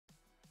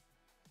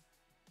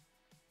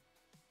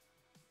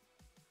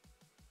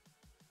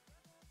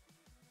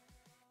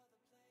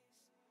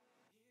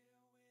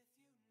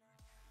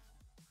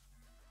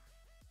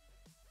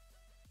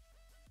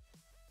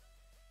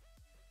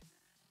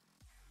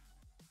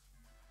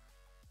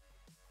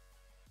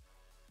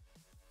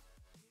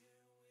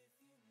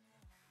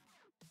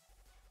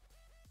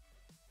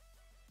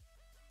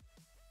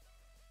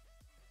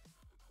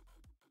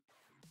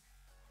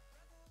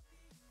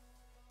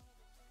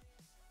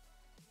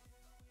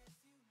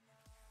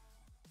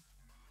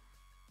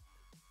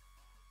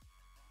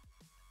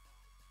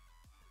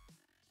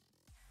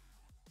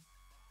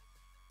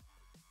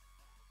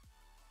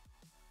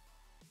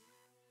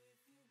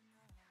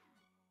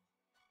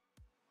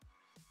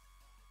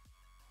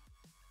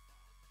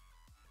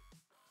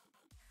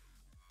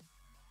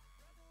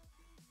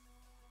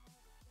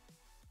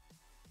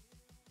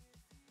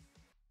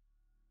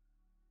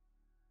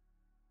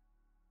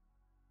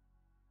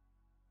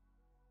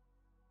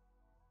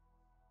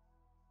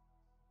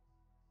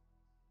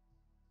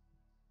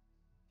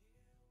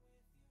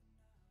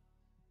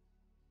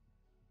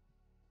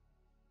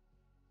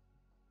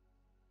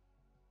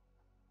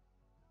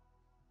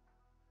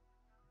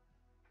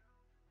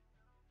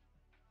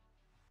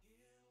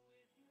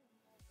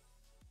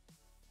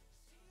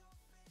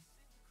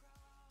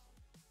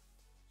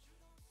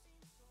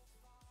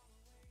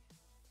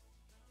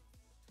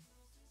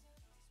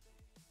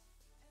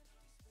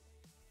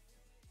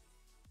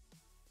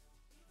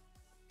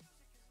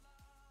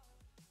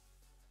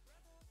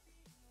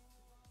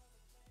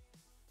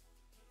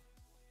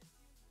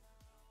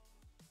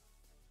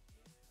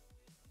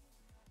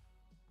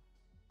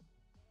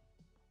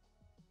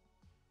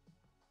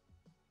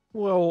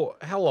Well,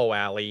 hello,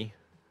 Allie.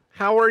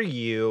 How are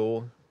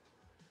you?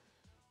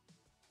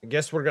 I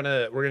guess we're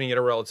gonna get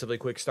a relatively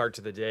quick start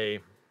to the day.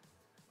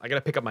 I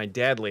gotta pick up my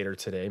dad later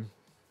today.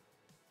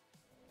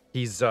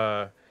 He's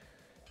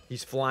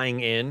he's flying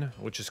in,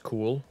 which is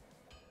cool.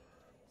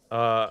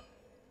 Uh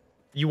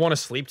you want to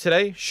sleep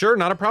today? Sure,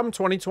 not a problem.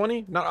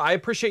 2020. No, I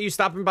appreciate you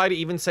stopping by to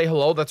even say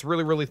hello. That's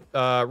really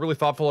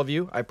thoughtful of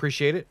you. I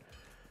appreciate it.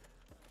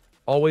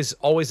 Always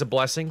a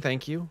blessing.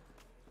 Thank you.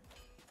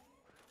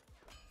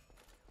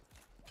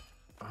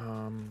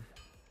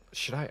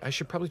 I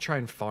should probably try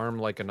and farm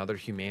like another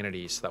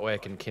humanity so that way I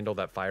can kindle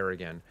that fire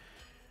again.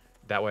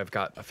 That way I've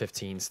got a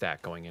 15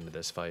 stack going into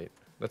this fight.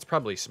 That's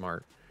probably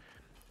smart.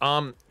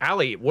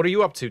 Allie, what are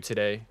you up to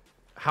today?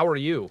 How are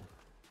you?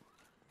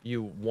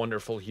 You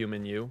wonderful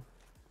human, you.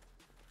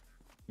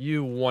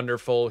 You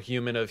wonderful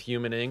human of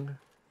humaning.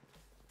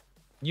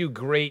 You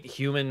great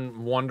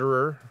human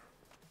wanderer.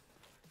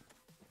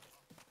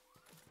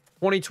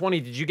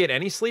 2020, did you get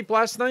any sleep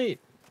last night?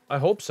 I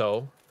hope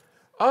so.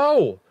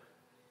 Oh,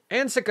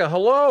 Ansika,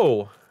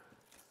 hello.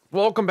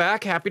 Welcome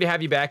back. Happy to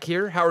have you back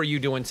here. How are you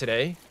doing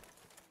today?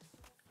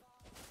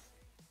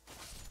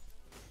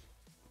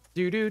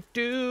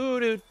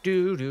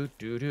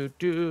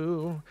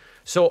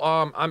 So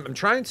I'm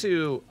trying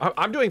to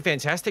I'm doing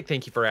fantastic.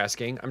 Thank you for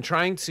asking. I'm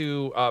trying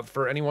to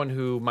for anyone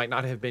who might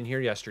not have been here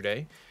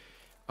yesterday,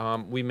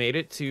 we made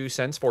it to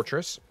Sens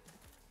Fortress,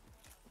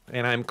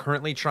 and I'm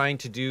currently trying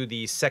to do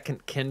the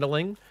second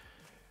kindling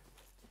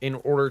in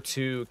order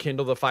to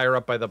kindle the fire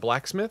up by the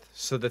blacksmith,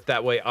 so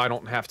that way I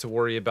don't have to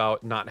worry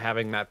about not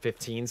having that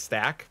 15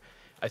 stack.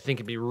 I think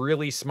it'd be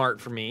really smart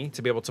for me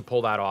to be able to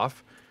pull that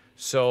off.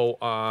 So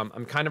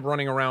I'm kind of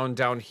running around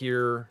down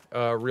here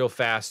real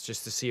fast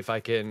just to see if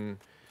I can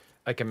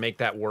make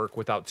that work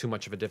without too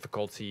much of a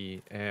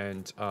difficulty,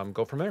 and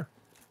go from there.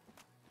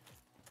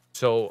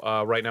 So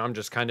right now I'm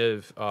just kind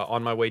of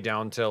on my way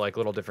down to like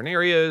little different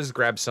areas,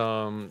 grab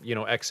some,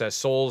 excess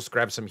souls,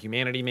 grab some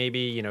humanity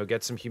maybe,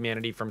 get some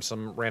humanity from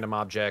some random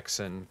objects,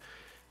 and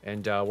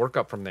work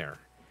up from there.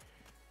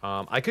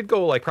 I could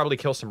go like probably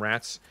kill some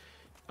rats.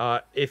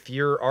 If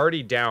you're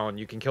already down,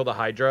 you can kill the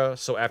Hydra.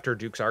 So after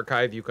Duke's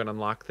Archive, you can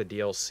unlock the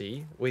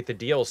DLC. Wait, the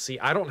DLC?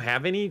 I don't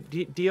have any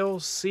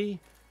DLC.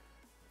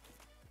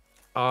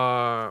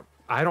 I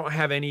don't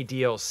have any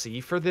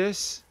DLC for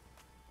this.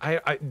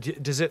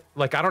 Does it,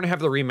 like, I don't have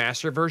the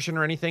remastered version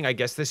or anything. I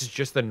guess this is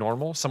just the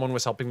normal. Someone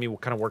was helping me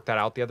kind of work that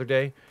out the other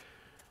day.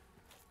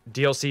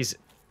 DLCs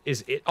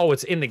is it? Oh,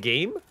 it's in the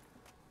game?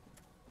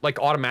 Like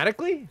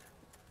automatically?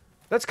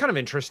 That's kind of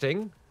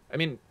interesting. I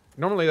mean,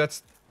 normally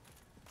that's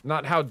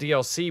not how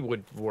DLC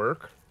would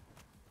work.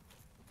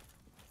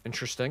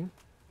 Interesting.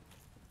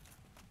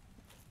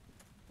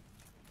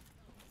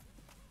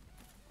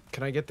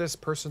 Can I get this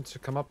person to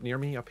come up near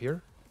me up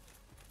here?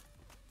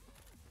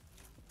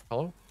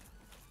 Hello?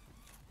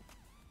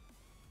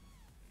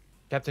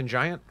 Captain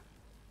Giant?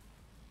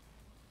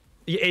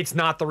 It's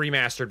not the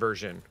remastered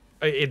version.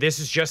 This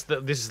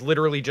is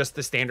literally just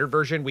the standard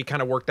version. We kind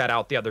of worked that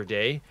out the other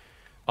day.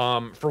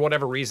 For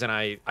whatever reason,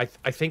 I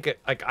think it,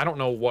 like, I don't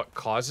know what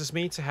causes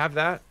me to have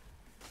that.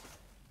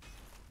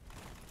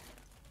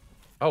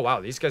 Oh wow,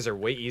 these guys are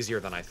way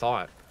easier than I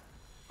thought.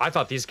 I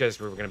thought these guys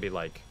were gonna be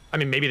like, I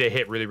mean, maybe they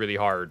hit really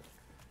hard.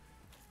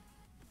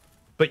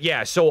 But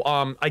yeah, so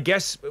I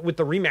guess with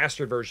the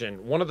remastered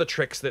version, one of the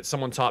tricks that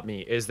someone taught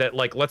me is that,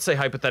 like, let's say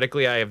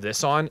hypothetically I have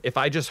this on. If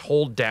I just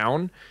hold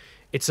down,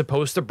 it's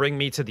supposed to bring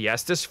me to the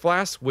Estus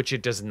flask, which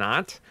it does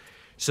not.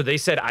 So they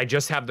said I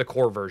just have the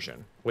core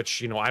version,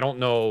 which, I don't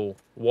know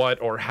what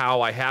or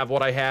how I have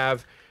what I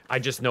have. I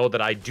just know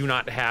that I do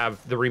not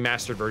have the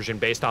remastered version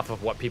based off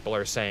of what people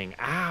are saying.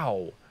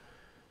 Ow!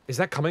 Is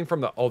that coming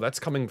from the... Oh,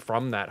 that's coming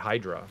from that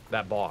Hydra,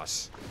 that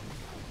boss.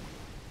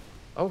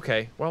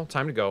 Okay, well,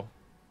 time to go.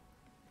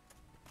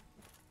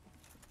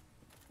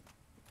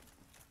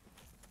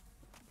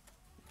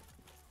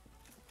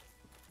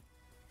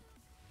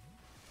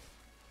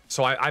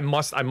 So I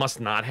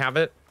must not have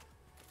it.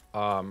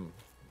 All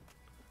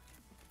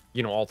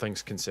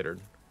things considered.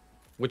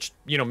 Which,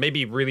 may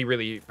be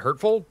really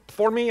hurtful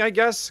for me, I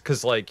guess.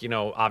 Because, like,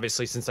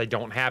 obviously, since I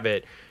don't have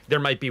it, there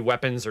might be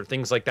weapons or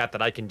things like that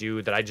that I can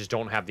do that I just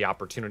don't have the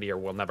opportunity or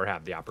will never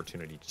have the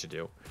opportunity to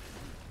do.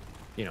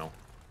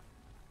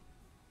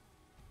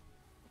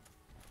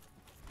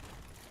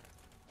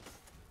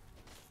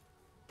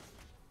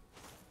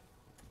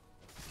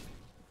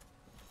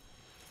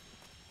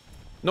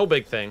 No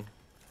big thing.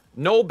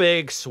 No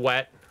big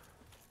sweat.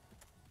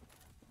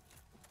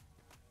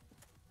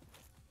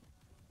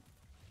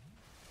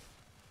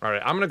 All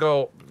right, I'm gonna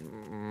go.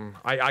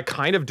 I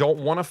kind of don't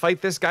want to fight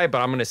this guy, but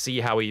I'm gonna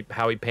see how he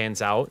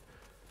pans out.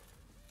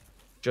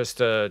 Just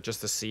to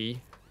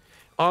see.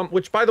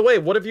 Which, by the way,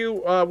 what have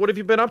you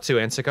been up to,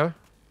 Ansika?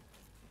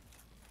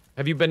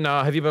 Have you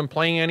been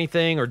playing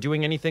anything or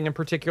doing anything in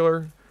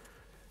particular?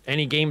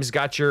 Any games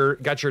got your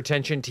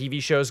attention?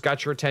 TV shows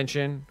got your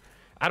attention?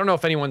 I don't know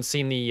if anyone's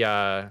seen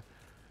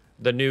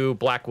the new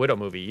Black Widow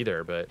movie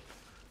either, but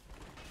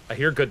I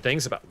hear good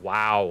things about...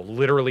 Wow,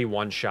 literally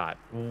one shot.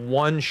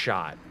 One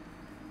shot.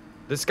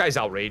 This guy's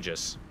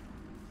outrageous.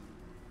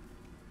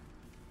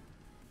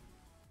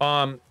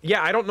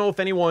 Yeah, I don't know if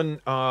anyone,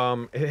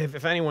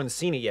 if anyone's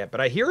seen it yet, but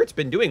I hear it's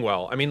been doing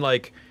well. I mean,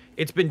 like,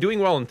 it's been doing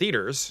well in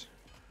theaters.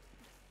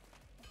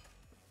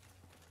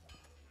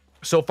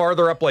 So far,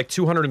 they're up like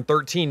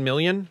 213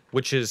 million,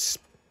 which is,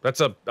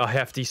 that's a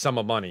hefty sum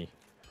of money.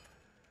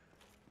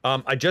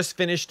 I just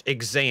finished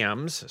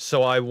exams,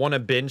 so I want to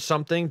binge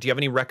something. Do you have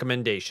any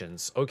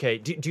recommendations? Okay,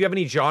 do you have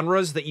any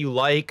genres that you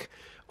like?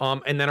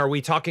 And then are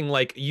we talking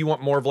like, you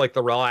want more of like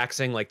the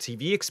relaxing like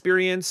TV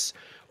experience?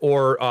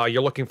 Or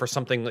you're looking for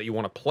something that you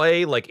want to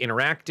play, like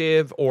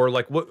interactive, or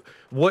like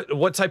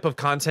what type of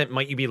content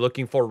might you be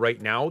looking for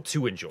right now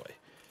to enjoy?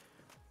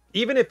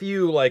 Even if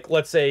you like,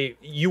 let's say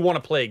you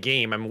want to play a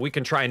game, I mean, we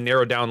can try and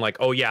narrow down like,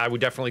 oh yeah, I would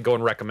definitely go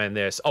and recommend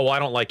this. Oh, I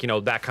don't like, you know,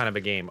 that kind of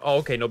a game. Oh,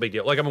 okay, no big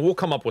deal. Like, I mean, we'll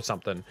come up with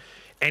something.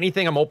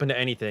 Anything, I'm open to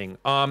anything.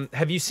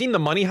 Have you seen the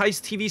Money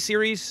Heist TV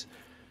series?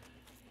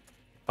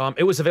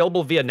 It was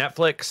available via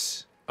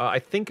Netflix. I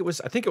think it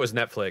was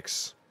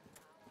Netflix.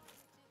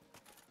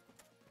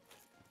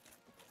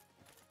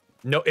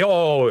 No,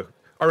 oh,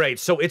 all right.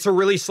 So it's a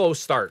really slow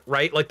start,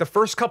 right? Like the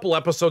first couple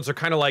episodes are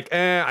kind of like,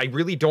 I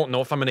really don't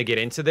know if I'm going to get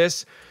into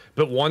this.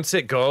 But once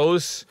it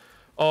goes,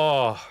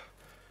 oh,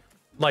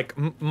 like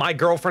my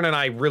girlfriend and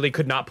I really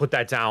could not put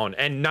that down.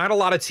 And not a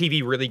lot of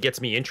TV really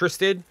gets me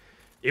interested.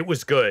 It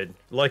was good.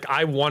 Like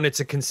I wanted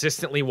to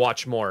consistently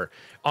watch more.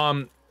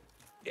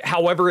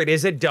 However, it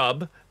is a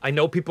dub. I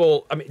know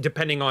people, I mean,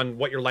 depending on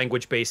what your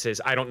language base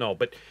is, I don't know.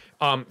 But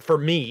for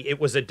me, it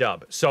was a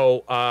dub.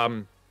 So,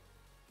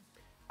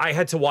 I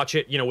had to watch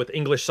it, you know, with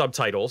English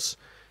subtitles,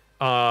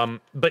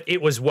 but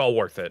it was well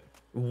worth it.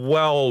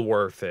 Well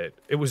worth it.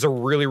 It was a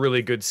really,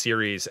 really good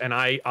series, and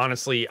I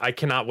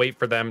cannot wait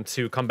for them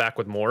to come back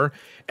with more.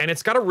 And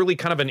it's got a really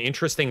kind of an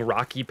interesting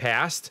rocky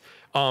past.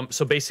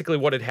 So basically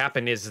what had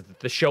happened is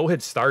the show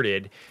had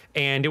started,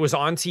 and it was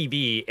on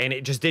TV, and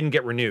it just didn't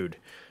get renewed.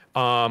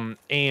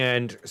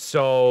 And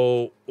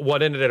so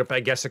what ended up, I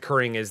guess,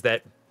 occurring is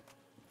that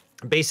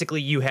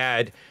basically you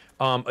had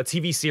a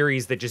TV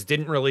series that just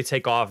didn't really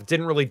take off,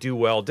 didn't really do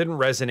well, didn't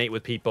resonate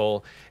with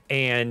people,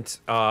 and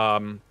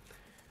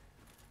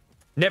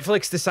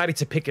Netflix decided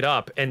to pick it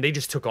up, and they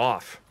just took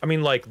off. I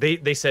mean, like,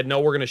 they said,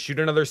 no, we're going to shoot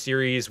another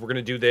series, we're going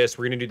to do this,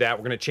 we're going to do that,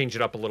 we're going to change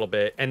it up a little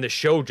bit, and the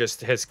show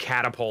just has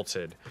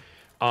catapulted.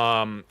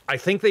 I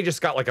think they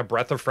just got, like, a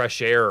breath of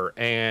fresh air,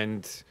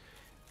 and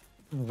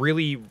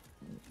really,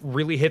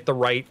 really hit the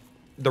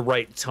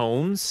right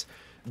tones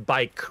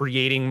by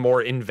creating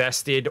more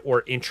invested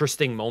or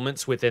interesting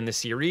moments within the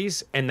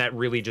series, and that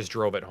really just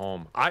drove it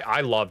home.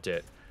 I loved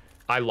it.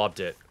 I loved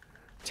it.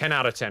 10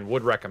 out of 10,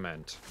 would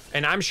recommend.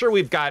 And I'm sure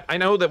I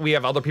know that we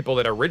have other people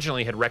that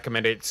originally had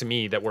recommended it to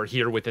me that were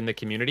here within the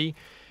community,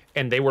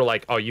 and they were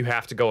like, oh, you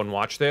have to go and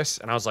watch this.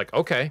 And I was like,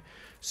 okay.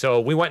 So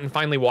we went and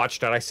finally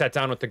watched it. I sat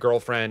down with the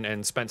girlfriend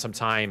and spent some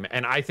time,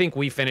 and I think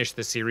we finished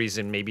the series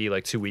in maybe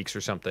like 2 weeks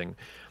or something.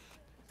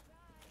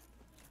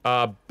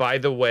 By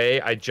the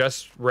way, I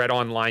just read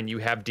online you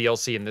have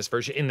DLC in this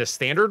version. In the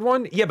standard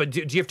one? Yeah, but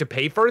do you have to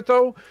pay for it,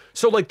 though?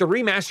 So, like, the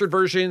remastered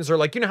versions, or,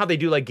 like, you know how they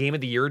do, like, Game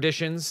of the Year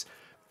editions?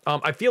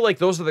 I feel like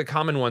those are the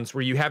common ones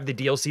where you have the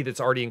DLC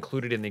that's already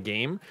included in the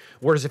game.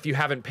 Whereas if you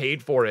haven't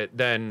paid for it,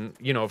 then,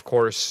 you know, of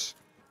course,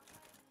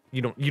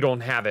 you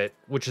don't have it,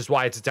 which is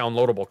why it's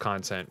downloadable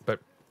content. But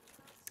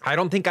I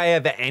don't think I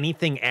have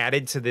anything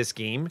added to this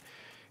game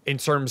in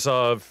terms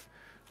of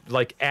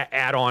like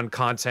add-on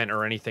content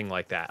or anything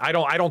like that. I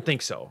don't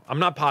think so. I'm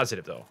not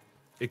positive though.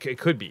 It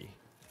could be,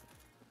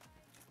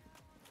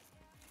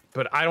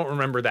 but I don't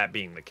remember that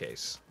being the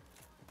case.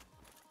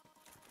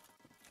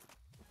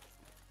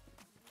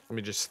 Let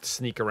me just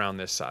sneak around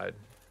this side.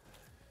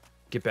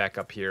 Get back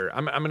up here.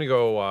 I'm gonna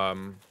go.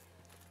 I'm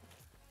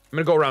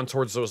gonna go around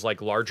towards those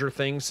like larger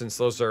things, since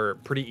those are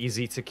pretty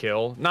easy to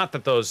kill. Not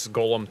that those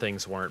golem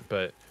things weren't,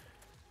 but.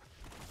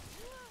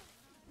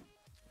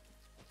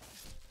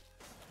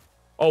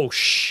 Oh,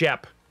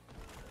 Shep.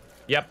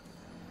 Yep.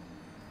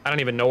 I don't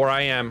even know where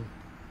I am.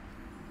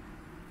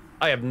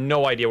 I have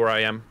no idea where I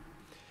am.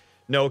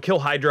 No, kill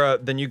Hydra,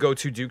 then you go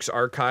to Duke's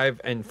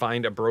Archive and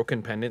find a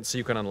broken pendant so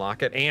you can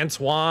unlock it.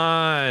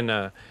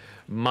 Antoine,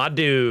 my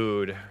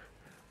dude.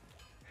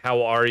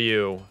 How are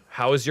you?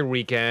 How is your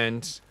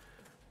weekend?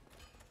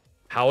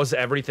 How is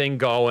everything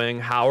going?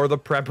 How are the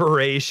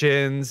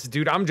preparations?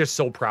 Dude, I'm just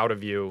so proud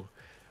of you.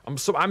 I'm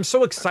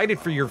so excited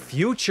for your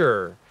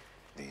future.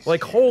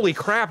 Like, holy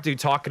crap, dude.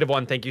 Talkative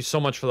One, thank you so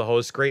much for the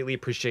host. Greatly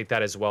appreciate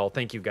that as well.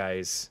 Thank you,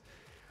 guys.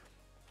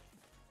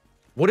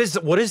 What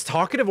does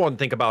Talkative One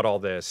think about all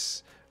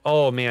this?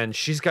 Oh, man,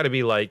 she's got to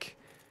be, like,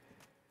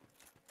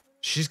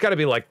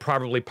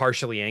 probably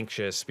partially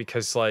anxious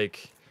because,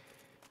 like,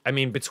 I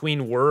mean,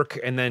 between work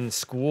and then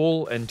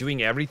school and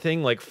doing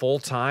everything, like,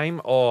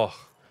 full-time, oh,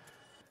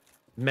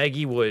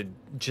 Maggie would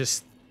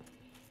just...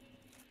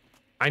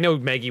 I know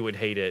Maggie would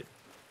hate it.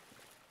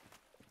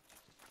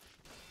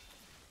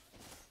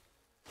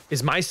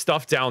 Is my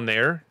stuff down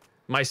there?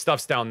 My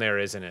stuff's down there,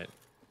 isn't it?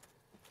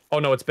 Oh,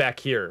 no, it's back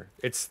here.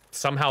 It's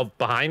somehow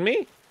behind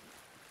me?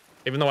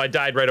 Even though I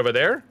died right over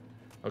there?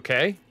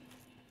 Okay?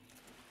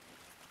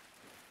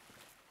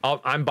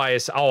 I'm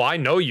biased. Oh, I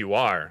know you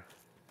are.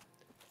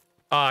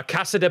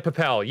 Casa de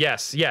Papel.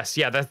 Yes, yes,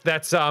 yeah.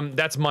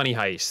 That's Money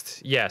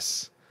Heist.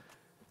 Yes.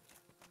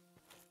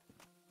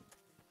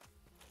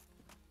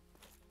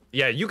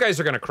 Yeah, you guys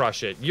are gonna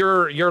crush it.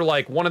 You're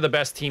like one of the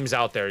best teams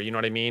out there. You know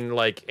what I mean?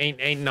 Like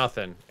ain't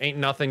nothing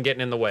getting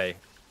in the way.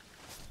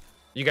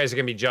 You guys are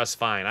gonna be just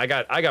fine. I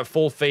got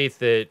full faith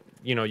that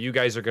you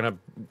guys are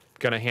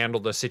gonna handle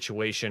the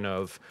situation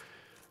of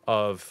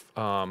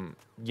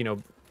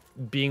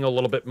being a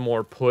little bit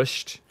more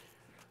pushed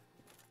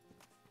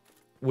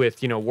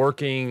with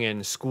working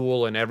and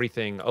school and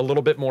everything, a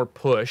little bit more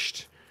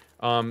pushed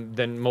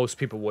than most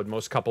people would,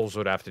 most couples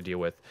would have to deal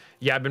with.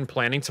 Yeah, I've been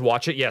planning to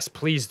watch it. Yes,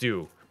 please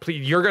do.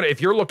 Please,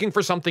 if you're looking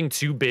for something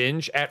to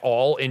binge at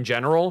all in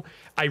general,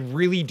 I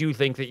really do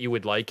think that you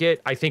would like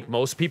it. I think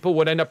most people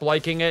would end up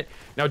liking it.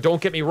 Now, don't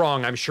get me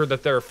wrong. I'm sure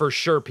that there are for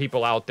sure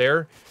people out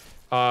there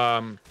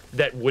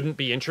that wouldn't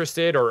be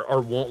interested or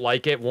won't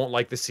like it, won't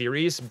like the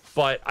series.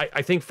 But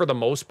I think for the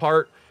most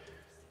part,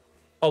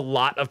 a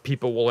lot of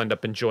people will end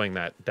up enjoying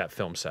that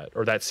film set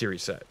or that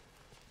series set.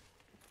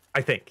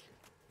 I think.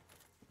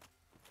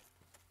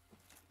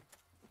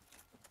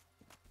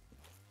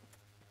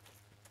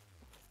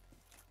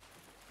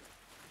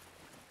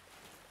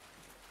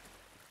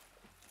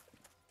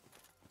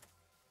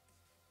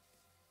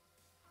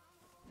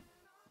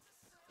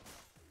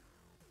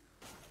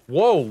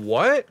 Whoa,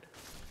 what?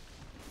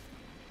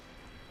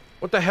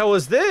 What the hell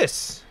is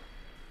this?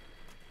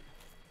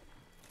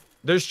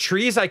 There's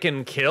trees I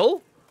can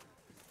kill?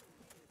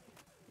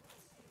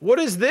 What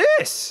is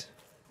this?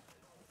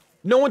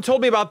 No one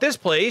told me about this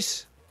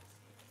place.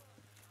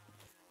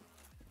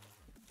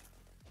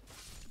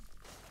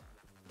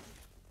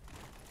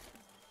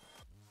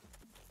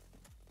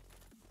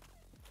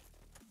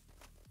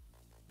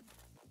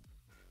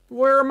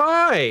 Where am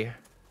I?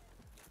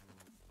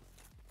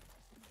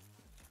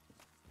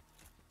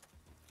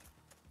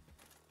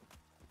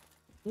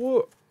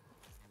 What?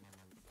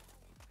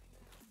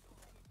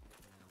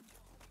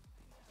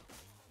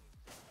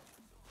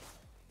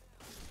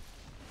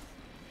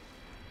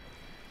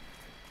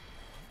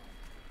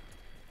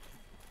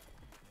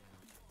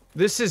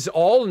 This is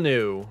all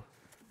new.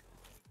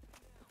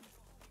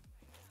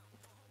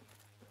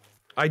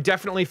 I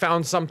definitely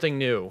found something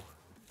new.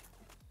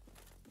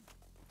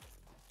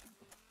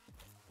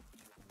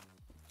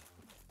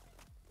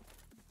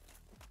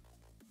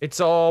 It's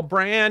all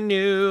brand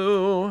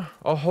new.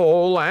 A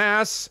whole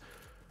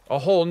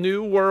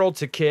new world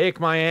to kick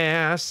my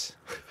ass.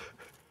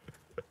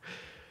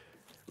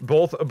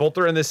 Both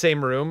are in the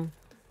same room.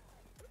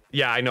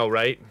 Yeah, I know,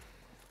 right?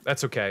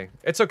 That's okay.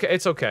 It's okay.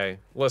 It's okay.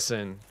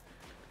 Listen,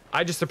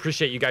 I just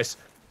appreciate you guys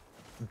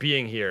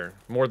being here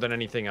more than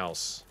anything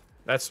else.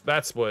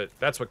 That's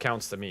what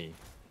counts to me.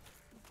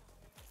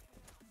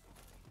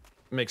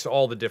 It makes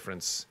all the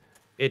difference.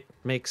 It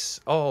makes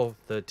all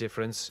the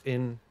difference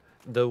in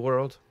the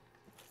world.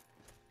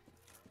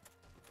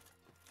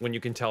 When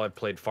you can tell I've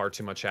played far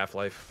too much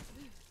Half-Life.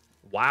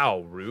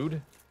 Wow,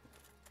 rude.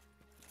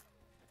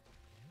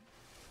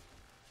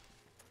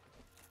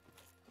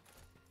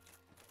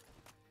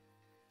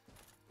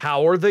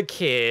 How are the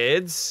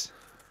kids?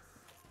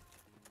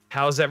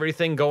 How's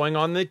everything going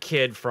on the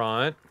kid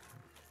front?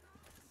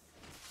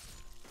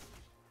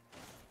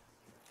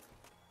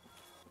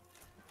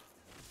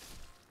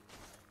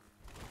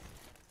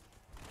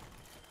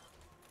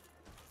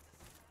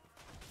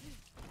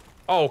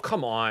 Oh,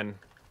 come on.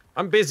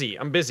 I'm busy.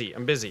 I'm busy.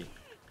 I'm busy.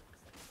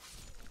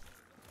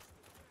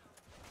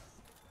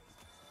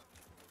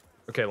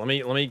 Okay, let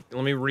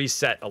me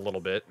reset a little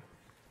bit.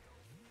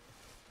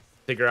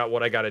 Figure out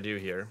what I got to do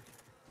here.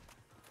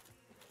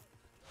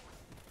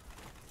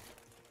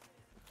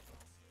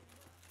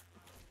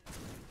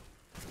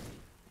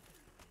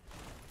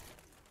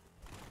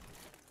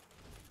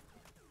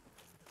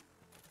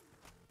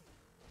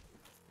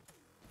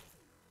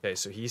 Okay,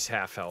 so he's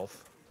half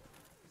health.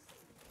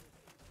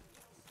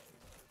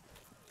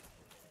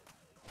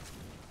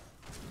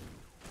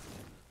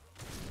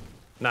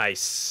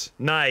 Nice.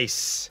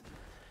 Nice.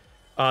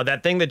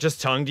 That thing that just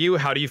tongued you,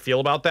 how do you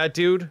feel about that,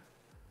 dude?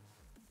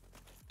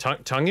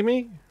 Tonguing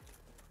me?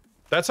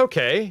 That's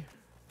okay.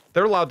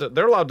 They're allowed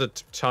to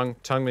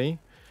tongue me.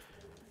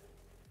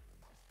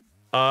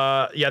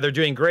 Yeah, they're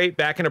doing great.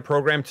 Back in a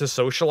program to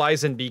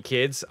socialize and be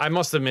kids. I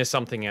must have missed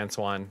something,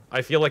 Antoine.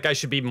 I feel like I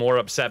should be more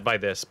upset by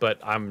this, but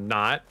I'm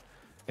not.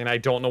 And I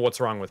don't know what's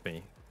wrong with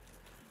me.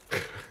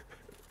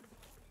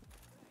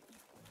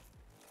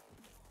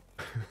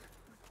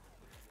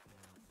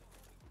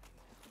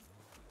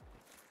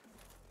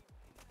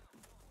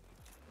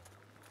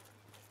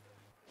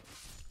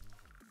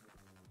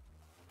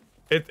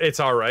 It's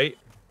all right.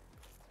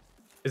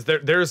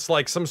 There's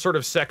like some sort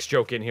of sex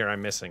joke in here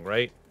I'm missing,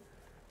 right?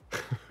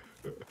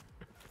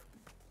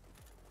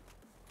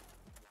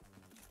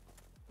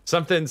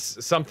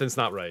 Something's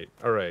not right.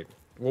 All right.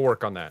 We'll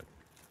work on that.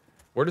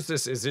 Where does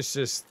this, is this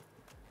just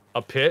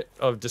a pit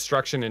of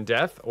destruction and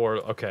death or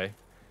okay.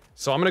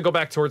 So I'm going to go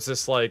back towards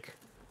this like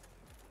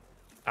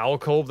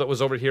alcove that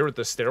was over here with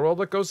the stairwell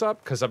that goes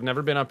up? Because I've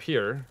never been up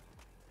here.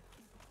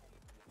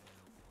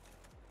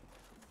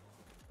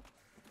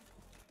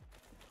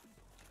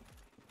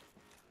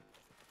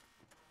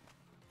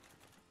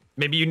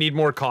 Maybe you need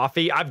more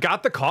coffee. I've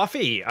got the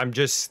coffee. I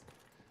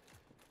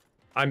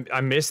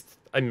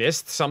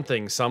missed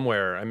something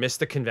somewhere. I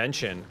missed a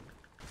convention.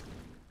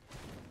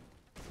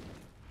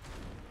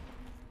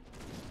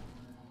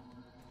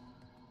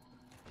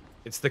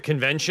 It's the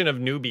convention of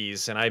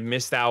newbies, and I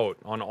missed out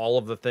on all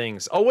of the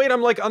things. Oh, wait,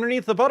 I'm like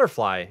underneath the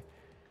butterfly.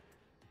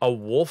 A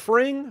wolf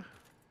ring?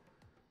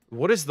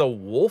 What is the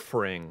wolf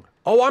ring?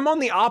 Oh, I'm on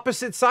the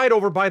opposite side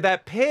over by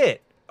that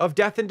pit of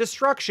death and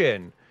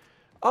destruction.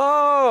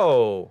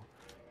 Oh.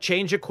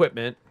 Change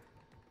equipment.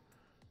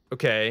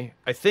 Okay,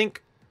 I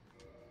think...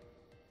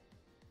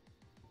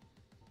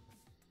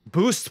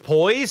 Boost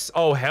poise?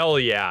 Oh, hell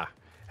yeah.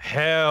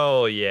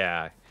 Hell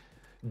yeah.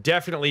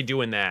 Definitely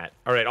doing that.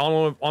 All right,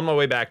 on my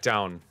way back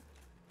down.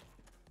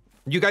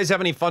 You guys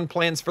have any fun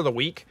plans for the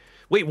week?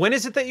 Wait, when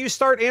is it that you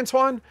start,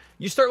 Antoine?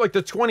 You start like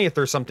the 20th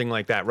or something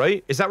like that,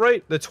 right? Is that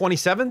right? The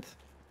 27th?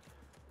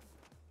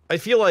 I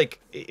feel like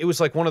it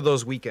was like one of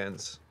those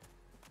weekends.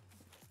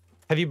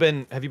 Have you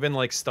been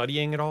like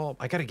studying at all?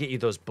 I gotta get you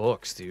those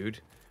books,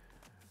 dude.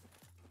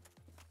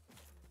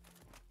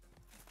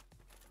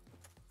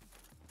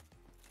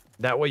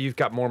 That way you've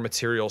got more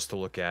materials to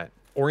look at.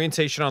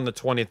 Orientation on the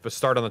 20th, but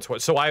start on the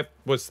 20th. So I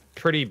was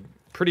pretty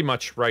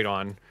much right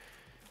on.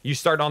 You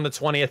start on the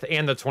 20th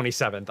and the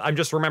 27th. I'm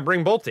just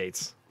remembering both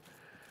dates.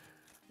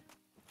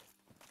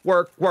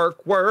 Work,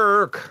 work,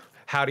 work.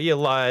 How do you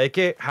like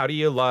it? How do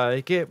you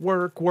like it?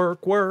 Work,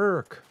 work,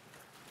 work.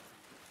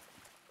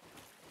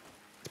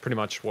 It's pretty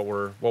much what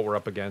we're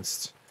up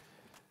against.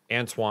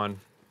 Antoine.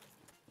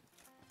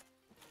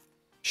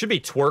 Should be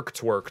twerk,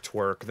 twerk,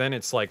 twerk. Then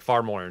it's like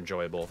far more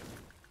enjoyable.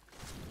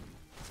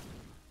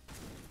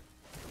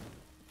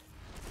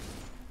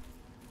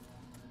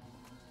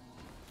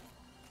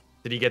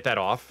 Did he get that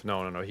off?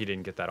 No, he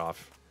didn't get that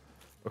off.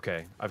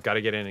 Okay, I've got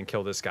to get in and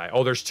kill this guy.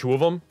 Oh, there's two of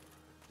them?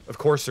 Of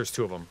course there's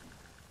two of them.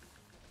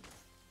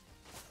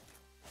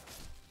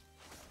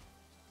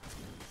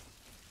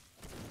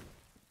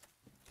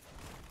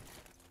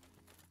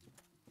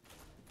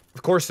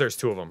 Of course there's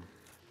two of them.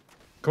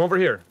 Come over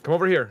here. Come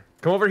over here.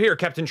 Come over here,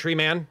 Captain Tree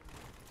Man.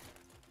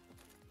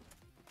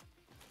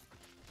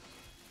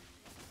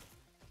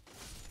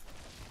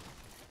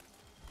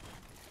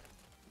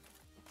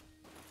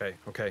 Okay,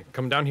 okay.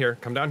 Come down here.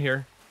 Come down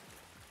here.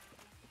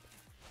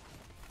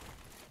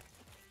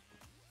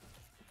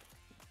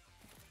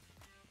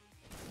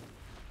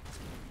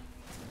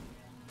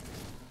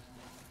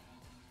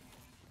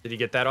 Did he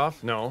get that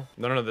off? No.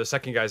 No, the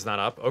second guy's not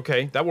up.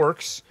 Okay, that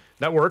works.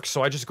 That works,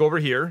 so I just go over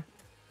here.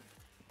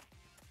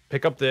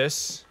 Pick up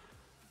this.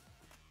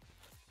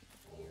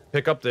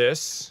 Pick up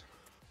this.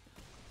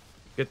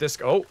 Get this...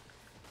 Oh.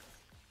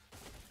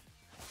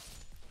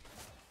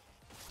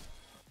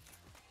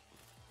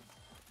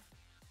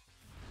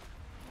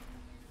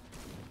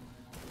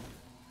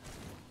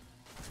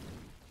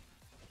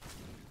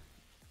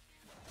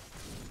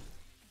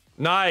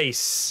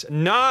 Nice.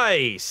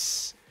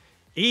 Nice.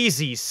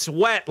 Easy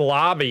sweat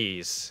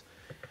lobbies.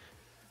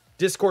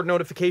 Discord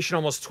notification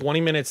almost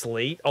 20 minutes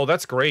late. Oh,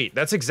 that's great.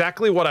 That's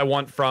exactly what I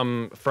want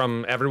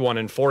from everyone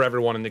and for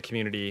everyone in the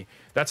community.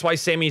 That's why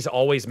Sammy's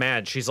always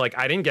mad. She's like,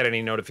 I didn't get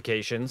any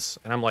notifications.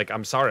 And I'm like,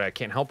 I'm sorry, I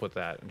can't help with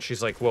that. And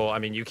she's like, well, I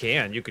mean, you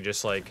can. You could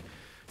just like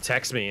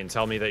text me and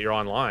tell me that you're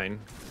online.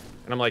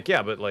 And I'm like,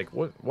 yeah, but like,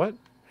 what?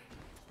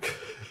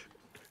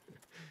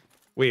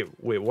 Wait,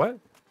 what?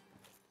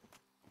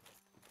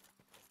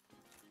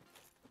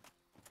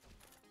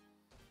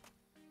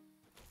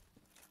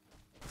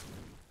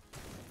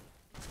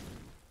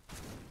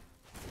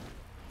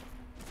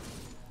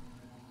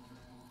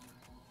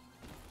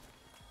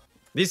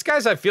 These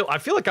guys, I feel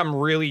like I'm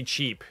really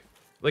cheap.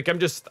 Like I'm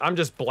just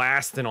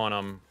blasting on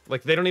them.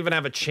 Like they don't even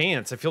have a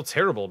chance. I feel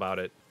terrible about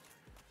it.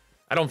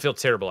 I don't feel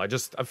terrible. I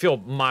feel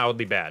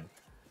mildly bad.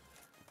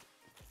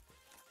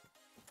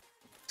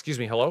 Excuse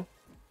me, hello?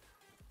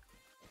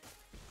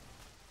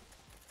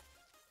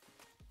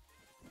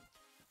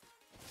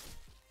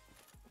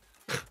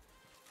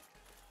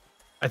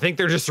 I think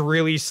they're just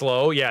really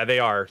slow. Yeah, they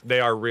are. They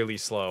are really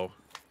slow.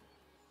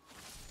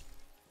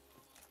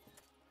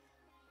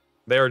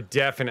 They are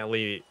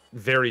definitely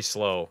very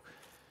slow.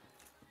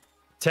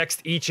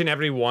 Text each and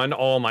every one.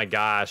 Oh my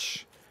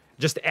gosh.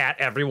 Just at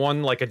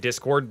everyone like a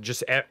Discord.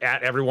 Just at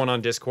everyone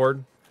on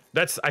Discord.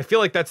 I feel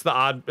like that's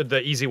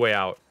the easy way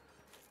out.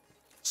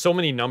 So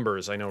many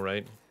numbers, I know,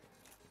 right?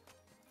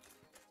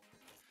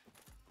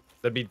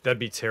 That'd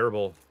be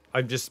terrible.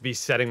 I'd just be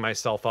setting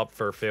myself up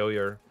for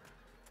failure.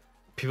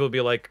 People would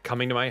be like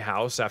coming to my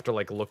house after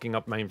like looking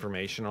up my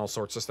information, all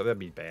sorts of stuff. That'd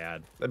be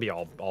bad. That'd be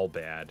all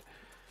bad.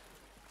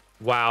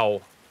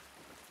 Wow.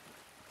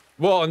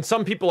 Well, and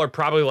some people are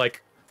probably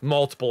like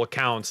multiple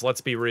accounts, let's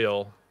be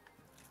real.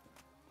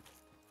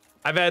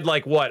 I've had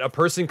like what, a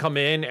person come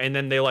in and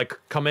then they like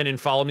come in and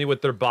follow me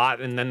with their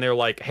bot and then they're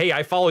like, hey,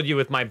 I followed you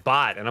with my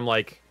bot. And I'm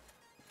like,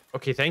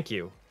 okay, thank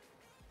you.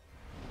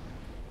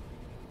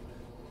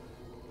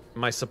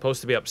 Am I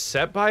supposed to be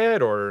upset by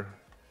it, or...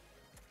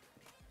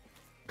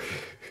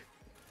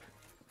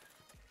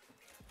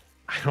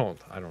 I don't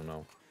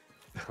know.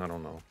 I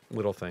don't know.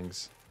 Little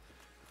things.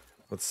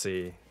 Let's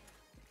see.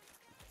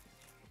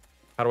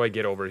 How do I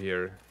get over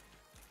here?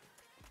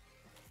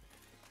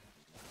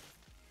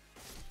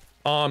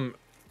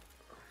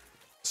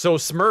 So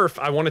Smurf,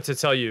 I wanted to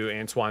tell you,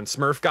 Antoine,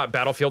 Smurf got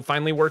Battlefield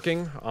finally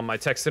working. I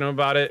texted him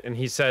about it, and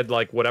he said,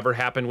 like, whatever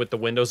happened with the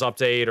Windows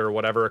update or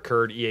whatever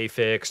occurred, EA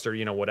fixed, or,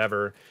 you know,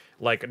 whatever.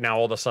 Like, now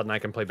all of a sudden I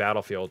can play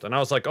Battlefield. And I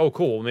was like, oh,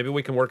 cool. Maybe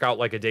we can work out,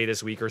 like, a day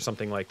this week or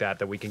something like that,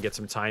 that we can get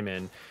some time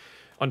in.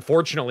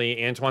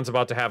 Unfortunately, Antoine's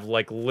about to have,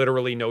 like,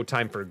 literally no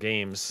time for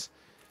games.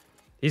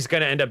 He's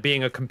going to end up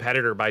being a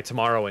competitor by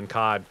tomorrow in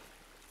COD.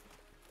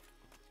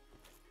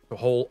 A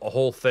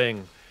whole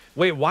thing.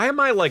 Wait, why am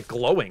I, like,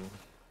 glowing?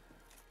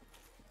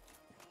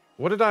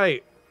 What did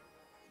I...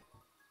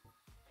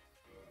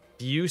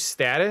 View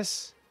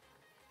status?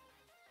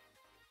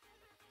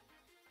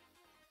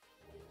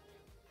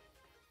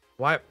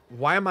 Why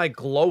am I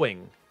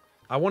glowing?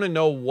 I want to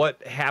know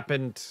what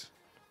happened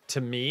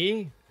to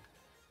me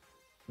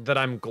that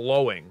I'm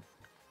glowing.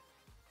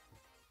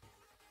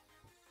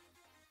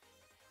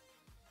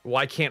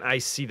 Why can't I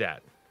see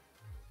that?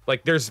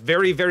 Like, there's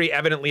very, very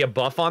evidently a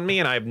buff on me,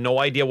 and I have no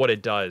idea what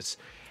it does.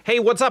 Hey,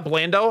 what's up,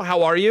 Lando?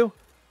 How are you?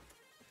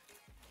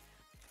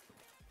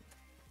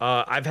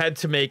 I've had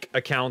to make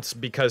accounts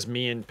because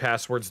me and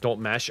passwords don't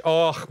mesh.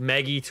 Oh,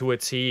 Maggie to a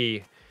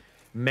T.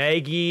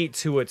 Maggie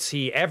to a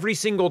T. Every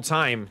single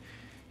time,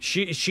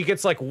 she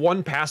gets, like,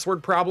 one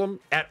password problem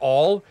at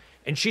all,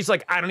 and she's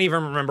like, I don't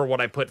even remember what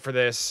I put for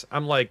this.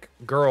 I'm like,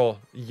 girl,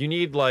 you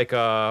need, like,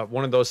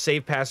 one of those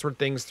save password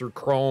things through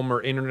Chrome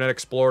or Internet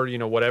Explorer, you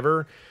know,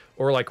 whatever.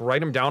 Or, like, write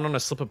them down on a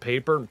slip of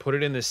paper and put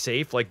it in the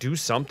safe. Like, do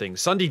something.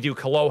 Sunday Duke,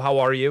 hello, how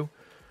are you?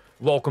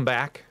 Welcome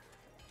back.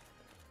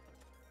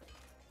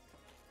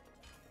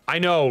 I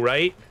know,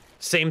 right?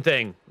 Same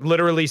thing.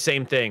 Literally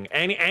same thing.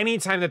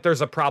 Anytime that there's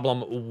a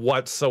problem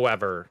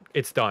whatsoever,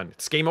 it's done.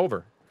 It's game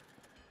over.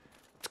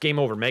 It's game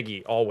over,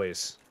 Meggie,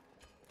 always.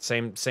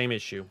 Same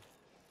issue.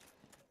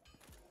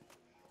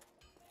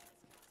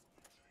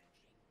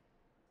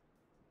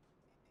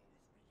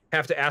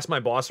 Have to ask my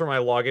boss for my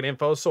login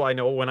info so I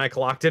know when I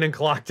clocked in and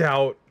clocked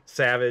out.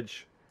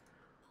 Savage.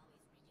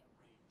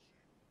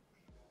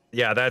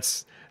 Yeah,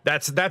 that's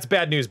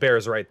bad news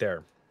bears right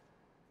there.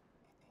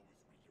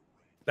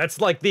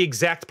 That's like the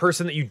exact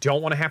person that you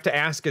don't want to have to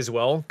ask as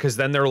well, because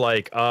then they're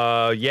like,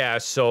 yeah,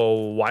 so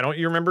why don't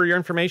you remember your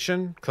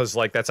information? Because,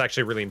 like, that's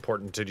actually really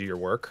important to do your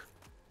work.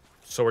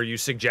 So are you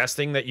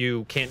suggesting that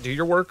you can't do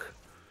your work?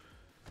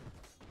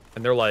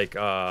 And they're like,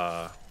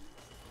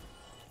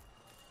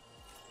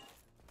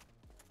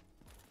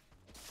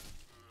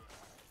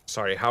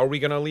 sorry, how are we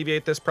going to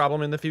alleviate this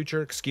problem in the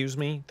future? Excuse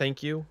me,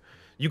 thank you.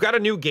 You got a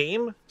new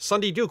game?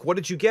 Sunday Duke, what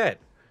did you get?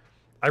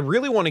 I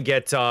really want to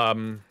get,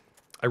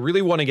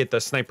 the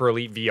Sniper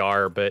Elite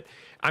VR, but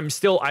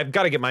I've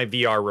got to get my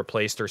VR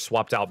replaced or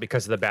swapped out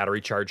because of the battery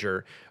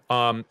charger.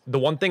 The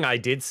one thing I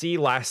did see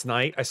last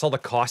night, I saw the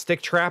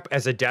caustic trap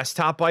as a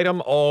desktop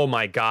item. Oh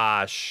my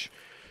gosh.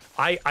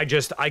 I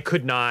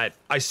could not.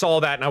 I saw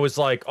that and I was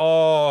like,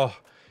 oh,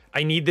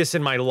 I need this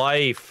in my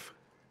life.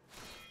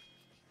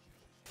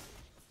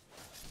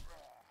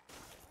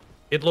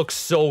 It looks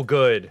so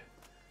good.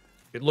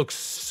 It looks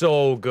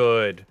so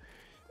good.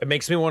 It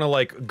makes me want to,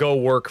 like, go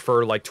work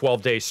for, like,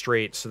 12 days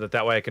straight so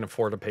that way I can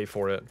afford to pay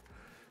for it.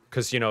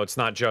 Because, you know, it's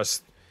not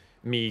just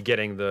me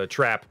getting the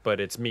trap, but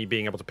it's me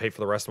being able to pay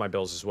for the rest of my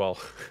bills as well.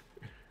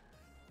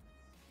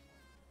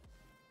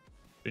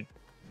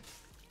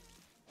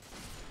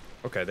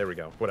 Okay, there we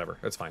go. Whatever.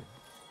 That's fine.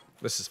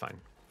 This is fine.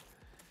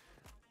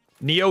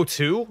 Neo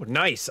 2?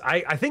 Nice.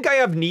 I think I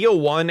have Neo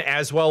 1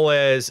 as well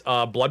as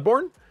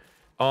Bloodborne.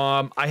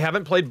 I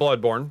haven't played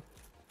Bloodborne,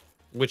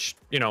 which,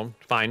 you know,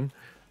 fine.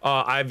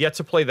 I've yet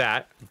to play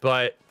that,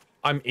 but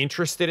I'm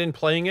interested in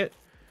playing it.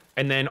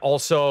 And then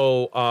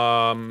also,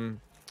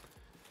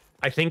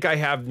 I think I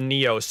have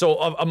Neo. So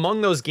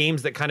among those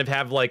games that kind of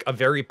have, like, a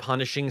very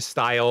punishing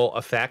style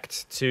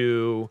effect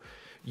to,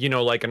 you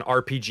know, like an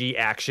RPG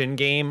action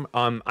game,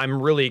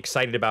 I'm really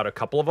excited about a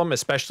couple of them,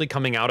 especially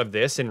coming out of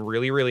this and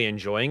really, really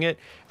enjoying it.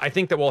 I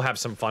think that we'll have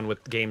some fun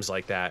with games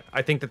like that.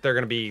 I think that they're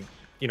going to be,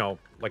 you know,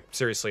 like,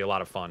 seriously a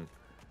lot of fun.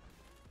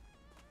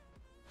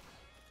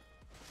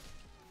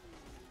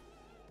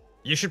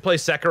 You should play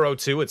Sekiro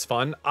too, it's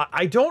fun.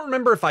 I don't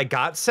remember if I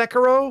got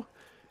Sekiro.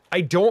 I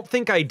don't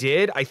think I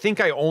did. I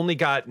think I only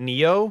got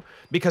Neo,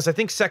 because I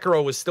think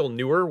Sekiro was still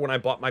newer when I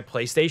bought my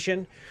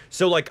PlayStation.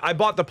 So, like, I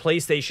bought the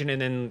PlayStation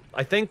and then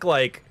I think,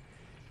 like,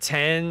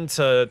 10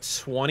 to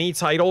 20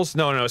 titles.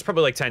 No, it's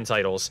probably like 10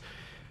 titles.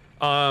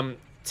 10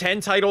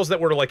 titles that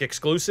were, like,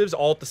 exclusives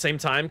all at the same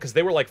time, because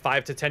they were like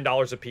 $5 to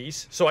 $10 a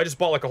piece. So I just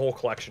bought, like, a whole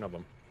collection of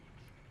them.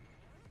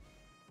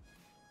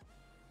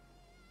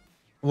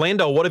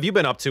 Lando, what have you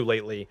been up to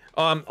lately?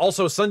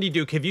 Also, Sunday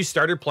Duke, have you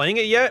started playing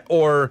it yet?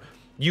 Or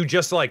you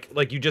just, like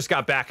you just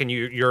got back and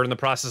you're in the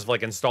process of,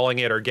 like, installing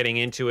it or getting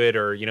into it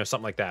or, you know,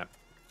 something like that?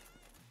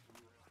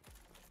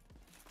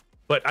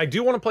 But I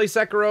do want to play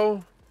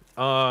Sekiro.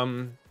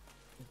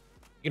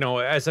 You know,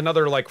 as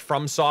another, like,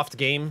 FromSoft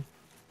game.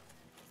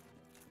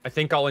 I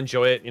think I'll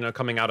enjoy it, you know,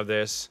 coming out of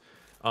this.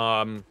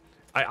 I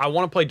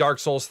want to play Dark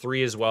Souls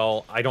 3 as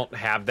well. I don't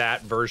have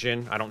that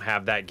version. I don't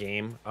have that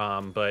game.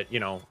 But,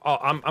 you know,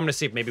 I'm going to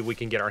see if maybe we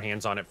can get our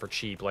hands on it for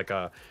cheap, like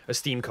a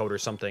Steam code or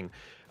something.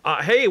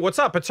 Hey, what's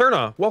up,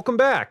 Paterna? Welcome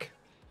back.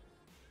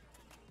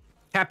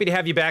 Happy to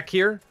have you back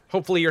here.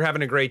 Hopefully you're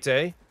having a great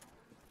day.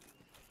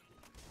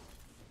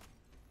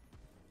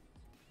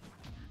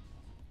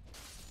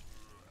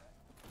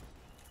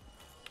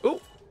 Ooh.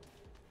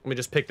 Let me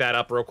just pick that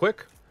up real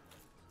quick.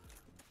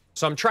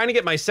 So I'm trying to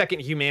get my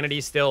second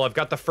humanity still. I've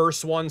got the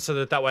first one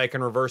so that way I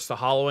can reverse the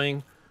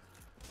hollowing.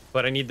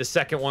 But I need the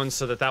second one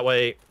so that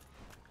way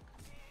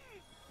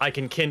I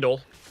can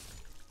Kindle.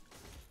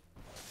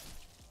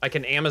 I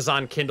can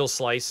Amazon Kindle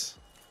slice.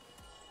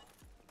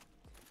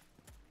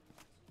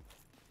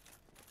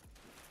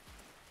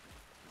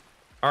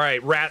 All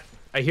right, Rat.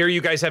 I hear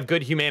you guys have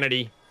good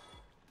humanity.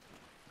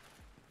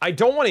 I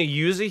don't want to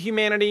use a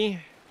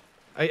humanity.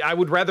 I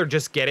would rather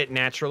just get it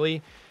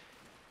naturally.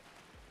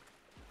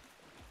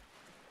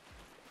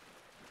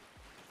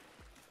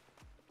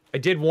 I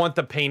did want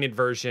the painted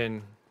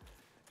version.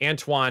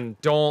 Antoine,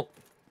 don't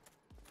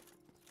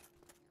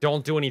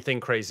do anything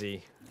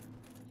crazy.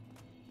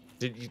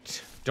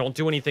 Don't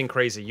do anything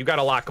crazy. You got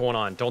a lot going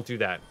on. Don't do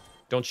that.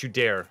 Don't you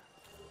dare.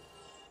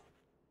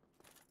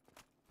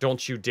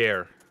 Don't you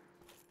dare.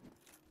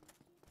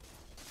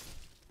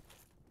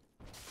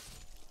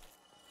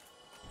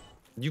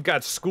 You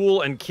got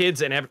school and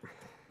kids and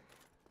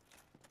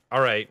all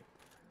right.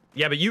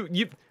 Yeah, but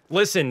you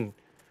listen.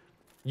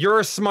 You're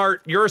a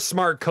smart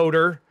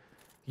coder.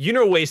 You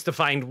know ways to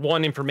find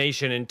one,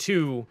 information, and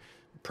two,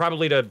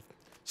 probably to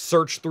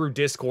search through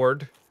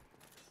Discord.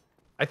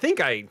 I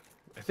think I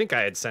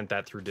had sent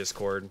that through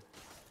Discord.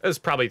 It was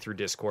probably through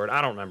Discord.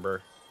 I don't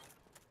remember.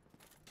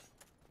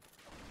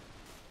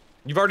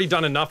 You've already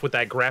done enough with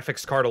that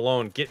graphics card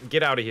alone.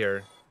 Get out of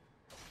here.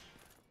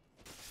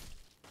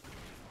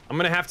 I'm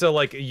gonna have to,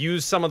 like,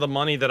 use some of the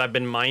money that I've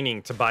been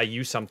mining to buy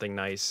you something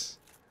nice.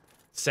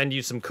 Send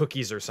you some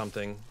cookies or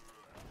something.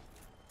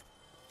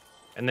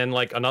 And then,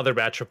 like, another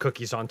batch of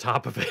cookies on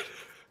top of it.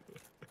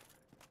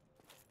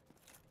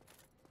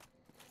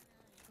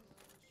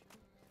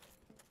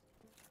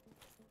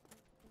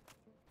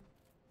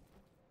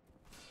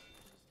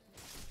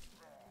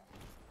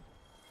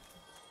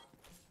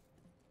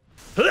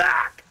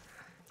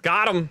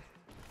 Got him.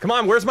 Come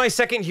on, where's my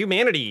second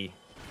humanity?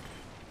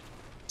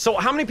 So,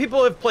 how many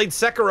people have played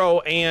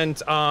Sekiro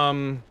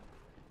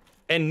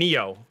and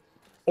Neo?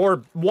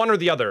 Or one or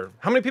the other?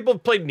 How many people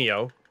have played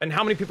Neo? And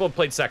how many people have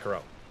played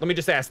Sekiro? Let me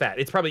just ask that.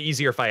 It's probably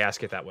easier if I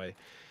ask it that way.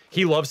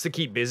 He loves to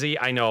keep busy.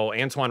 I know,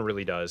 Antoine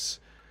really does.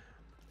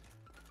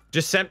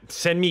 Just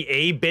send me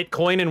a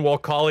Bitcoin and we'll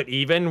call it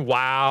even?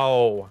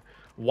 Wow.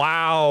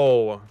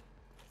 Wow.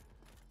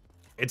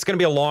 It's gonna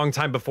be a long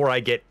time before I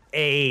get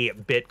a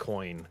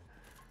Bitcoin.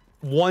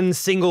 One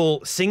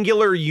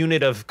singular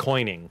unit of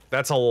coining.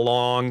 That's a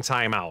long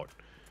time out.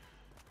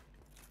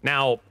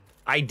 Now,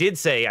 I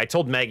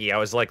told Maggie, I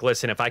was like,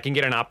 listen, if I can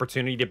get an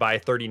opportunity to buy a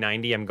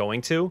 3090, I'm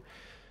going to.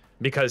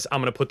 Because I'm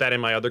going to put that in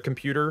my other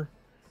computer.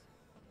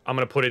 I'm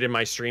going to put it in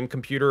my stream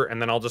computer,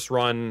 and then I'll just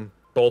run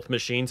both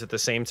machines at the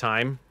same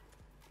time.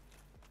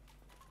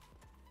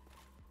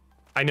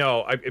 I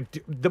know.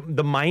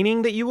 The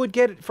mining that you would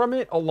get from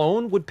it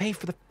alone would pay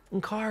for the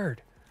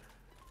card.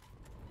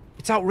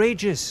 It's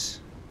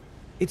outrageous.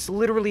 It's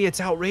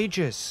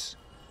outrageous.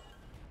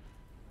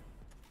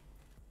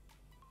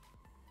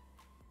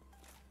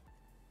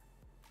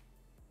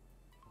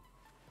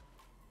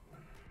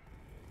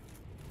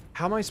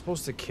 How am I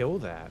supposed to kill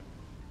that?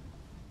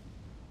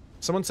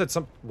 Someone said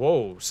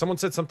whoa, someone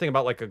said something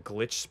about, like, a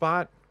glitch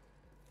spot.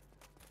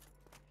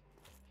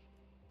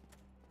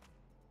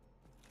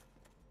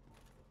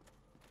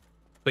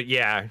 But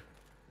yeah,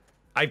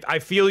 I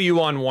feel you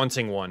on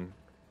wanting one.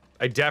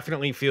 I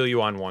definitely feel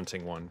you on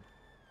wanting one.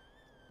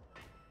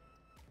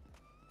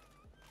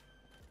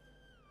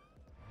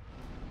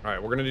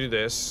 Alright, we're gonna do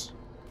this.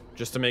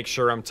 Just to make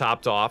sure I'm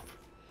topped off.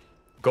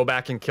 Go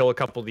back and kill a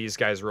couple of these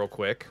guys real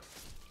quick.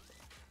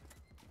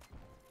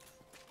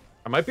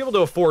 I might be able to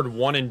afford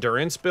one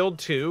endurance build,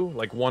 too.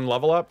 Like, one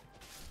level up.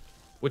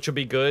 Which would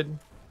be good.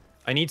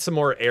 I need some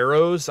more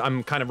arrows.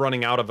 I'm kind of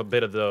running out of a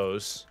bit of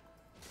those.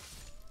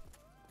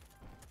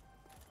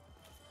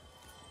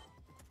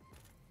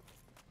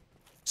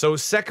 So,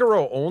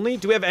 Sekiro only?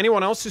 Do we have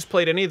anyone else who's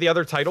played any of the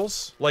other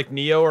titles? Like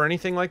Neo or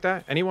anything like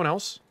that? Anyone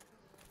else?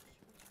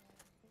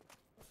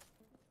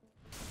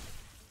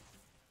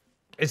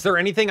 Is there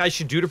anything I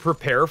should do to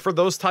prepare for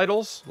those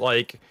titles?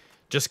 Like,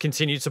 just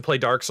continue to play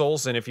Dark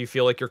Souls, and if you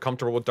feel like you're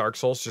comfortable with Dark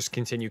Souls, just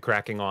continue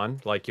cracking on.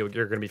 Like, you're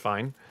gonna be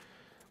fine.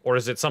 Or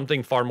is it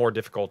something far more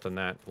difficult than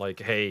that? Like,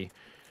 hey,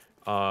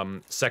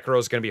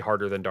 Sekiro's gonna be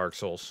harder than Dark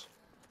Souls.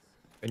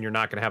 And you're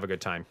not gonna have a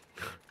good time.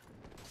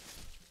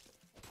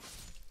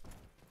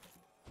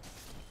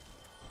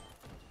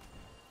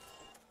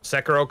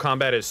 Sekiro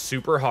combat is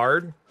super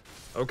hard.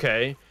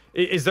 Okay.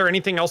 Is there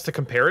anything else to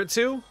compare it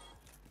to?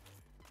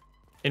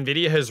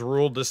 NVIDIA has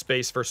ruled the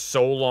space for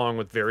so long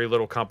with very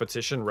little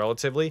competition,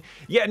 relatively.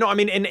 Yeah, no, I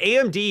mean, in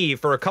AMD,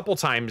 for a couple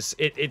times,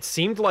 it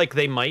seemed like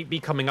they might be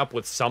coming up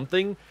with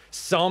something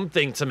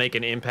to make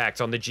an impact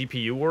on the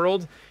GPU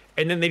world,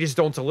 and then they just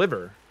don't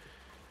deliver.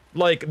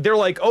 Like, they're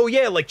like, oh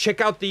yeah, like,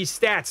 check out these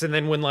stats, and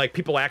then when, like,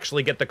 people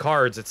actually get the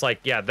cards, it's like,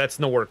 yeah, that's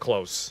nowhere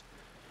close.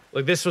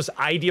 Like, this was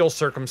ideal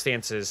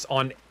circumstances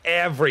on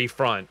every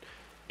front,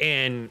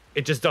 and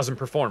it just doesn't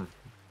perform.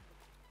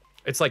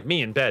 It's like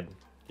me in bed,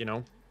 you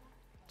know?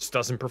 Just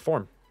doesn't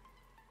perform.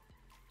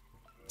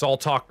 It's all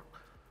talk.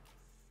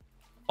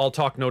 All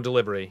talk, no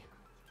delivery.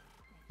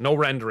 No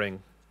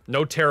rendering.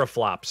 No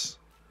teraflops.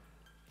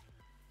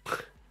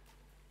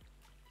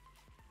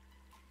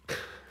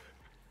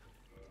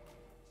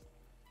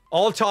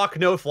 All talk,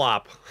 no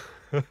flop.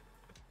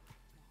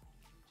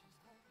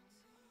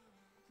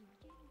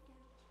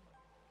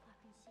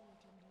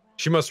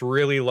 She must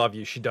really love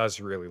you. She does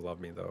really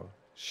love me, though.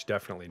 She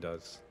definitely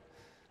does.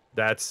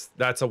 That's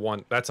a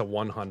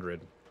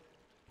 100.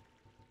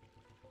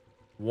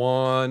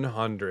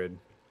 100.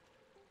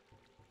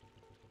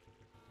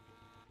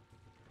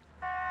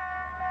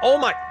 Oh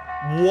my,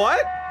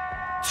 what?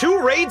 2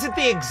 raids at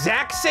the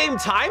exact same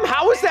time?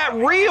 How is that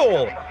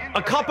real?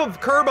 A cup of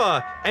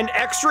Kerba, an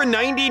extra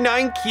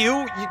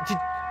 99Q.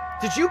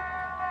 Did you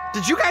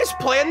guys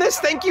plan this?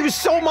 Thank you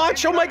so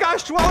much. Oh my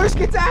gosh, Dwellers,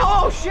 get down.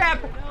 Oh,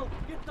 Shep.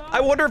 I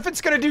wonder if it's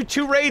gonna do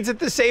 2 raids at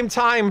the same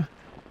time.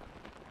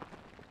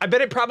 I bet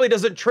it probably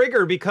doesn't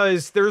trigger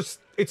because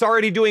it's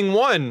already doing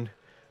 1.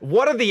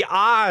 What are the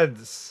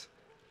odds?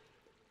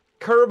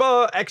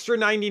 Kerba, extra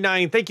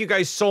 99. Thank you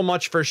guys so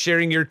much for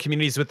sharing your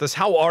communities with us.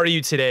 How are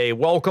you today?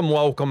 Welcome,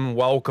 welcome,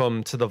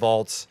 welcome to the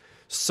vaults.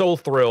 So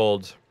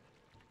thrilled.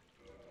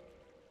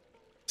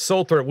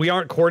 So thrilled. We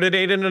aren't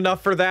coordinated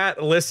enough for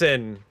that.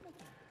 Listen,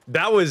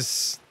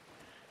 that's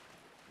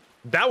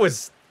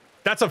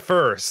a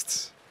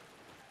first.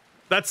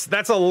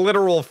 That's a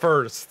literal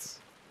first.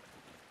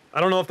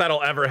 I don't know if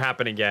that'll ever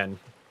happen again.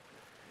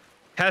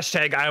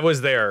 Hashtag I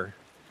was there.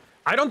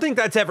 I don't think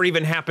that's ever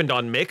even happened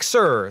on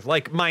Mixer.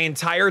 Like, my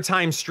entire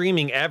time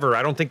streaming ever,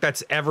 I don't think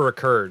that's ever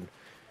occurred.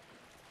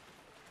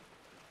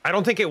 I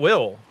don't think it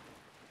will.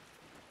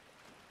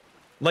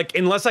 Like,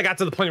 unless I got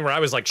to the point where I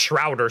was like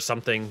Shroud or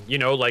something, you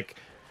know, like,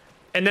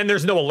 and then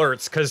there's no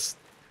alerts because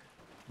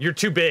you're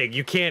too big.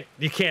 You can't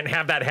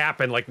have that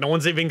happen. Like, no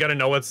one's even gonna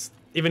know what's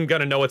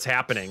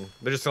happening.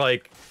 They're just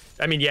like,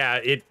 I mean,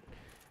 yeah,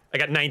 I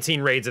got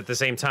 19 raids at the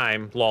same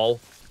time, lol.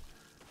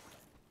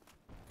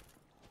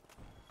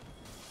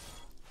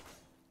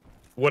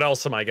 What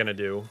else am I gonna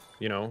do,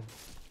 you know?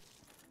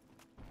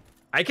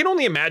 I can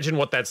only imagine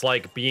what that's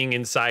like being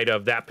inside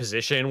of that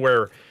position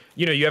where,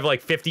 you know, you have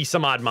like 50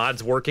 some odd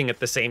mods working at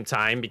the same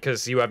time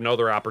because you have no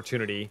other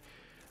opportunity,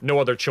 no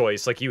other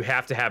choice. Like, you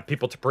have to have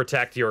people to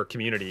protect your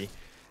community.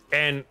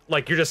 And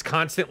like, you're just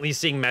constantly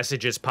seeing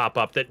messages pop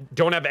up that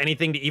don't have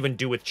anything to even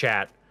do with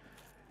chat.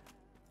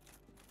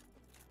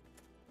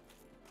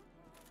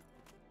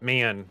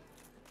 Man.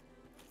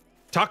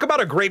 Talk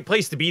about a great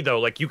place to be, though.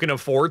 Like, you can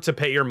afford to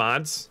pay your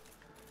mods.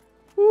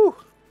 Woo.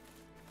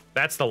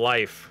 That's the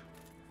life.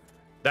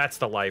 That's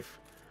the life.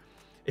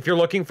 If you're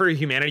looking for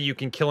humanity, you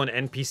can kill an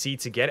NPC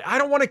to get it. I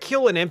don't want to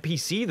kill an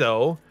NPC,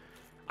 though.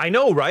 I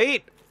know,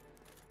 right?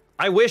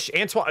 I wish,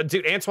 Antoine,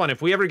 dude, Antoine,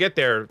 if we ever get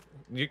there,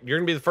 you're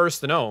gonna be the first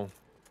to know.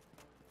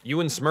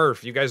 You and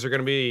Smurf, you guys are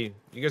gonna be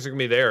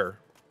there.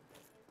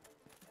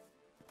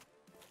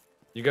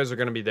 You guys are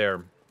gonna be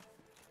there.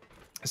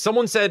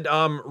 Someone said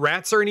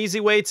rats are an easy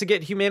way to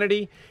get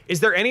humanity. Is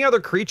there any other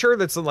creature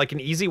that's like an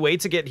easy way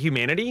to get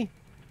humanity?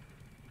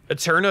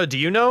 Eterna, do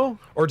you know?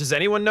 Or does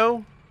anyone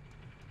know?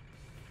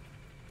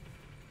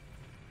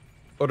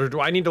 Or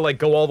do I need to like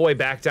go all the way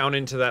back down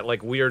into that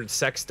like weird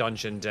sex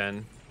dungeon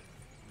den?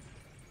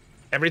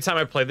 Every time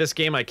I play this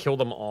game, I kill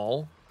them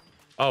all.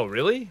 Oh,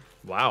 really?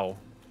 Wow.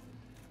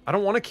 I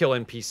don't want to kill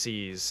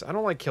NPCs. I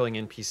don't like killing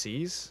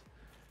NPCs.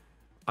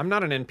 I'm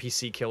not an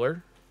NPC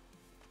killer.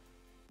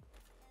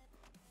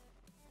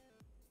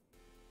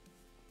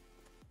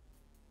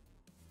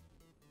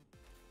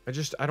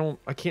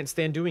 I can't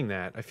stand doing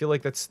that. I feel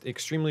like that's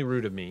extremely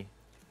rude of me.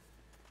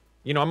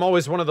 You know, I'm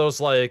always one of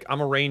those, like, I'm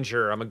a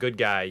ranger, I'm a good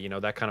guy, you know,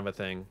 that kind of a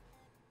thing.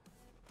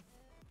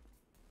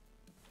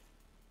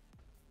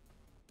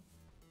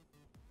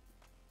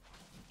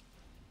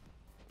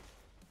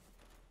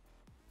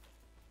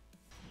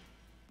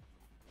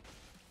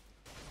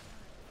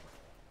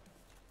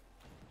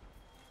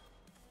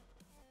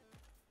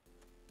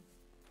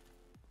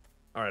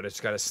 All right, I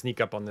just gotta sneak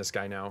up on this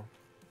guy now.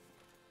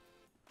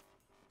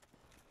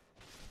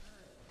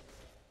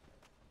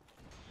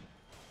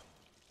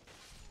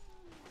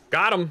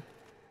 Got him.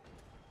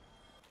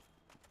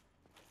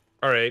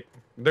 All right.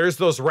 There's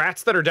those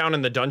rats that are down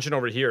in the dungeon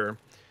over here.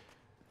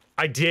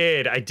 I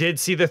did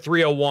see the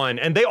 301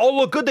 and they all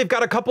look good. They've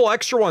got a couple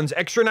extra ones.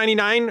 Extra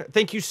 99.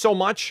 Thank you so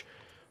much.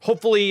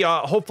 Hopefully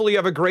you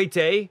have a great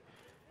day.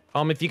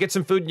 If you get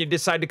some food and you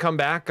decide to come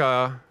back,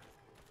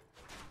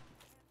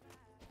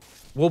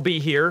 we'll be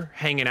here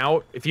hanging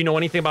out. If you know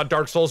anything about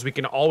Dark Souls, we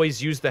can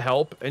always use the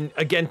help. And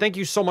again, thank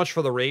you so much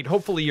for the raid.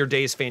 Hopefully your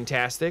day is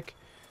fantastic.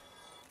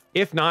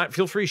 If not,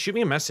 feel free to shoot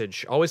me a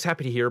message. Always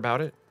happy to hear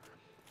about it.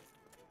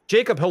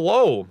 Jacob,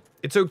 hello.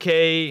 It's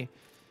okay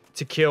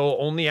to kill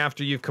only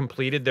after you've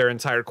completed their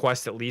entire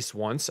quest at least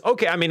once.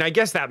 Okay, I mean, I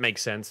guess that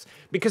makes sense.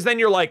 Because then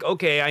you're like,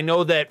 okay, I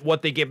know that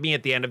what they give me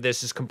at the end of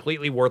this is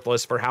completely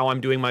worthless for how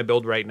I'm doing my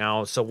build right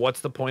now. So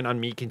what's the point on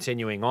me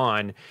continuing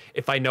on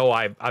if I know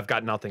I've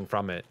got nothing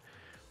from it?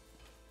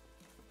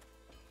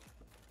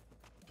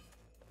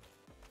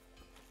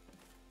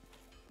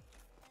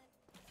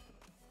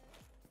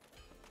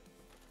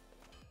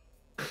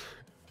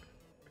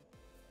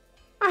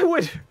 I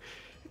would...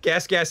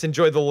 Gas,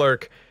 enjoy the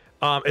lurk.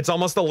 It's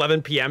almost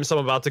 11 p.m., so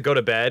I'm about to go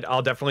to bed.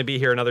 I'll definitely be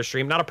here another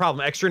stream. Not a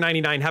problem. Extra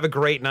 99. Have a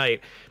great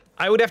night.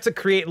 I would have to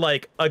create,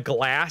 like, a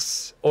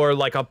glass or,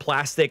 like, a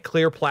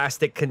clear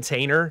plastic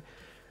container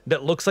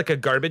that looks like a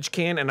garbage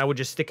can, and I would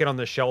just stick it on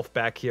the shelf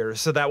back here.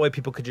 So that way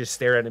people could just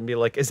stare at it and be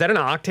like, is that an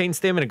octane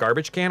stem in a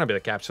garbage can? I'd be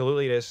like,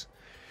 absolutely it is.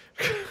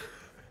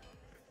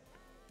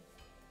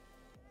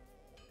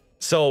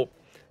 So,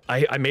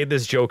 I made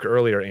this joke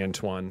earlier,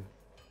 Antoine.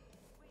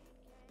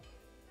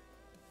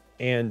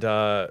 And,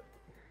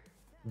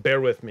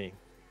 bear with me.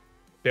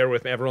 Bear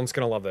with me. Everyone's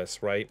gonna love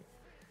this, right?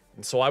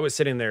 And so I was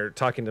sitting there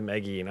talking to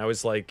Maggie, and I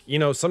was like, you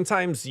know,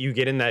 sometimes you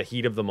get in that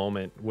heat of the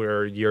moment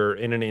where you're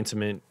in an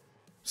intimate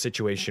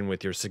situation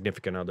with your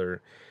significant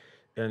other,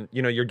 and,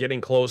 you know, you're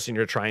getting close and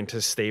you're trying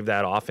to stave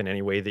that off in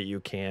any way that you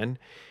can.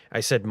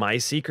 I said, my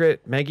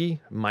secret, Maggie,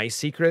 my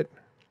secret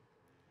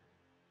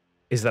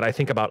is that I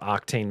think about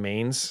octane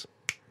mains.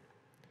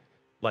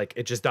 Like,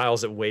 it just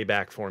dials it way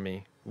back for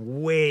me.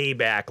 Way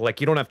back. Like,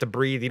 you don't have to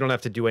breathe. You don't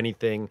have to do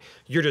anything.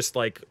 You're just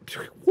like,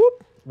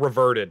 whoop,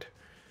 reverted.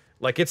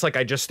 Like, it's like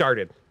I just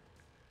started.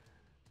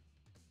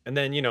 And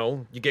then, you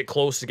know, you get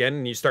close again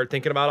and you start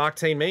thinking about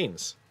octane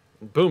mains.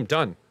 Boom,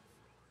 done.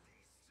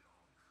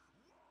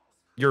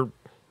 You're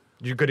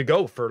good to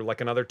go for like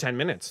another 10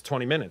 minutes,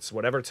 20 minutes,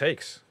 whatever it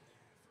takes.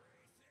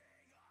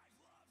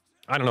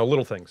 I don't know,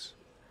 little things.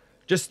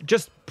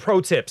 Just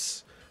pro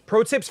tips.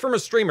 Pro tips from a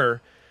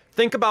streamer.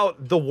 Think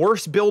about the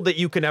worst build that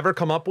you can ever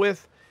come up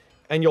with,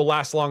 and you'll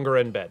last longer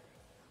in bed.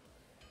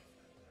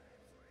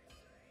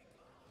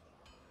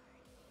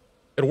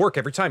 It'll work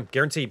every time,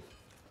 guaranteed.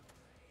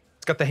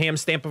 It's got the ham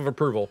stamp of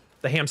approval.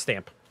 The ham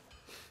stamp.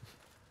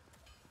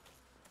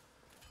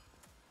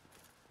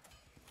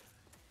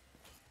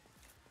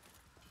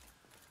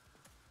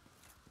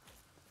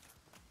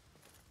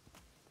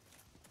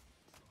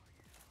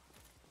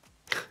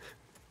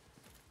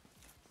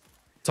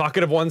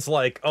 Talkative one's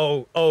like,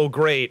 oh,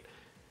 great.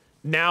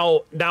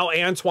 Now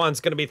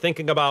Antoine's gonna be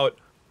thinking about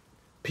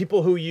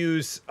people who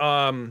use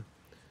knives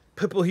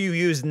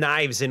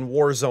in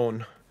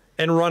Warzone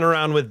and run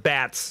around with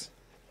bats,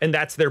 and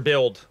that's their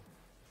build.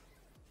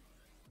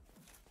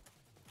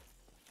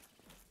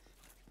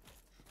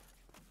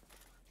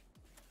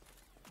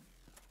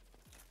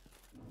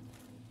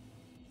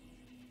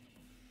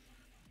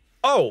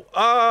 Oh,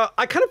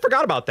 I kind of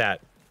forgot about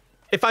that.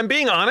 If I'm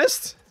being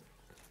honest,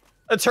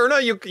 Eterna,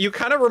 you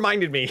kind of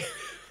reminded me.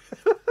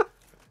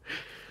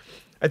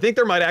 I think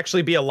there might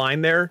actually be a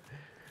line there.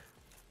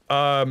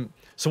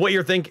 So what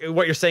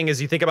you're saying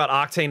is you think about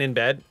octane in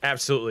bed?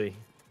 Absolutely.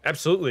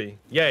 Absolutely.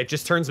 Yeah, it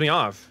just turns me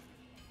off.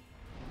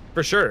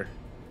 For sure.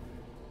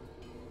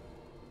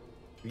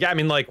 Yeah, I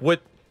mean, like,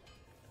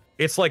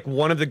 it's like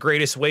one of the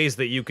greatest ways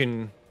that you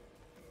can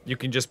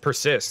just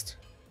persist.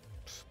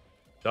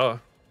 Duh.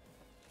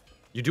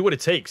 You do what it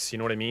takes, you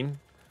know what I mean?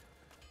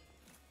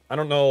 I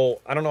don't know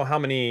how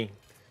many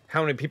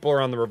people are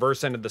on the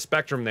reverse end of the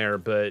spectrum there,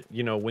 but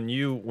you know, when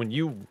you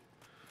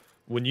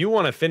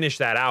want to finish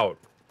that out,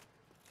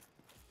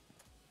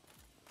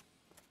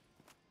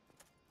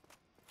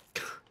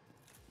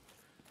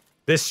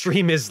 this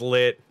stream is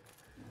lit.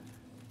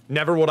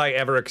 Never would I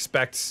ever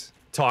expect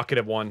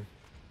talkative one.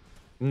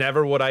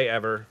 Never would I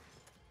ever.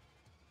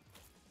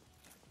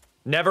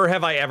 Never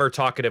have I ever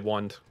talkative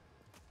one.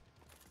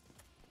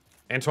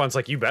 Antoine's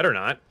like, you better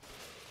not.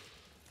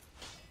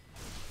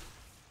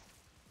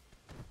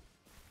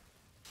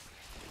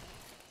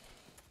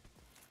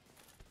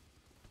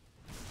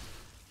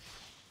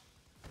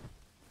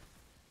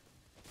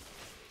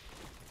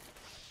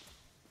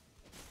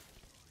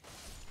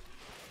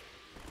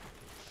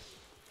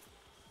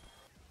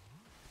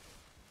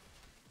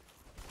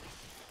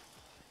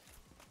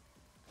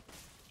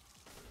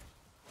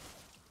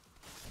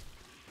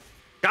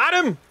 Got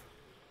him!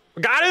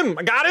 Got him!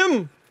 I got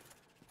him!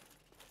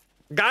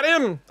 Got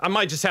him! I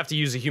might just have to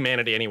use a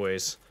humanity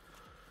anyways.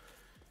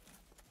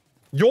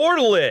 You're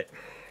lit!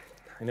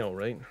 I know,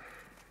 right?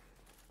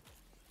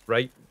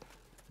 Right?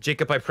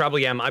 Jacob, I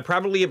probably am. I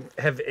probably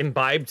have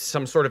imbibed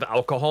some sort of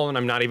alcohol and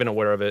I'm not even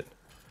aware of it.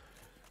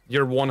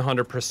 You're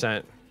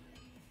 100%.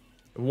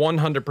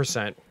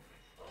 100%.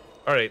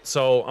 Alright,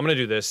 so I'm gonna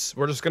do this.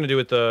 We're just gonna do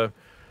it the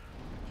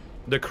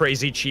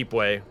crazy cheap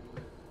way.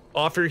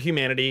 Offer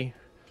humanity.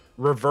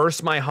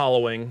 Reverse my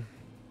hollowing.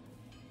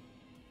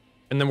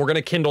 And then we're going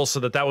to kindle so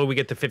that way we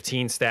get the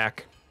 15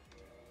 stack.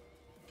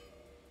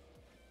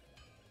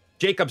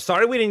 Jacob,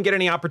 sorry we didn't get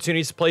any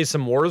opportunities to play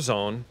some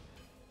Warzone.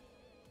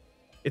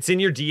 It's in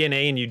your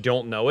DNA and you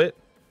don't know it.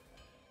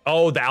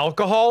 Oh, the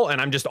alcohol, and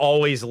I'm just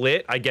always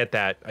lit. I get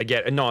that.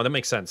 No, that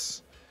makes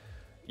sense.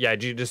 Yeah,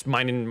 just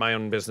minding my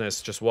own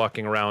business, just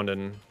walking around,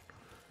 and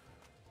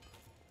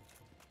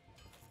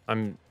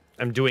I'm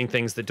doing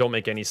things that don't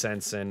make any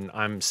sense, and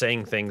I'm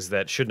saying things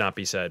that should not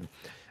be said.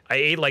 I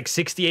ate like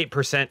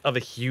 68% of a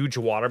huge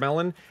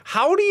watermelon.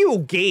 How do you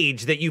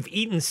gauge that you've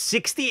eaten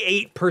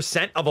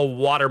 68% of a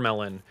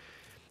watermelon?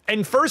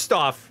 And first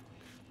off,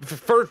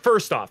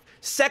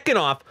 second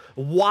off,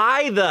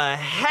 why the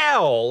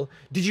hell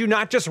did you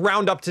not just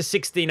round up to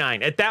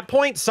 69? At that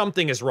point,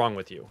 something is wrong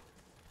with you.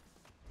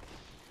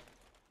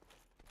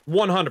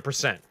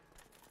 100%.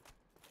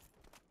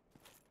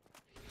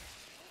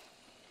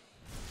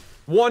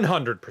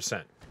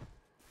 100%.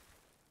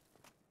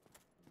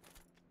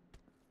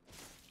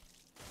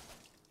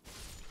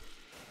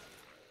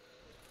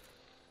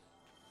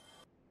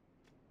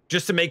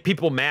 Just to make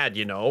people mad,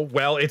 you know?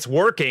 Well, it's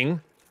working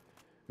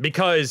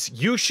because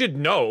you should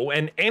know,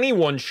 and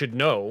anyone should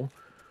know,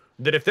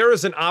 that if there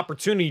is an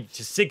opportunity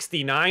to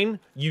 69,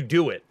 you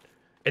do it.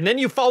 And then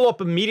you follow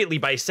up immediately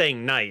by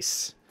saying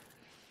nice.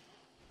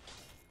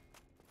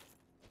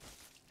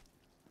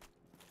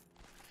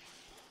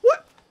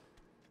 What?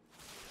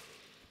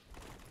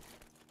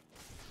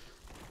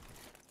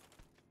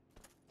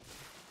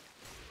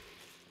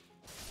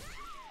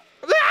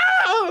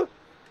 Ah!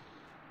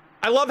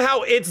 I love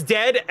how it's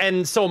dead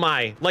and so am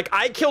I. Like,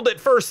 I killed it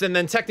first and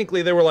then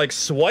technically they were like,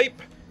 swipe.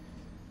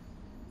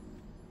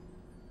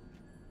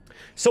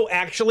 So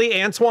actually,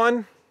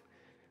 Antoine,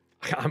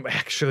 I'm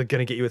actually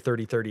gonna get you a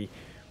 30-30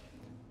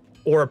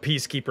 or a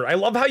Peacekeeper. I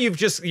love how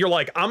you're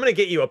like, I'm gonna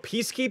get you a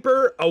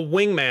Peacekeeper, a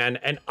Wingman,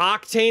 an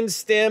Octane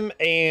Stim,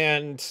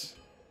 and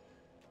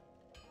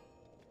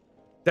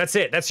that's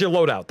it. That's your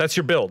loadout. That's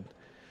your build.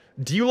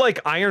 Do you like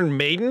Iron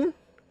Maiden?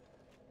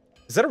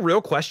 Is that a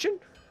real question?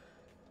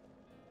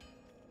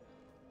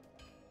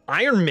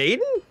 Iron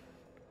Maiden?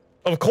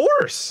 Of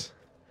course.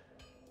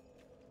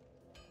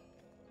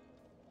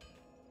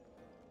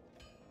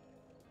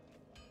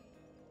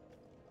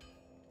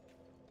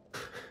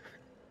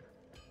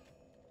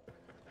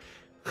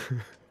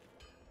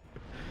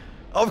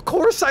 Of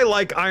course I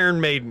like Iron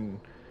Maiden.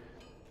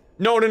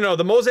 No.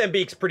 The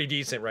Mozambique's pretty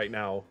decent right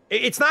now.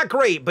 It's not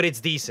great, but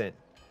it's decent.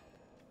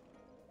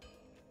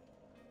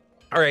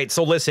 All right,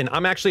 so listen,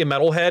 I'm actually a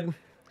metalhead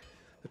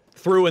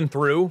through and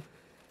through.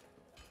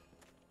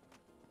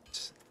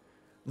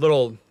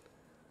 Little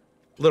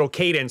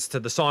cadence to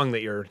the song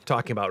that you're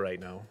talking about right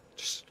now.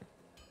 Just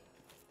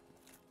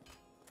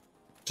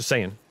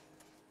saying.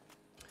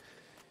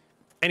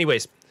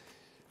 Anyways,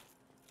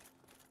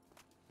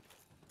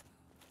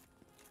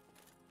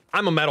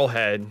 I'm a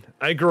metalhead.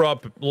 I grew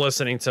up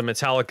listening to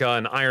Metallica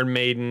and Iron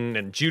Maiden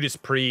and Judas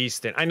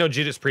Priest, and I know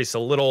Judas Priest's a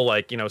little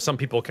like, you know, some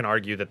people can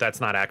argue that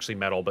that's not actually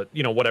metal, but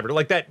you know, whatever.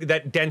 Like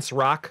that dense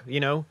rock, you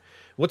know.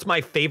 What's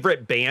my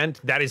favorite band?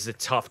 That is a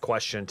tough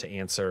question to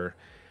answer.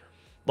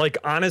 Like,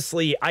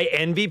 honestly, I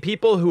envy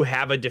people who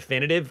have a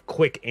definitive,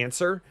 quick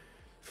answer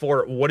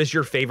for what is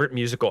your favorite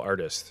musical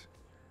artist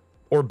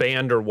or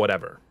band or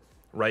whatever,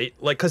 right?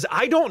 Like, because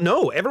I don't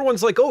know.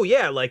 Everyone's like, oh,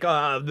 yeah, like,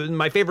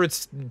 my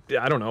favorite's,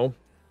 I don't know,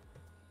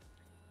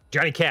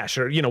 Johnny Cash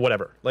or, you know,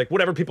 whatever. Like,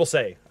 whatever people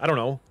say. I don't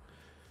know.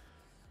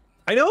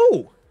 I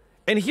know.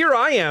 And here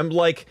I am,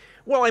 like,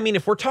 well, I mean,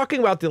 if we're talking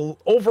about the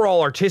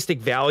overall artistic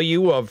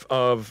value of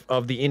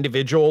the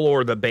individual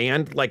or the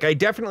band, like, I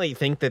definitely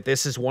think that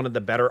this is one of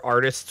the better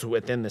artists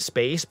within the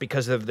space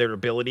because of their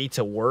ability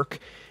to work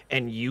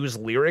and use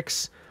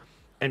lyrics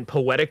and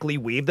poetically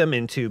weave them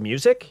into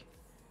music.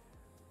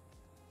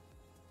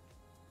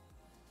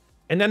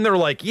 And then they're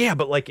like, yeah,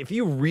 but like, if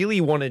you really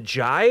want to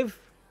jive,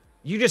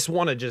 you just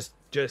want to just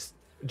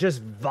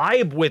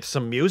vibe with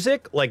some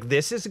music, like,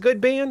 this is a good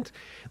band.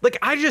 Like,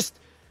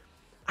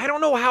 I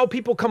don't know how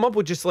people come up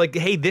with just like,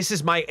 hey, this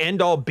is my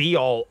end-all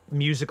be-all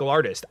musical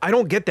artist. I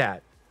don't get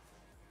that.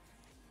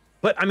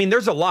 But I mean,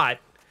 there's a lot.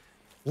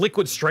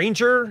 Liquid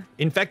Stranger,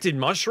 Infected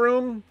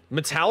Mushroom,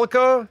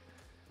 Metallica,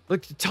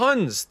 like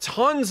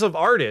tons of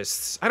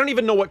artists. I don't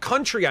even know what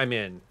country I'm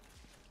in.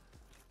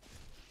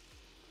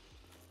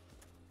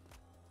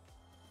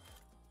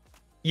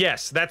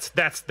 Yes,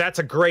 that's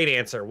a great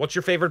answer. What's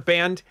your favorite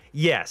band?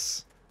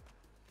 Yes.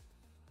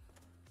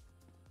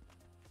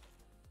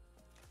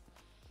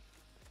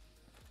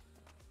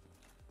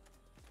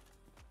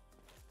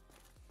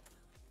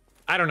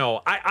 I don't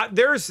know.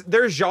 There's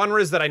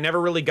genres that I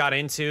never really got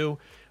into,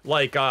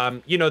 like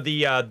you know,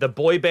 the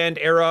boy band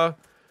era,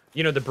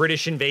 you know, the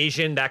British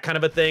Invasion, that kind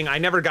of a thing. I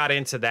never got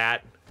into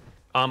that.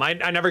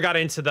 I never got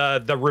into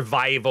the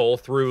revival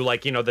through,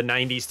 like, you know, the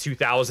 90s,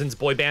 2000s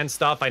boy band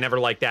stuff. I never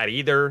liked that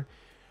either.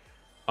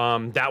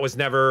 That was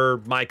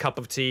never my cup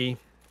of tea.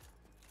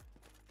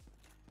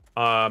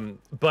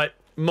 But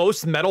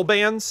most metal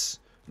bands,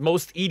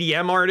 most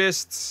EDM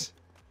artists,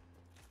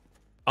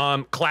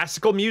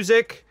 classical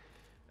music,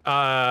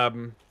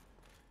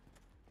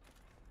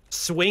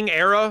 swing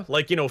era,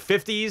 like, you know,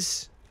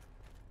 50s,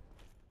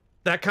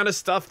 that kind of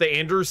stuff, the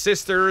Andrews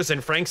Sisters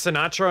and Frank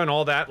Sinatra and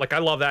all that. Like, I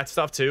love that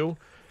stuff too.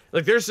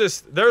 Like, there's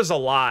a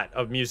lot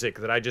of music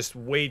that I just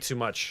way too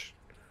much,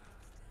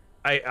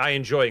 I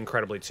enjoy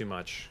incredibly too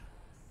much.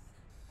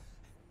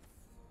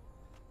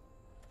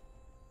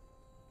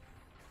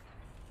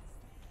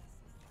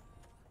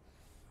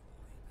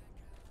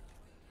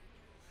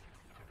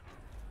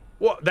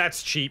 Well,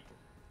 that's cheap.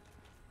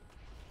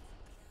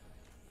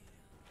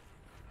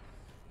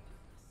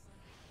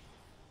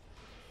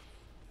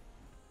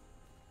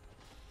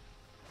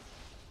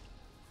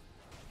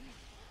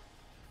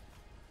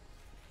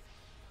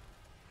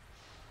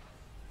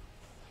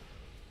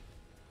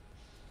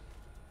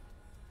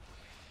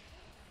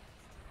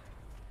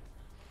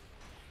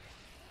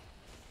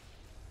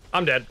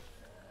 I'm dead.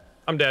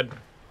 I'm dead.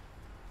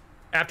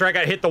 After I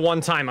got hit the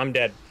one time, I'm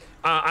dead.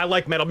 I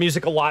like metal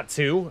music a lot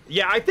too.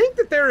 Yeah, I think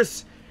that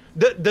there's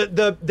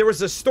there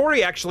was a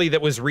story actually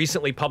that was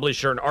recently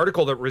published, or an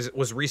article that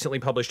was recently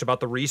published about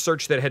the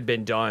research that had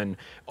been done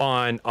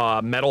on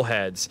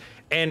metalheads,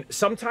 and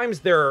sometimes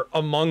they're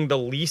among the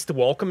least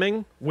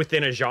welcoming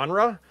within a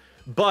genre,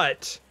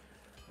 but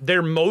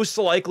they're most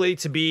likely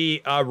to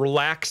be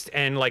relaxed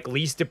and like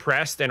least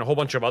depressed and a whole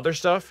bunch of other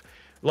stuff.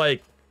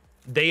 Like,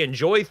 they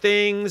enjoy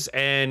things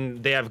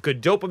and they have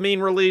good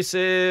dopamine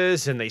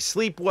releases and they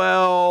sleep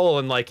well,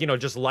 and like, you know,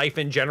 just life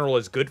in general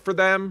is good for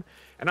them.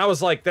 And I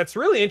was like, that's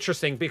really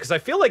interesting, because I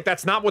feel like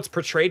that's not what's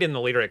portrayed in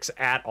the lyrics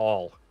at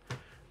all.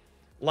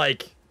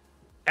 Like,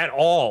 at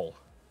all.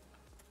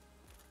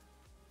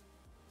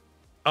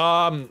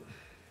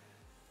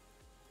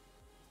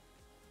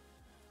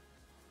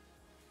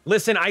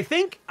 Listen, I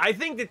think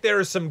that there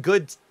are some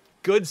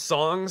good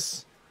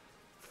songs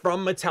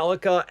from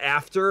Metallica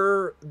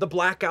after the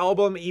Black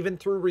Album, even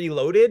through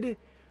Reloaded,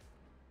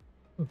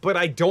 but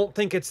I don't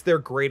think it's their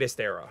greatest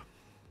era.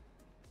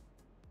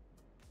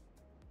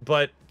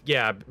 But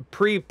yeah,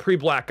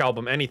 pre-Black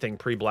Album, anything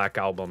pre-Black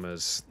Album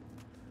is,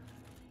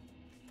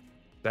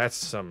 that's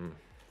some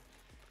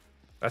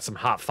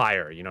hot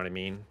fire, you know what I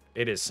mean?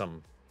 It is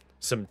some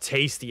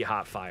tasty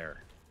hot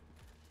fire.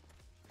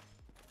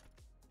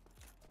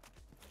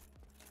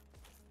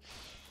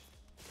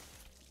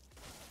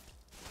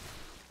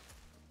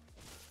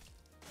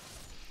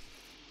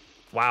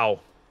 Wow.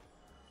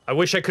 I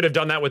wish I could have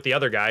done that with the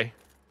other guy.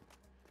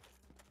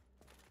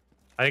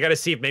 I gotta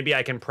see if maybe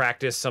I can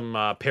practice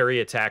some parry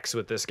attacks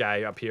with this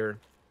guy up here.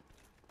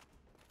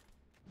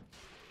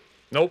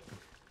 Nope.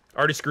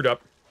 Already screwed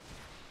up.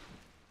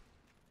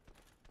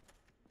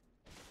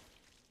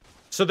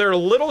 So they're a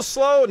little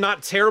slow,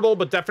 not terrible,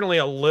 but definitely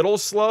a little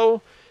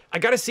slow. I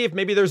gotta see if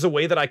maybe there's a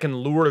way that I can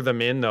lure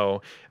them in,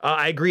 though.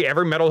 I agree,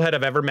 every metalhead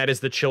I've ever met is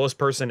the chillest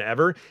person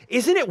ever.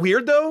 Isn't it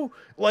weird, though?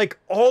 Like,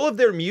 all of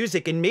their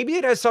music, and maybe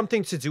it has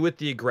something to do with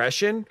the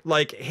aggression.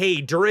 Like,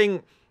 hey,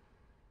 during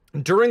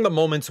the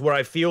moments where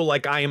I feel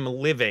like I am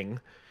living,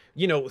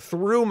 you know,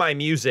 through my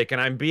music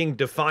and I'm being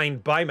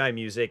defined by my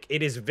music,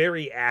 it is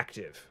very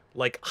active,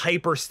 like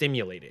hyper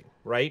stimulating,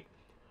 right?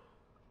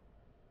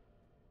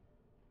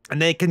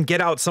 And they can get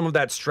out some of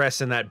that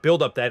stress and that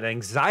buildup, that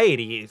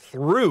anxiety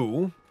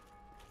through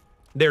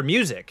their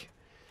music.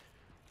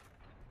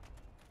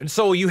 And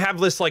so you have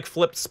this like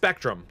flipped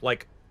spectrum.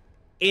 Like,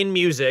 in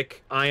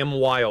music, I am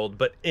wild,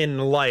 but in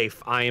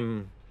life, I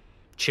am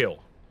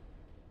chill.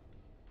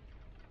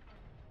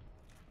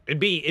 It'd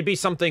be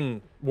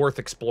something worth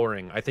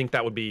exploring. I think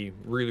that would be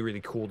really,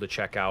 really cool to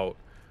check out.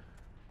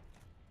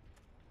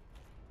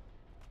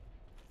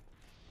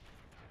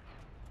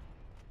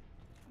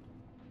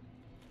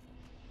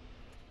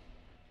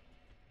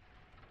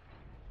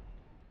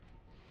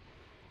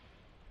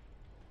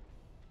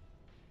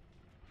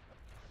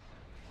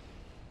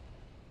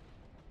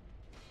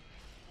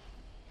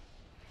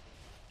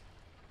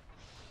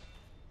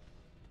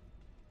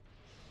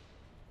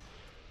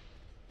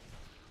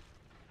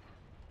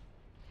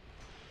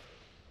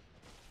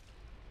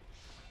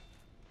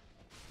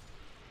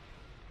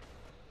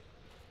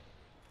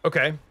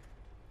 Okay.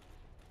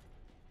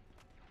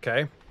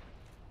 Okay.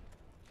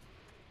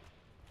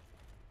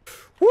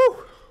 Woo!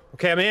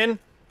 Okay, I'm in.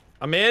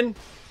 I'm in.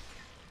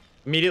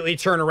 Immediately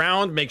turn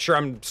around, make sure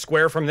I'm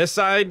square from this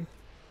side.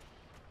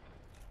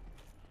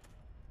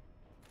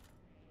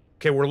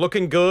 Okay, we're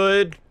looking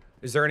good.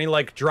 Is there any,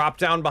 like, drop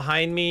down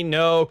behind me?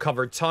 No.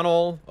 Covered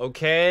tunnel.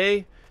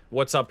 Okay.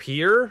 What's up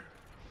here?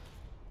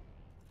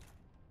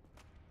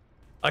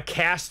 A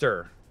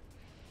caster.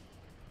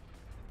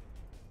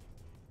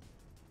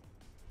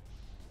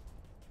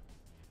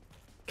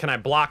 Can I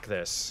block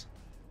this?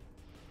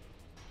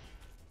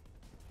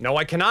 No,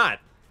 I cannot.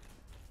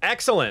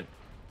 Excellent.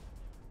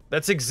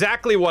 That's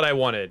exactly what I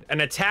wanted. An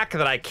attack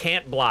that I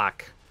can't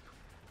block.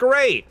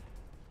 Great.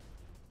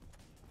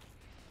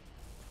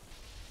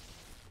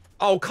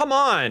 Oh, come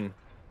on.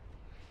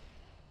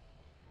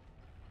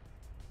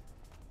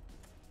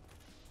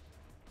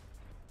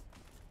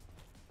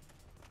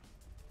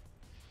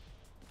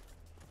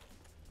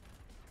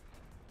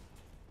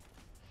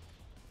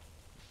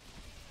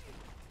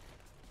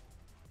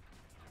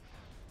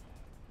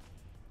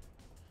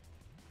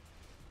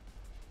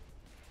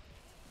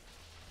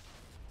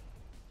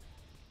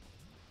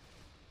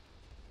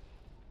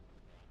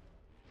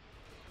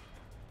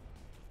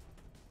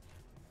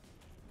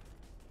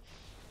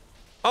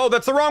 Oh,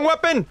 that's the wrong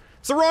weapon!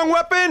 It's the wrong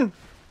weapon!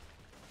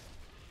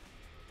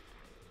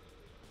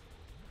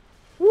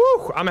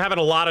 Woo! I'm having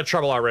a lot of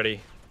trouble already.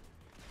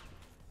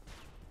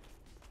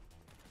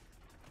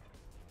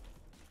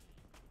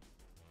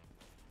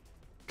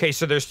 Okay,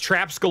 so there's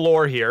traps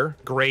galore here.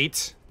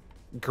 Great.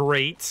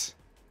 Great.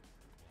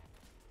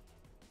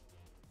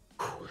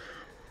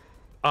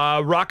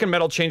 Rock and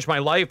metal changed my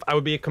life. I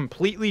would be a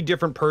completely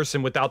different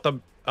person without the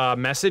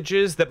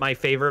messages that my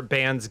favorite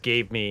bands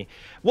gave me.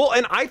 Well,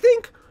 and I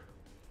think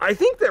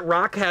that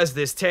rock has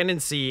this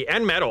tendency,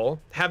 and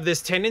metal have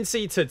this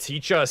tendency to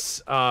teach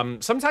us,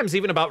 sometimes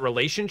even about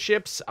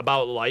relationships,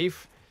 about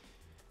life,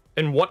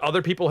 and what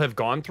other people have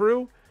gone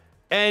through.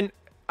 And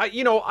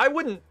you know, I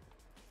wouldn't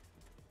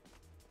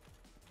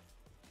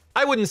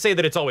say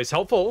that it's always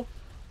helpful,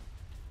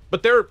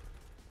 but there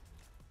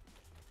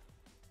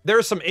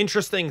are some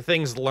interesting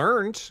things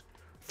learned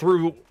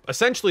through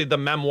essentially the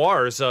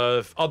memoirs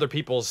of other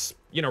people's,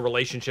 you know,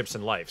 relationships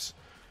and lives.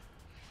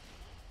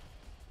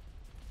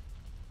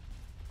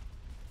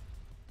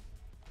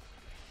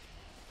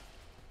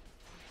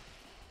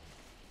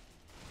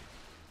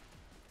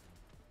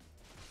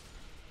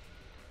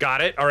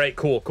 Got it. All right,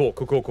 cool.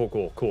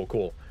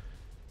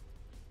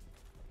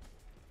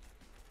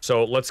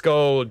 So let's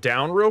go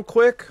down real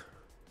quick.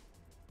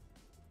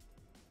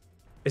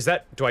 Is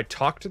that, do I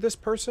talk to this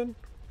person?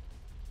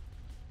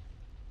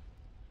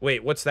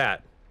 Wait, what's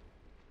that?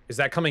 Is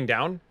that coming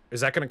down?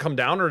 Is that going to come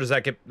down, or does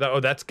that get, oh,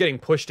 that's getting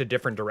pushed a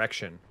different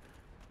direction.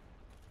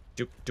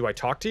 Do I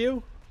talk to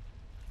you?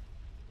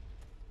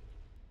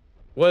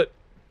 What?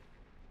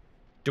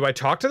 Do I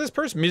talk to this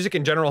person? Music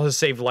in general has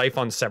saved life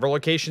on several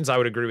occasions. I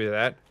would agree with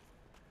that.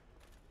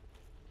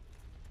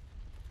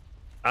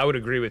 I would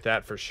agree with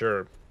that for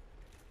sure.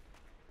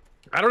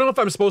 I don't know if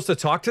I'm supposed to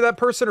talk to that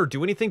person or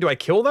do anything. Do I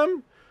kill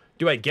them?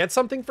 Do I get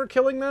something for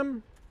killing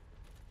them?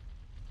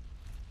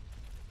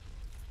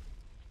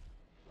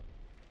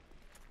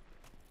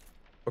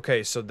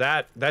 Okay, so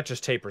that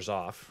just tapers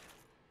off.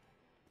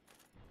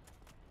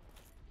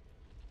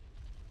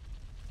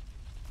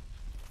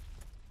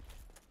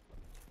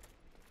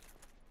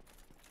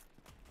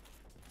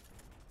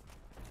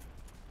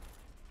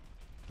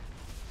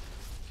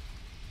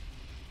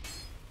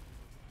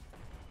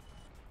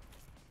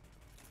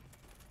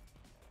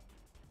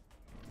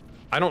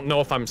 I don't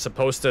know if I'm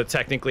supposed to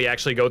technically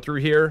actually go through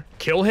here.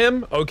 Kill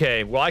him?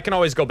 Okay, well, I can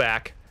always go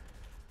back.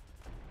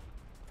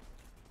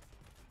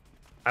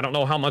 I don't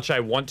know how much I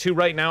want to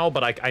right now,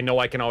 but I know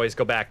I can always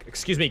go back.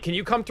 Excuse me, can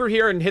you come through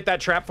here and hit that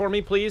trap for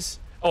me, please?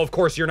 Oh, of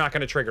course, you're not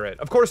going to trigger it.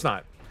 Of course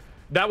not.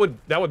 That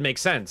would make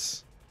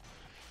sense.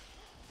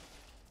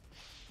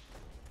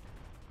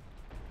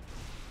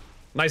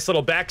 Nice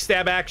little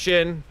backstab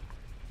action.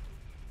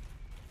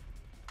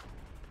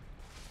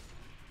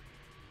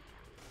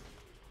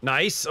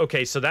 Nice.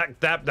 Okay, so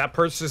that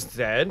person's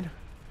dead.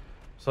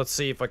 So let's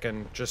see if I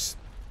can just...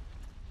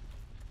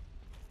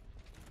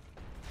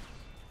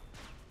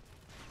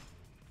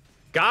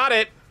 Got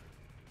it!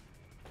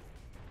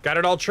 Got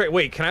it all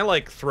wait, can I,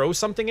 like, throw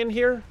something in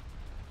here?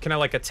 Can I,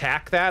 like,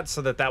 attack that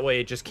so that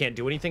way it just can't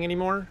do anything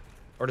anymore?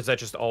 Or does that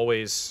just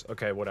always...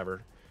 Okay,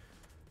 whatever.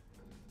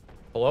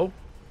 Hello?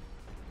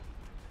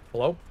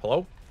 Hello?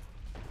 Hello?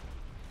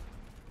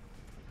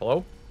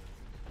 Hello?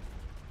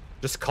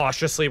 Just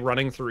cautiously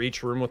running through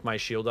each room with my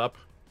shield up.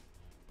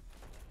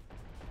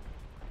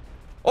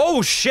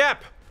 Oh,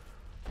 Shep!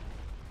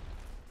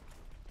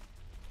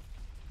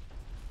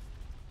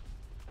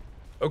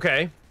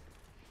 Okay.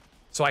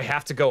 So I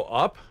have to go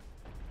up?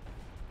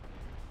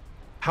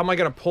 How am I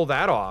gonna pull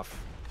that off?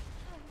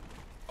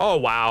 Oh,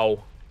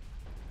 wow.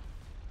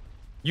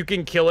 You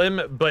can kill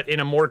him, but in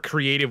a more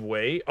creative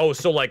way. Oh,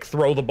 so like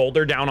throw the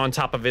boulder down on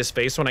top of his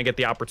face when I get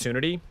the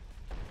opportunity?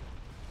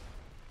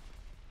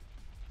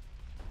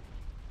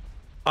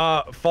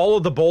 Follow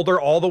the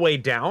boulder all the way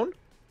down?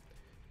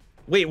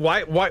 Wait,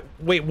 why,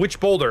 wait,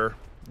 which boulder?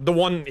 The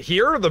one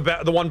here or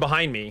the one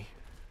behind me?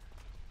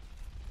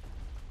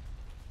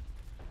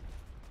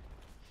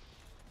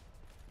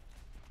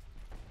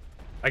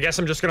 I guess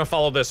I'm just gonna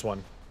follow this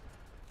one.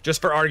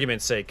 Just for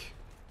argument's sake.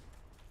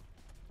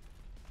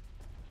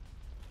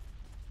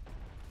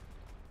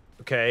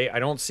 Okay, I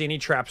don't see any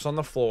traps on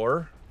the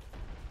floor.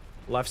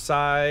 Left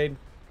side.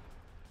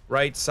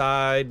 Right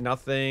side,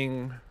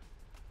 nothing.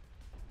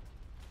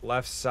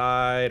 Left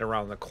side,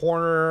 around the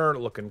corner,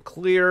 looking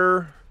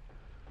clear.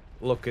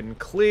 Looking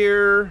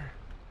clear.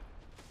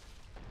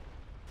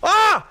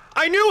 Ah!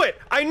 I knew it!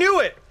 I knew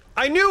it!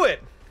 I knew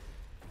it!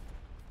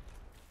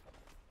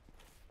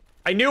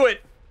 I knew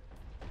it!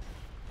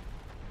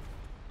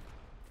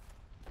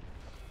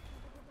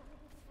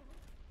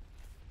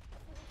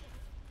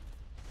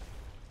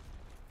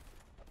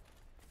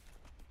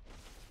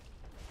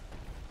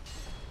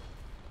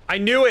 I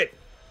knew it!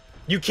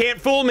 You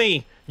can't fool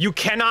me! You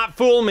cannot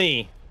fool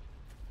me!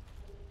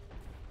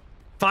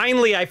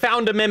 Finally, I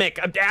found a mimic.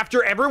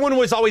 After everyone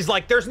was always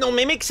like, there's no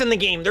mimics in the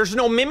game. There's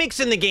no mimics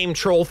in the game,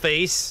 troll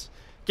face.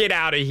 Get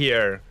out of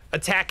here.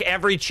 Attack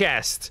every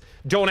chest.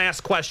 Don't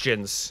ask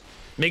questions.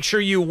 Make sure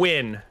you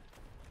win.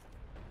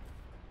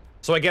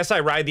 So I guess I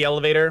ride the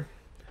elevator.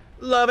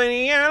 Loving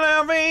the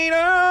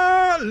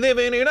elevator,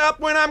 living it up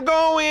when I'm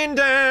going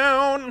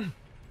down.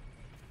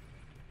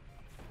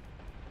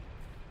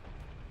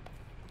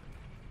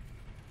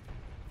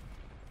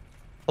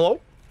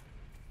 Hello?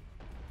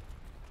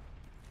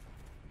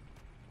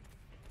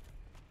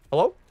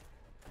 Hello?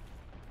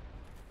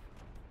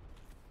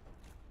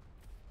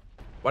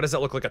 Why does that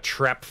look like a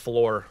trap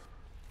floor?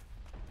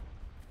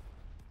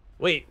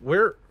 Wait,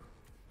 where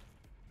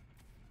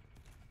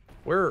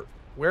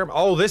am,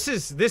 oh, this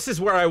is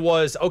where I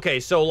was. Okay,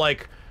 so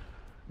like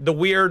the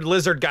weird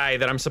lizard guy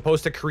that I'm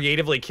supposed to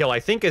creatively kill, I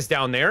think is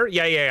down there.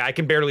 Yeah, I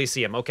can barely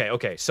see him.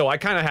 Okay. So I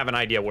kind of have an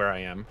idea where I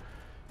am.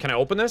 Can I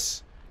open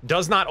this?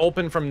 Does not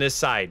open from this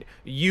side.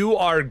 You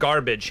are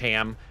garbage,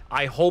 Ham.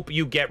 I hope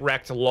you get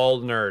wrecked,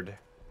 lol nerd.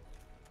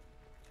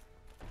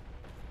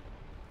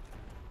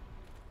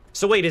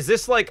 So wait, is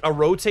this like a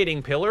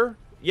rotating pillar?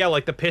 Yeah,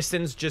 like the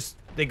pistons just,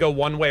 they go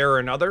one way or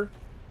another?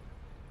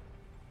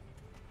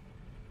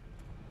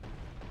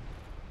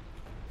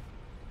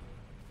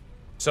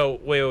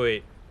 So,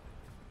 wait.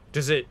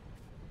 Does it...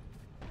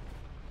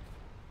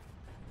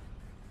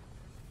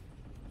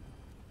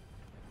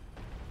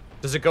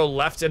 Does it go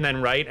left and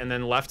then right and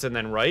then left and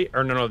then right?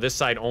 Or no, this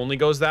side only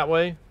goes that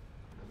way?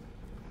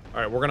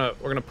 Alright, we're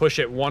gonna push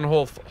it one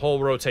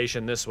whole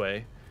rotation this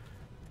way.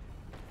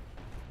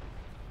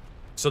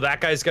 So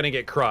that guy's gonna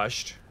get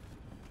crushed.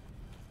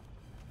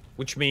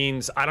 Which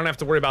means I don't have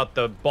to worry about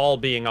the ball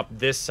being up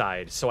this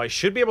side. So I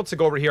should be able to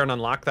go over here and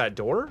unlock that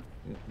door?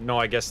 No,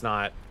 I guess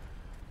not.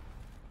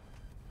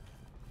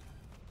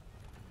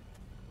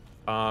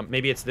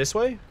 Maybe it's this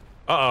way?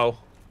 Uh-oh.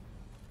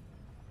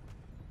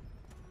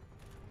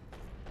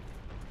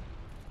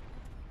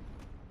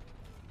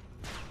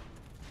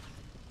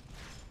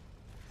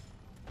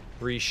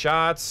 Three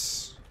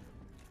shots.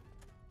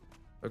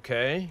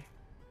 Okay.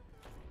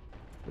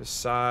 This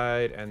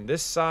side and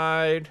this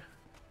side.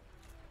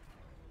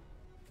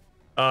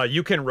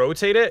 You can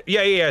rotate it?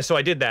 Yeah, so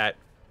I did that.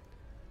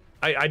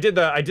 I did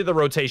the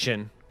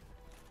rotation.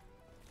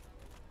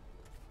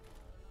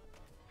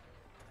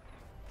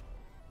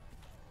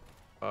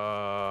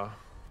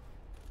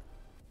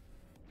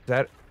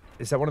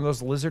 Is that one of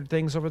those lizard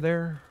things over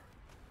there?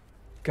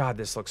 God,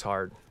 this looks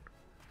hard.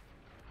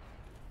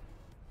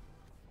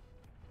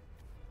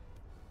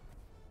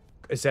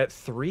 Is that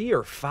 3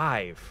 or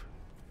 5?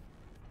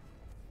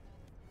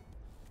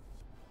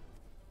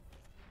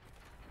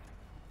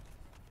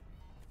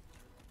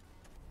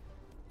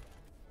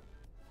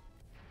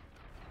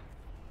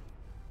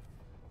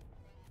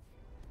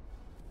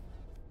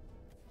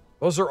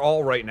 Those are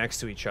all right next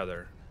to each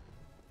other.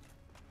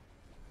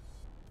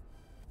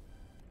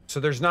 So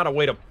there's not a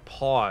way to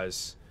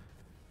pause.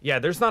 Yeah,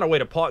 there's not a way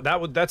to pause.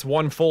 That's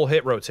one full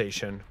hit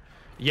rotation.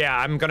 Yeah,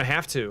 I'm gonna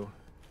have to.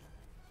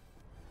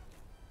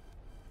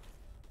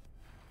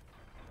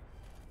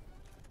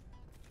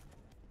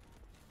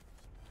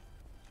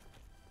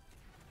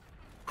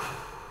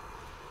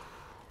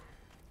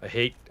 I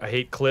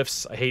hate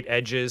cliffs, I hate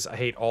edges, I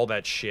hate all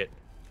that shit.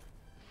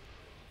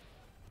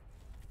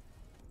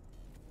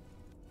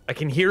 I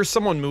can hear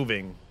someone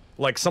moving.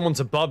 Like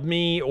someone's above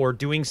me or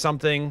doing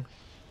something.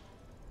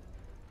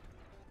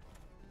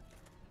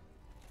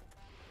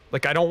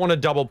 Like, I don't want to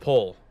double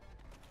pull.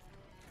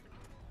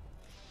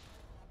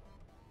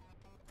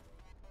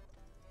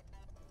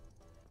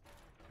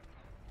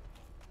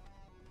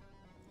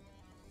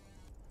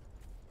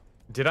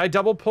 Did I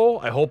double pull?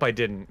 I hope I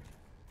didn't.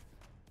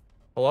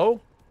 Hello?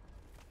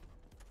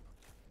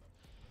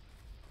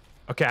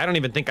 Okay, I don't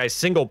even think I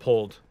single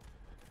pulled.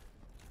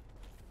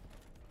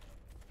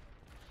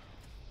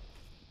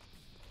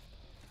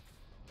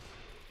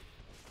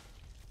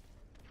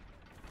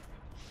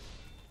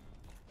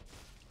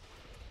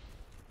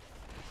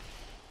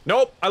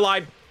 Nope, I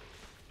lied.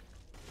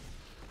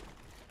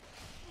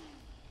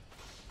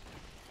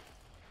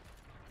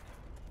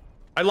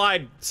 I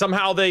lied.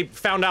 Somehow they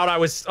found out I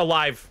was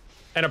alive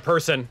and a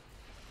person.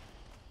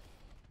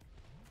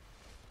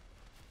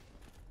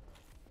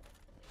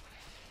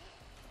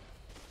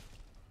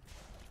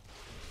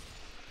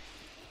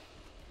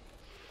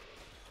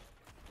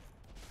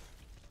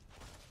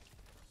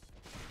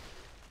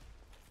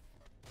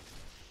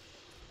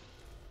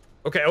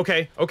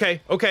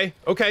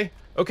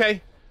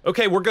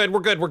 Okay, we're good.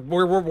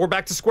 We're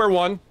back to square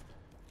one.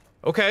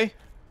 Okay.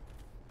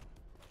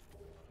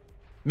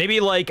 Maybe,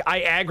 like,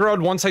 I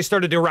aggroed once I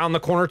started to round the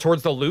corner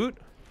towards the loot.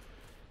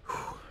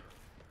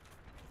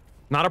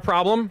 Not a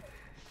problem.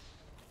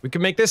 We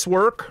can make this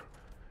work.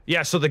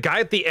 Yeah, so the guy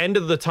at the end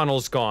of the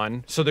tunnel's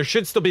gone. So there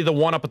should still be the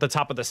one up at the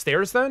top of the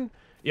stairs then?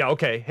 Yeah,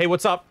 okay. Hey,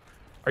 what's up?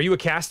 Are you a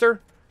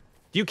caster?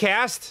 Do you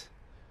cast?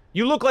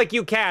 You look like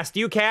you cast. Do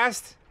you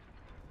cast?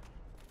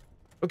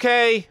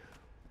 Okay.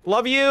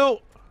 Love you.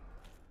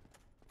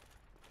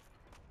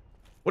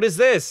 What is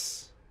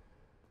this?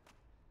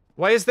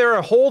 Why is there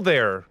a hole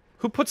there?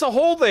 Who puts a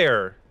hole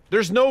there?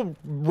 There's no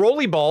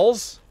rolly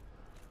balls.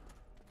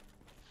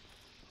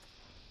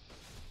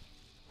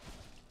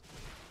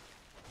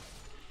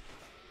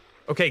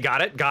 Okay,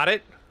 got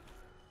it.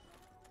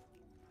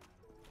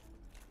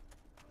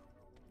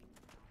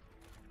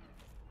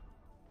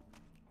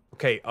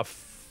 Okay, a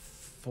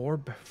four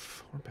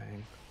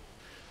bang.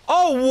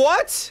 Oh,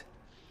 what?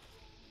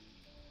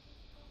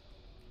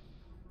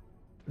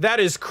 That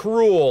is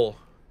cruel.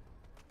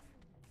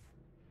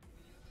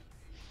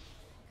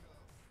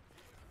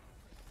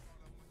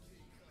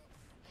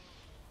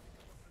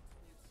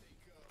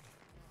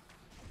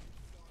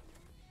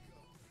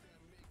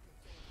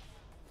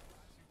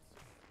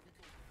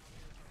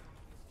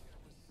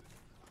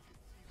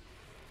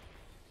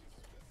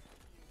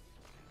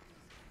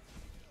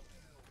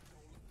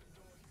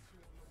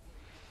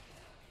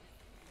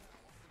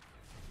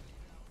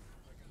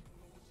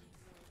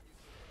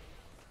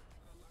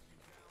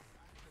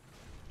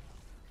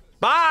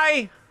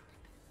 Bye!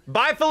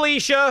 Bye,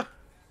 Felicia!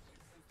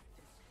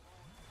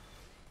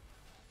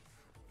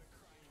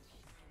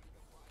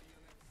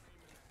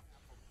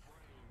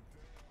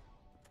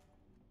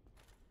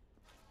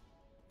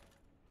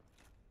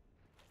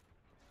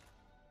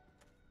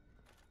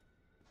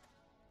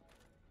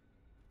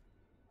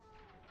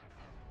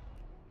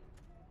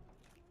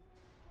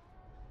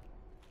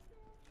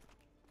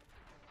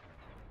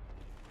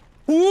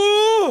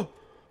 Ooh!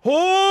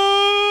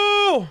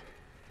 Oh!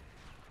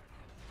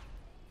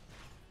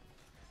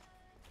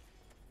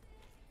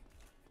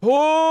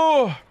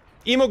 Oh!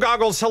 Emo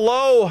Goggles,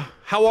 hello!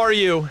 How are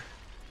you?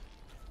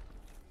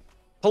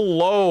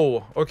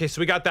 Hello. Okay,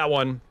 so we got that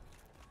one.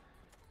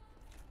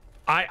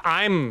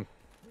 I'm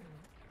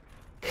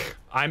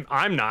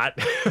not.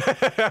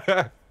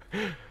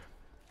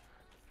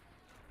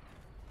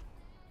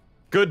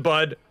 Good,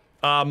 bud.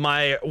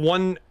 My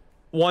one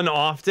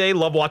off day.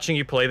 Love watching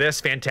you play this.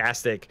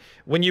 Fantastic.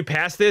 When you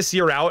pass this,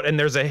 you're out, and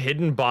there's a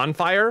hidden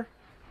bonfire.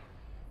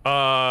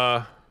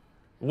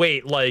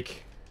 Wait,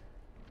 like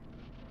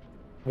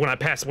when I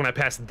pass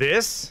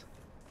this?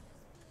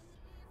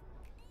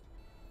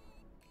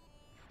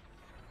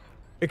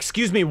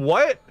 Excuse me,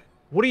 what?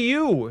 What are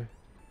you?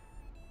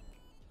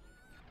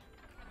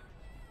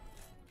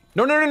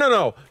 No.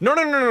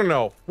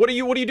 What are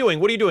you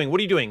doing? What are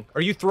you doing?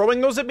 Are you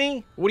throwing those at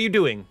me? What are you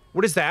doing?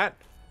 What is that?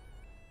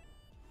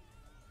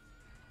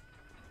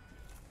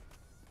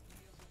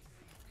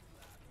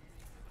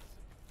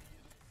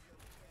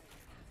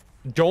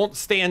 Don't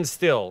stand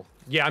still.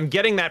 Yeah, I'm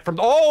getting that from—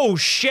 oh,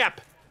 Shep!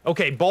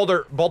 Okay,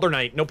 Baldur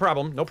Knight. No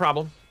problem. No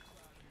problem.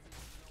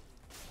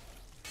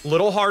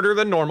 Little harder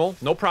than normal.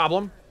 No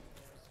problem.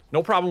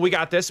 No problem. We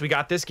got this. We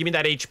got this. Give me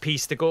that HP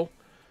stickle.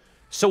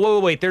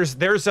 So wait. There's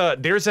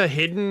a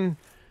hidden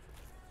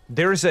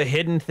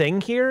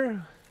thing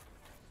here.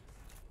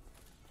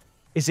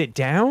 Is it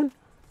down?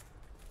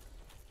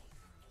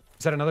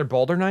 Is that another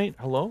Baldur Knight?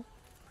 Hello?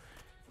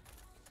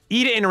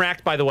 E to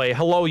interact, by the way.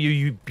 Hello,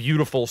 you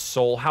beautiful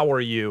soul. How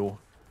are you?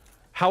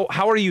 How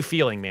are you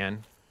feeling,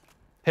 man?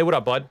 Hey, what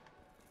up, bud?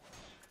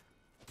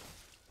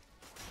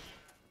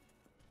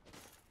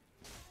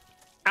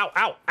 Ow,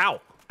 ow,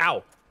 ow,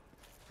 ow.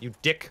 You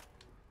dick.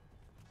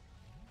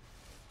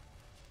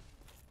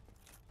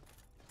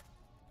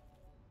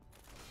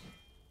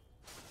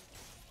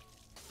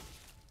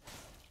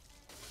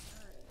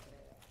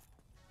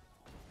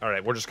 All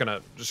right, we're just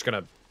gonna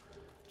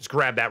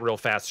grab that real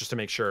fast just to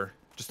make sure.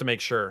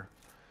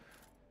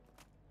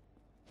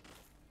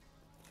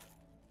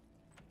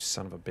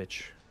 Son of a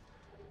bitch.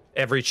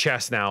 Every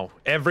chest now.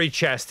 Every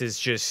chest is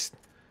just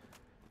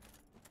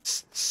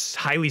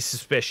highly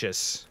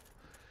suspicious.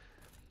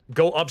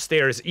 Go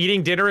upstairs.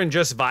 Eating dinner and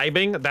just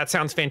vibing? That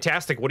sounds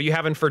fantastic. What are you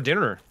having for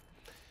dinner?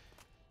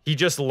 He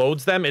just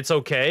loads them? It's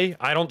okay?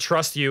 I don't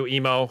trust you,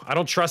 Emo. I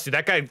don't trust you.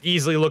 That guy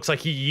easily looks like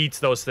he eats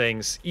those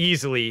things.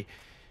 Easily.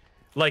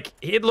 Like,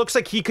 it looks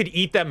like he could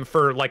eat them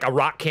for, like, a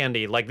rock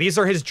candy. Like, these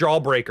are his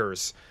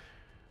jawbreakers.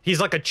 He's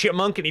like a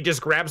chipmunk and he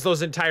just grabs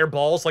those entire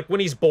balls. Like,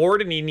 when he's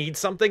bored and he needs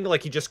something,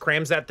 like, he just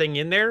crams that thing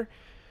in there.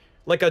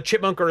 Like a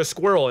chipmunk or a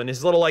squirrel, and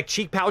his little, like,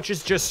 cheek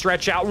pouches just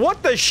stretch out.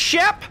 What the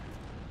Shep?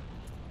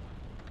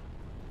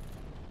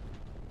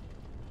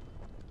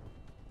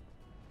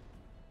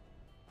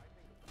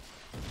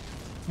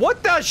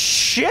 What the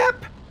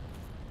Shep?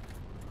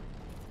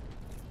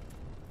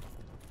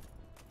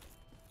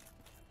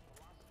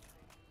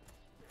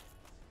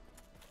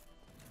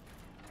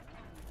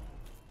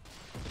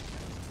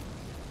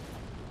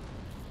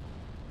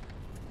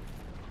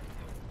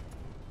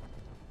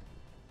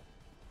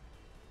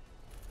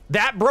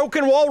 That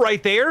broken wall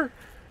right there?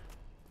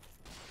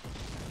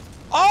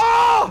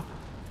 Oh!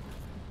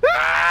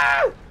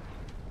 Ah!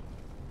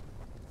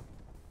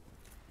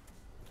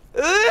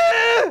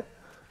 Ah!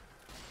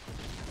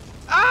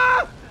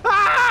 Ah!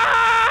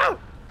 Ah!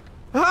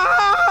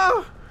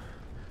 Ah!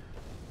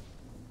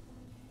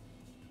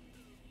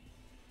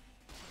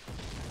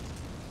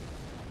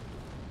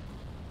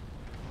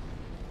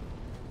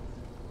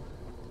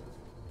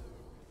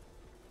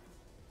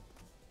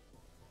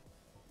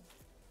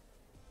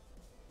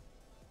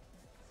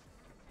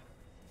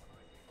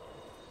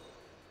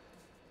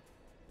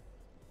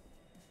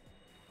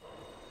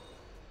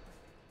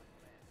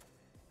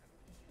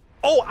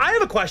 Oh, I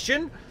have a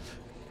question.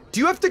 Do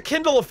you have to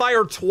kindle a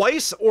fire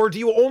twice, or do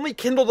you only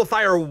kindle the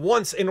fire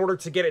once in order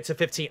to get it to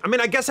 15? I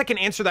mean, I guess I can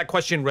answer that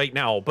question right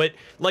now, but,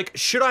 like,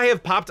 should I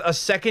have popped a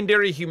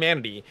secondary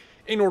humanity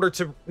in order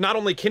to not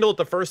only kindle it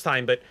the first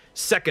time, but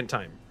second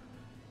time?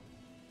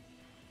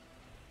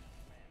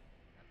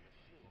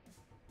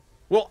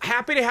 Well,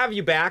 happy to have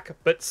you back,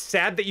 but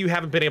sad that you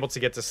haven't been able to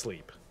get to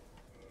sleep.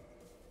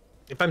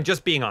 If I'm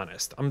just being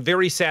honest, I'm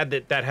very sad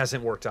that that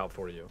hasn't worked out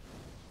for you.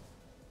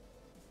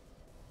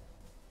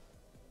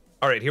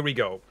 All right, here we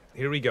go.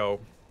 Here we go.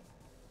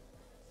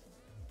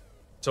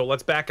 So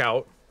let's back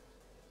out.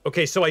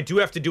 Okay, so I do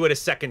have to do it a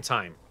second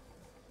time.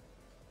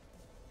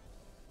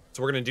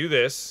 So we're gonna do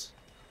this.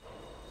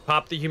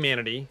 Pop the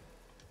humanity.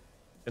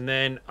 And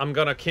then I'm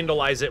gonna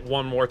kindleize it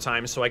one more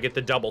time so I get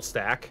the double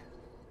stack.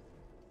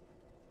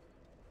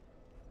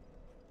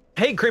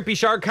 Hey, Crimpy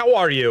Shark, how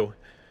are you?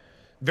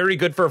 Very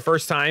good for a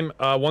first time.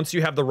 Once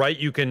you have the right,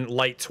 you can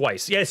light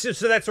twice. Yes,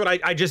 so that's what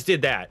I just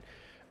did that.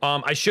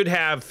 I should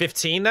have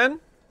 15 then?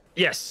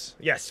 Yes,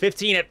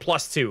 15 at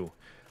 +2.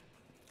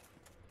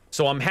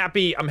 So I'm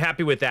happy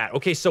with that.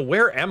 Okay, so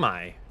where am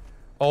I?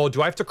 Oh,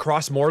 do I have to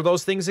cross more of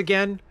those things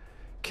again?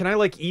 Can I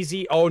like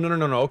easy? Oh,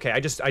 no. Okay, I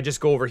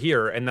just go over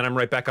here and then I'm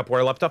right back up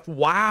where I left off.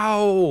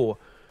 Wow.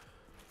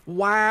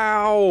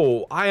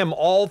 Wow. I am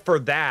all for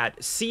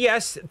that.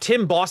 CS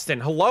Tim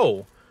Boston,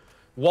 hello.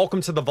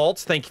 Welcome to the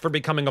vaults. Thank you for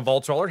becoming a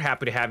vault roller.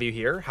 Happy to have you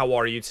here. How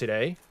are you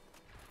today?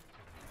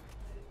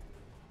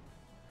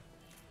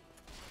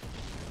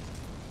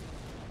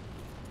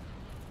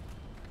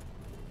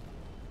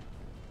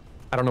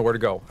 I don't know where to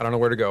go. I don't know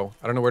where to go.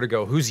 I don't know where to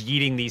go. Who's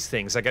yeeting these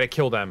things? I gotta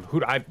kill them.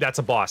 That's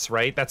a boss,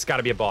 right? That's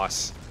gotta be a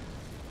boss.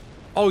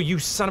 Oh, you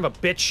son of a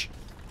bitch.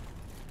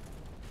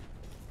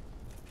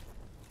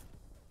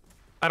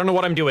 I don't know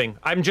what I'm doing.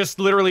 I'm just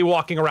literally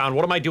walking around.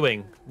 What am I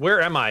doing? Where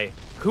am I?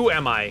 Who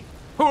am I?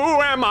 Who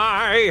am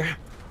I?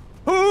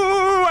 Who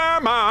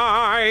am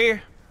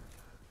I?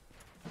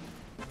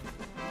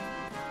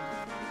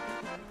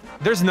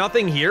 There's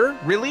nothing here?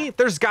 Really?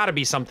 There's gotta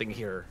be something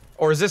here.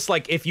 Or is this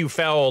like, if you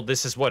fell,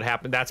 this is what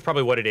happened? That's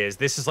probably what it is.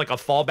 This is like a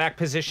fallback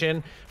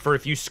position for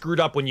if you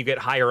screwed up when you get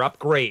higher up.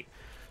 Great.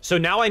 So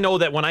now I know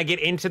that when I get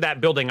into that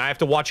building, I have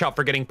to watch out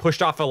for getting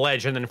pushed off a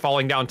ledge and then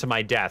falling down to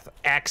my death.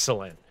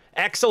 Excellent.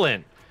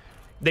 Excellent.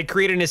 They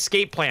create an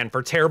escape plan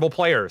for terrible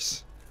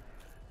players.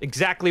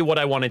 Exactly what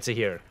I wanted to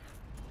hear.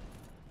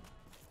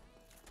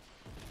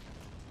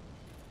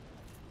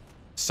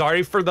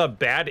 Sorry for the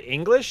bad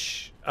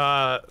English.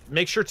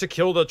 Make sure to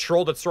kill the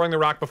troll that's throwing the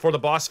rock before the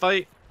boss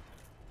fight.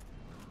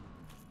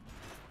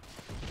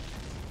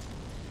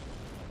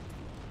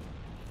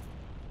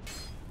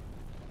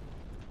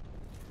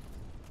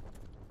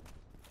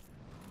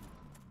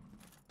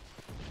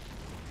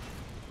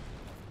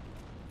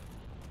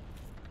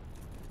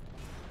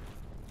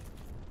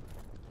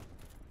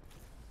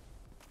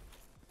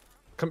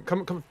 Come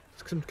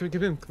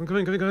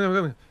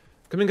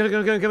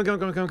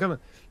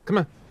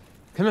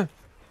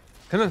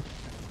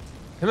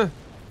in.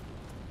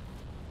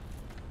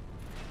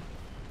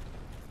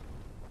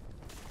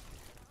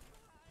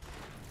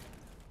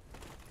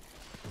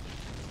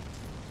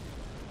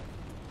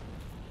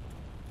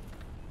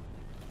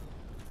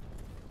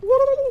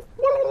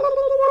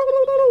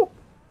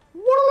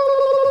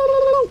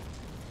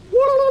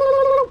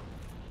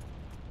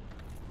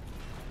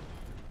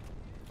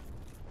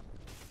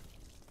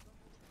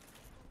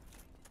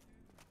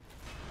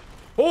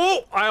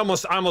 Oh, I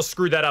almost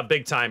screwed that up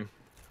big time.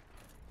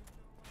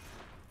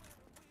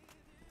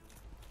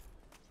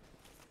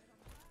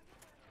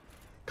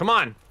 Come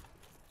on.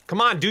 Come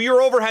on, do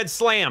your overhead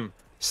slam.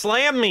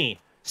 Slam me.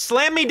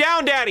 Slam me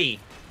down, daddy.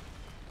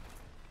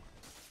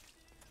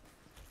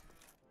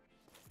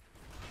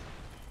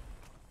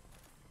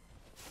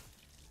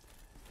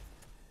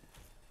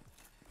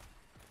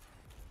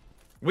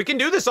 We can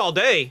do this all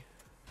day.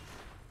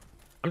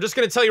 I'm just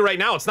gonna tell you right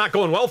now, it's not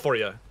going well for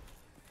you.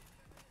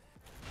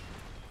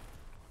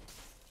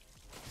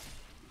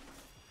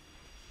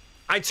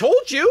 I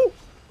told you!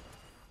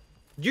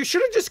 You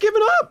should have just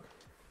given up!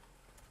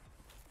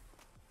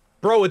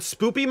 Bro, it's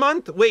spoopy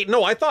month? Wait,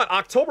 no, I thought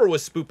October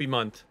was spoopy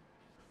month.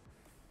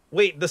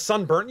 Wait, the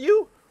sun burnt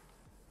you?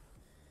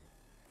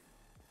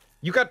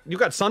 You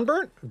got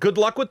sunburnt? Good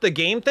luck with the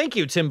game. Thank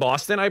you, Tim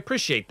Boston. I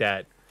appreciate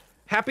that.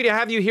 Happy to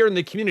have you here in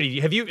the community.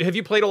 Have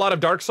you played a lot of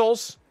Dark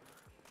Souls?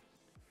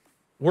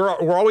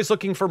 We're always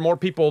looking for more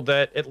people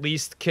that at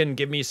least can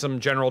give me some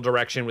general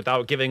direction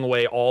without giving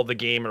away all the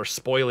game or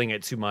spoiling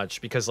it too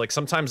much, because like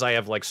sometimes I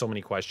have like so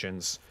many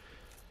questions.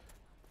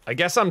 I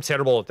guess I'm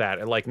terrible at that,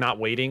 at like not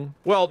waiting.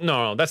 Well,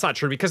 no, that's not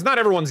true, because not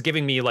everyone's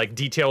giving me like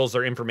details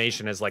or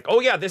information as like,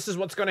 oh yeah, this is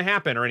what's going to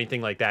happen or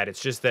anything like that.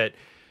 It's just that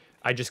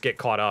I just get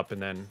caught up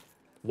and then,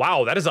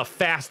 wow, that is a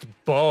fast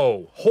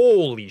bow.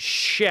 Holy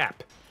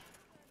shit.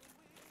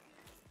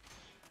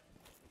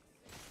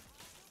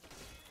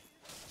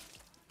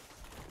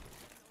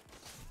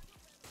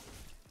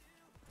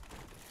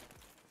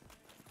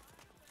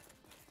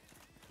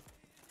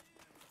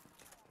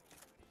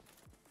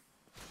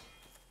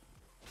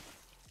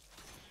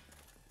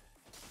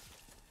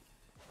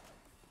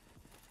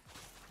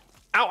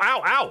 Ow,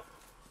 ow, ow!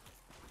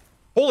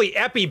 Holy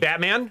epi,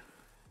 Batman.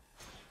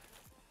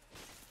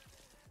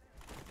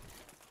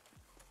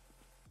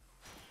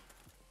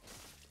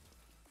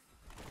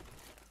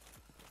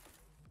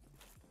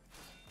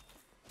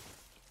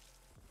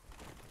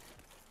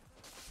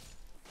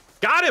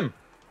 Got him!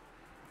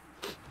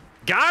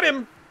 Got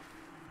him!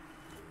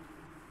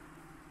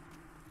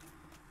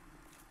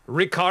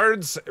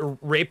 Ricard's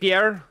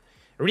rapier.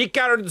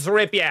 Ricard's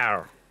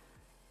rapier.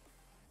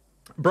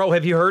 Bro,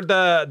 have you heard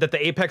that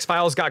the Apex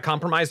files got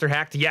compromised or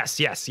hacked? Yes,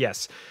 yes,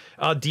 yes.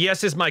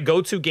 DS is my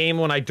go-to game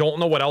when I don't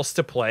know what else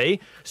to play.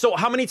 So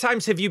how many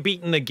times have you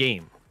beaten the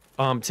game,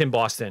 Tim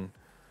Boston?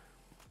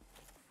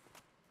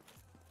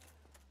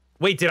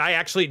 Wait, did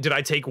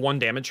I take 1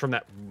 damage from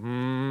that?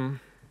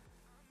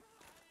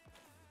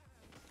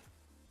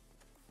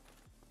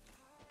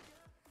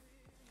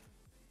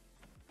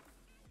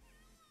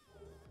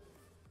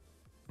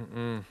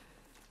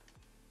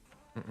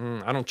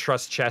 I don't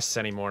trust chests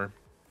anymore.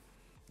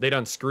 They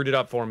done screwed it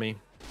up for me.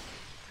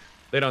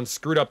 They done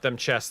screwed up them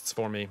chests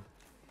for me.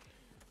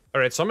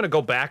 All right, so I'm gonna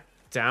go back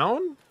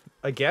down,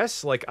 I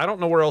guess. Like, I don't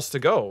know where else to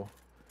go.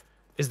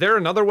 Is there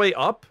another way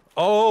up?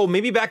 Oh,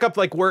 maybe back up,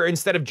 like, where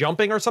instead of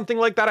jumping or something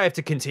like that, I have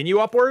to continue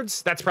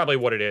upwards? That's probably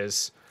what it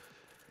is.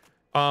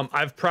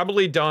 I've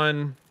probably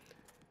done...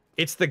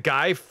 It's the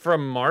guy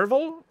from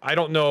Marvel? I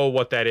don't know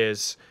what that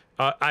is.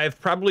 I've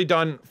probably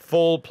done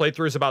full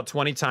playthroughs about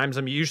 20 times.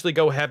 I usually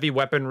go heavy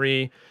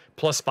weaponry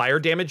plus fire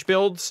damage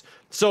builds.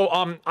 So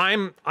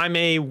I'm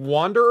a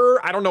wanderer.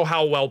 I don't know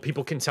how well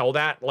people can tell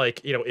that.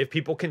 Like, you know, if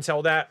people can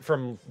tell that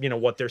from, you know,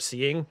 what they're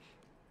seeing.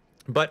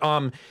 But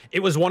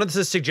it was one of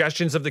the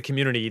suggestions of the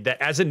community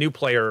that as a new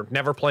player,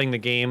 never playing the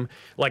game,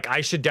 like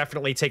I should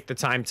definitely take the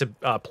time to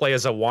play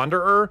as a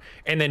wanderer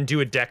and then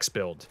do a dex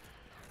build.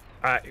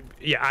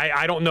 Yeah,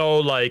 I don't know,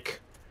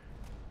 like...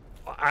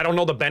 I don't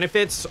know the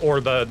benefits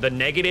or the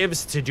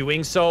negatives to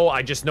doing so.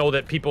 I just know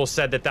that people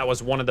said that that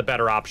was one of the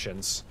better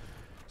options.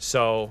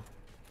 So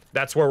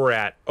that's where we're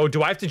at. Oh,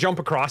 do I have to jump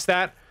across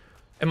that?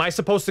 Am I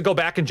supposed to go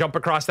back and jump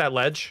across that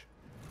ledge?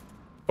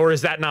 Or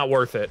is that not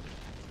worth it?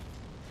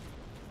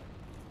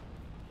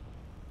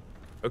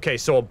 Okay,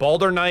 so a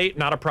Balder Knight,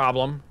 not a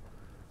problem.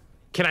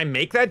 Can I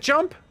make that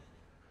jump?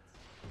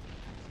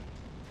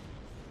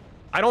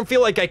 I don't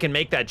feel like I can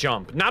make that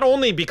jump. Not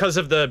only because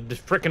of the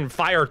frickin'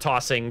 fire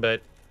tossing,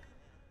 but...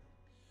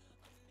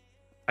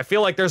 I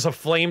feel like there's a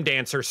flame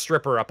dancer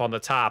stripper up on the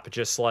top,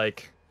 just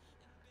like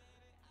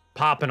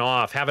popping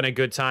off, having a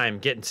good time,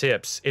 getting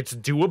tips. It's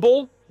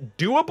doable?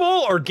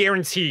 Doable or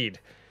guaranteed?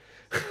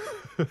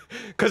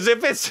 Because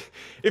if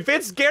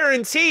it's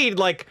guaranteed,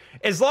 like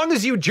as long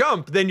as you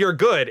jump, then you're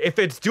good. If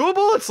it's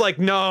doable, it's like,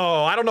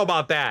 no, I don't know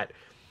about that.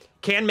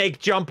 Can make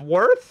jump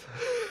worth?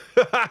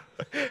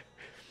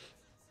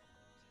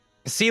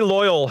 See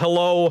Loyal,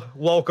 hello,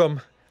 welcome.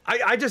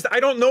 I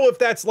don't know if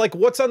that's like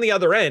what's on the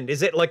other end.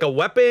 Is it like a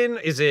weapon?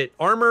 Is it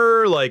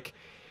armor? Like,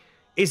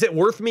 is it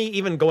worth me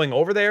even going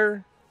over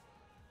there?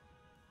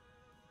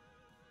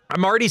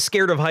 I'm already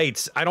scared of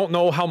heights. I don't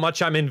know how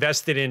much I'm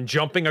invested in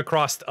jumping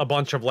across a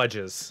bunch of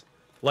ledges.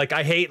 Like,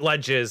 I hate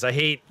ledges. I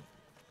hate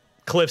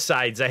cliff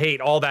sides. I hate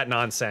all that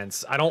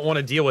nonsense. I don't want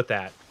to deal with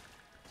that.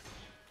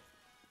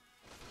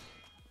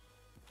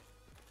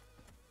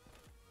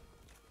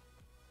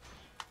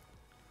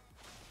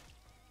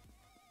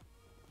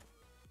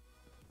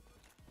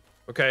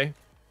 Okay.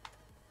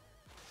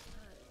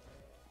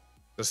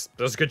 That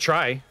was a good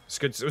try.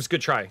 It was a good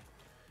try.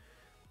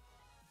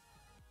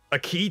 A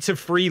key to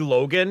free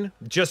Logan.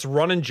 Just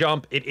run and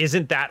jump. It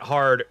isn't that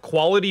hard.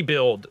 Quality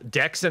build.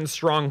 Dex and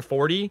strong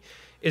 40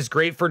 is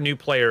great for new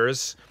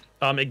players.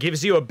 It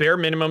gives you a bare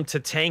minimum to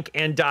tank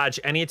and dodge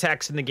any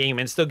attacks in the game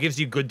and still gives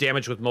you good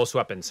damage with most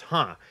weapons.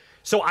 Huh.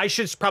 So I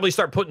should probably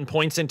start putting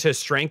points into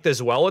strength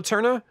as well,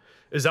 Eterna?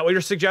 Is that what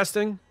you're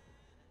suggesting?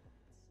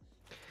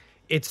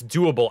 It's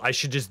doable. I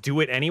should just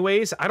do it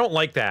anyways. I don't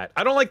like that.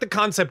 I don't like the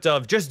concept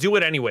of just do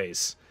it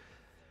anyways.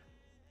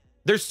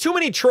 There's too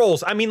many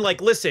trolls. I mean,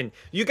 like, listen,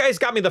 you guys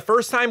got me the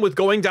first time with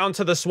going down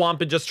to the swamp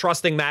and just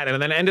trusting that,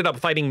 and then ended up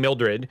fighting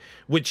Mildred,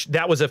 which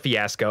that was a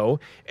fiasco.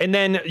 And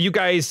then you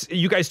guys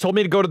told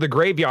me to go to the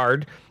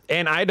graveyard,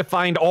 and I had to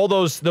find all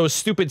those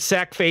stupid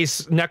sack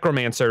face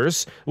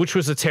necromancers, which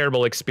was a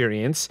terrible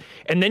experience.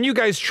 And then you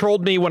guys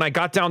trolled me when I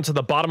got down to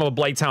the bottom of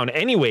Blighttown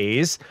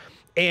anyways.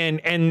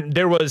 And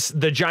there was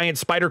the giant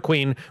spider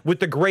queen with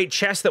the great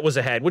chest that was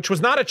ahead, which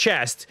was not a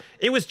chest.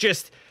 It was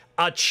just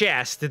a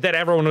chest that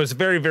everyone was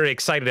very, very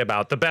excited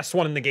about. The best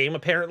one in the game,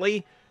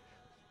 apparently.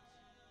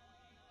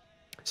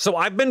 So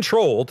I've been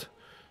trolled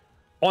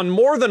on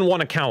more than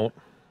one account.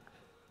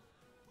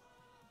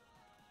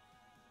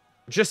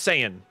 Just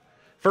saying.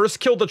 First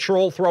kill the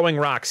troll throwing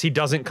rocks. He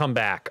doesn't come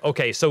back.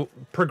 Okay, so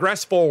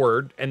progress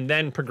forward and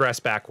then progress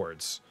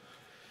backwards.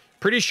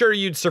 Pretty sure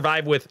you'd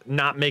survive with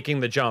not making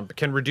the jump.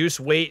 Can reduce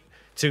weight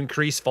to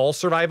increase fall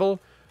survival.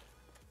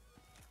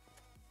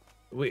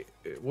 Wait,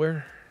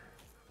 where?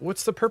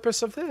 What's the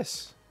purpose of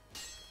this?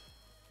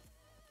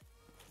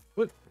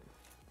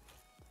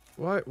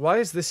 What? Why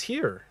is this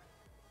here?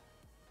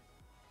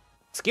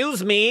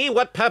 Excuse me,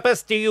 what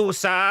purpose do you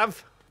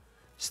serve?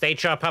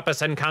 State your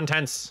purpose and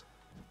contents.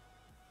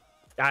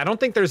 I don't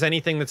think there's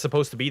anything that's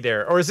supposed to be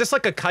there. Or is this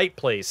like a kite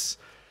place?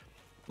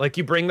 Like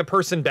you bring the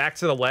person back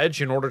to the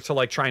ledge in order to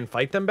like try and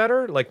fight them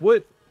better? Like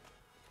what?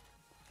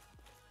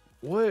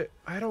 What?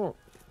 I don't...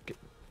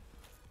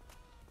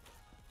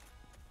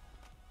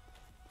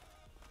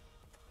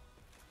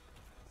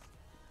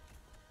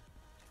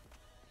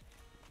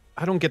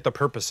 I don't get the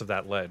purpose of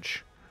that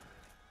ledge.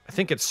 I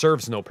think it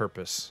serves no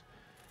purpose.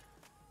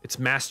 It's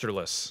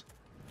masterless.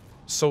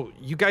 So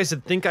you guys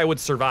would think I would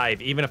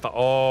survive even if I...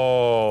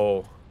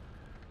 Oh.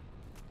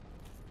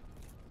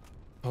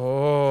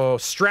 Oh,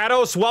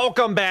 Stratos,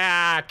 welcome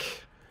back.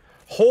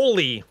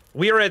 Holy,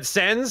 we are at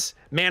Sens.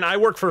 Man, I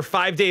worked for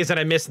 5 days and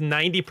I missed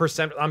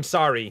 90%. I'm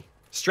sorry.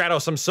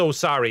 Stratos, I'm so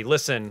sorry.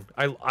 Listen,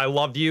 I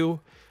love you.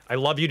 I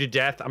love you to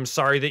death. I'm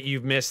sorry that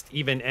you've missed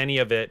even any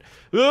of it.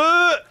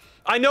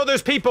 I know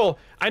there's people.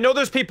 I know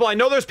there's people. I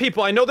know there's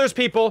people. I know there's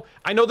people.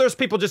 I know there's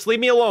people. Just leave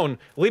me alone.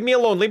 Leave me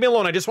alone. Leave me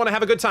alone. I just want to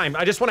have a good time.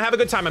 I just want to have a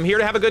good time. I'm here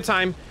to have a good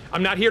time.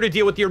 I'm not here to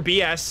deal with your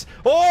BS.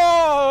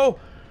 Oh!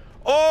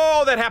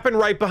 Oh, that happened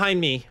right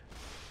behind me.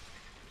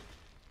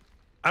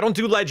 I don't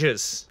do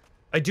ledges.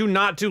 I do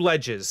not do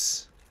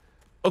ledges.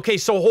 Okay,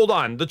 so hold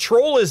on. The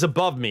troll is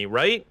above me,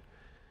 right?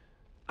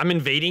 I'm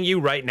invading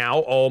you right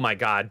now. Oh my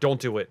god. Don't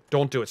do it.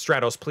 Don't do it.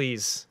 Stratos,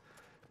 please.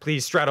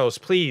 Please,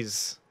 Stratos,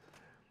 please.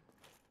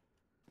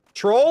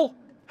 Troll?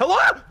 Hello?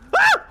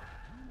 Ah!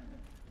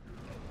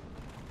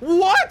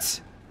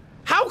 What?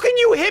 How can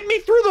you hit me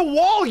through the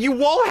wall, you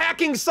wall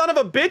hacking son of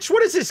a bitch?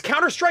 What is this,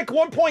 Counter-Strike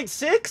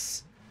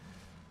 1.6?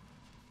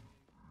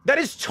 That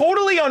is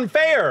totally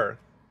unfair.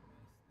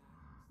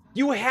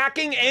 You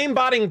hacking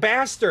aimbotting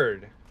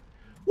bastard.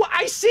 Well,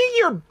 I see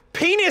your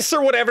penis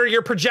or whatever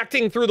you're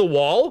projecting through the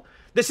wall.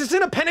 This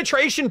isn't a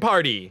penetration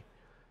party.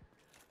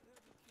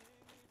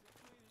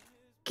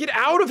 Get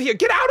out of here.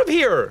 Get out of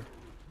here.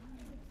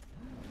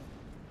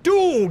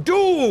 Do.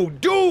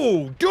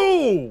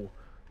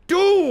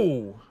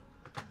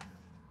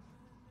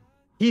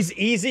 He's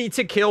easy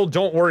to kill.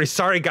 Don't worry.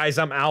 Sorry, guys.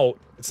 I'm out.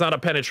 It's not a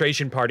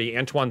penetration party.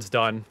 Antoine's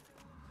done.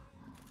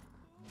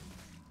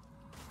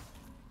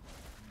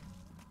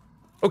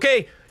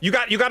 Okay, you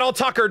got all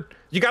tuckered.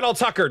 You got all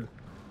tuckered.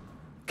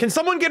 Can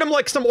someone get him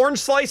like some orange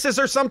slices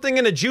or something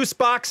in a juice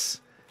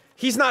box?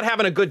 He's not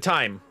having a good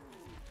time.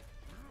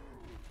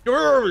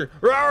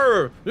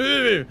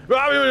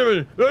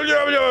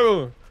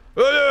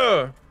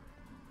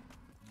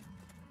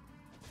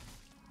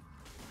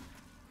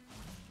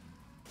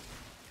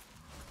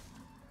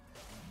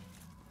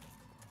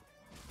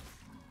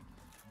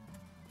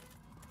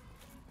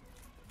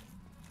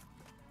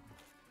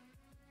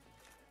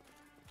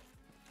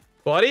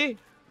 Buddy?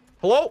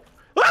 Hello?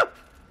 Ah!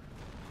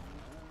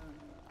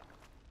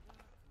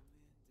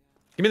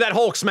 Give me that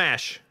Hulk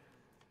smash.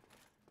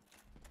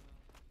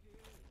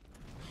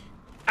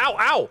 Ow,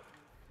 ow!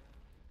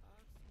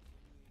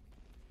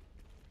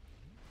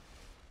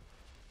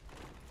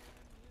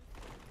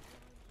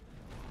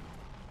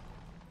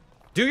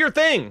 Do your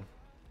thing.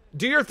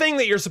 Do your thing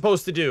that you're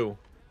supposed to do.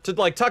 To,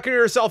 like, tucker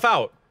yourself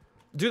out.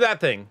 Do that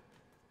thing.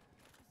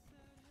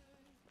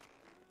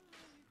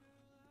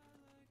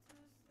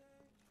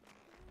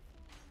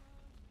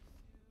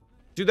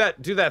 Do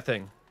that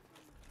thing.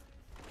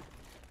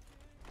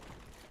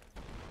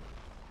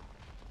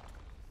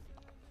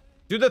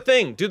 Do the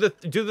thing. Do the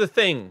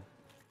thing.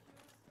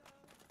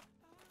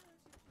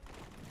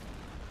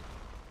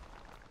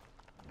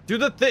 Do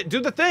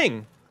the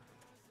thing.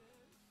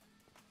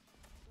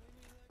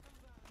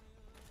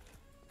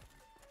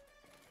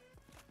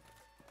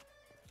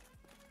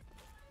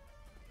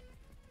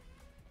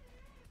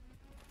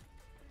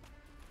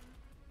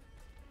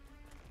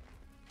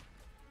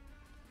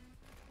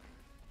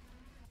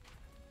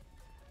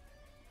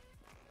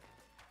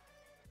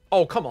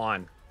 Oh, come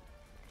on.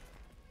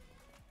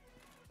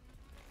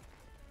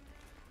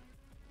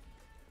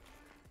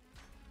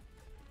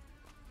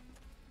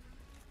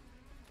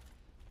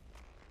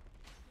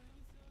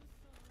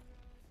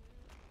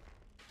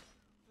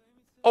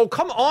 Oh,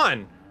 come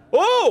on.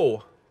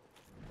 Oh!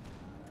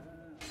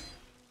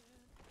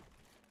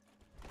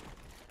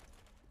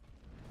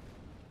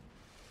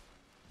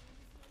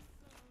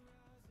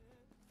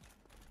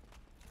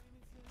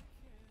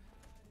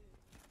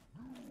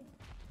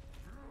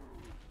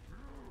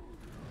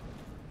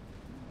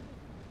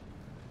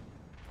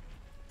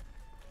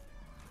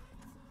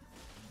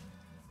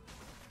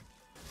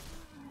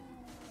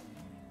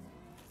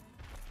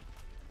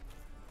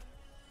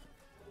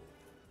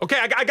 Okay,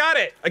 I got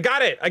it. I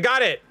got it. I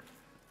got it.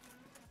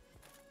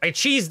 I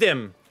cheesed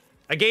him.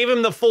 I gave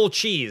him the full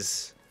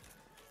cheese.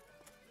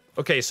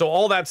 Okay, so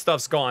all that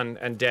stuff's gone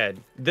and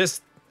dead.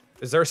 This...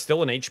 Is there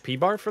still an HP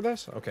bar for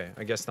this? Okay,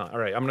 I guess not.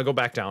 Alright, I'm gonna go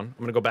back down.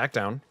 I'm gonna go back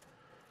down.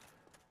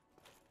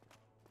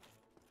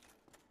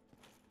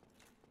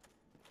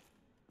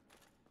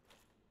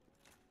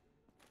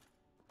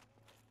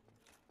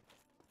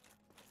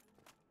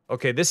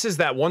 Okay, this is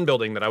that one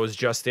building that I was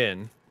just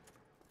in.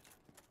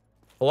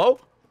 Hello?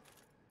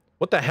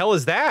 What the hell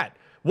is that?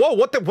 Whoa,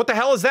 what the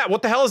hell is that?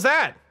 What the hell is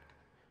that?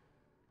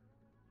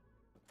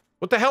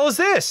 What the hell is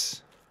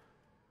this?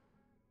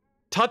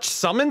 Touch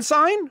summon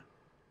sign?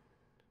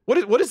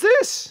 What is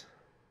this?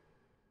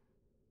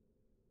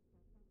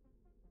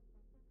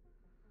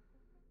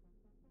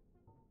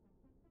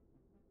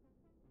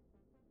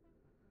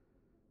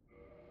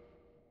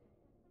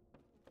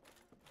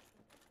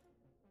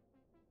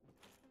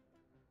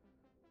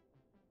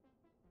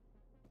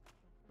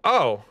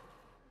 Oh.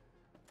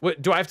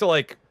 What, do I have to,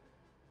 like...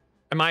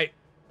 Am I...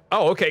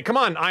 Oh, okay, come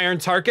on, Iron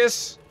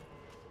Tarkus.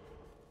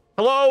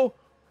 Hello?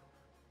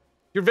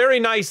 You're very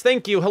nice,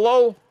 thank you,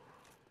 hello?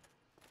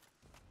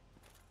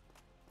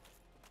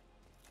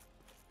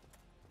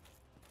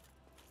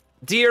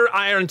 Dear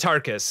Iron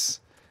Tarkus,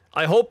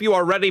 I hope you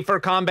are ready for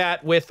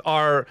combat with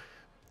our...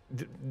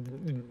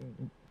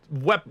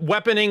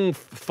 weaponing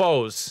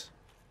foes.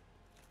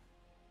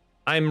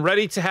 I'm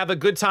ready to have a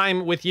good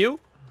time with you.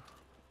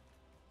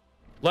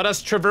 Let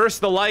us traverse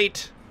the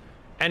light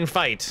and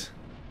fight.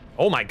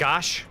 Oh my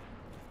gosh.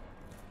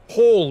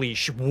 Holy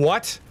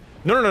what?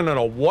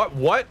 No. What?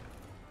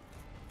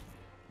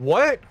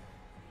 What?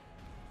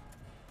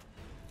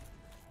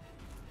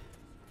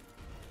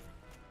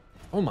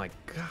 Oh my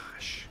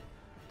gosh.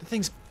 The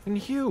thing's been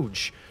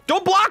huge.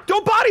 Don't block!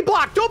 Don't body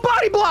block! Don't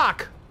body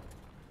block!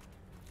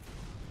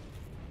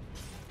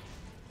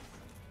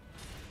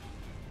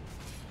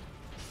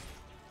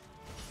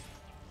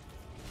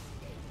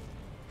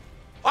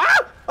 Ah!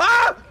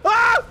 Ah!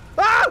 Ah!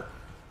 Ah!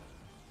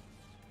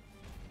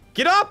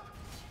 Get up!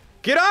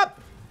 Get up!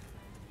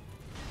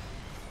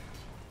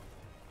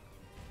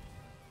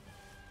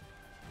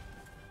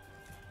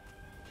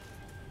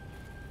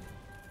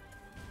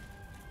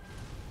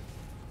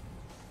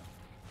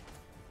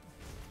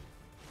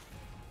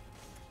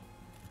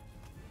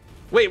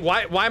 Wait,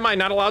 why am I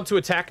not allowed to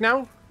attack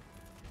now?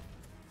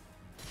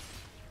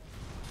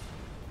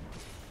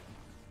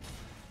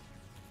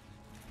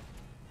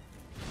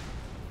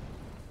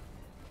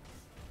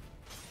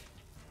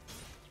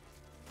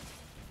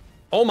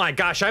 Oh my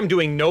gosh, I'm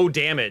doing no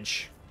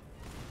damage.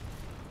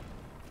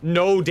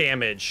 No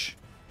damage.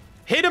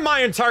 Hit him,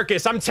 Iron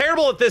Tarkus. I'm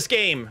terrible at this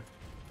game.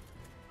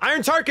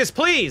 Iron Tarkus,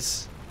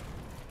 please.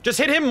 Just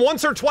hit him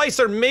once or twice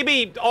or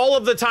maybe all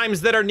of the times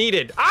that are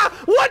needed. Ah,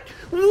 what?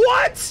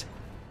 What?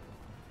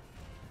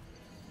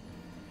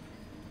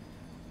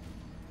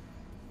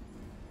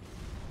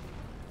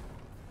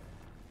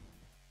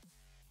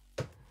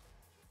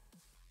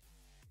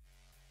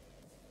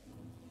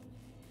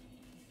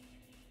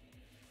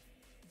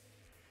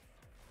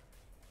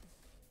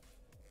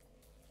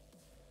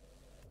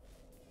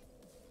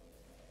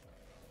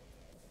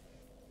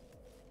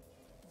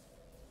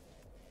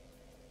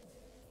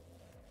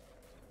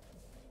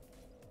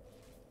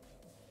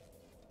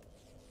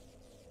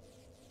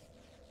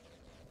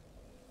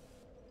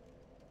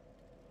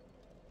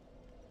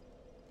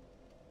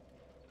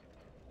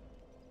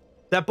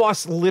 That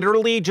boss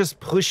literally just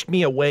pushed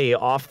me away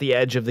off the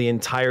edge of the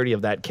entirety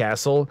of that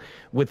castle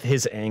with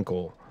his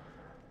ankle.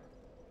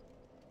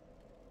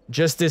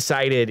 Just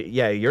decided,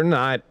 yeah, you're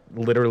not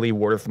literally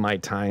worth my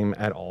time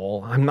at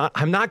all. I'm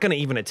not gonna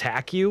even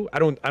attack you. I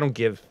don't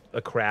give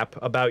a crap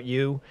about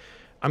you.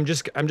 I'm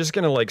just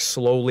gonna like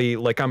slowly,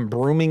 like I'm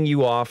brooming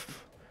you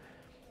off.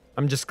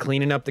 I'm just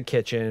cleaning up the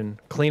kitchen,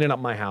 cleaning up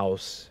my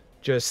house.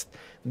 Just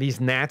these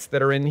gnats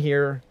that are in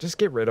here, just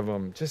get rid of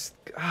them. Just,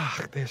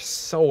 they're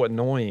so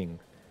annoying.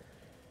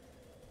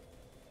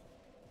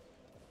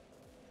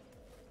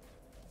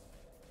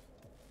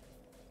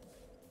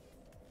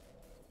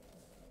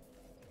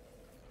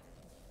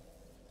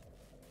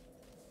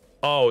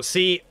 Oh,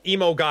 see,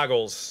 emo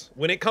goggles.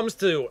 When it comes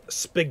to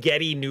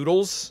spaghetti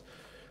noodles,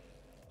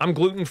 I'm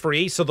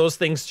gluten-free, so those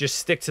things just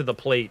stick to the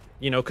plate,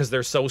 you know, because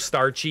they're so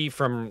starchy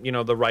from, you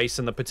know, the rice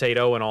and the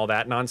potato and all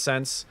that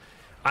nonsense.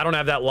 I don't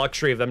have that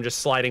luxury of them just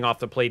sliding off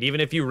the plate.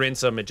 Even if you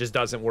rinse them, it just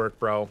doesn't work,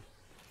 bro.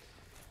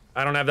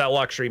 I don't have that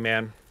luxury,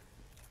 man.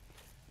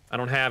 I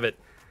don't have it.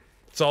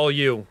 It's all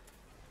you.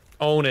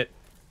 Own it.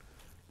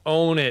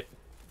 Own it.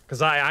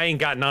 Because I ain't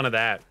got none of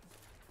that.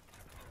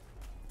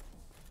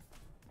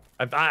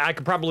 I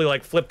could probably,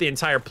 like, flip the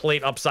entire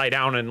plate upside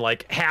down and,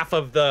 like, half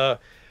of the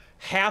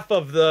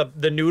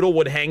noodle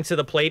would hang to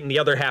the plate and the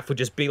other half would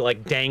just be,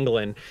 like,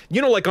 dangling.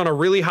 You know, like, on a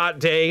really hot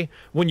day,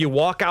 when you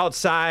walk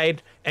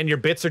outside and your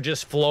bits are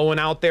just flowing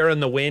out there in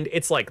the wind,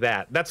 it's like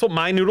that. That's what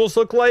my noodles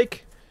look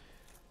like.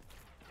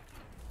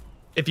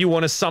 If you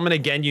want to summon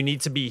again, you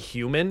need to be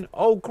human.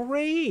 Oh,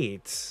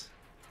 great.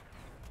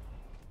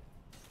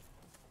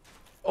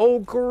 Oh,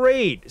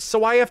 great.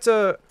 So I have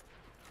to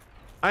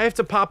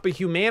pop a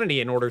humanity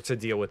in order to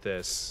deal with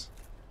this.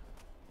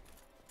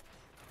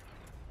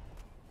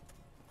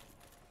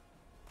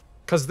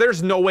 Because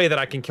there's no way that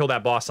I can kill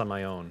that boss on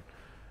my own.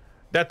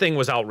 That thing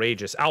was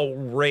outrageous.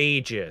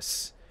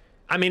 Outrageous.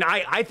 I mean,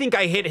 I think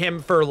I hit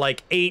him for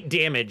like 8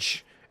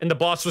 damage. And the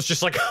boss was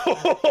just like,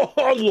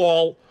 oh,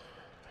 lol.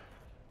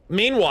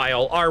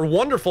 Meanwhile, our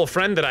wonderful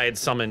friend that I had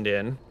summoned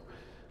in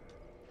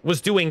was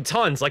doing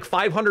tons. Like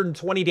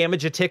 520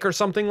 damage a tick or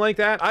something like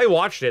that. I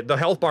watched it. The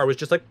health bar was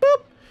just like,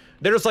 boop.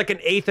 There's like an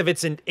eighth of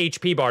its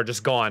HP bar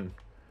just gone.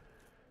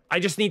 I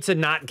just need to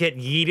not get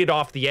yeeted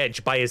off the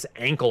edge by his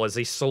ankle as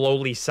he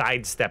slowly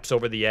sidesteps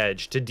over the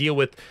edge to deal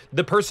with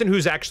the person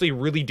who's actually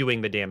really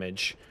doing the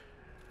damage.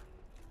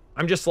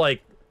 I'm just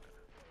like...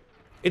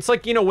 It's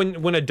like, you know,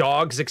 when a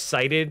dog's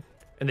excited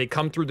and they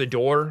come through the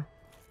door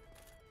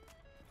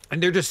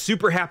and they're just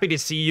super happy to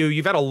see you.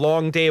 You've had a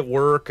long day at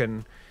work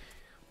and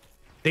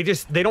they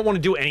don't want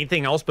to do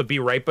anything else but be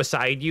right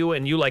beside you,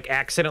 and you like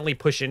accidentally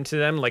push into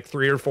them like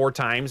 3 or 4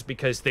 times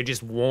because they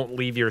just won't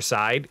leave your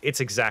side. It's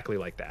exactly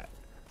like that.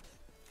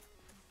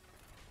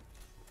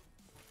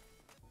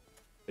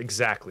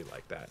 Exactly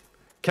like that.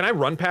 Can I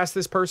run past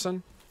this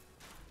person?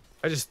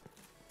 I just,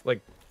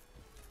 like,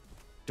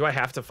 do I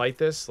have to fight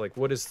this? Like,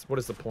 what is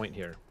the point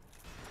here?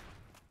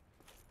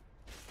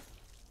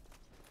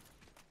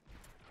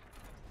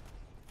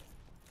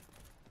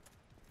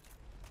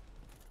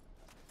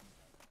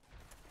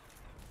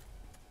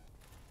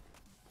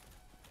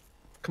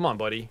 Come on,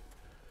 buddy.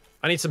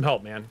 I need some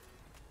help, man.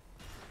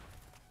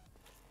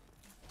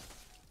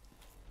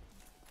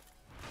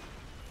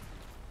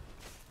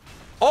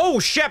 Oh,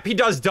 Shep, he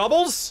does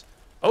doubles?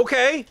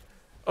 Okay.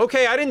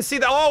 Okay, I didn't see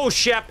that. Oh,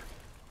 Shep.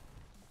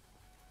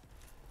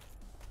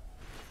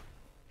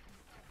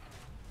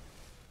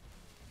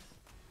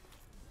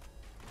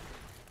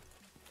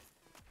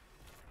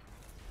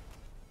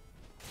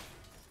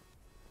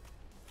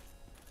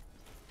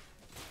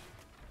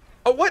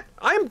 Oh, what?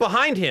 I'm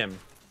behind him.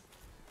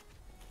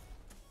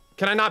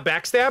 Can I not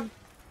backstab?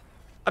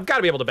 I've got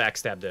to be able to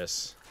backstab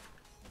this.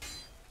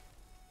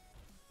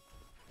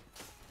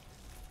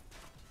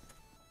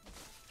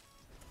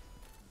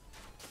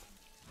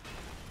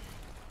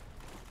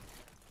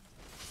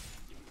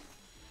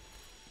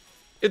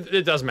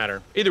 It doesn't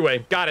matter. Either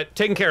way, got it.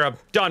 Taken care of.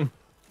 Done.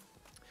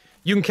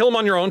 You can kill him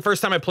on your own.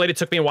 First time I played, it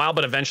took me a while,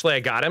 but eventually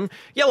I got him.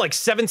 Yeah, like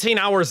 17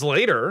 hours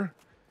later.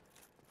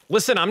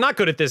 Listen, I'm not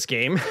good at this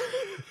game.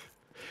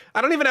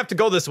 I don't even have to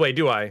go this way,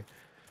 do I?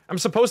 I'm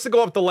supposed to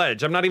go up the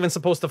ledge. I'm not even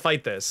supposed to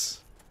fight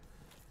this.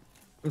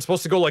 I'm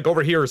supposed to go, like,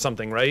 over here or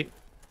something, right?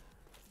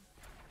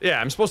 Yeah,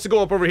 I'm supposed to go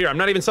up over here. I'm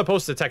not even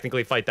supposed to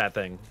technically fight that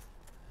thing.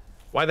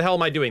 Why the hell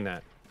am I doing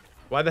that?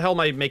 Why the hell am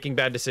I making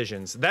bad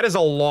decisions? That is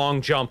a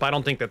long jump. I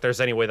don't think that there's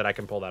any way that I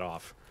can pull that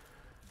off.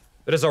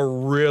 That is a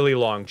really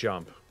long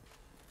jump.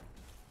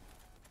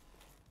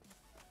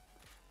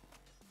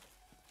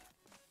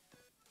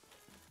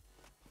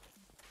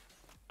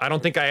 I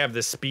don't think I have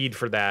the speed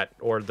for that,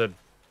 or the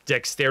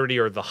dexterity,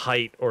 or the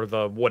height, or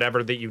the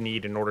whatever that you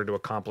need in order to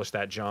accomplish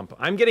that jump.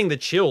 I'm getting the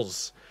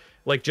chills.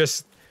 Like,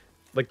 just...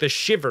 like, the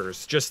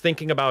shivers just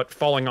thinking about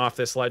falling off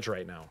this ledge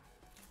right now.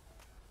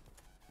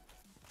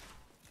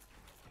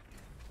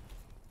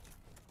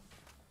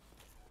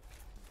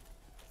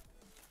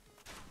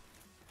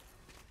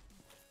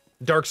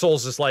 Dark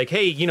Souls is like,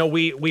 hey, you know,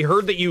 we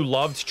heard that you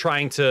loved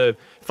trying to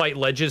fight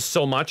ledges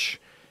so much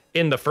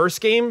in the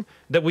first game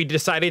that we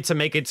decided to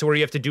make it to where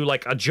you have to do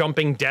like a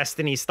jumping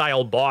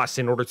Destiny-style boss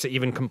in order to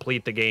even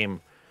complete the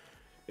game.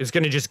 It's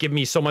gonna just give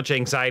me so much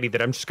anxiety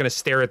that I'm just gonna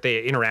stare at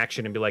the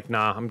interaction and be like,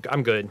 nah,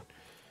 I'm good.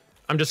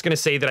 I'm just gonna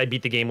say that I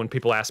beat the game when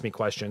people ask me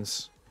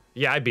questions.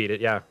 Yeah, I beat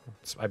it. Yeah,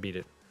 I beat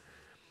it.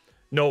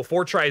 No,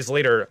 4 tries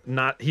later,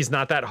 he's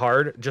not that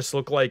hard. Just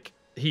look like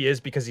he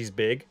is because he's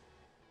big.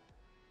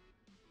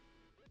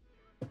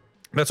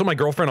 That's what my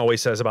girlfriend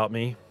always says about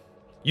me.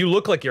 You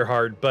look like you're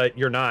hard, but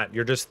you're not.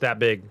 You're just that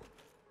big.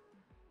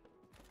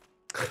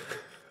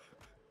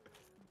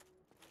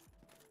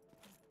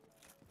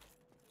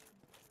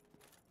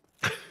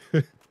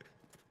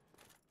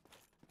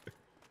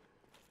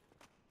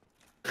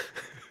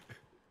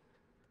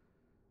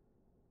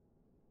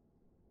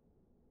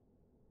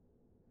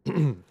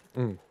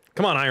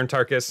 Come on, Iron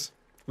Tarkus.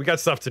 We got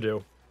stuff to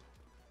do.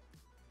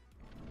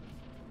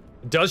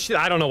 Does she?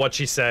 I don't know what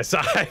she says.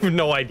 I have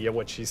no idea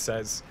what she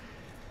says.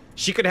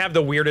 She could have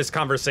the weirdest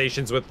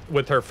conversations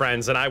with her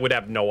friends, and I would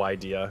have no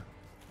idea.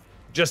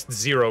 Just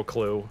zero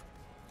clue.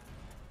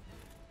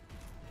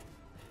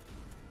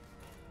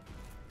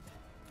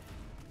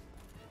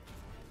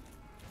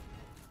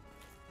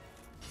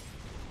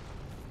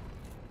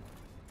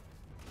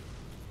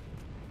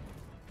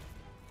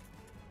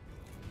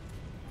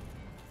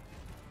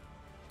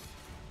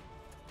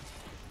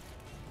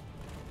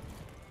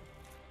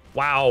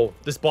 Wow,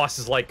 this boss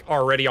is like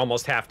already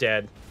almost half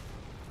dead.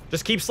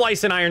 Just keep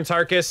slicing, Iron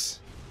Tarkus.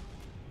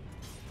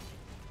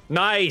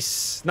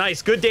 Nice,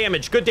 nice, good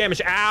damage, good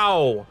damage.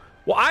 Ow!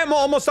 Well, I'm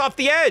almost off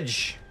the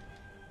edge.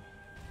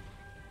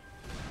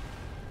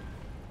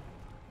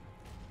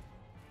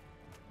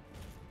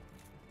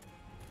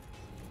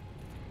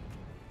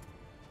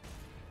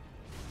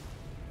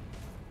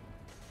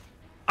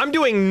 I'm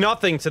doing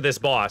nothing to this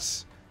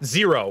boss.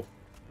 Zero.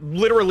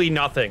 Literally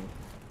nothing.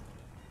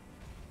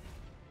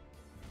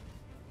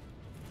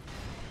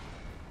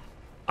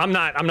 I'm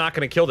not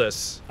gonna kill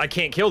this. I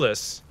can't kill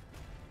this.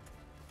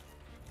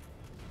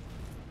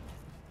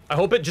 I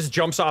hope it just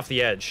jumps off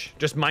the edge.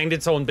 Just mind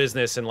its own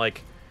business and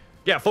like...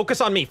 Yeah, focus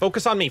on me,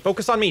 focus on me,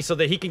 focus on me so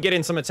that he can get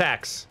in some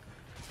attacks.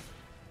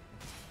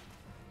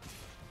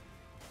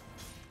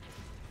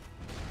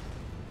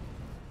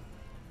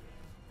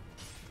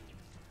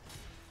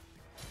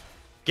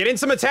 Get in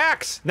some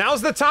attacks.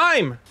 Now's the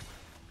time.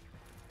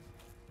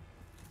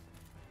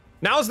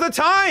 Now's the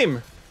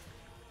time.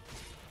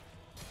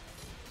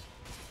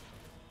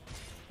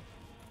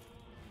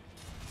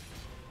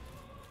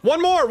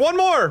 One more, one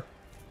more.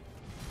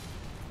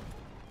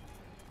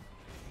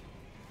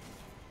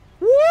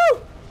 Woo!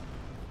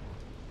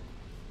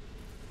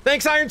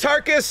 Thanks, Iron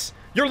Tarkus.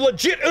 You're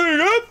legit.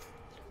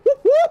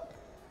 Whoop, whoop.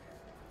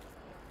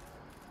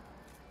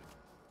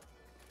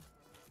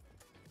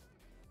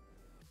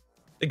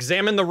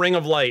 Examine the Ring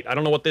of Light. I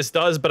don't know what this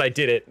does, but I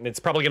did it. And it's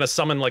probably going to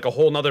summon like a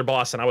whole nother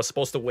boss, and I was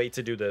supposed to wait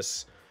to do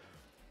this.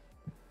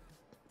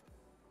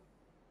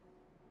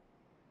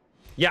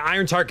 Yeah,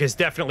 Iron Tark is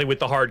definitely with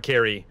the hard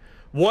carry.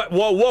 What?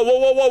 Whoa, whoa, whoa,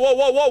 whoa, whoa, whoa,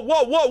 whoa, whoa,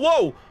 whoa, whoa,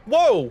 whoa,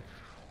 whoa.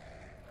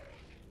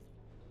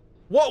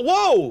 Whoa,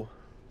 whoa.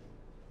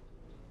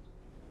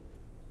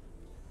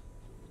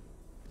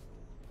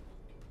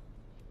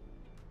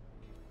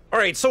 All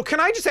right, so can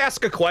I just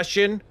ask a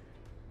question?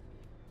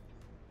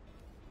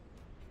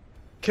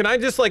 Can I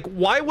just, like,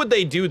 why would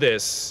they do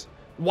this?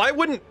 Why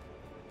wouldn't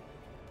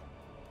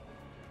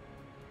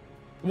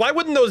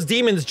those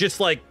demons just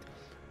like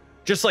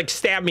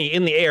stab me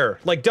in the air?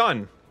 Like,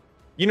 done.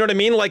 You know what I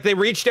mean? Like, they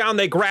reach down,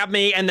 they grab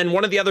me, and then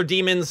one of the other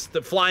demons,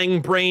 the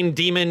flying brain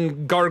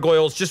demon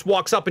gargoyles, just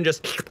walks up and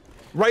just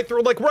right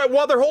through, like, right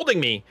while they're holding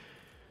me.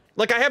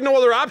 Like, I have no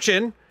other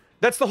option.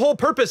 That's the whole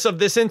purpose of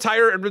this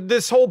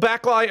whole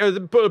backline, or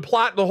the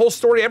plot, the whole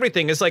story,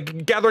 everything is,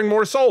 like, gathering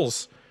more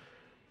souls.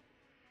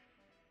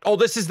 Oh,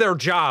 this is their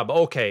job.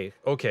 Okay,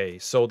 okay.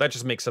 So that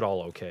just makes it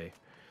all okay.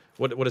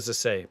 What does this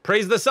say?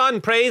 Praise the sun,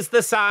 praise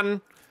the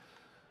sun.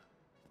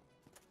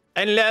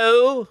 And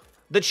lo,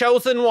 the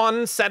chosen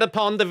one set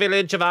upon the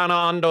village of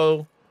Anor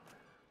Londo,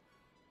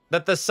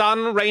 that the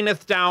sun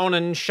raineth down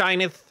and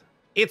shineth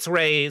its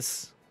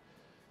rays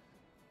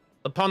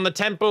upon the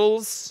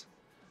temples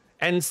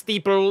and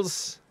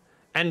steeples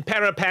and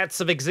parapets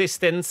of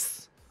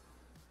existence,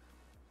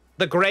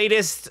 the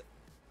greatest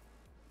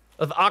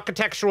of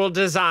architectural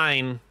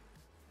design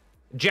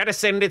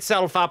jettisoned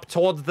itself up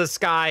towards the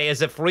sky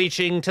as if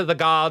reaching to the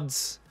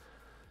gods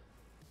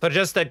for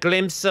just a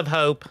glimpse of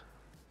hope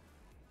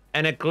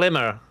and a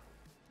glimmer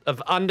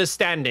of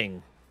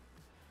understanding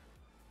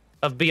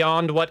of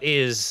beyond what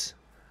is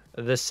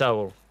the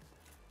soul.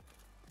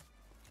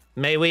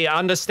 May we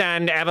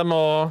understand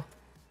evermore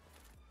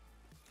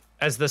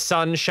as the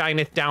sun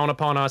shineth down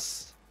upon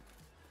us.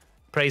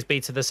 Praise be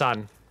to the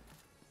sun.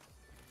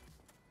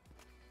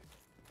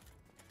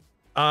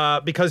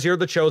 Because you're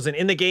the chosen.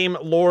 In the game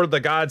lore, the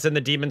gods and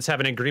the demons have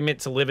an agreement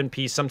to live in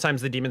peace.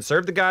 Sometimes the demons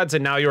serve the gods,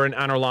 and now you're in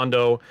Anor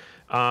Londo,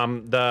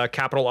 the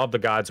capital of the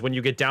gods. When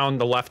you get down,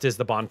 the left is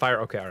the bonfire.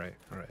 Okay, all right,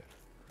 all right.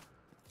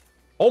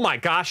 Oh my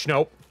gosh,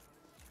 nope.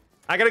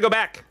 I gotta go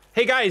back.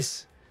 Hey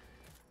guys,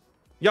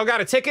 y'all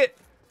got a ticket?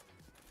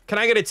 Can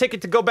I get a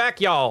ticket to go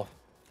back, y'all?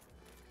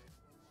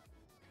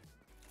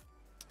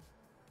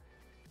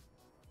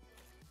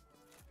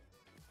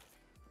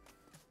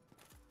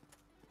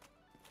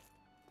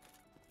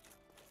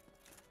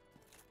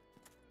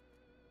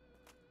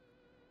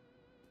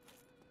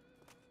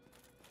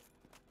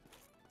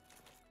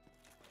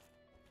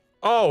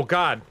 Oh,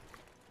 God.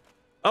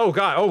 Oh,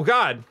 God. Oh,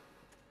 God.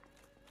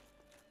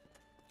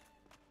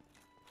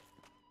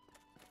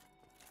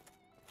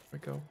 Where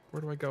do I go?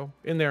 Where do I go?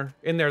 In there.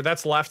 In there.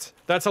 That's left.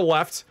 That's a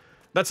left.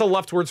 That's a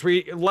leftwards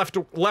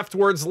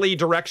lead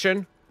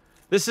direction.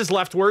 This is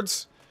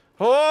leftwards.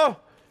 Oh,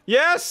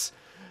 yes.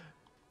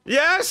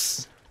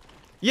 Yes.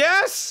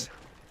 Yes.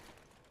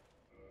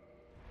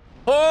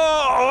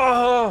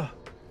 Oh.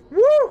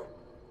 Woo.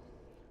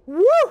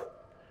 Woo.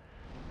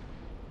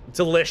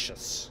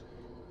 Delicious.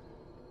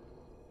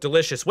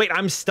 Delicious. Wait,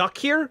 I'm stuck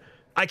here?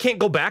 I can't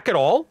go back at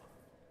all?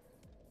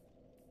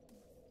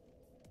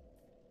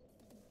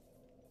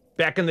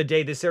 Back in the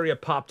day, this area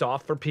popped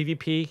off for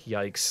PvP.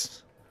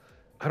 Yikes.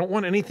 I don't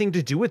want anything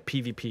to do with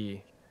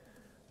PvP.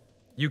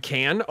 You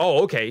can?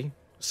 Oh, okay.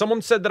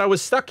 Someone said that I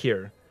was stuck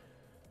here.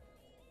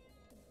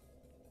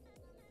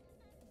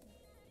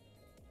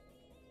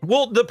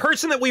 Well, the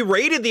person that we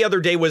raided the other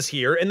day was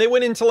here, and they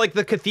went into, like,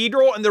 the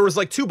cathedral, and there was,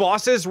 like, 2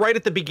 bosses right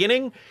at the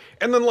beginning,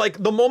 and then,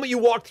 like, the moment you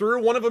walk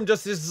through, one of them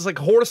just is, like,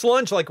 horse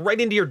lunch, like, right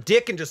into your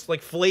dick and just,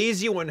 like,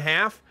 flays you in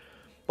half.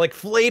 Like,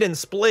 flayed and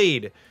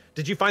splayed.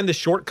 Did you find the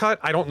shortcut?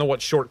 I don't know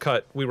what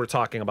shortcut we were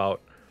talking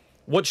about.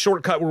 What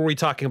shortcut were we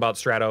talking about,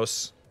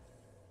 Stratos?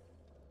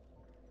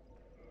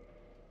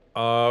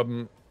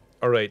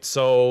 Alright,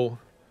 so...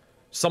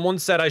 Someone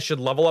said I should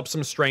level up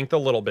some strength a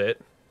little bit.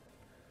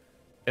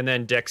 And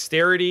then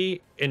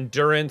dexterity,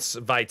 endurance,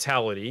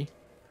 vitality.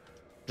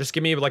 Just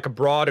give me like a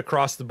broad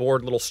across the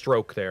board little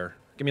stroke there.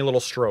 Give me a little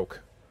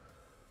stroke.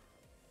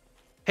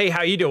 Hey,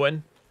 how you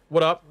doing?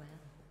 What up? Well,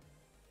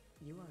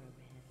 you are a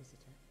rare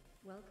visitor.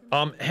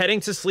 Welcome. Heading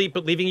to sleep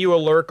but leaving you a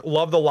lurk.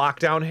 Love the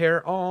lockdown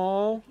hair.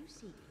 Aww.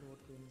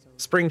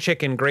 Spring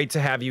Chicken, great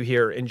to have you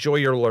here. Enjoy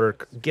your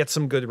lurk. Get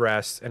some good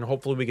rest, and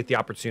hopefully we get the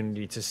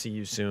opportunity to see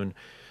you soon.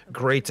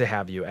 Great to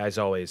have you, as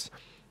always.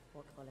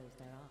 What follows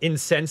thereafter In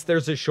Sense,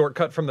 there's a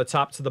shortcut from the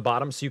top to the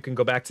bottom, so you can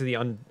go back to the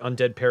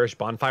Undead Parish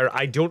bonfire.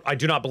 I do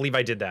not believe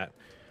I did that.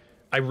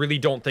 I really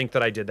don't think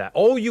that I did that.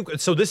 Oh,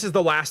 so this is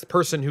the last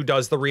person who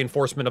does the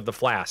reinforcement of the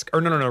flask. Or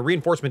no,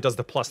 reinforcement does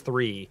the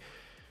 +3.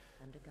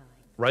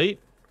 Right?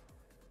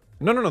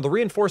 No, the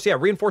reinforce, yeah,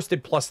 reinforce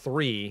did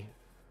 +3.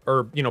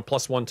 Or, you know,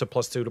 +1 to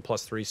 +2 to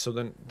 +3. So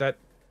then that,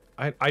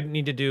 I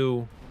need to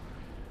do,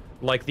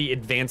 like, the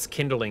advanced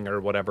kindling or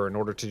whatever in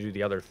order to do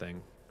the other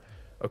thing.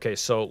 Okay,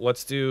 so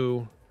let's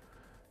do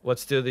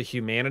the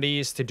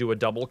humanities to do a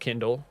double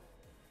kindle.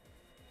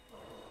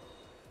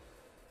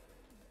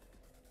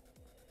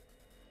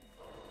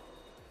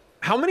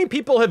 How many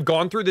people have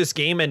gone through this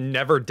game and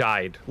never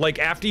died? Like,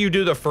 after you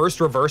do the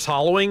first reverse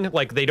hollowing,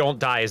 like, they don't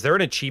die. Is there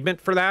an achievement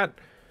for that?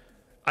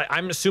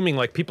 I'm assuming,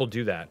 like, people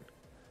do that.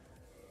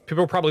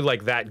 People are probably,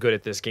 like, that good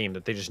at this game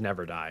that they just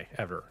never die,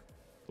 ever.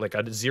 Like,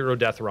 a 0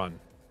 death run.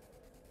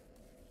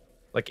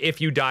 Like, if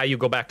you die, you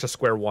go back to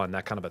square one,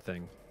 that kind of a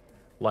thing.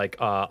 Like,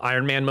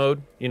 Iron Man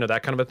mode, you know,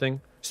 that kind of a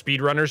thing.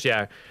 Speedrunners,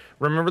 yeah.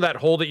 Remember that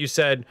hole that you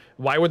said,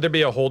 why would there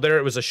be a hole there?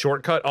 It was a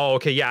shortcut? Oh,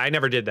 okay, yeah, I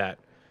never did that.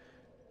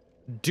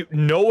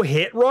 No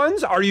hit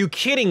runs? Are you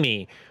kidding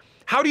me?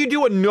 How do you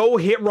do a no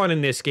hit run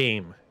in this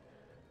game?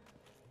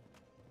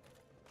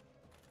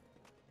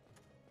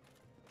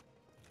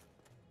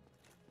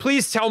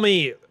 Please tell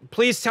me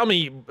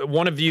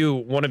one of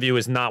you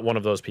is not one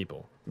of those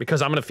people,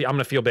 because I'm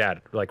gonna feel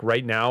bad. Like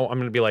right now, I'm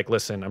gonna be like,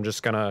 listen,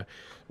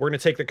 we're gonna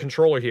take the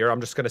controller here. I'm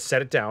just gonna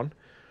set it down.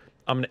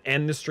 I'm gonna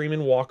end the stream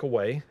and walk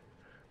away.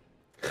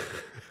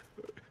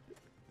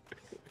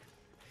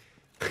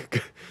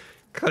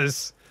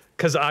 Cause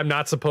I'm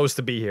not supposed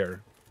to be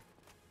here.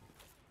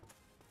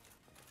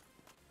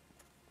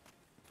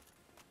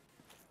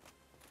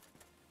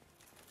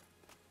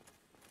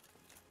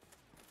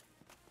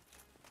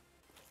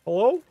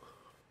 Hello?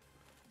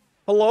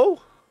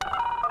 Hello?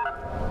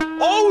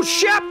 Oh,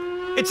 shit!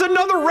 It's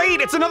another raid!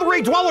 It's another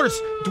raid!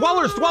 Dwellers!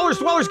 Dwellers! Dwellers!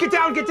 Dwellers! Get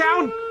down! Get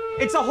down!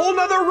 It's a whole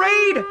nother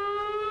raid!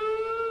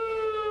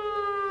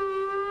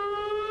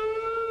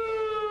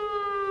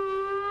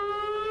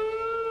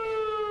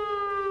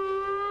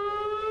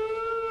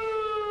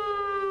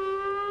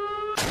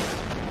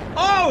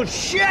 Oh,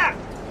 shit!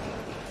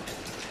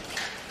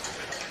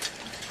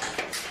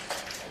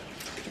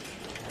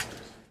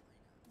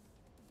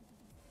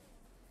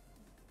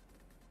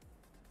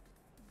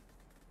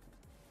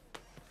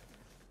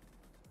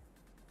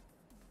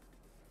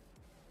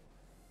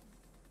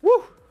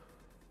 Woo!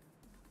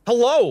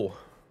 Hello!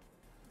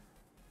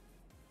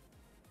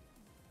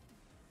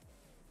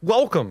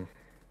 Welcome.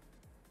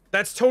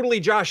 That's totally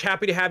Josh.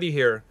 Happy to have you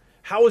here.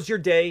 How was your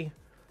day?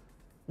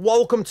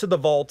 Welcome to the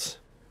vault.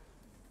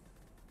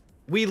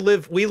 We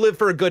live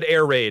for a good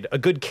air raid, a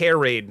good care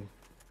raid.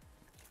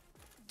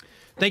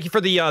 Thank you for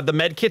the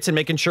med kits and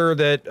making sure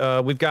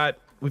that we've got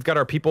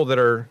our people that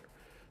are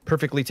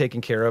perfectly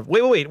taken care of.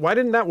 Wait. Why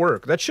didn't that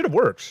work? That should have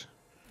worked.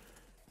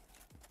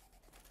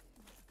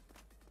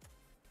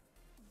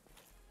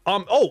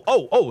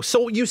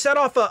 So you set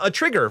off a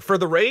trigger for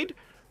the raid?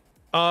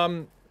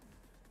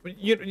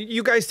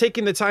 You guys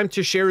taking the time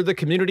to share the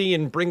community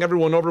and bring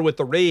everyone over with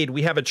the raid,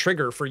 we have a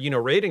trigger for, you know,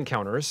 raid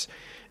encounters.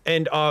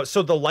 And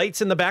so the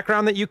lights in the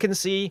background that you can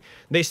see,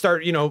 they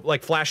start, you know,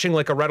 like flashing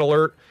like a red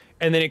alert,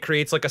 and then it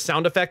creates like a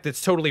sound effect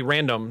that's totally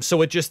random.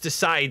 So it just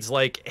decides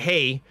like,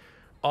 hey,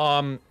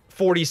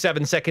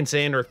 47 seconds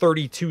in or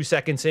 32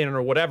 seconds in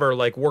or whatever,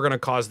 like we're gonna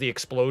cause the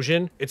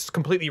explosion. It's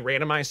completely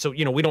randomized, so,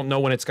 you know, we don't know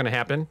when it's gonna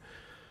happen.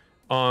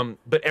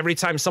 But every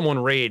time someone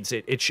raids,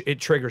 it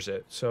triggers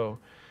it. So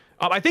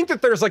I think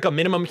that there's like a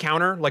minimum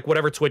counter, like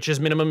whatever Twitch's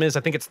minimum is. I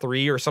think it's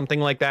 3 or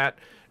something like that.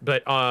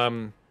 But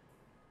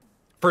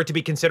for it to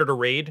be considered a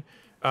raid,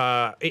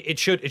 it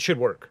should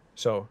work.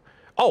 So,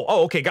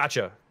 okay,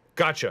 gotcha.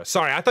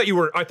 Sorry, I thought you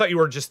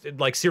were just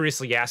like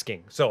seriously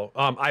asking. So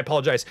I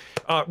apologize.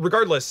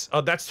 Regardless,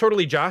 that's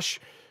totally Josh.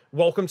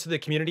 Welcome to the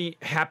community.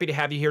 Happy to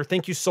have you here.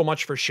 Thank you so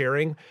much for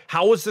sharing.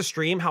 How was the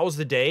stream? How was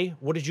the day?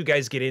 What did you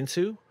guys get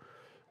into?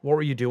 What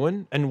were you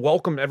doing? And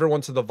welcome everyone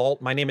to the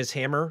vault. My name is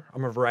Hammer.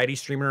 I'm a variety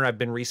streamer. I've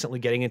been recently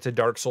getting into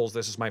Dark Souls.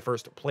 This is my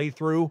first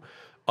playthrough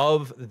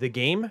of the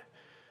game.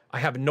 I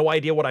have no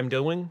idea what I'm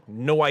doing,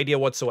 no idea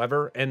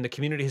whatsoever, and the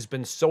community has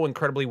been so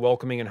incredibly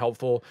welcoming and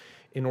helpful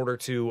in order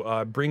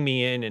to bring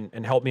me in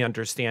and help me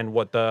understand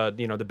what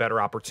the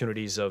better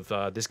opportunities of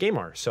this game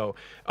are. So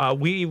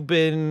we've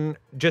been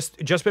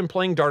just been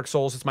playing Dark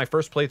Souls. It's my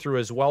first playthrough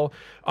as well.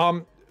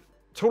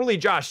 Totally,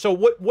 Josh. So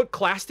what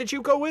class did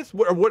you go with?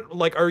 What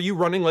like, are you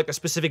running like a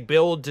specific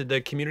build? Did the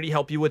community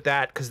help you with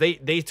that? Because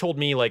they told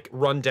me like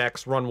run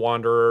Dex, run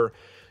Wanderer.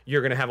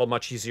 You're gonna have a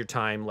much easier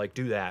time. Like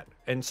do that.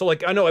 And so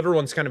like I know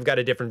everyone's kind of got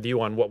a different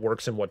view on what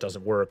works and what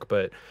doesn't work,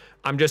 but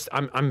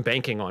I'm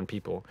banking on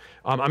people.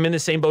 I'm in the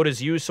same boat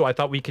as you, so I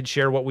thought we could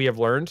share what we have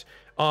learned.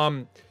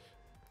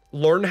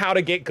 Learn how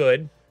to get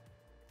good.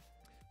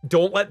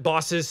 Don't let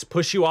bosses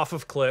push you off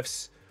of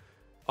cliffs.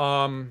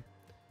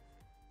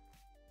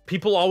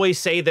 People always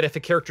say that if a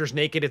character's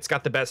naked, it's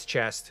got the best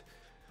chest.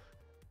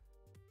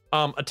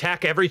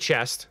 Attack every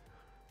chest.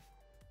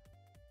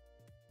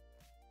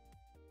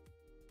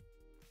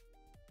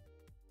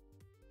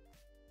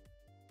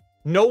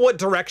 Know what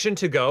direction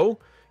to go,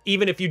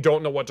 even if you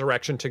don't know what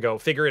direction to go.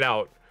 Figure it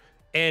out.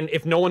 And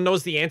if no one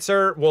knows the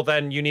answer, well,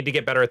 then you need to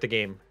get better at the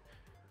game.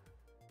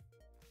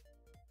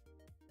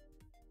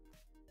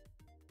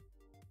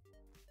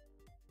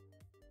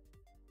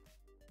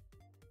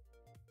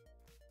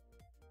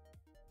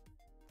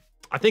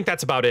 I think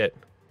that's about it.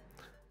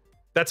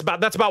 That's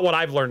about what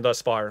I've learned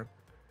thus far.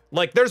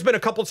 Like, there's been a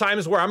couple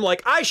times where I'm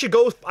like, I should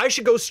go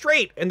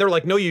straight, and they're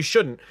like, no, you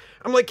shouldn't.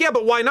 I'm like, yeah,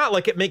 but why not?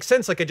 Like, it makes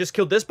sense. Like, I just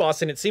killed this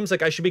boss, and it seems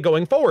like I should be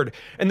going forward.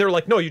 And they're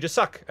like, no, you just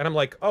suck. And I'm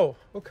like, oh,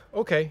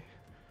 okay.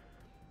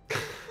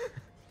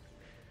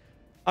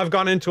 I've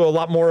gone into a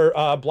lot more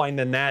blind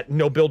than that.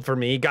 No build for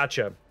me.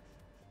 Gotcha.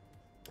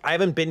 I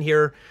haven't been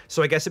here,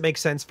 so I guess it makes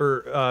sense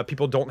for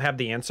people don't have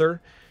the answer.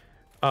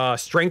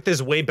 Strength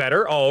is way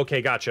better. Oh,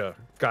 okay, gotcha.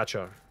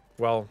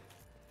 Well,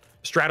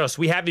 Stratos,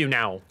 we have you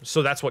now,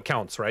 so that's what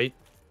counts, right?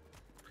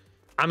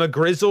 I'm a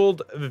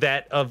grizzled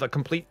vet of a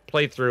complete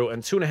playthrough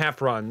and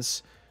 2.5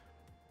 runs.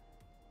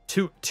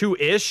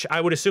 Two-ish,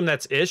 I would assume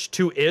that's ish.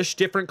 Two-ish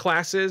different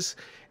classes,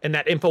 and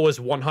that info is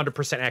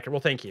 100% accurate. Well,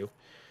 thank you.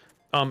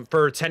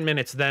 For 10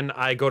 minutes, then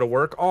I go to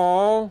work.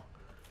 Oh,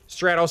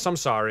 Stratos, I'm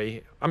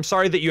sorry. I'm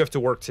sorry that you have to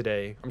work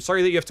today. I'm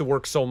sorry that you have to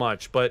work so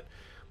much, but,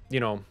 you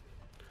know,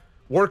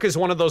 work is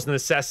one of those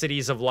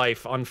necessities of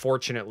life,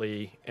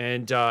 unfortunately,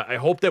 and I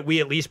hope that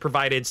we at least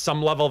provided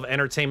some level of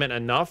entertainment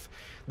enough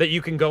that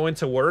you can go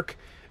into work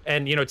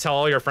and, you know, tell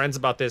all your friends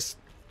about this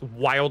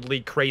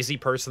wildly crazy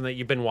person that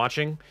you've been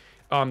watching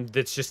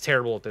that's just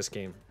terrible at this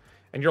game.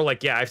 And you're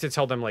like, yeah, I have to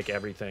tell them, like,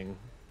 everything.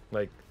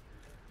 Like,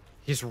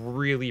 he's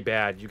really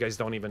bad. You guys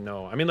don't even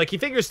know. I mean, like, he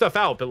figures stuff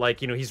out, but,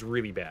 like, you know, he's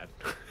really bad.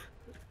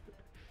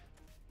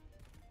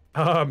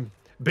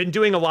 Been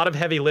doing a lot of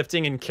heavy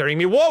lifting and carrying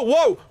me.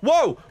 Whoa!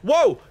 No.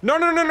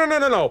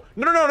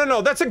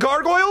 That's a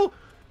gargoyle?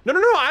 No.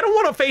 I don't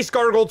want to face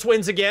gargoyle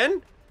twins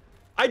again.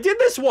 I did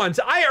this once.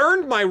 I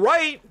earned my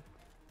right.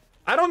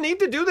 I don't need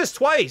to do this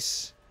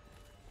twice.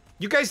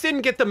 You guys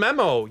didn't get the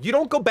memo. You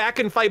don't go back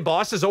and fight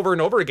bosses over and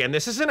over again.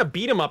 This isn't a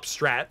beat 'em up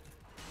strat.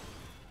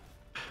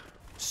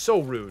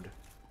 So rude.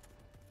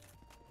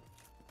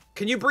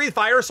 Can you breathe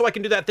fire so I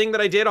can do that thing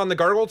that I did on the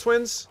gargoyle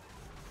twins?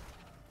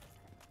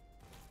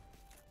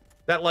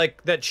 That,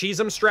 like, that cheese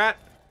 'em strat?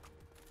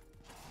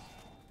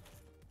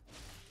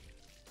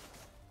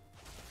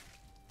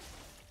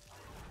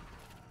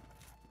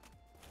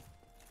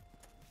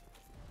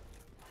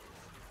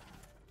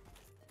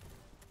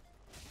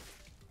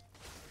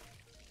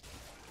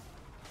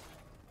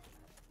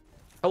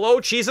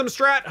 Hello, cheese 'em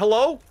strat?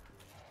 Hello?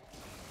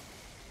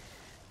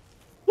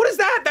 What is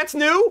that? That's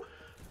new?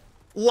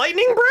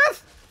 Lightning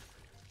breath?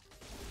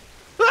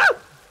 Ah!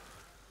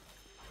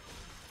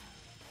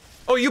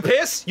 Oh, you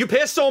piss? You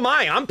piss? So am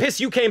I. I'm pissed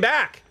you came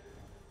back.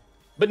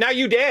 But now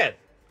you dead.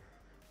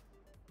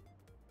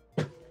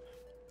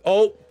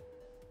 Oh.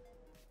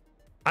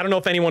 I don't know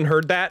if anyone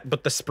heard that,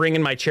 but the spring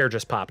in my chair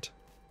just popped.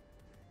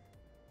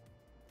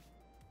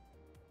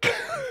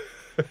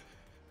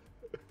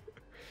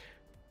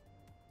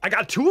 I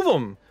got 2 of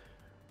them.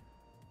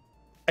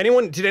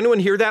 Did anyone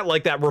hear that?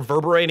 Like that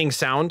reverberating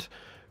sound?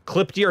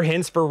 Clipped your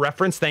hints for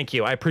reference. Thank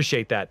you. I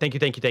appreciate that. Thank you.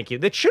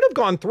 That should have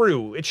gone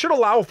through. It should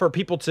allow for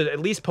people to at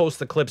least post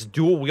the clips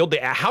dual wield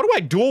the how do I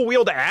dual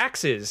wield the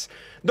axes?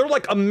 They're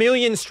like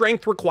 1,000,000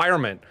 strength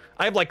requirement.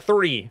 I have like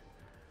 3.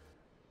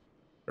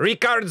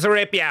 Ricard's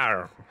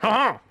rapier.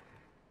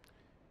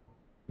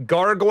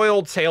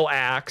 Gargoyle tail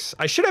axe.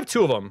 I should have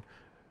 2 of them.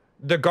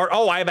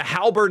 Oh, I have a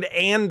halberd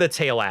and the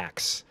tail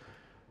axe.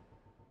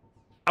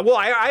 Well,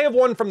 I have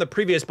one from the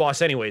previous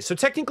boss anyway, so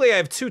technically I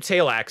have 2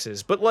 tail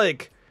axes, but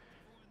like,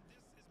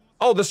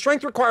 oh, the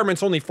strength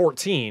requirement's only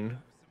 14.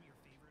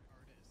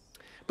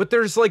 But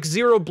there's like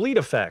 0 bleed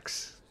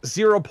effects.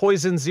 0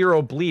 poison,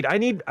 0 bleed. I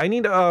need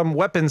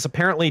weapons.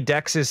 Apparently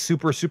Dex is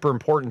super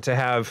important to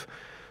have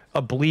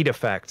a bleed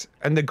effect.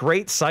 And the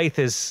Great Scythe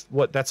is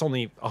what, that's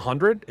only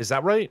 100? Is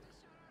that right?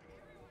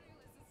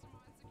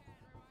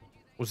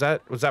 Was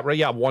that right?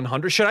 Yeah,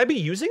 100. Should I be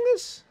using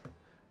this?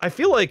 I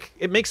feel like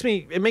it makes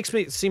me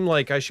seem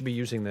like I should be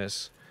using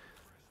this.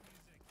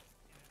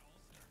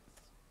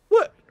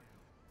 What?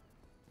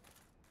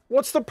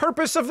 What's the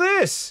purpose of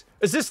this?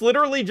 Is this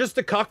literally just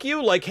to cuck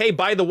you? Like, hey,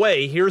 by the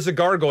way, here's a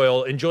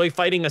gargoyle. Enjoy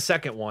fighting a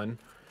second one.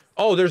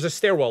 Oh, there's a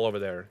stairwell over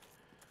there.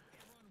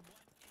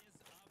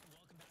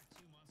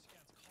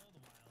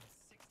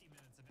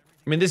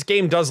 I mean, this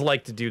game does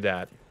like to do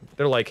that.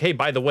 They're like, hey,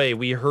 by the way,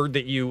 we heard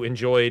that you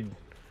enjoyed...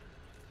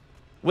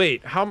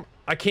 Wait, how...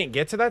 I can't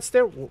get to that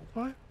stair?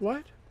 What?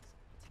 What?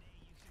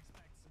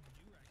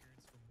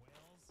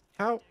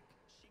 How?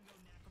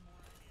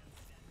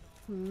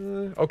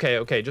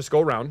 Okay, just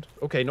go around.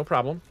 Okay, no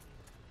problem.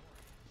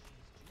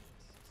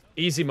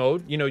 Easy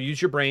mode. You know,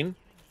 use your brain.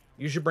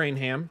 Use your brain,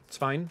 Ham. It's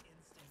fine.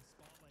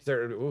 Is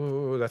there...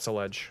 Ooh, that's a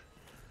ledge.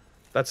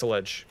 That's a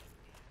ledge.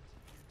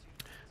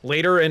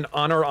 Later in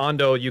Anor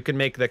Londo, you can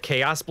make the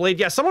Chaos Blade.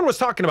 Yeah, someone was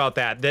talking about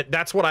that.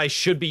 That's what I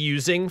should be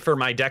using for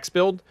my Dex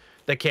build.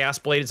 The Chaos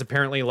Blade is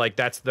apparently, like,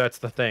 that's the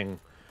thing.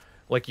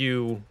 Like,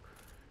 you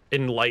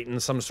enlighten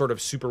some sort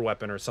of super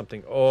weapon or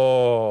something.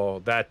 Oh,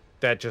 that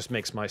just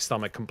makes my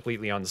stomach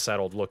completely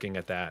unsettled looking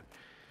at that.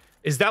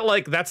 Is that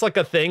like, that's like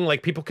a thing?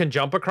 Like people can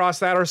jump across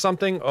that or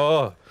something?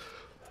 Oh.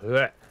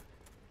 Blech.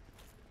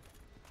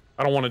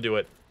 I don't want to do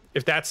it.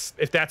 If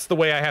that's the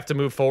way I have to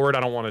move forward, I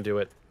don't want to do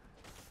it.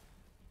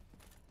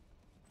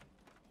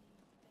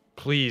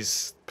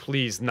 Please,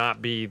 please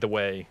not be the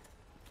way.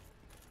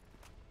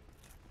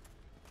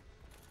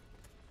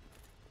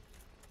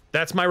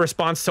 That's my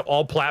response to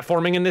all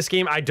platforming in this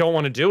game. I don't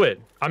want to do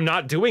it. I'm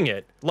not doing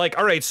it. Like,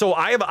 all right, so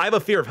I have a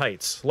fear of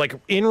heights. Like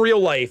in real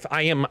life,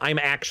 I'm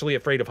actually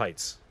afraid of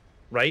heights,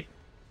 right?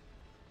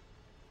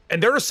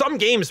 And there are some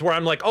games where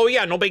I'm like, oh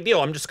yeah, no big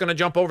deal. I'm just gonna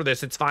jump over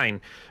this. It's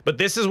fine. But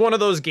this is one of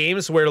those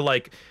games where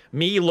like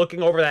me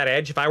looking over that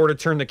edge, if I were to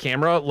turn the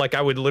camera, like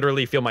I would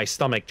literally feel my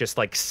stomach just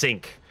like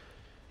sink.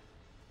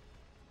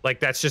 Like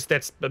that's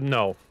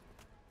no.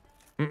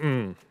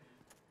 Mm-mm.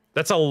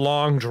 That's a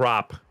long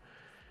drop.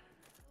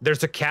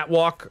 There's a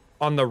catwalk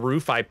on the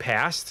roof I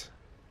passed.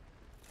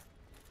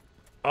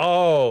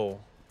 Oh.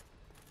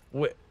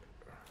 Wait.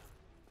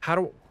 How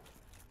do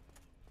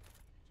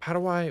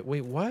I...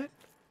 Wait, what?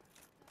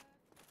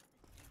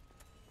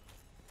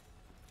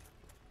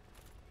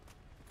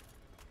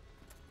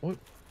 What?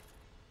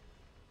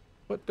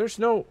 What? There's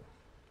no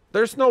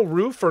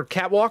roof or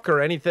catwalk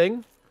or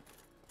anything?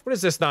 What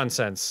is this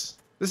nonsense?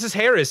 This is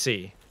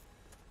heresy.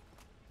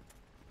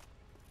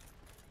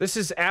 This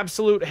is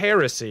absolute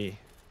heresy.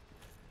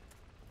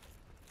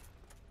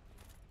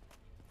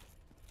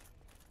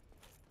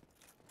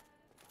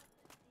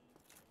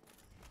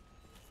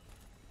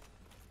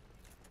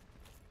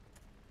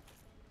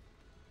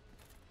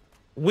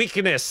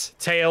 Weakness,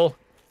 tail.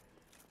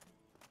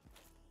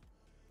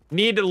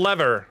 Need a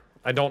lever.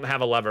 I don't have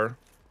a lever.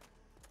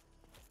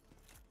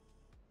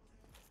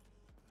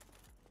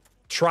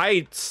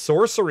 Try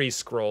sorcery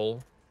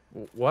scroll.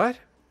 What?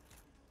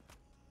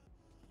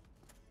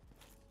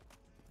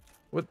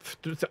 What?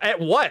 At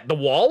what? The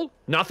wall?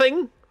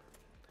 Nothing?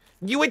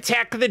 You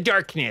attack the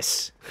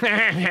darkness.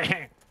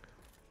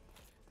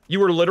 You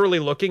were literally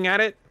looking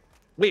at it?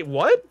 Wait,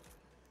 what?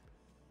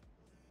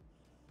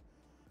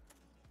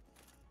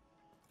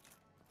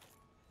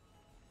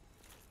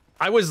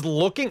 I was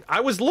looking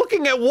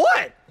at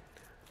what?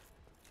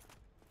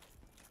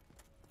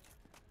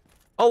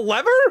 A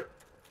lever?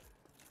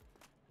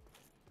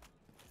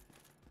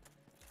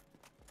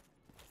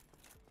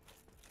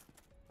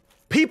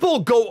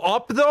 People go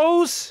up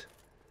those?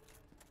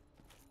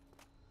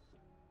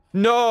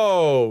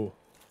 No.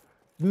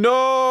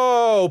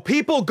 No.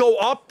 People go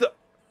up the...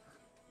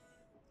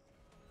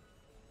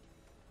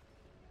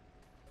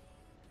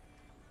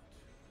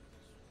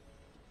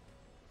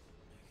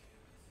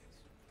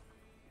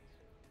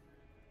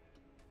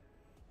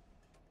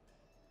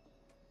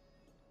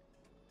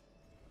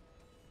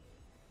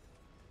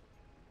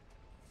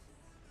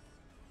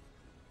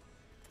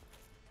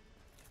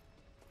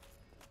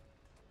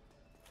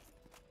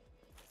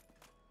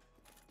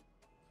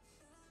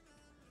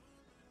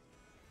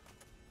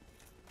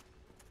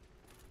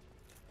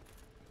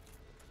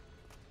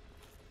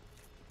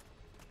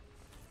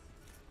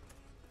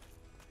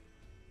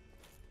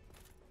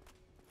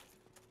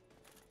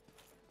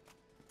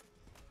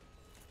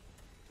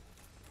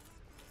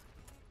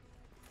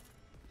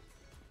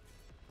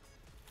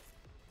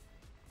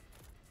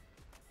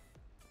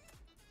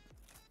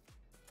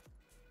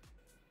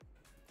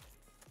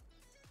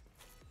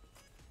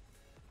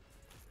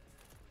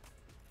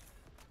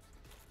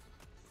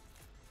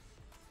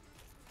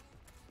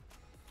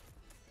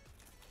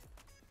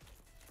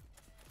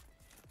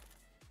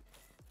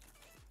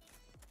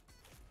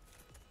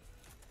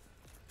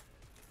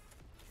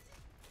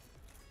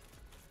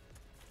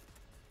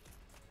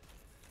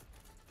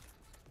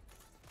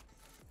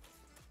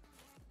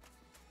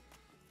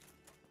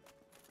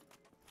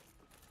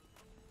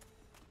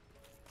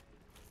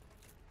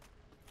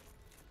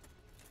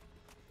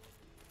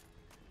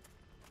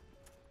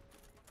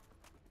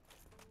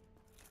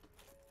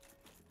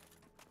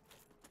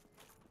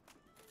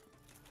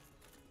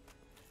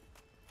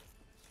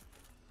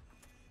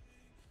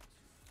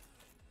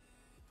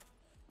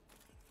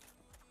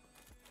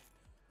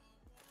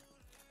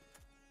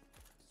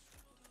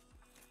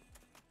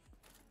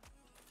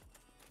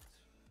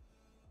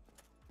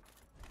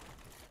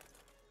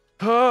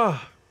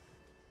 Oh,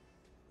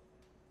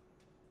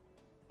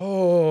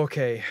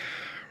 okay.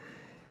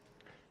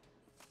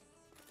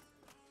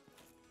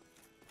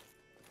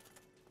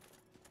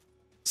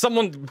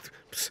 Someone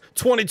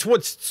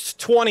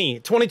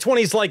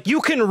 2020's like,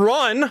 you can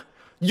run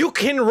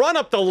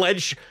up the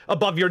ledge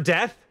above your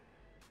death.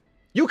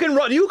 You can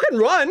run.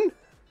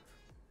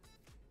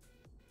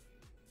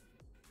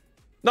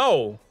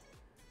 No,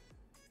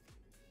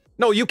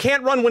 you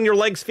can't run when your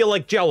legs feel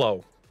like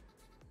jello.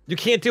 You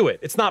can't do it.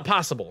 It's not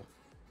possible.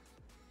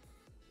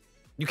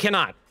 You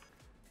cannot.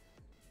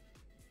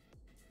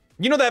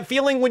 You know that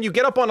feeling when you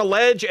get up on a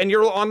ledge and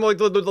you're on like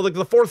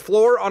the fourth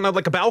floor on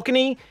like a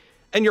balcony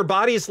and your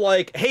body's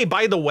like, hey,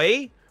 by the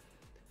way,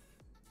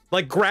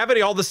 like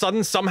gravity all of a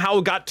sudden somehow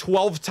got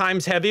 12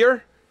 times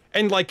heavier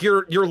And like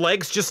your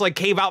legs just like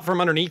cave out from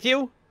underneath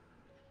you?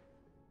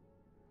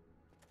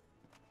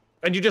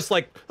 And you just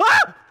like,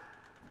 ah!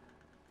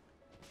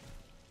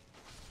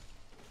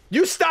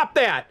 You stop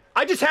that!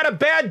 I just had a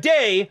bad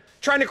day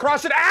trying to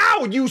cross it.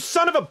 Ow! You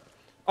son of a...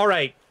 All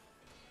right.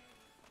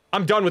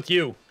 I'm done with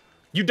you.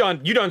 You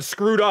done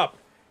screwed up.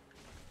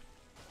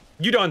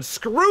 You done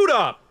screwed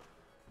up!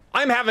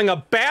 I'm having a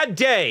bad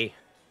day.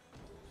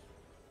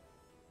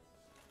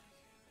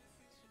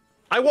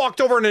 I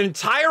walked over an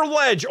entire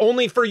ledge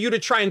only for you to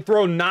try and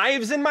throw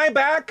knives in my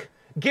back?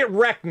 Get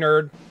wrecked,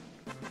 nerd.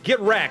 Get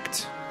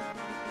wrecked.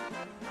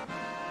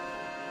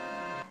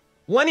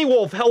 Lenny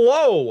Wolf,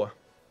 hello!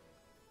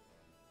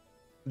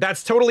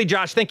 That's totally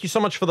Josh. Thank you so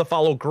much for the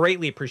follow.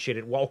 Greatly appreciate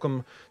it.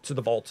 Welcome to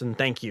the vault, and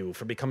thank you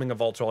for becoming a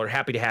vault roller.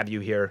 Happy to have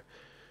you here.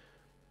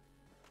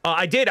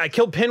 I did. I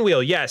killed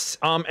Pinwheel, yes.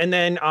 And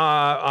then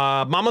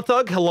Mama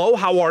Thug, hello.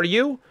 How are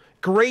you?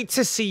 Great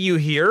to see you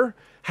here.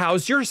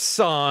 How's your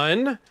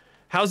son?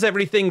 How's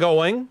everything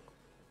going?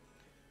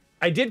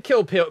 I did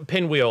kill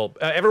Pinwheel.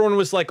 Everyone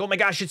was like, oh my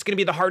gosh, it's going to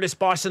be the hardest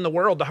boss in the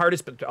world. The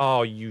hardest...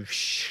 Oh, you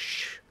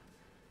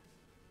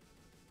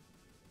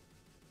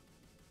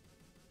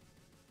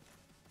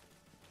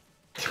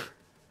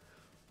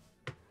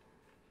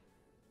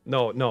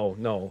No.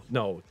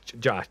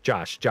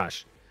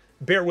 Josh.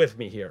 Bear with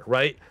me here,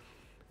 right?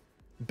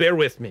 Bear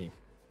with me.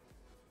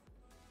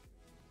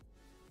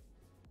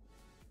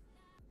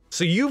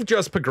 So you've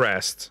just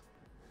progressed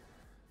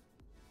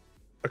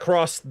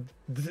across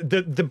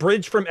the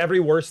bridge from every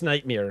worst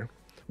nightmare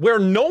where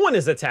no one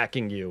is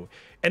attacking you.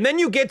 And then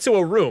you get to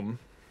a room.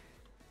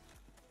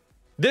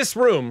 This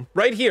room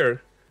right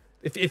here.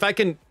 If I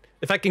can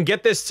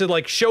get this to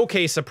like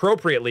showcase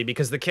appropriately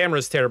because the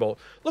camera's terrible.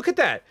 Look at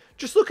that.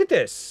 Just look at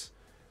this.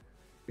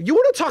 You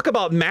want to talk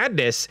about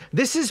madness?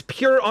 This is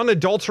pure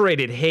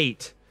unadulterated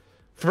hate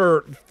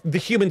for the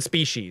human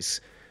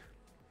species.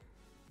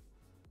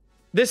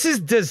 This is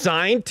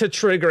designed to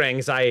trigger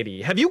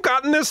anxiety. Have you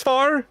gotten this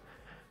far?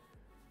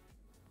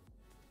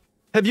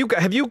 Have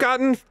you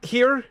gotten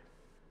here?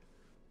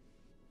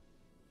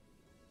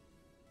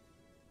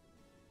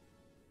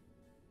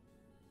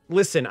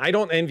 Listen, I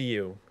don't envy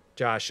you,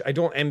 Josh. I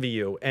don't envy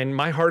you, and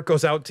my heart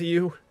goes out to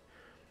you.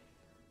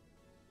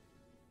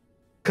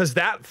 'Cause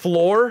that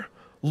floor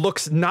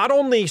looks not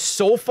only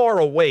so far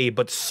away,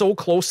 but so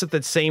close at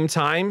the same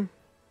time.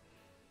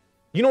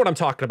 You know what I'm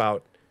talking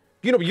about.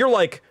 You know, you're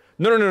like,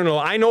 no.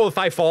 I know if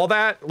I fall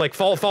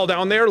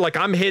down there, like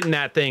I'm hitting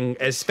that thing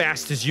as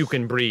fast as you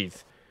can breathe.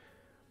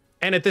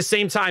 And at the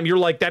same time, you're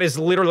like, that is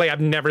literally,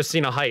 I've never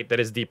seen a height that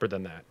is deeper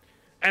than that.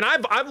 And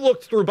I've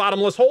looked through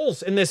bottomless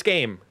holes in this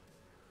game.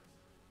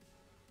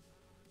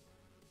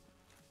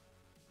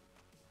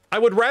 I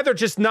would rather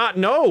just not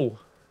know.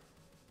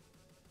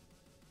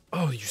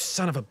 Oh, you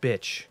son of a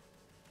bitch.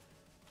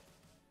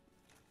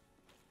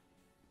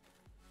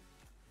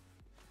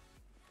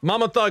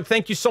 Mama Thug,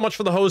 thank you so much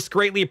for the host.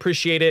 Greatly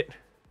appreciate it.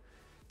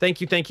 Thank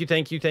you.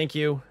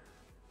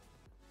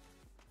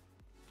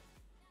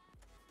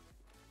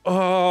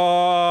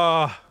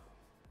 Oh.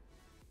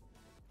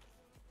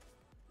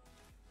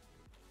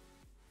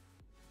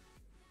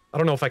 I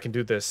don't know if I can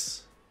do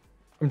this.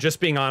 I'm just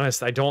being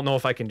honest. I don't know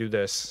if I can do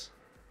this.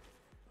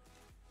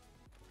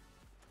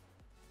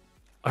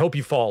 I hope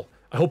you fall.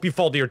 I hope you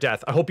fall to your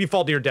death. I hope you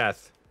fall to your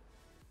death.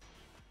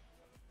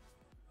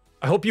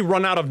 I hope you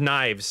run out of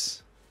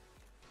knives.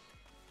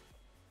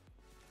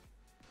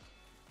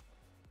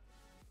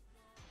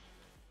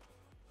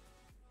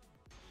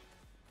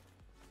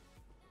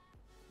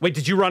 Wait,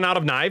 did you run out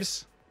of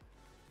knives?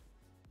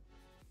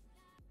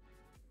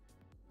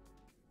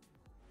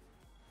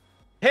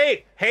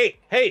 Hey!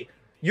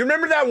 You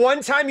remember that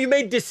one time you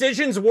made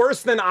decisions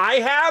worse than I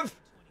have?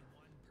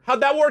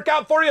 How'd that work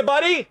out for you,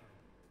 buddy?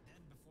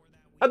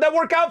 How'd that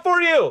work out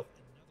for you?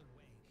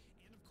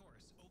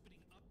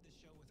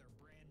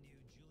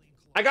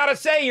 I gotta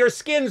say, your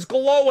skin's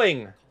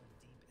glowing.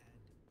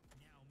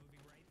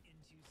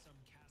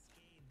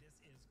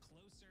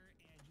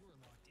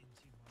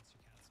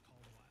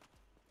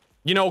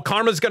 You know,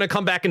 karma's gonna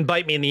come back and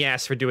bite me in the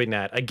ass for doing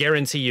that. I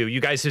guarantee you.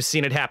 You guys have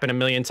seen it happen a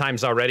million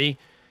times already.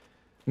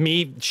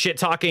 Me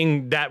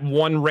shit-talking that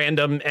one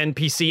random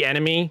NPC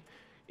enemy,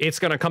 it's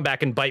gonna come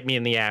back and bite me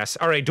in the ass.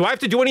 All right, do I have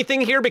to do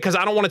anything here? Because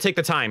I don't want to take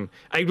the time.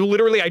 I don't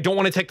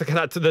want to take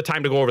the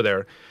time to go over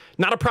there.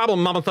 Not a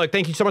problem, Mama Thug.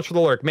 Thank you so much for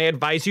the lurk. May I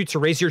advise you to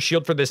raise your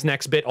shield for this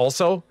next bit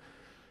also?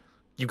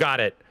 You got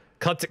it.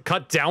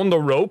 Cut down the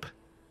rope?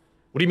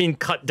 What do you mean,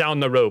 cut down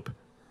the rope?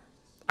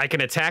 I can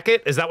attack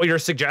it? Is that what you're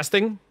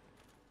suggesting?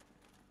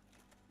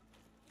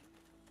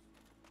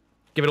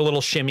 Give it a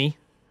little shimmy.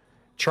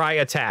 Try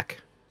attack.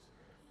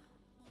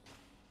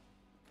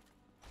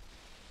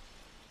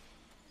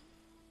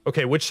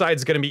 Okay, which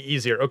side's gonna be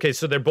easier? Okay,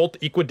 so they're both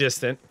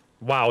equidistant.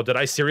 Wow, did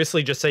I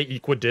seriously just say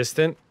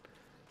equidistant?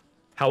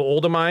 How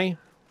old am I?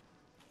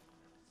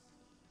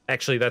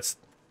 Actually, that's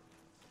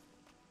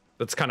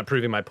kind of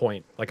proving my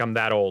point. Like, I'm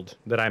that old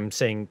that I'm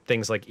saying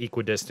things like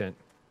equidistant.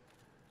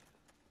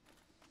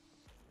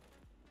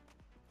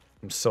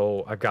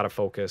 I've got to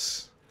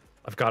focus.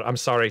 I'm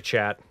sorry,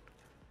 chat.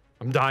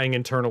 I'm dying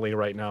internally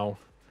right now.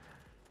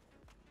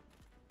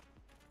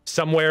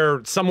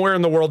 Somewhere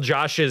in the world,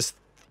 Josh is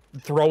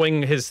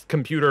throwing his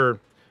computer.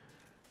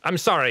 I'm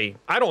sorry.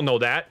 I don't know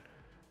that.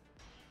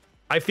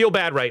 I feel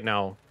bad right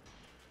now.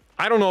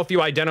 I don't know if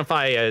you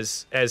identify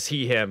as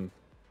he, him,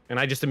 and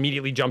I just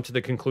immediately jumped to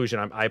the conclusion.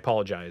 I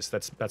apologize.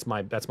 That's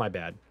my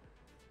bad.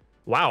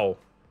 Wow,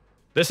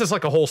 this is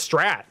like a whole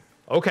strat.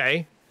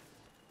 Okay.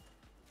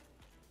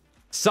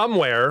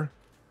 Somewhere.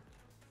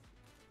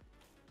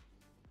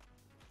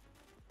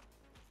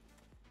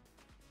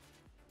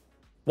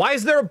 Why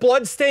is there a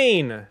blood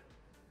stain?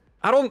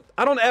 I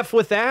don't F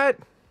with that.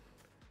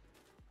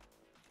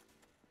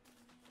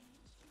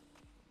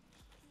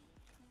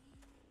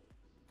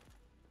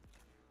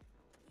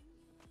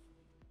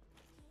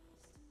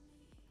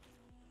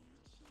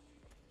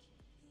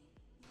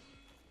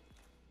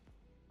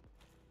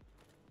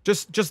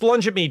 Just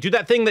lunge at me. Do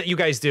that thing that you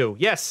guys do.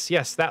 Yes,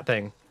 that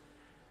thing.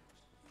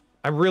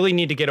 I really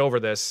need to get over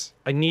this.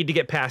 I need to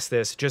get past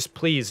this.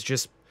 Please,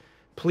 just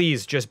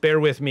bear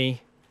with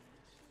me.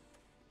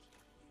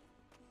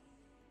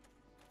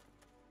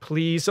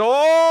 Please.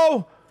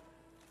 Oh!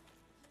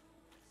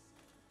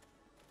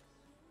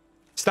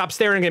 Stop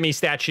staring at me,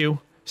 statue.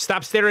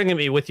 Stop staring at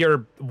me with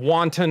your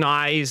wanton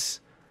eyes.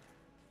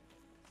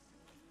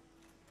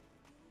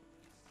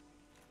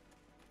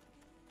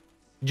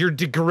 Your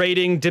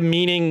degrading,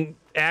 demeaning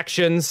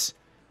actions,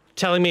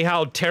 telling me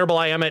how terrible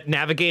I am at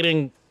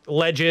navigating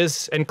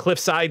ledges and cliff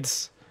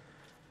sides.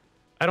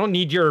 I don't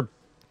need your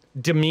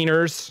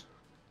demeanors.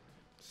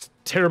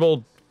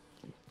 Terrible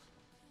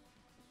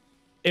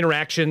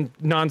interaction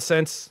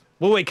nonsense.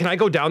 Well, wait, can I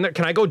go down there?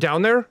 Can I go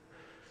down there?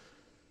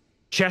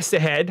 Chest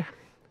ahead.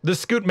 The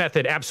scoot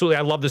method. Absolutely.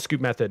 I love the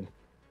scoot method.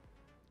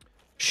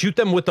 Shoot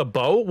them with a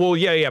bow? Well,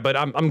 yeah, but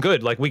I'm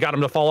good. Like, we got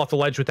him to fall off the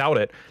ledge without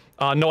it.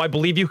 No, I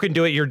believe you can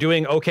do it. You're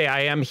doing okay.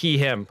 I am he,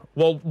 him.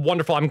 Well,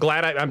 wonderful. I'm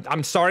glad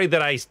I'm sorry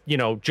that I,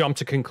 jumped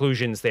to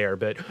conclusions there,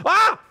 but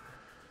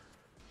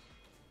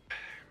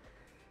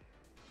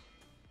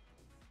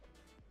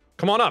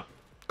Come on up.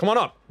 Come on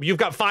up. You've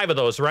got 5 of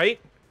those, right?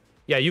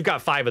 Yeah, you've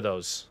got 5 of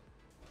those.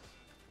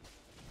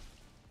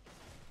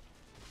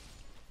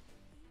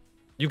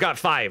 You got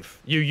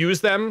 5. You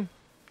used them.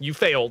 You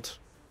failed.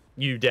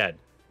 You dead.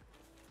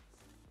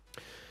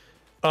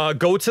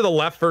 Go to the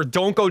left or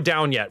don't go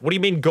down yet. What do you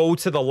mean go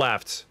to the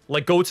left?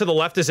 Like go to the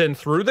left as in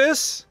through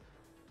this?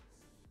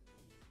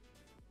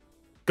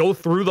 Go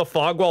through the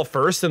fog wall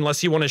first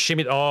unless you want to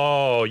shimmy.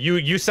 Oh,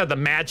 you said the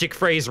magic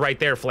phrase right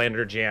there,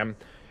 Flander Jam.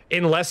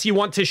 Unless you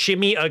want to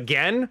shimmy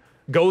again,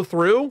 go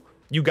through,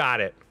 you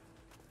got it.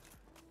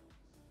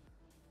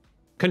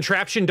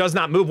 Contraption does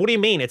not move. What do you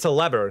mean? It's a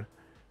lever.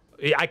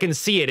 I can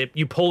see it.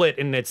 You pull it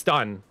and it's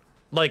done.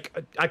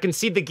 Like, I can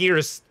see the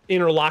gears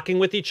interlocking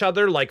with each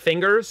other like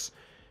fingers.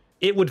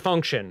 It would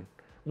function.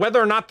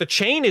 Whether or not the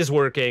chain is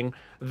working,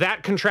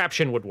 that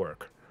contraption would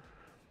work.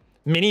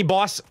 Mini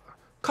boss.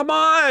 Come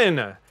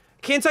on!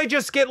 Can't I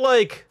just get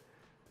like...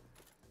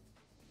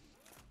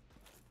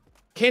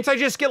 Can't I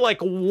just get like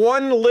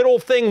one little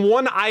thing,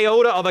 one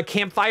iota of a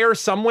campfire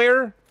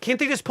somewhere? Can't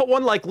they just put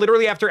one like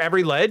literally after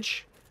every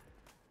ledge?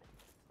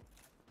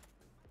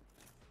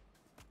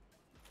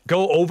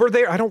 Go over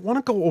there? I don't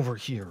want to go over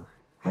here.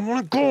 I want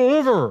to go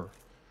over.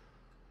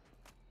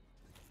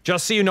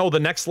 Just so you know, the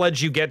next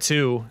ledge you get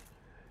to,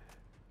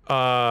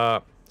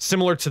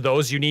 similar to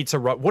those, you need to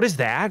run. What is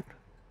that?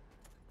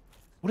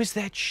 What is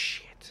that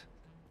shit?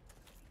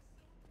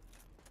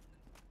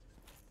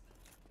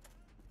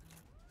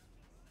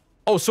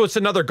 Oh, so it's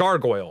another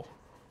gargoyle.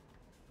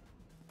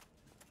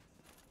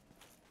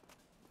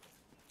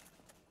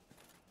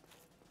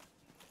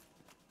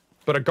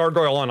 But a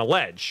gargoyle on a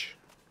ledge.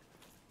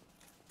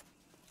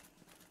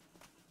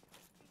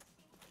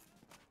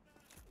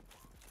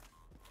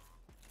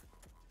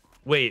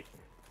 Wait.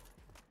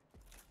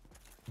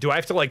 Do I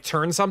have to, like,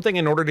 turn something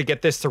in order to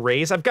get this to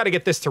raise? I've got to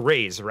get this to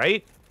raise,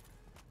 right?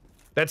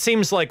 That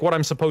seems like what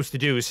I'm supposed to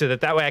do, so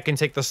that way I can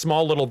take the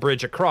small little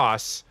bridge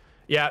across.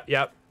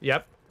 Yep.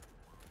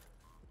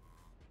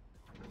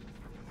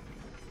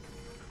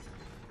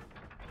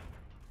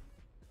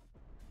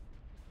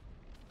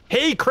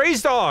 Hey,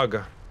 Crazy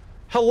Dog!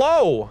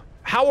 Hello!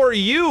 How are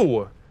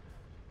you?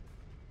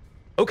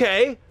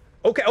 Okay.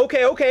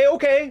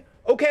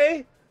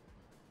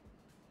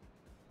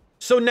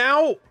 So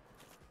now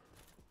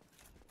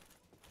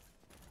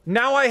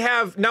I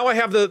have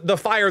the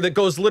fire that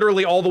goes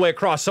literally all the way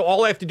across. So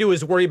all I have to do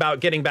is worry about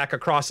getting back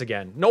across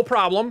again. No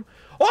problem.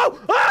 Oh!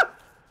 Ah!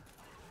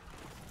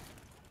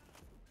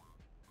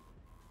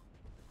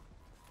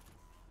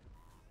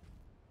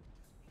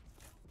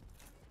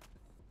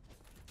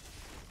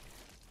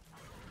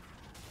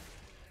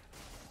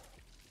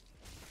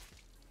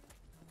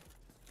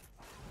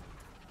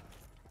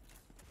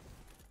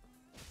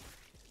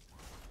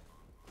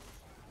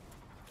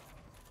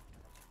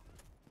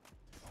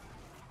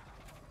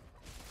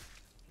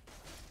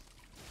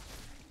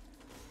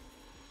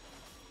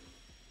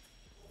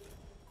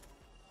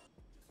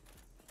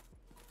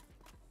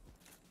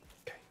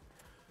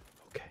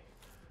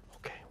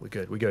 We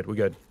good. We good. We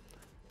good.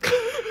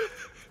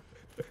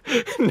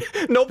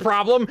 No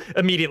problem.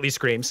 Immediately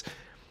screams.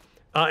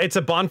 It's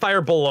a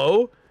bonfire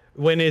below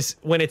when it's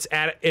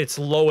at its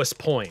lowest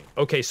point.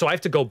 Okay, so I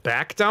have to go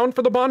back down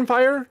for the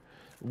bonfire?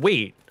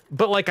 Wait,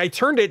 but like I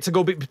turned it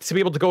to be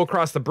able to go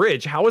across the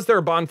bridge. How is there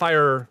a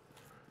bonfire?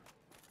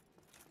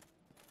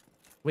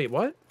 Wait,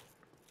 what?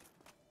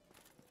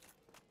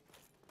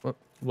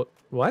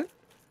 What?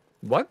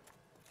 What?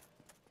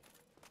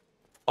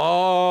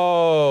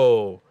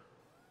 Oh.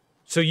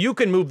 So you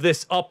can move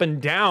this up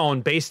and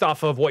down based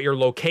off of what your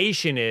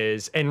location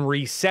is and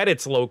reset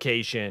its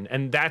location,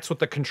 and that's what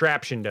the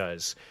contraption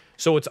does.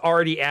 So it's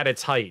already at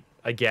its height,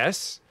 I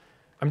guess.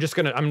 I'm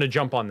gonna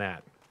jump on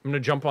that. I'm gonna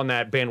jump on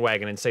that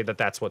bandwagon and say that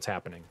that's what's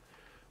happening.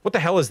 What the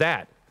hell is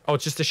that? Oh,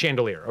 it's just a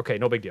chandelier. Okay,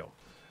 no big deal.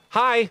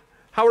 Hi,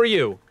 how are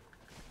you?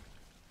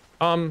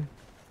 What?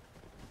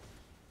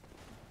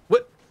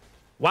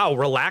 Wow,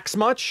 relax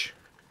much?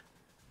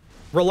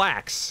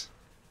 Relax.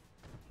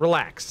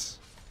 Relax.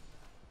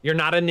 You're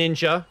not a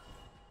ninja.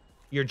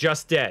 You're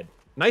just dead.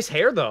 Nice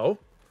hair, though.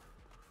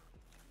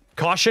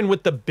 Caution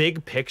with the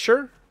big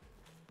picture?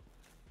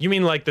 You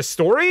mean like the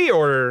story,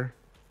 or...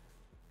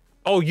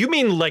 Oh, you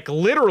mean like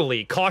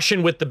literally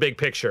caution with the big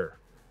picture.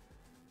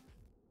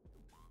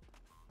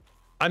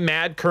 I'm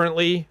mad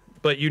currently,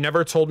 but you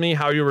never told me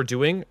how you were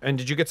doing. And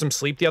did you get some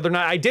sleep the other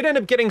night? I did end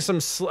up getting some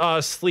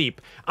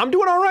sleep. I'm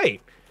doing all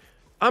right.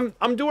 I'm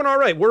doing all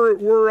right.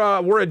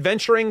 We're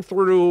adventuring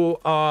through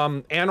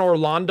Anor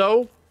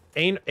Londo.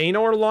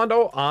 Anor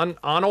Londo?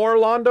 Anor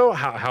Londo?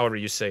 However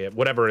you say it.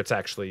 Whatever it's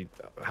actually,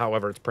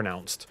 however it's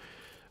pronounced.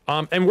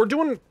 And we're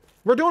doing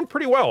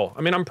pretty well.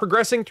 I mean, I'm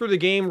progressing through the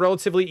game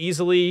relatively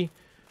easily.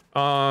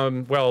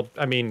 Well,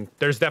 I mean,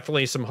 there's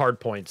definitely some hard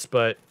points,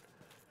 but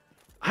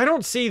I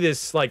don't see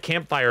this, like,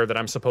 campfire that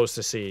I'm supposed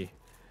to see.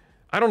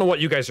 I don't know what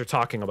you guys are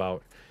talking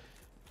about.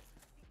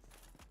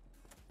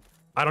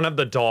 I don't have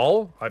the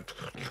doll. I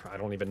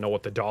don't even know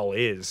what the doll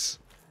is.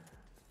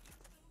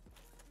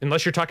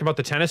 Unless you're talking about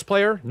the tennis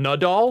player,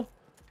 Nadal.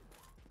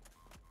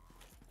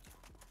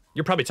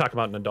 You're probably talking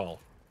about Nadal.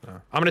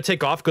 I'm gonna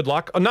take off. Good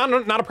luck. Not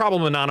a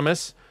problem,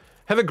 Anonymous.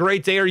 Have a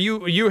great day. Are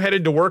you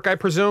headed to work, I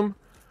presume?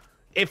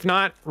 If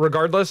not,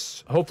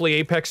 regardless, hopefully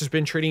Apex has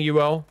been treating you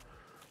well.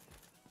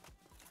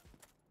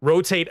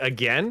 Rotate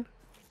again?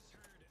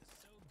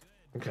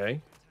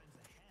 Okay.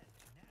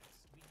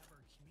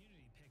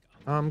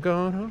 I'm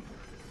gonna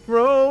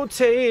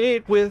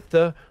rotate with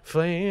the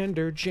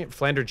Flander Jam.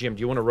 Flander Jam,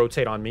 do you want to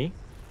rotate on me?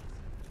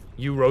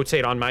 You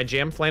rotate on my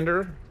jam,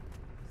 Flander?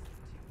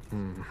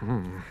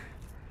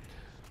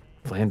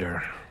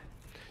 Flander.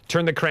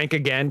 Turn the crank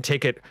again.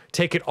 Take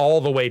it all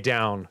the way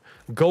down.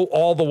 Go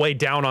all the way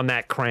down on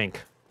that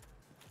crank.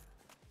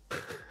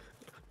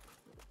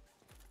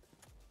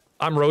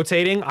 I'm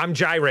rotating. I'm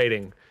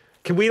gyrating.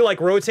 Can we, like,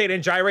 rotate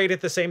and gyrate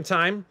at the same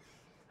time?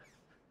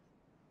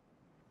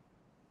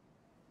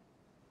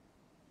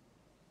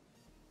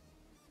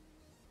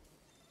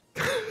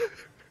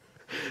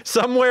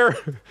 Somewhere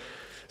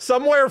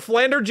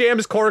Flander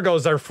Jam's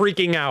corgos are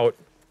freaking out.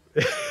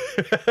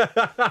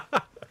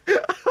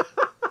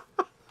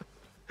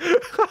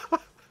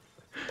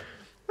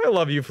 I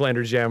love you,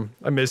 Flander Jam.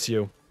 I miss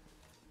you.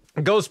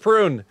 Ghost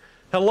Prune,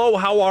 hello,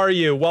 how are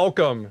you?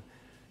 Welcome.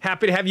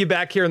 Happy to have you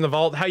back here in the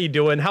vault. How you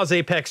doing? How's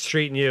Apex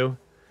treating you?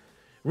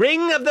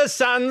 Ring of the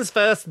Sun's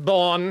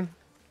firstborn.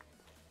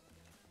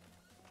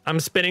 I'm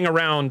spinning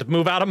around.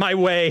 Move out of my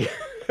way.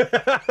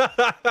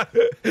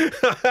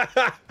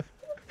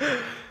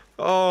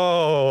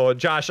 Oh,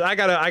 Josh, I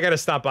gotta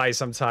stop by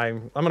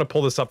sometime. I'm gonna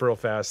pull this up real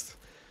fast.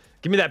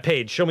 Give me that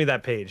page. Show me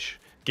that page.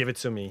 Give it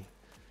to me.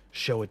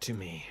 Show it to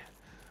me.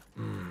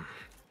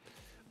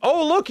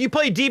 Oh, look, you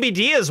play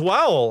DBD as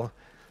well.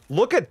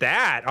 Look at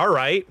that. All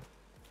right.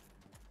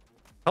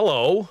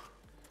 Hello.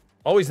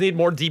 Always need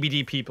more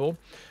DBD people.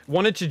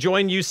 Wanted to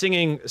join you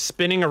singing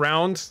Spinning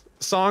Around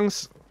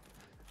songs.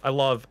 I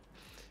love.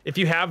 If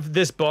you have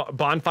this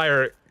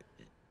bonfire,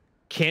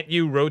 can't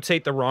you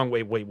rotate the wrong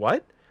way? Wait,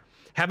 what?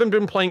 Haven't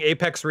been playing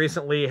Apex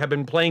recently. Have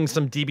been playing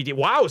some DBD.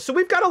 Wow, so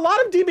we've got a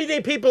lot of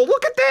DBD people.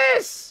 Look at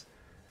this.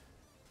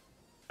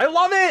 I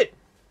love it.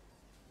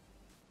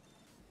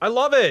 I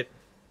love it.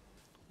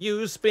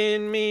 You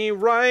spin me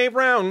right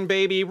round,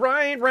 baby,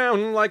 right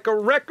round, like a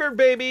record,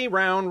 baby,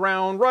 round,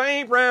 round,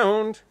 right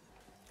round.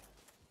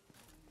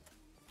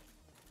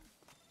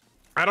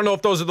 I don't know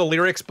if those are the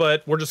lyrics,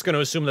 but we're just going to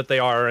assume that they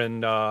are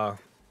and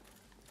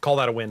call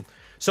that a win.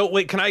 So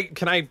wait, can I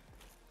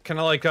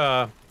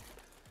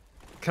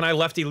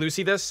lefty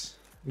loosey this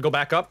and go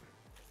back up?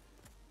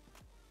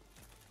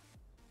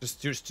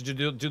 Just do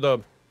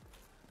the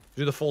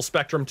full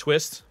spectrum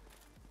twist.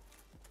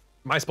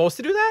 Am I supposed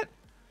to do that?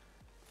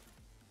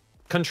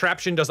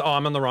 Contraption does. Oh,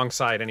 I'm on the wrong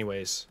side,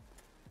 anyways.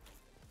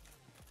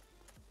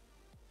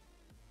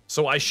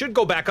 So I should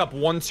go back up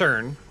one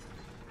turn,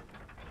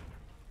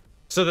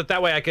 so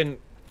that way I can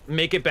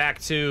make it back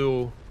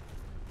to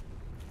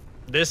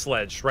this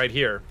ledge right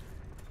here.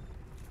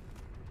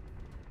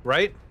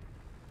 Right?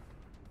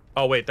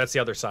 Oh wait, that's the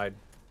other side.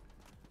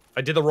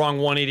 I did the wrong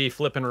 180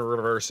 flip and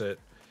reverse it.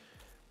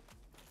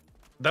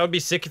 That would be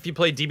sick if you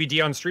played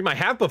DBD on stream. I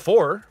have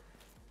before.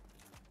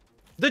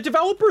 The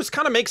developers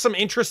kind of make some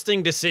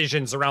interesting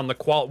decisions around the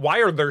Why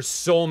are there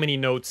so many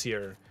notes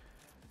here?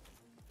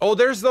 Oh,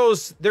 there's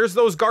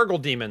those gargle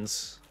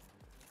demons.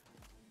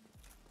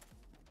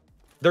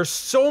 There's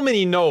so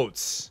many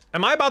notes.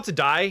 Am I about to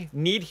die?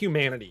 Need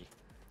humanity.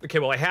 Okay,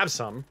 well, I have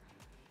some.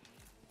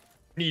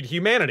 Need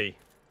humanity.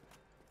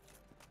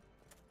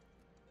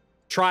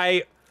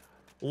 Try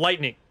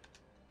lightning.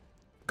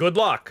 Good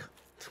luck.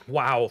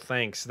 Wow,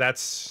 thanks.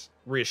 That's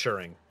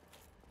reassuring.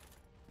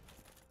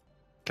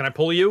 Can I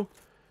pull you?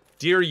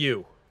 Dear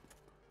you.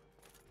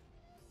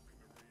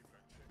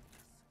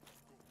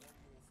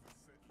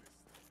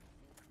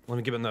 Let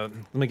me give him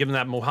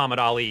that Muhammad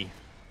Ali.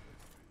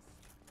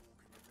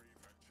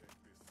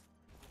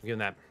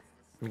 Let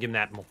me give him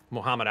that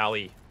Muhammad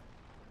Ali.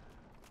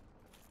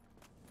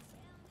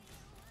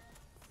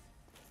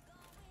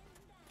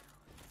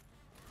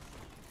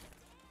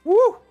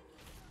 Woo!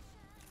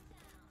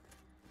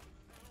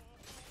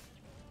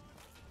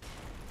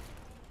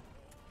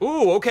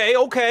 Ooh, okay,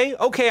 okay,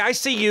 okay, I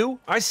see you.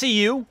 I see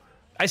you.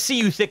 I see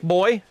you, thick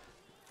boy.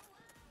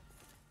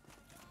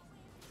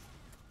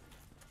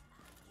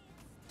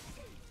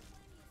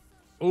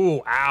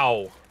 Ooh,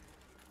 ow.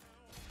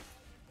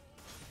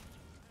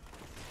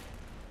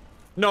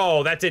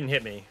 No, that didn't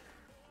hit me.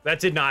 That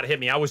did not hit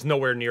me. I was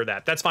nowhere near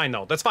that. That's fine,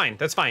 though. That's fine.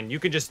 That's fine. You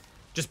can just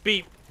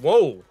beat...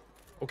 Whoa.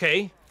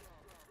 Okay.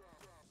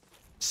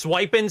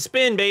 Swipe and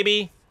spin,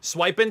 baby.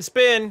 Swipe and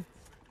spin.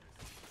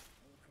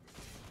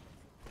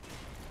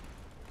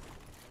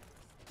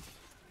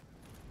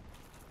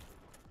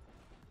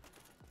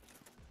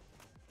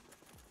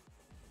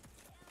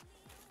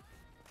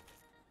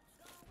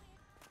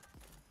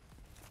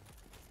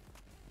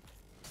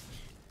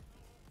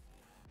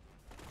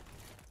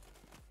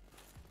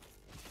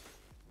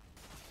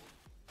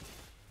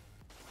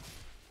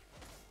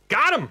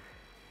 Got him!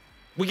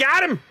 We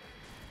got him!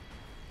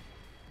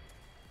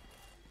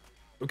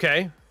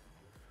 Okay.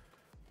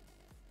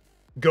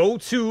 Go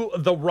to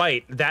the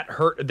right. That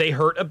hurt. They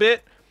hurt a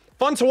bit.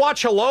 Fun to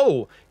watch.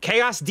 Hello.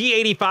 Chaos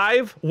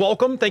D85.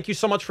 Welcome. Thank you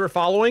so much for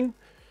following.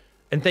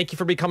 And thank you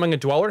for becoming a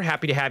dweller.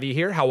 Happy to have you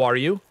here. How are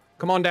you?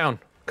 Come on down.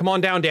 Come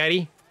on down,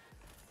 daddy.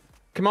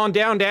 Come on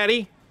down,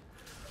 daddy.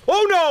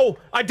 Oh no!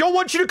 I don't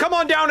want you to come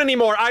on down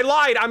anymore. I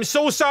lied. I'm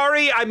so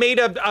sorry. I made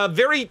a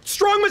very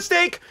strong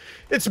mistake.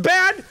 It's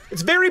bad.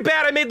 It's very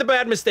bad. I made the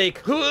bad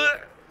mistake.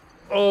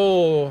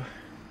 Oh.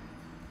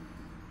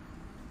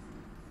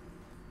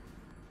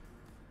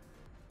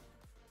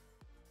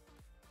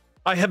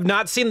 I have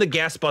not seen the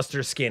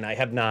Gasbuster skin. I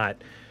have not.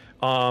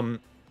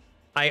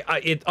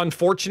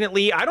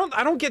 Unfortunately, I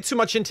don't get too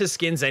much into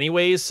skins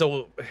anyways,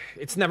 so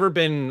it's never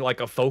been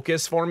like a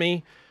focus for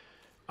me.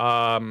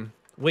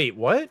 Wait,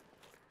 what?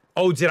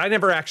 Oh, I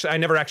never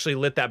actually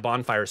lit that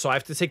bonfire, so I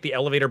have to take the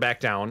elevator back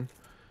down.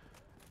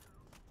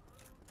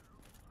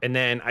 And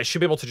then I should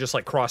be able to just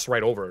like cross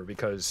right over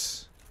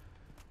because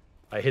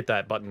I hit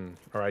that button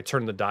or I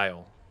turned the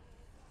dial.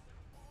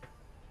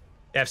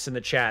 F's in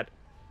the chat.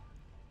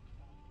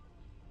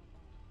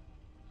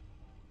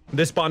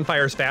 This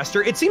bonfire is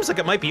faster. It seems like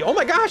it might be. Oh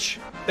my gosh!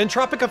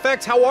 Entropic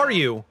Effect, how are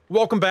you?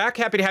 Welcome back.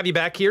 Happy to have you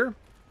back here.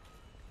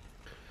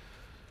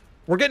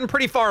 We're getting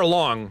pretty far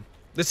along.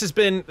 This has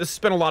been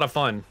a lot of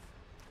fun.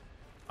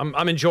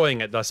 I'm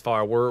enjoying it thus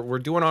far. We're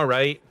doing all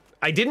right.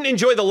 I didn't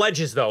enjoy the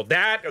ledges though.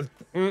 That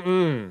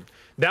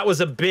was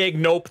a big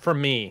nope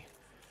from me.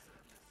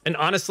 And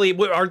honestly,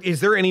 is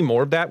there any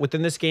more of that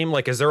within this game?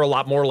 Like, is there a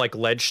lot more like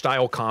ledge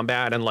style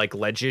combat and like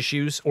ledge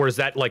issues? Or is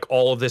that like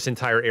all of this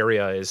entire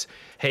area is,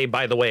 hey,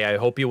 by the way, I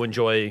hope you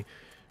enjoy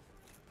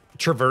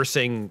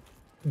traversing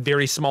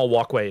very small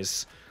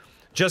walkways.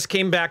 Just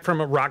came back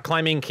from a rock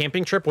climbing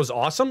camping trip, was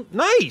awesome.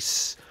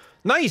 Nice,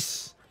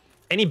 nice.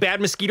 Any bad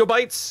mosquito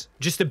bites?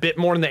 Just a bit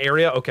more in the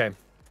area, okay.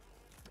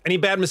 Any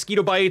bad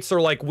mosquito bites or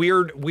like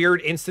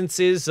weird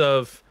instances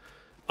of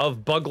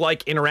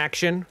bug-like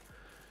interaction?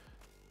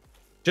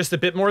 Just a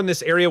bit more in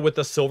this area with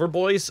the silver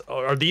boys.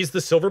 Are these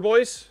the silver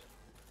boys?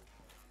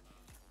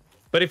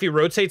 But if he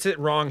rotates it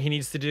wrong, he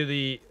needs to do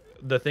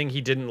the thing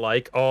he didn't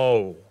like.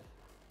 Oh.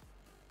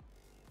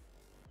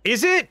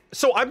 Is it?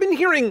 So I've been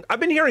hearing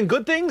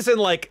good things and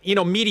like, you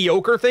know,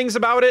 mediocre things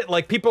about it.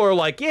 Like people are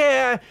like,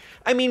 yeah,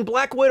 I mean,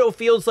 Black Widow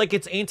feels like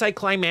it's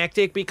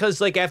anticlimactic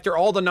because like after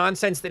all the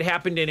nonsense that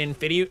happened in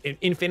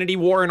Infinity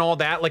War and all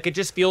that, like it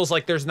just feels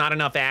like there's not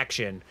enough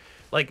action.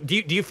 Like, do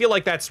you feel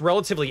like that's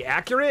relatively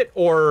accurate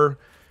or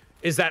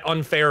is that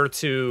unfair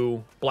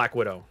to Black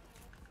Widow?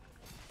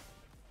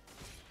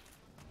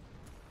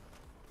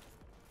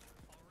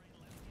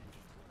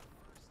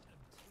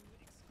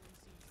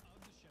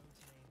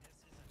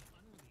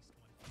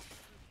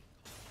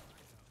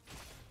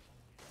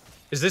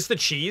 Is this the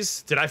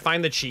cheese? Did I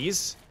find the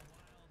cheese?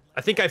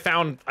 I think I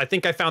found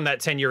that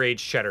 10-year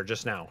age cheddar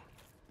just now.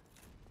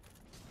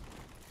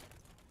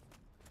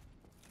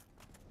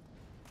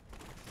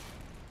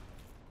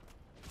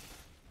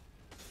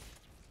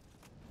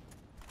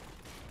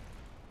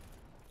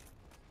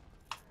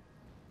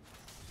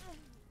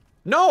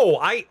 No,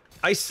 I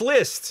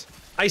slissed.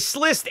 I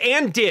slissed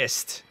and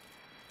dissed.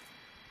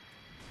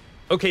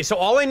 Okay, so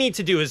all I need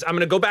to do is I'm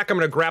gonna go back, I'm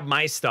gonna grab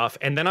my stuff,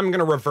 and then I'm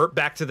gonna revert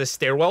back to the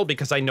stairwell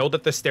because I know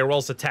that the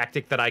stairwell's a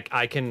tactic that I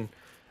can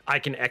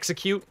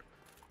execute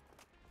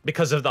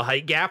because of the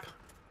height gap.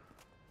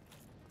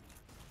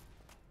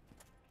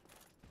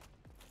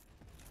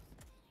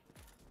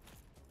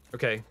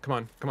 Okay, come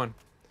on, come on.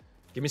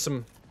 Give me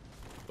some...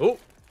 Oh!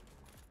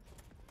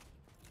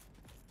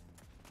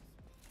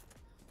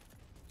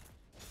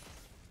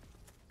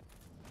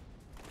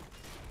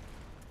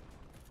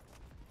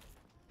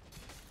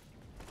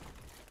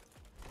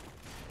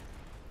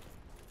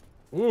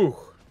 Ooh.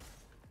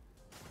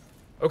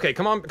 Okay,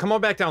 come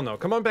on back down, though.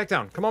 Come on back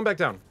down. Come on back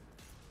down.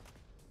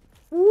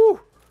 Woo!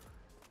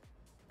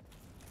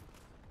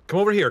 Come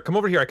over here. Come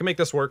over here. I can make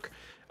this work.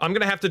 I'm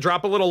gonna have to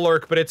drop a little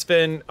lurk, but it's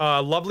been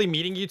lovely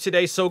meeting you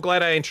today. So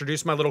glad I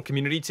introduced my little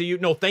community to you.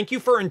 No, thank you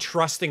for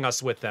entrusting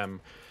us with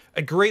them.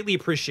 I greatly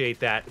appreciate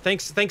that.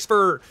 Thanks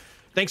for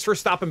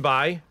stopping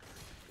by,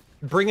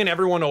 bringing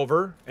everyone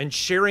over, and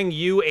sharing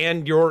you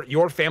and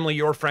your family,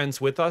 your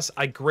friends with us.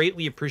 I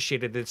greatly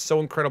appreciate it. It's so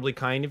incredibly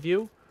kind of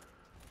you.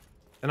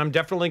 And I'm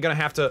definitely gonna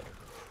have to...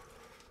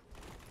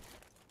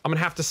 I'm gonna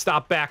have to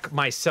stop back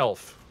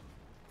myself.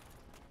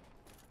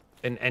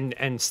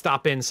 And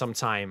stop in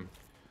sometime.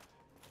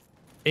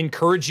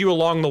 Encourage you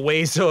along the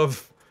ways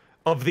of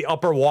the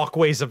upper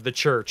walkways of the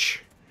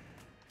church.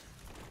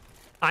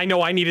 I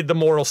know I needed the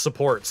moral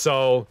support,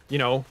 so, you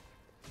know,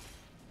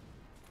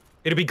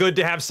 it'd be good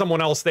to have someone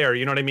else there,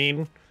 you know what I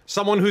mean?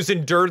 Someone who's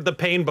endured the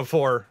pain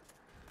before.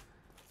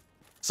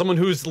 Someone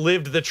who's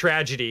lived the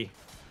tragedy.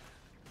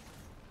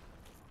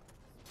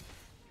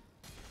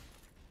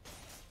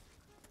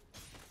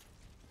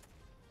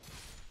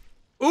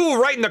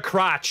 Ooh, right in the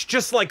crotch.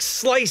 Just like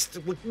sliced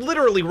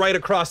literally right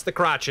across the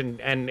crotch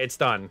and it's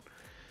done.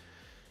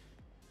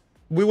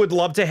 We would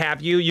love to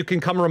have you. You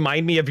can come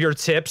remind me of your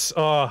tips.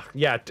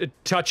 Yeah,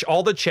 touch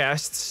all the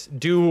chests.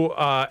 Do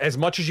as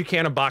much as you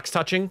can of box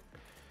touching.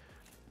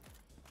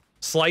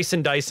 Slice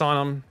and dice on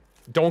them.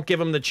 Don't give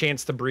them the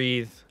chance to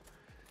breathe.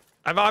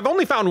 I've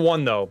only found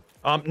one though.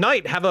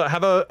 Knight, have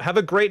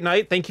a great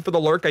night. Thank you for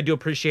the lurk. I do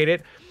appreciate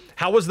it.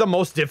 How was the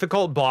most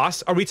difficult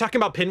boss? Are we talking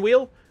about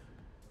Pinwheel?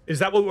 Is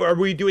that what, are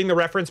we doing the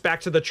reference back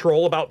to the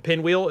troll about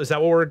Pinwheel? Is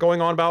that what we're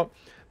going on about?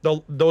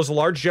 Those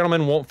large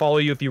gentlemen won't follow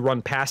you if you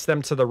run past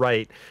them to the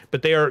right,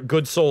 but they are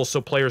good souls,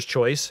 so player's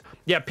choice.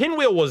 Yeah,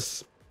 Pinwheel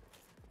was...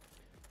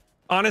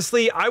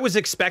 Honestly, I was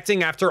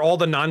expecting after all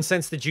the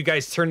nonsense that you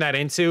guys turned that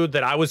into,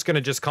 that I was going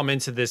to just come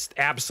into this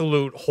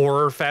absolute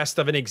horror fest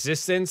of an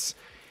existence.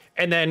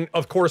 And then,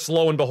 of course,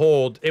 lo and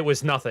behold, it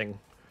was nothing.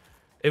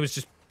 It was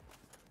just...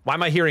 Why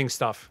am I hearing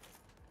stuff?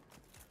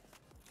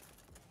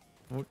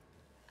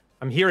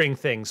 I'm hearing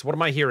things. What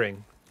am I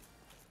hearing?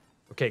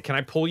 Okay, can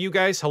I pull you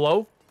guys?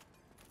 Hello?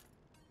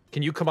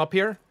 Can you come up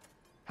here?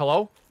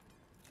 Hello?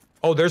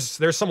 Oh,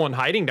 there's someone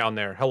hiding down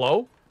there.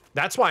 Hello?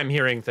 That's why I'm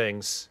hearing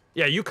things.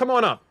 Yeah, you come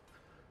on up.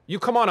 You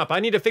come on up. I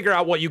need to figure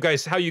out what you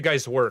guys, how you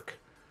guys work.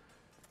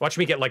 Watch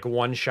me get like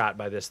one shot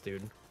by this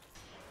dude.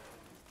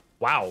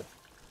 Wow.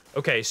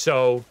 Okay,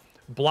 so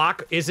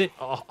block isn't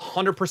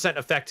 100%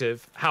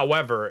 effective.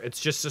 However,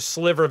 it's just a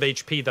sliver of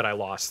HP that I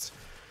lost.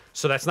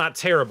 So that's not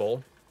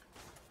terrible.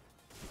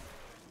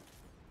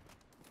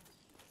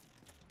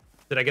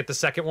 Did I get the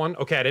second one?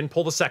 Okay, I didn't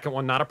pull the second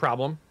one. Not a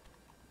problem.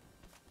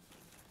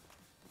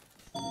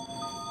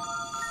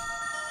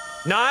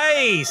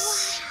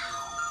 Nice!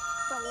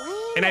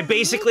 And I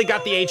basically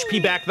got the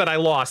HP back that I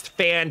lost.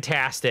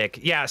 Fantastic.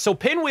 Yeah, so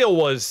Pinwheel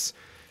was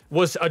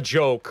a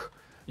joke.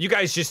 You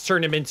guys just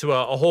turned him into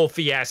a whole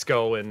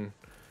fiasco, and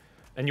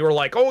you were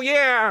like, oh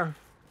yeah!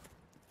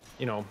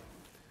 You know,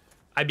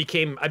 I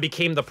became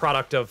the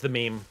product of the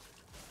meme.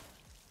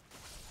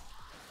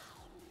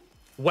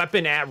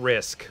 Weapon at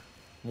risk.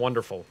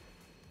 Wonderful.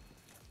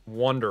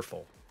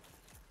 Wonderful.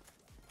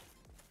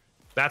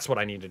 That's what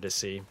I needed to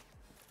see.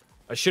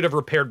 I should have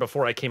repaired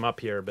before I came up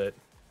here, but...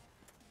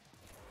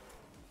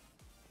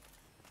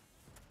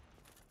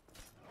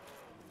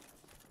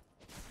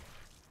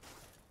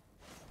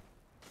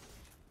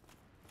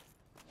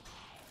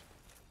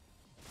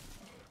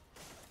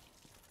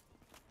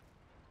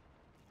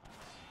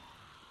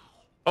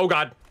 Oh,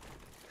 God.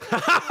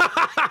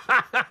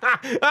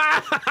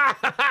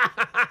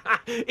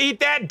 Eat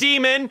that,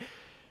 demon!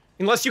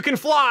 Unless you can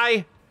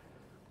fly,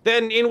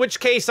 then in which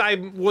case I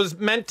was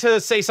meant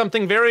to say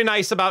something very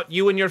nice about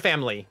you and your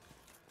family.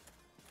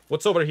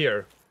 What's over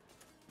here?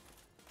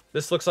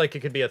 This looks like it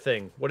could be a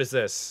thing. What is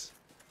this?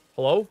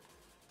 Hello?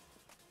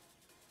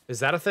 Is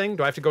that a thing?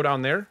 Do I have to go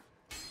down there?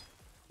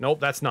 Nope,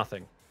 that's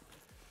nothing.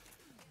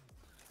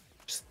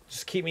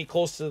 Just keep me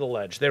close to the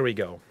ledge. There we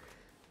go.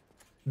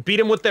 Beat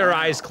them with their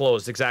eyes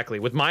closed, exactly.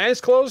 With my eyes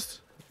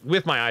closed?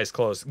 With my eyes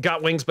closed.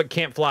 Got wings but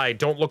can't fly.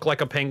 Don't look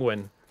like a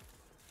penguin.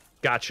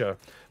 Gotcha.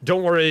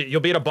 Don't worry,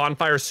 you'll be at a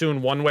bonfire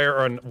soon, one way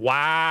or another.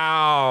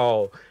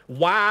 Wow.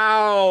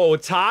 Wow,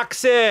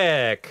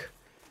 toxic.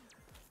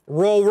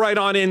 Roll right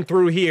on in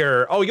through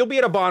here. Oh, you'll be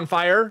at a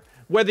bonfire,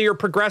 whether you're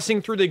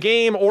progressing through the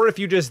game or if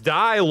you just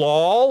die,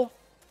 lol.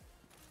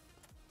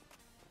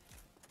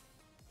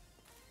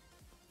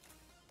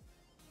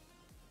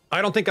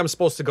 I don't think I'm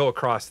supposed to go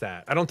across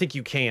that. I don't think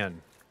you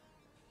can.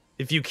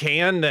 If you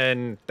can,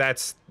 then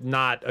that's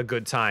not a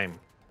good time.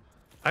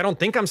 I don't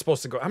think I'm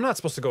supposed to go. I'm not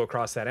supposed to go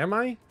across that, am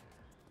I?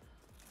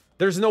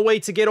 There's no way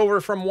to get over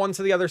from one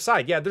to the other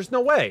side. Yeah, there's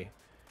no way.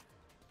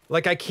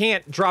 Like, I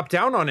can't drop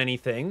down on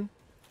anything.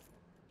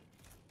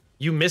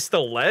 You missed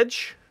the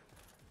ledge?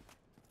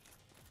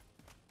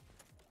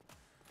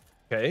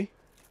 Okay.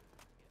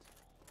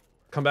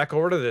 Come back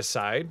over to this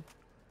side.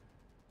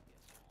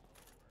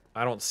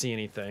 I don't see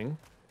anything.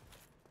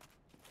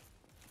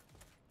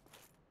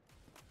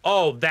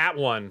 Oh, that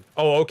one.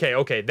 Oh, okay,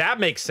 okay. That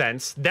makes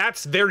sense.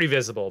 That's very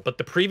visible. But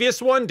the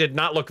previous one did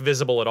not look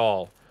visible at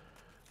all.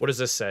 What does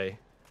this say?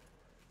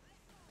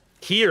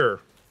 Here.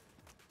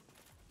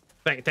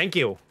 Thank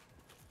you.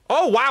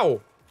 Oh,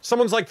 wow.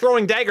 Someone's like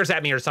throwing daggers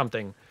at me or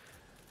something.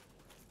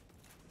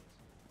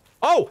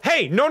 Oh,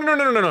 hey. No, no,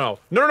 no, no, no, no.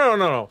 No, no, no,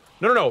 no, no.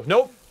 No, no, no.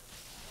 Nope.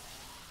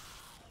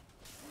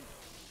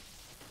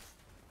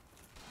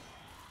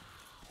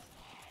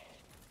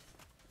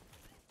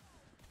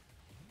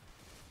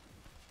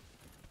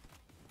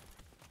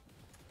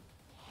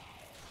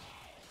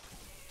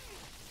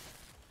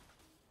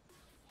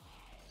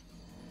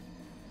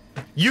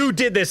 You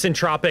did this,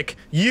 Entropic.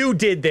 You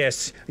did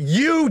this.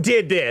 You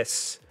did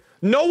this.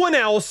 No one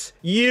else.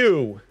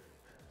 You.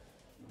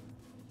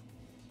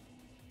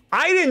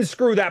 I didn't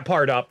screw that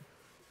part up.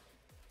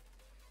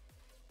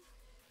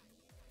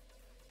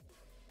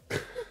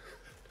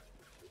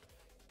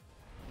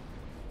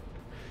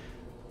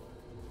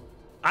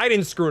 I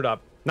didn't screw it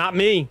up. Not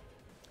me.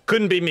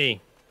 Couldn't be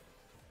me.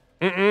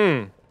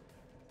 Mm-mm.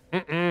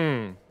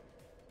 Mm-mm.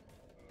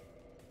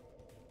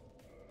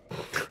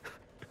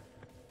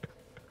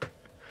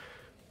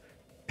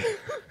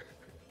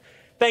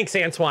 Thanks,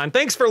 Antoine.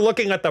 Thanks for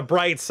looking at the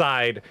bright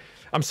side.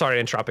 I'm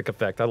sorry, Entropic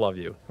Effect. I love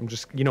you. I'm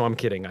just, you know, I'm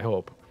kidding, I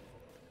hope.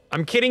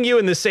 I'm kidding you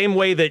in the same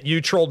way that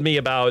you trolled me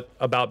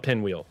about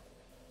Pinwheel.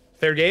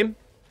 Fair game?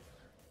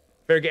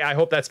 Fair game. I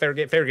hope that's fair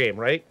game. Fair game,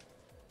 right?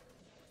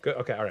 Good.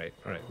 Okay, all right.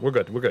 All right. We're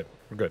good. We're good.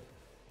 We're good.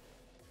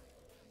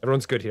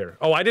 Everyone's good here.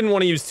 Oh, I didn't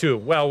want to use 2.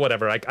 Well,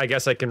 whatever. I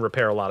guess I can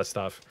repair a lot of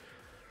stuff.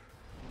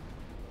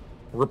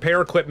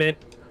 Repair equipment.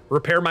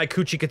 Repair my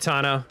Kuchi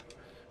Katana.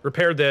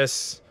 Repair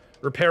this.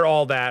 Repair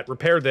all that.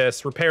 Repair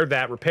this. Repair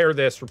that. Repair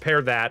this.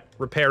 Repair that.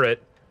 Repair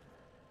it.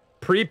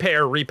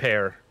 Prepare.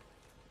 Repair.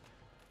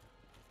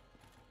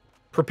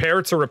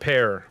 Prepare to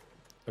repair.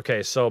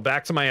 Okay, so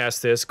back to my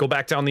Estes. Go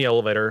back down the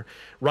elevator.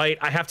 Right,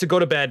 I have to go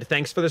to bed.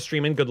 Thanks for the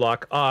stream and good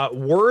luck.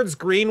 Words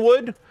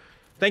Greenwood.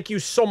 Thank you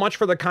so much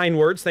for the kind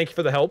words. Thank you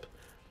for the help.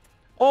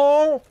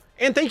 Oh,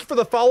 and thank you for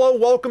the follow.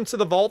 Welcome to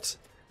the vault.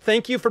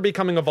 Thank you for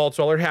becoming a vault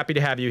dweller. Happy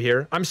to have you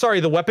here. I'm sorry,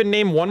 the weapon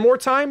name one more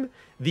time.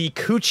 The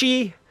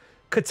Kuchi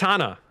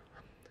Katana.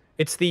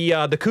 It's the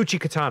Kuchi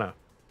Katana.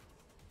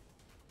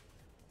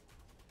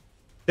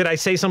 Did I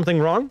say something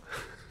wrong?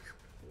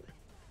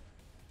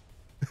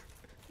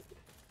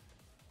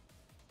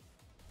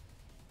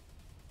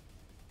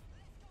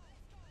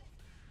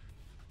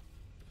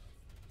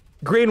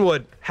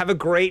 Greenwood, have a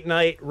great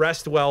night.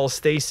 Rest well.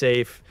 Stay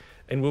safe,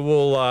 and we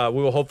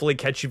will hopefully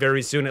catch you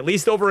very soon. At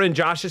least over in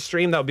Josh's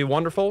stream, that would be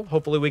wonderful.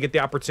 Hopefully, we get the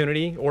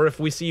opportunity, or if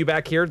we see you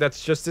back here,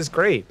 that's just as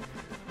great.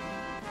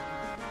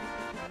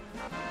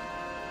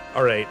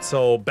 All right,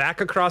 so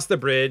back across the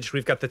bridge,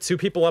 we've got the 2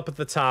 people up at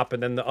the top,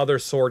 and then the other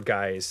sword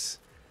guys.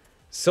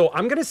 So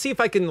I'm gonna see if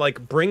I can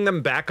like bring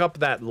them back up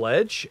that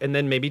ledge, and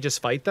then maybe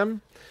just fight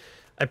them.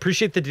 I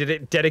appreciate the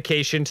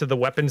dedication to the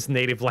weapon's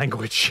native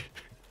language.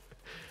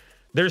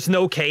 There's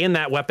no K in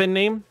that weapon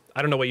name?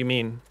 I don't know what you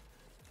mean.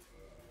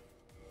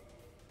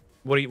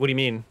 What do you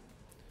mean?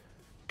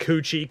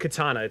 Kuchi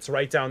Katana. It's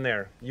right down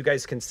there. You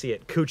guys can see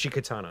it. Kuchi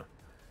Katana.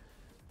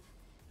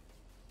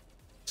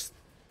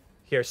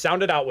 Here,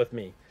 sound it out with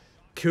me.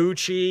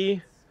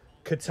 Kuchi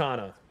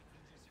Katana.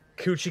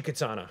 Kuchi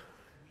Katana.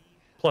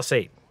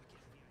 +8.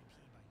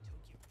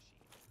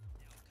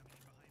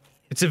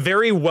 It's a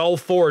very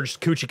well-forged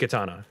Kuchi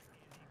Katana.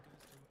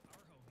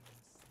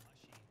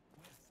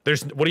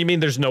 What do you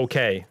mean there's no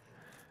K?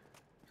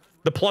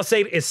 The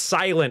 +8 is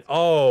silent.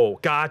 Oh,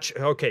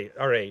 gotcha. Okay,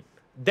 all right.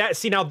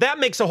 See, now that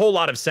makes a whole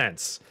lot of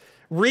sense.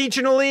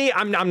 Regionally,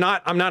 I'm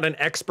not an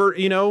expert,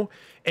 you know,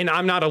 and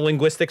I'm not a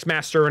linguistics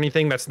master or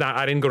anything.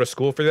 I didn't go to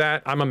school for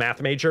that. I'm a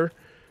math major.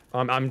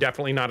 I'm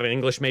definitely not an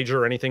English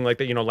major or anything like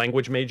that, you know,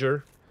 language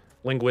major,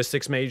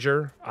 linguistics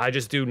major. I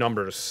just do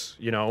numbers,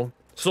 you know.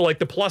 So like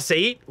the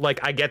 +8,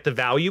 like I get the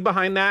value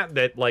behind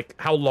that like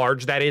how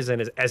large that is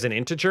and as an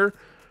integer.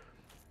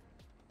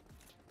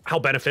 How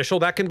beneficial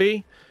that can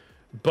be,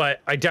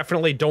 but I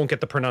definitely don't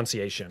get the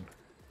pronunciation.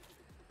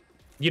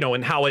 You know,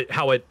 and how it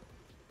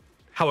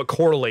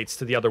correlates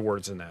to the other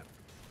words in that.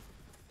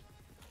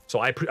 So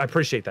I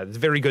appreciate that. It's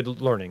very good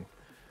learning.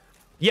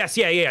 Yes,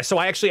 yeah. So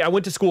I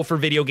went to school for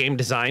video game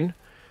design.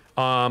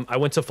 I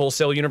went to Full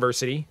Sail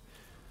University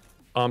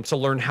to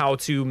learn how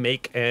to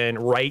make and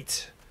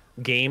write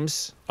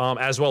games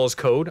as well as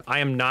code. I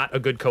am not a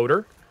good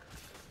coder.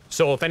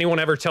 So if anyone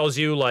ever tells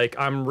you, like,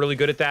 I'm really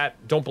good at that,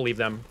 don't believe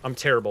them. I'm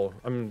terrible.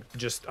 I'm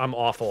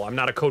awful. I'm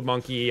not a code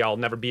monkey. I'll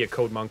never be a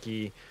code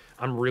monkey.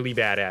 I'm really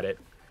bad at it.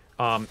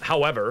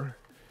 However,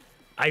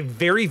 I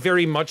very,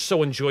 very much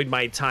so enjoyed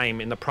my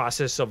time in the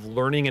process of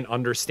learning and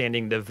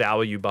understanding the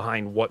value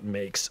behind what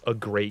makes a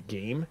great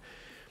game,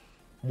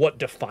 what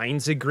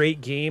defines a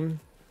great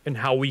game, and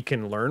how we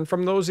can learn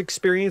from those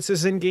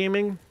experiences in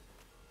gaming.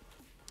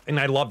 And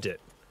I loved it.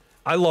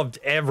 I loved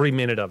every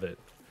minute of it.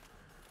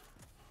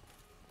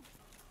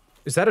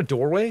 Is that a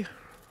doorway?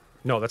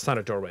 No, that's not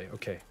a doorway.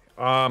 Okay.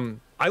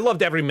 I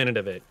loved every minute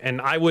of it, and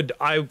I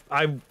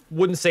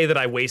wouldn't say that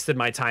I wasted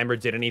my time or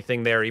did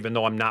anything there, even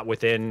though I'm not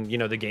within, you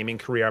know, the gaming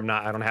career.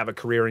 I don't have a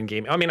career in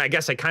gaming. I mean, I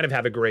guess I kind of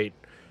have a great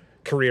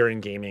career in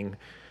gaming.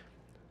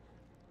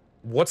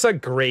 What's a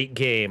great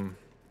game?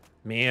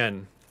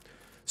 Man.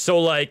 So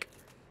like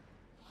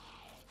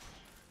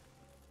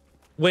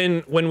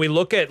when we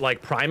look at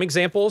like prime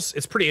examples,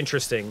 it's pretty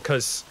interesting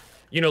because,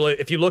 you know,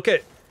 if you look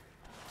at,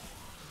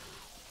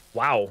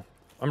 wow,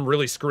 I'm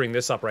really screwing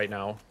this up right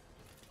now.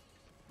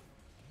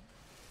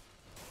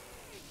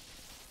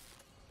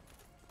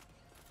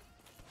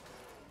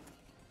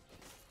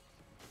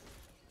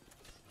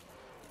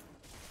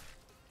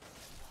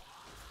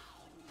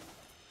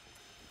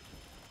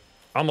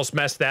 Almost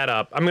messed that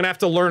up. I'm gonna have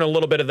to learn a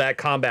little bit of that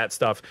combat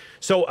stuff.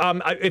 So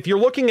if you're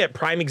looking at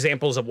prime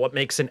examples of what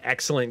makes an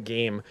excellent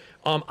game,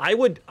 I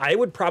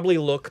would probably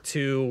look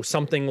to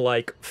something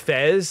like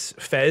Fez.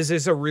 Fez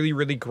is a really,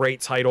 really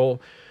great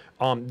title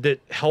that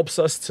helps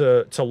us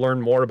to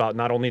learn more about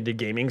not only the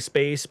gaming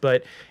space,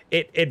 but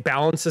it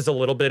balances a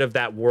little bit of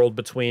that world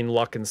between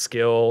luck and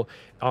skill.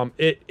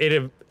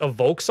 It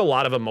evokes a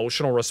lot of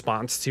emotional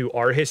response to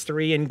our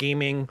history in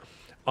gaming.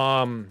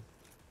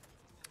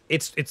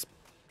 It's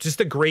just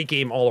a great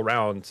game all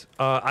around.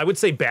 I would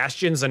say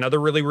Bastion's another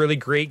really, really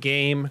great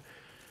game.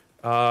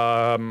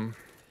 The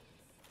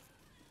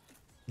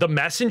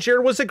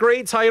Messenger was a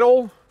great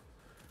title.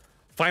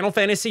 Final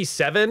Fantasy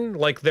VII,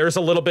 like there's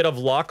a little bit of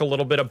luck, a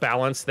little bit of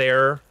balance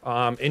there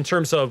in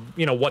terms of,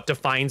 you know, what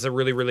defines a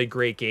really, really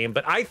great game.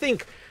 But I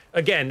think,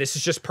 again, this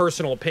is just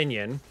personal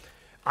opinion.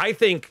 I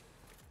think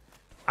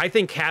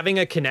having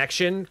a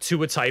connection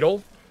to a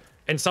title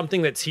and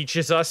something that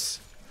teaches us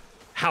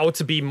how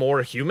to be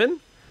more human,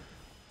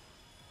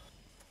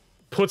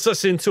 puts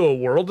us into a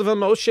world of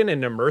emotion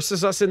and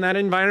immerses us in that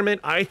environment,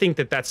 I think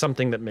that that's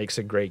something that makes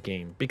a great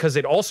game, because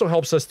it also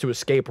helps us to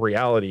escape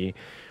reality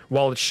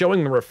while it's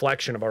showing the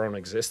reflection of our own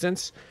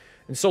existence.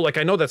 And so, like,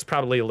 I know that's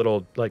probably a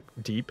little, like,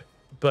 deep,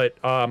 but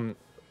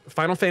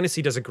Final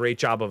Fantasy does a great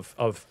job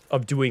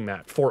of doing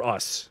that for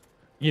us,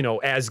 you know,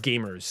 as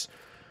gamers.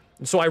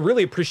 And so I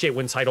really appreciate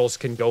when titles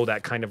can go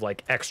that kind of,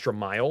 like, extra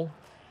mile.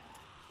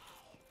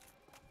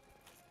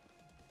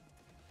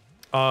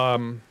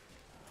 Oh!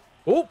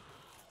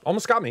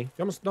 Almost got me.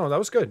 No, that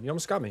was good. You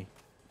almost got me.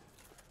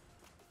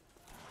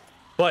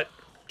 But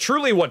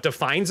truly what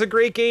defines a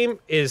great game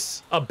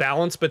is a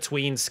balance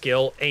between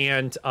skill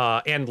and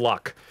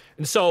luck.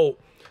 And so,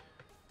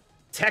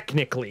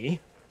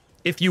 technically,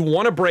 if you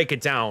want to break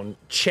it down,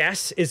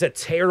 chess is a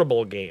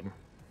terrible game.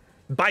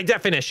 By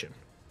definition.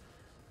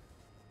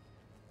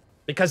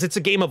 Because it's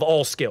a game of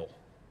all skill.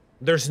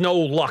 There's no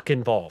luck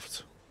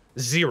involved.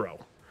 Zero.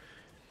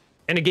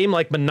 And a game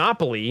like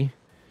Monopoly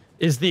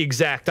is the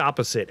exact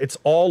opposite. It's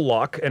all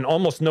luck and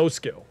almost no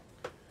skill.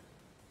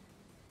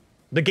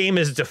 The game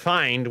is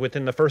defined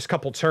within the first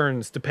couple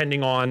turns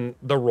depending on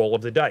the roll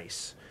of the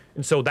dice.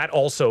 And so that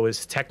also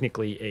is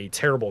technically a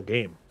terrible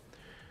game.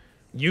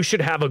 You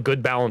should have a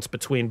good balance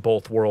between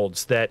both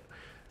worlds, that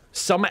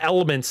some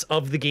elements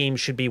of the game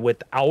should be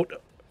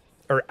without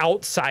or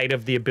outside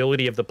of the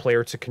ability of the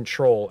player to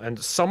control, and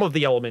some of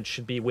the elements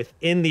should be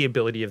within the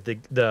ability of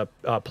the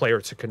player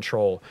to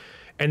control.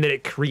 And that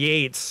it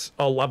creates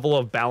a level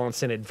of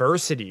balance and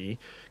adversity,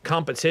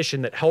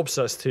 competition that helps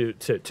us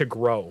to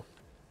grow.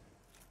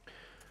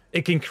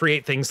 It can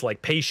create things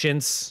like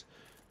patience,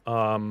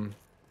 prime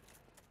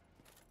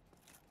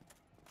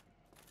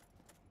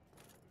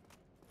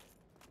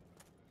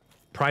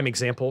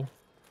example.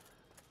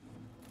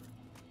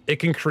 It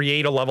can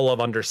create a level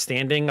of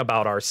understanding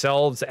about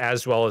ourselves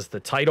as well as the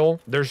title.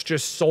 There's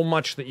just so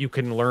much that you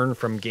can learn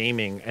from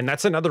gaming. And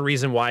that's another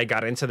reason why I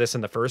got into this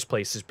in the first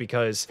place, is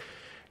because,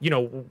 you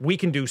know, we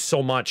can do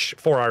so much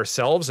for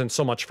ourselves and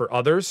so much for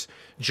others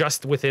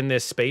just within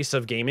this space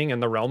of gaming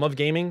and the realm of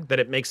gaming, that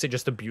it makes it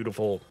just a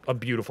beautiful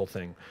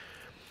thing.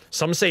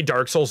 Some say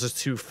Dark Souls is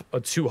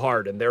too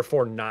hard and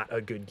therefore not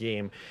a good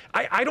game.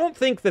 I don't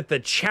think that the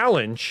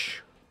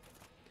challenge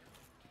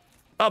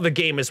of a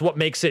game is what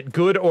makes it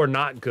good or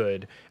not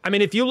good. I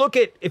mean, if you look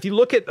at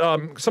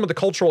some of the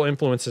cultural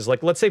influences,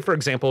 like let's say, for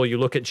example, you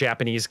look at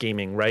Japanese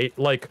gaming, right?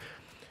 Like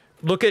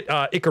look at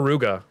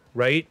Ikaruga,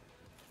 right?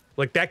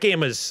 Like, that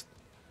game is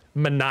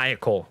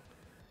maniacal.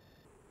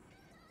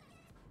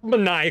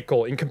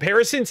 Maniacal. In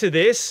comparison to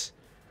this,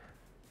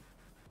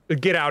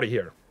 get out of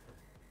here.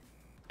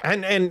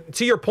 And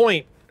to your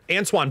point,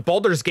 Antoine,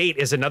 Baldur's Gate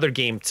is another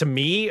game, to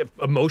me,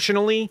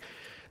 emotionally,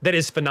 that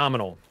is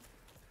phenomenal.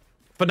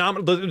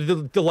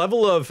 phenomenal. The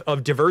level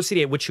of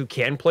diversity at which you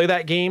can play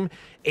that game,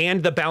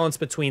 and the balance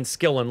between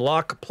skill and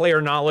luck,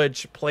 player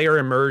knowledge, player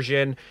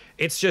immersion.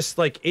 It's just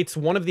like, it's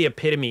one of the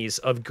epitomes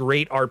of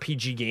great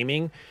RPG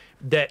gaming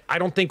that I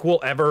don't think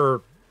will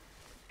ever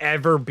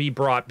be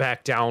brought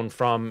back down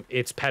from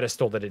its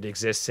pedestal that it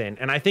exists in.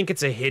 And I think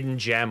it's a hidden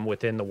gem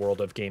within the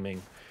world of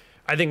gaming.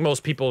 I think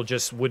most people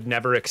just would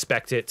never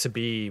expect it to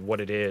be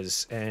what it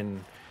is,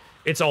 and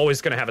it's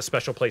always going to have a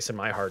special place in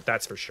my heart,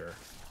 that's for sure.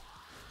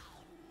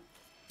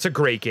 It's a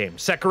great game.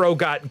 Sekiro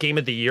got Game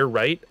of the Year,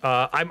 right?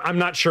 I'm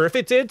not sure if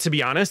it did, to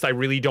be honest. I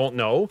really don't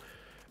know.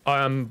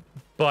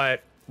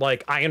 But,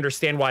 like, I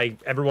understand why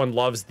everyone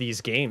loves these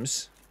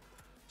games.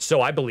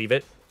 So I believe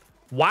it.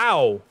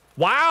 Wow.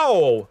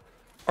 Wow!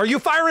 Are you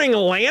firing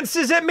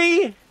lances at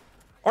me?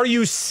 Are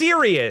you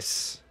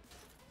serious?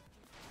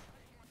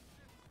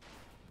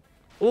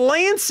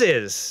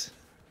 Lances!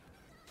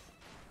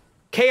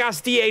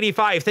 Chaos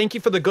D85, thank you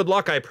for the good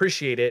luck. I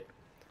appreciate it.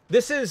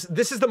 This is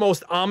the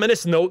most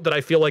ominous note that I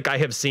feel like I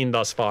have seen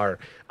thus far.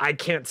 I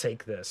can't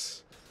take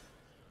this.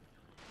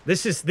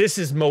 This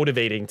is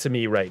motivating to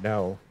me right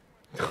now.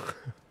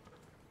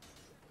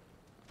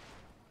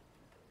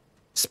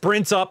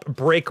 Sprint up,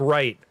 break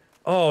right.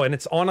 Oh, and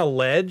it's on a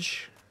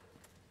ledge.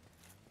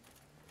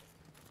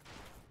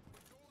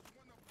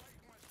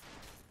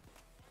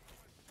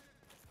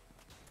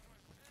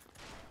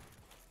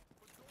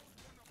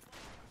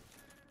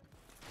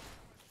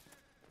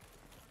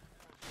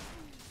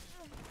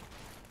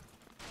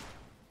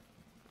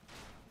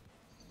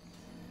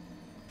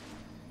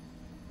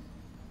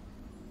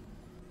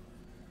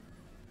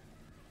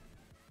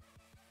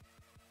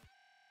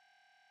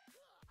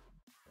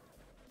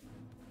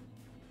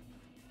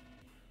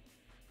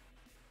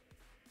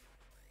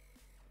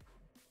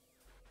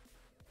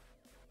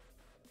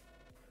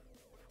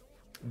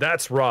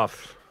 That's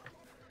rough.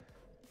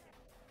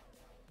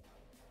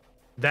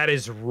 That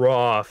is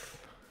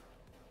rough.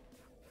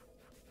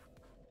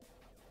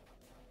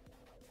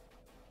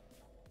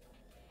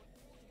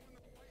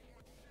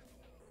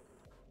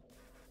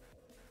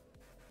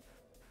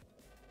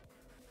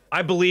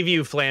 I believe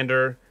you,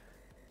 Flander.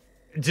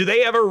 Do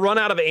they ever run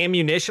out of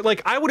ammunition?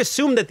 Like, I would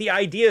assume that the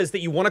idea is that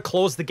you want to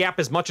close the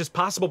gap as much as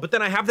possible, but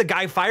then I have the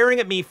guy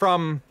firing at me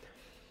from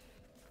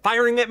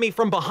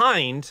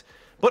behind,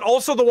 but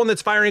also the one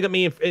that's firing at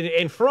me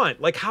in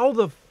front. Like, how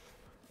the...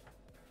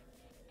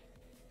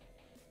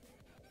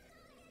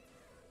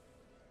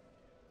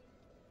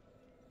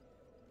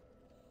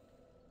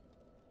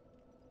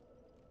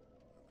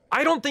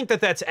 I don't think that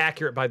that's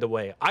accurate, by the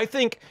way. I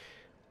think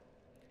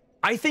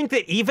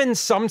that even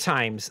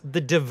sometimes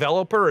the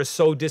developer is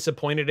so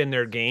disappointed in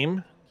their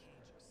game,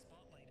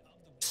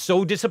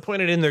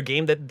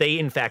 that they,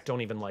 in fact,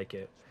 don't even like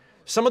it.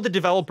 Some of the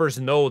developers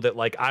know that,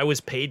 like, I was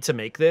paid to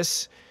make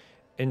this,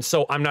 and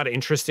so I'm not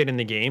interested in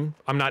the game.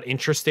 I'm not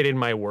interested in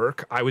my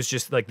work. I was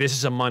just like, this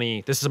is a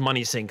money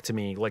sink to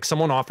me. Like,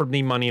 someone offered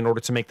me money in order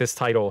to make this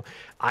title.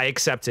 I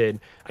accepted.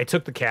 I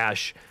took the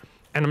cash,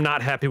 and I'm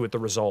not happy with the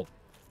result.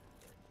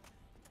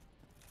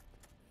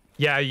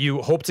 Yeah,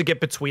 you hope to get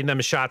between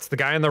them shots. The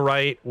guy on the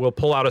right will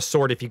pull out a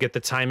sword if you get the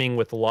timing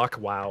with luck.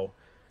 Wow.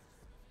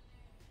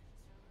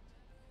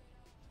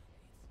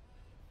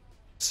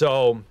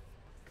 So,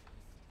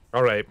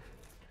 all right.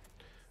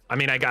 I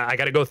mean, I got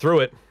to go through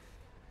it.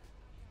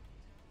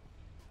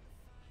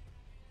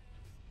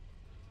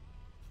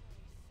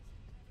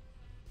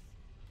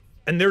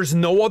 And there's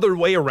no other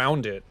way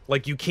around it.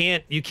 Like, you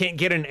can't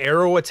get an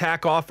arrow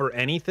attack off or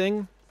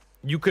anything.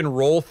 You can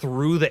roll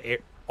through the air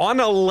on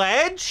a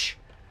ledge.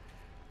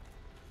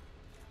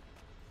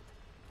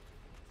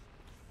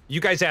 You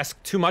guys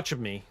ask too much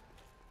of me.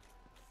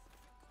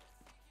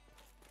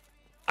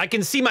 I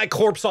can see my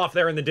corpse off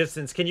there in the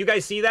distance. Can you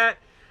guys see that?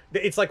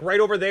 It's like right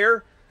over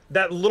there.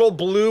 That little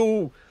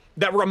blue,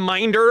 that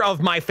reminder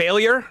of my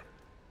failure.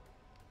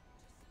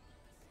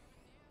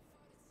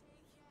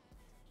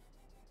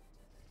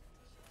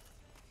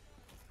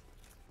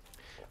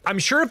 I'm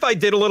sure if I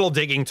did a little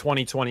digging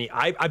 2020,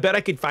 I bet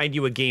I could find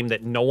you a game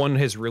that no one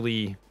is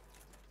really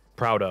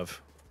proud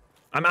of.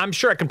 I'm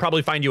sure I can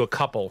probably find you a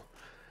couple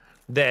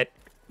that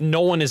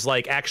no one is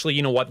like, actually,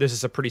 you know what? This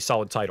is a pretty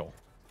solid title.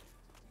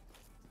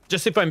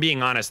 Just if I'm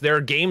being honest, there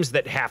are games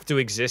that have to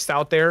exist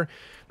out there,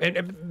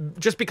 and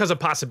just because of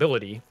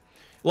possibility.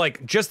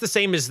 Like, just the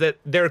same as that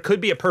there could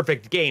be a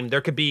perfect game,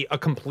 there could be a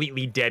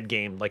completely dead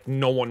game. Like,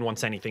 no one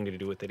wants anything to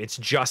do with it. It's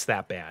just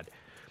that bad.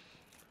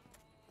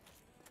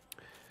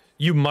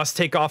 You must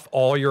take off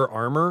all your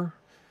armor.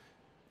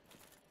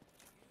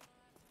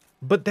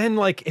 But then,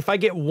 like, if I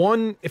get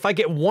one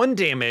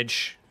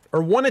damage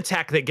or one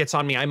attack that gets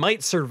on me, I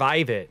might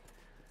survive it.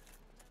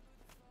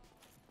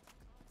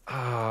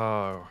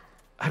 Oh,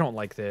 I don't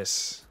like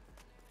this.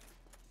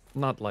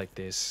 Not like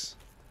this.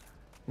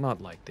 Not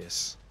like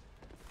this.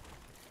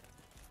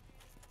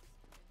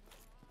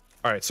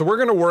 All right, so we're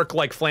gonna work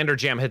like Flander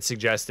Jam had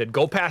suggested.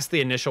 Go past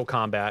the initial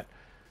combat.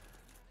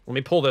 Let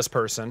me pull this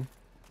person.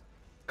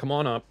 Come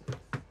on up.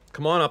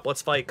 Come on up,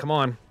 let's fight, come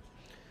on.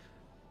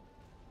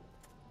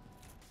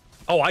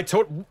 Oh,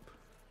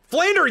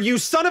 Flander, you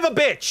son of a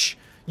bitch!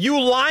 You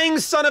lying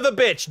son of a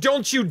bitch!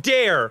 Don't you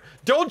dare!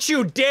 Don't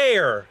you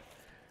dare!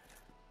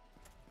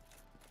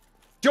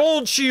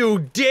 Don't you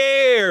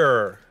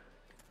dare!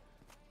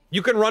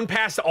 You can run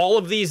past all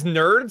of these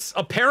nerds?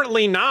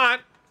 Apparently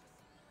not.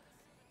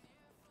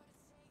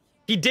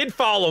 He did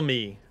follow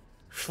me.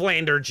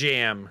 Flander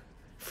Jam.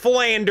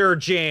 Flander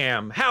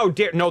Jam. How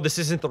dare— no, this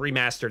isn't the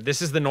remastered.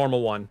 This is the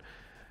normal one.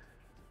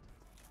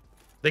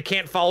 They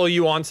can't follow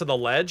you onto the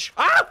ledge.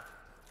 Ah!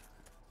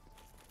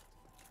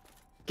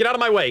 Get out of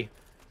my way.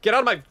 Get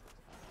out of my—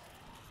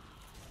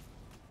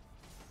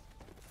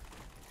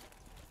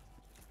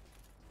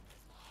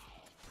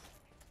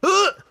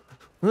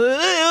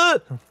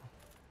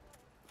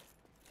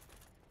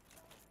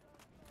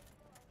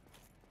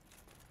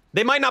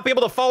 They might not be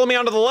able to follow me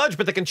onto the ledge,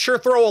 but they can sure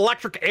throw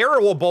electric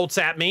arrow bolts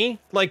at me.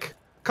 Like,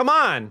 come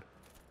on.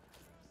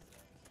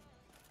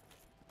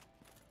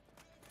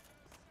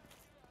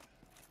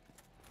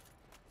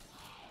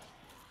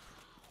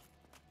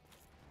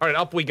 All right,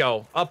 up we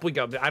go. Up we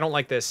go. I don't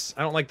like this.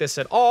 I don't like this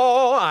at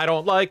all. I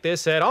don't like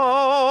this at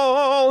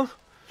all.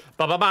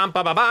 Ba-ba-bam,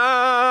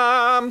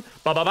 ba-ba-bam.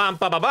 Ba-ba-bam,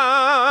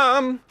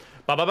 ba-ba-bam.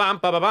 Ba-ba-bam,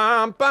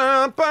 ba-ba-bam,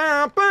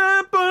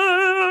 ba-ba-bam.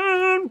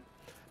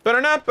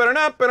 Ba-da-na,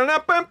 ba-da-na, ba-da-na,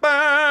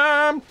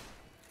 bam-bam.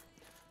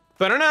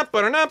 Ba-da-na,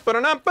 ba-da-na,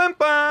 ba-da-na,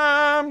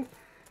 bam-bam.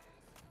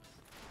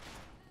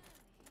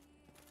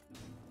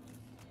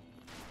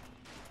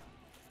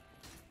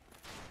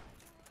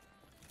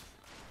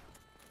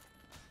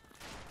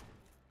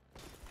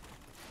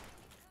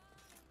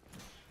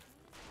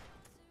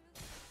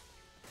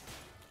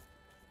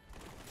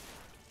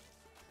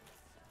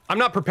 I'm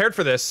not prepared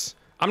for this.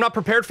 I'm not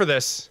prepared for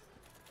this.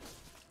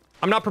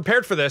 I'm not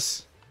prepared for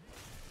this.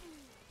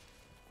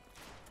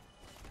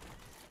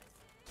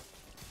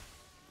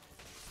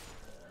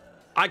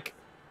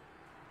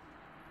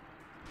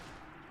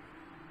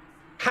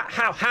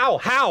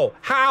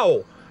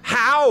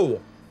 How?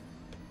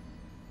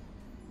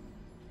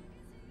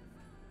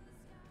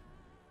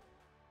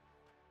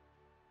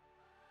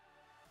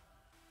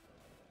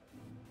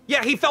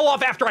 Yeah, he fell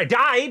off after I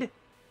died.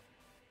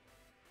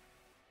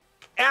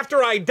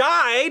 After I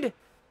died.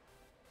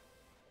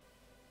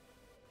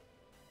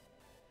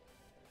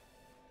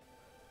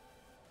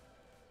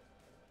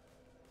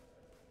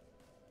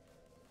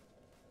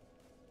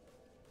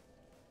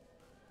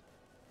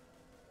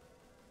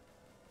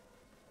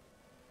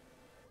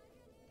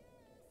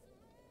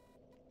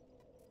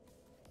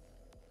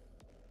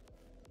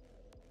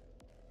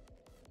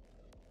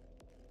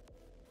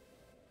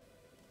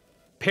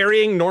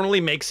 Parrying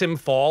normally makes him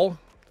fall.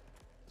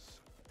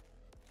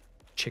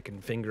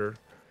 Chicken finger.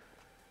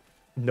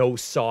 No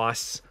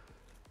sauce.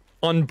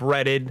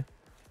 Unbreaded.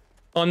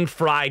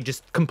 Unfried.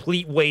 Just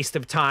complete waste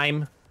of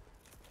time.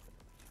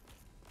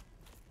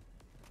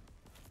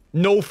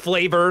 No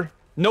flavor.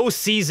 No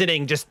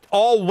seasoning. Just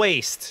all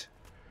waste.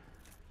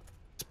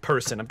 This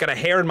person. I've got a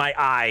hair in my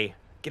eye.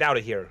 Get out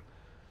of here.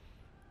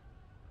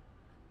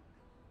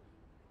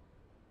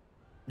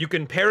 You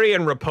can parry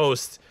and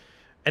riposte.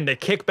 And the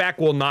kickback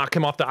will knock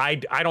him off the— I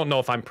don't know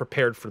if I'm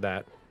prepared for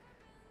that.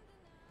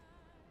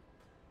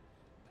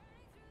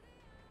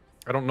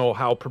 I don't know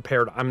how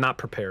prepared— I'm not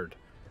prepared.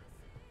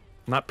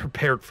 I'm not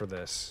prepared for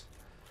this.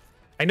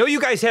 I know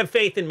you guys have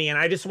faith in me, and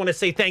I just want to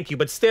say thank you,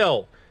 but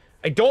still,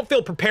 I don't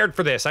feel prepared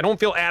for this. I don't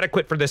feel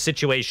adequate for this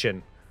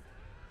situation.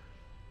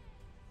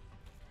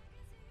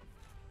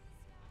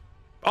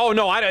 Oh,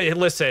 no,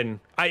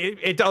 listen.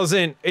 I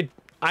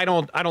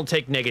don't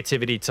take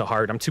negativity to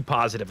heart. I'm too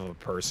positive of a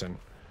person.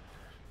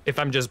 If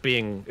I'm just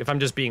being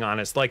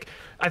honest. Like,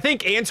 I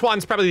think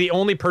Antoine's probably the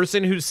only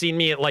person who's seen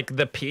me at, like,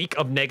 the peak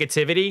of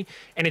negativity,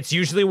 and it's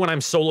usually when I'm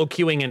solo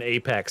queuing in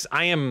Apex.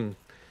 I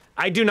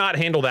do not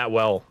handle that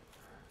well.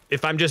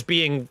 If I'm just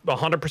being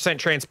 100%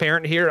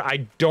 transparent here,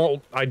 I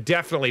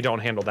definitely don't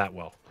handle that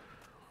well.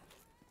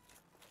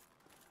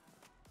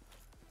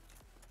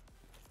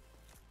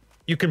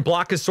 You can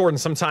block his sword,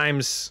 and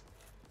sometimes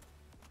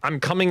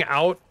I'm coming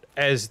out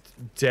as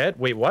dead.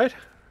 Wait, what?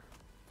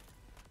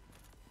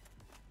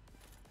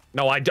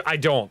 No, I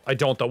don't. I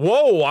don't, though.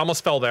 Whoa, I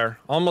almost fell there.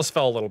 Almost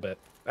fell a little bit.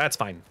 That's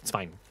fine. It's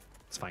fine.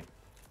 It's fine.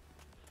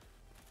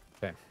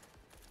 Okay.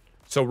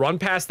 So run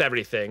past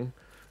everything.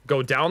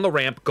 Go down the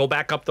ramp. Go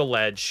back up the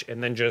ledge.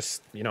 And then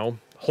just, you know,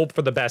 hope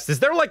for the best. Is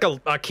there, like,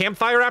 a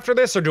campfire after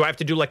this? Or do I have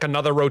to do, like,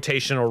 another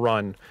rotational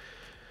run?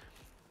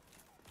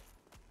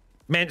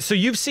 Man, so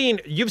you've seen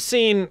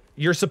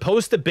you're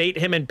supposed to bait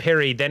him and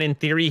parry, then in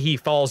theory he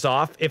falls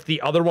off if the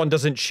other one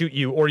doesn't shoot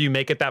you or you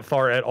make it that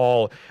far at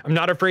all. I'm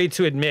not afraid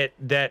to admit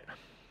that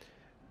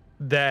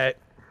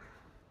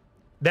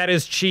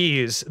is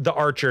cheese, the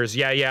archers.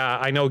 Yeah,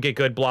 I know, get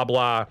good, blah,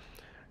 blah.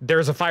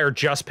 There's a fire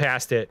just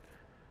past it.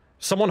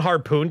 Someone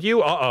harpooned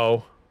you?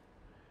 Uh-oh.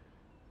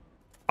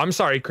 I'm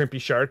sorry, Crimpy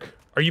Shark.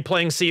 Are you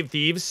playing Sea of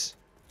Thieves?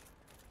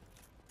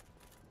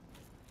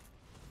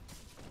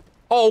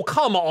 Oh,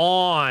 come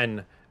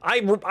on.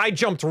 I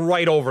jumped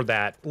right over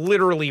that.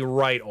 Literally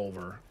right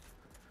over.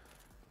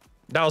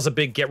 That was a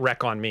big get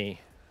wreck on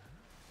me.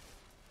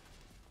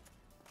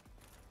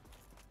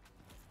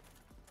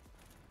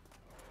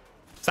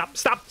 Stop,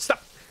 stop,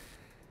 stop.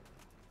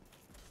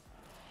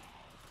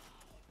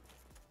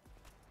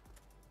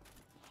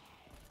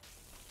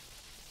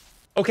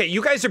 Okay,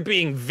 you guys are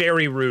being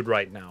very rude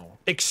right now.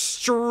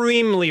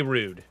 Extremely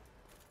rude.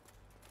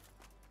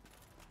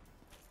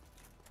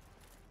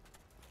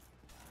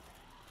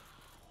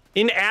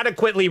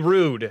 Inadequately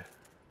rude.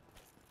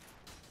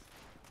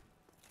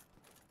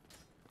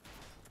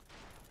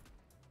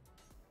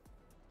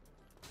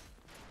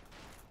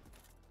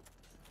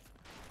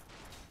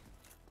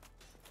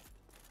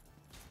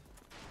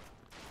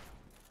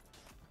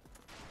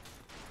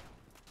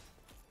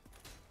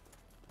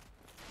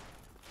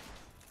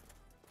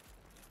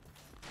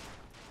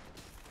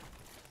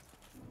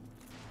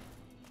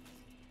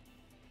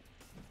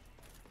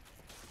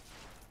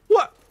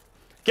 What?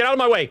 Get out of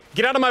my way.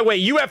 Get out of my way.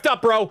 You effed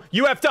up, bro.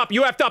 You effed up.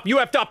 You effed up. You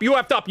effed up. You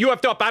effed up. You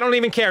effed up. I don't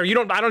even care.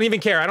 I don't even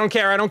care. I don't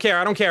care. I don't care.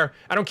 I don't care.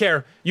 I don't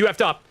care. You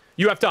effed up.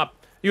 You effed up.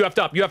 You effed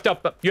up. You effed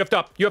up. You effed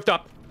up. You effed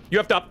up. You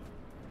effed up.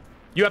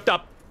 You effed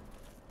up.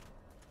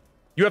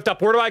 You effed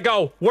up. Where do I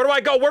go? Where do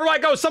I go? Where do I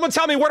go? Someone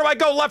tell me, where do I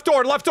go? Left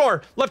door. Left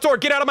door. Left door.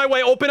 Get out of my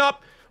way. Open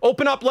up.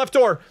 Open up. Left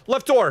door.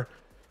 Left door.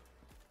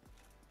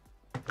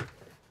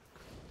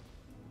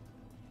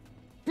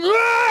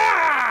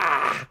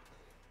 Ah!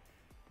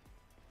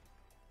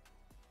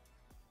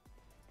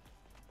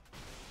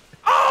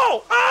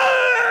 Oh!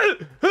 Ah!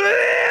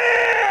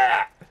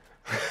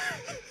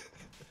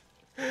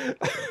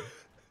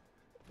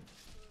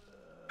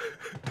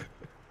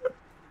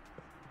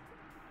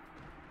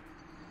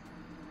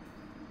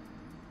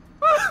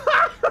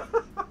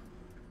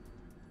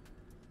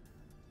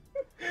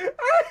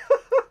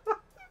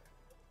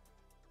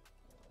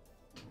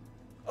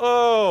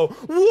 Oh,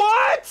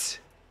 what?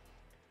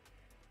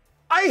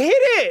 I hit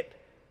it.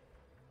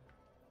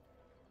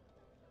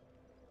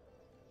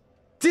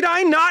 Did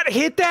I not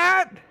hit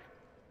that?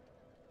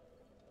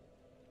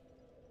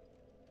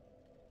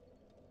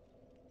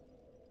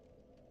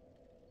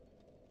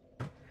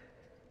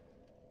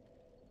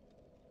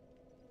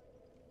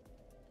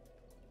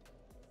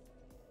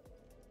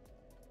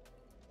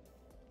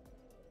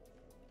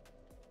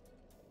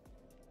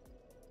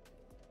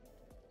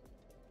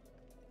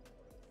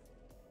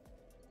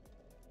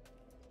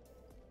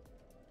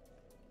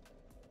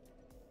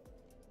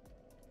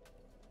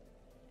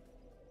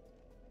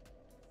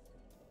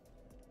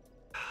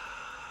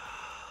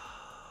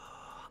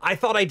 I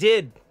thought I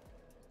did.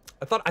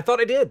 I thought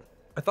I did.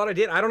 I thought I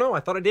did. I don't know. I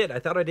thought I did. I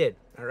thought I did.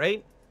 All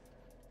right.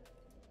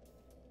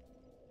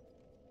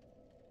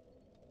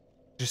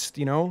 Just,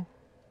 you know.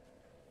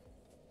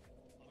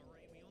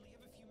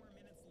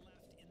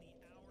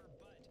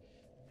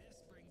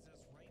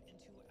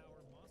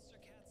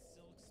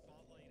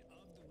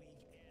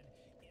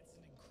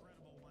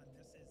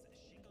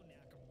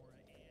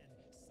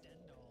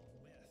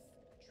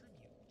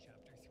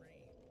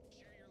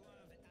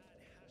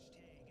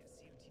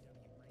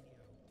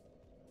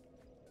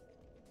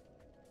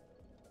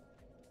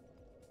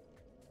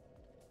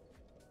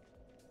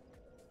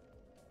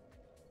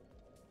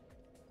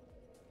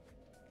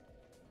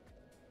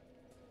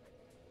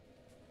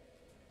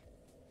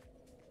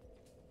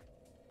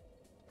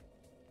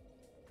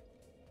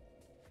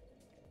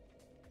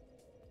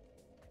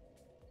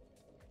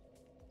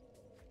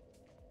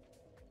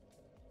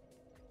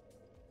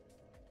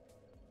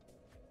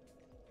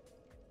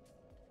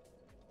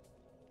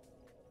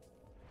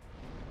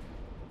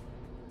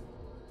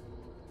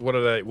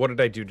 What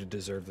did I do to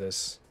deserve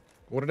this?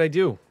 What did I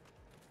do?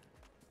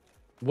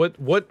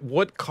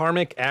 What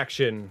karmic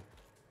action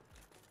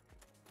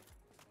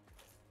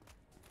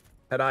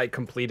had I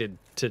completed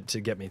to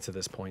get me to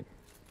this point?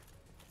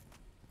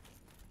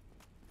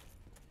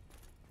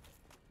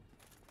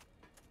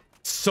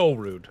 So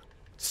rude.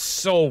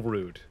 So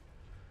rude.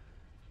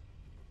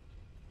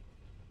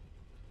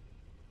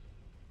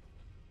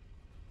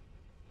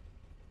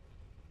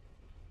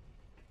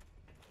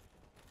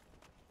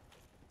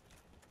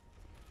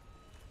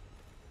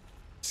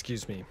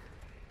 Excuse me.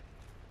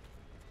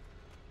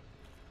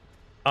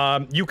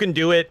 You can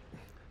do it.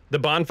 The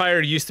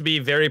bonfire used to be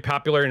a very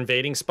popular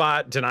invading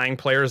spot, denying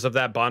players of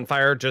that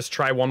bonfire. Just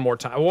try one more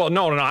time. Well,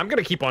 no, I'm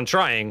gonna keep on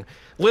trying.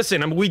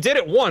 Listen, I mean, we did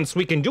it once.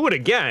 We can do it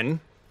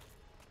again.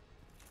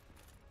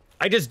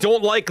 I just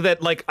don't like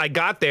that, like, I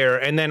got there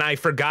and then I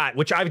forgot,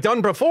 which I've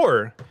done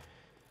before.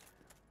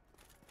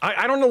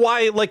 I don't know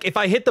why, like, if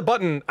I hit the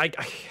button,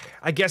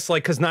 I guess,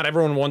 like, because not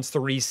everyone wants to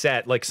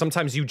reset. Like,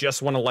 sometimes you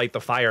just want to light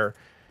the fire.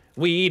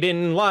 We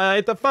didn't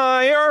light the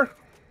fire.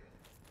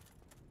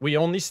 We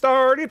only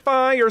started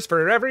fires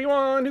for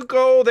everyone who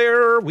go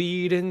there.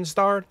 We didn't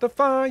start the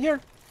fire.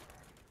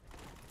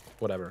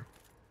 Whatever.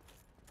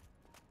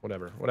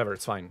 Whatever.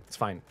 It's fine. It's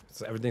fine.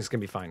 Everything's gonna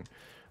be fine.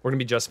 We're gonna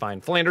be just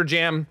fine. Flander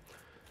Jam.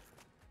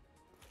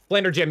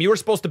 Flander Jam, you were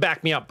supposed to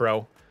back me up,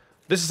 bro.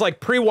 This is like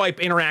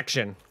pre-wipe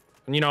interaction.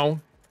 You know?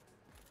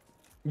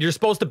 You're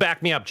supposed to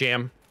back me up,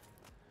 Jam.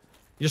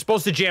 You're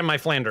supposed to jam my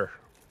Flander.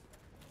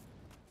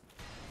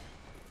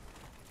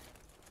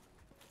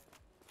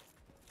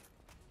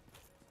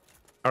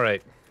 All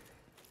right.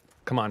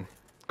 Come on.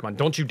 Come on,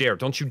 don't you dare.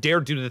 Don't you dare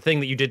do the thing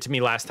that you did to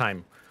me last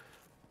time.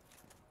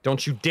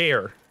 Don't you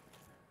dare.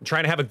 I'm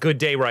trying to have a good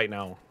day right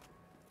now.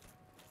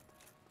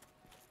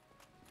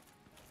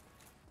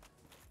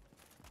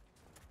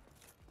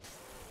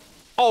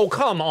 Oh,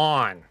 come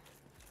on.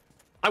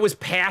 I was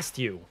past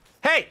you.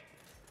 Hey!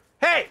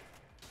 Hey!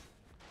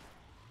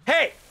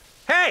 Hey!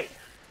 Hey!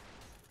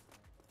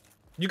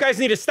 You guys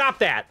need to stop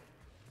that.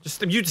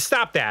 You just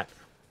stop that.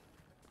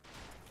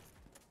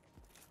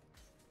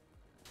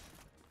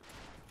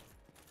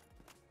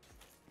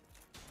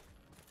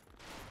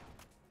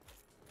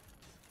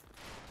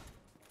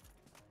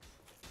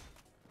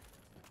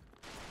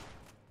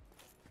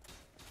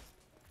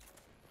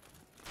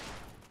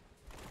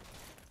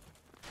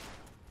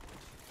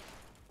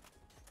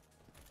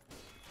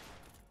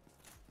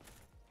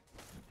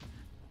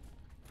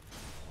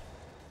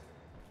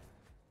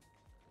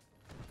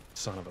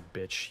 Son of a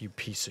bitch, you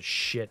piece of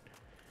shit.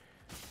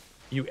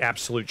 You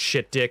absolute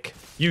shit dick.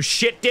 You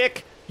shit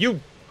dick! You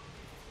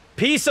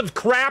piece of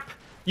crap!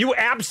 You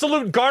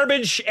absolute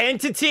garbage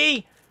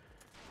entity!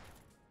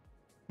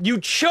 You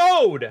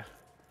chode!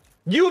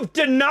 You've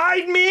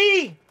denied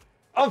me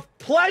of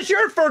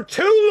pleasure for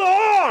too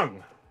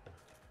long!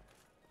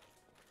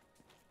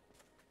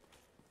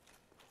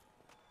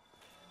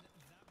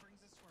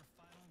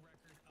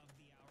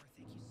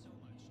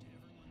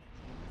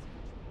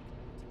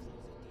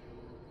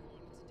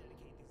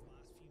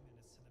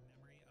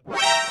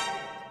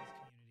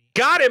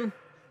 Got him!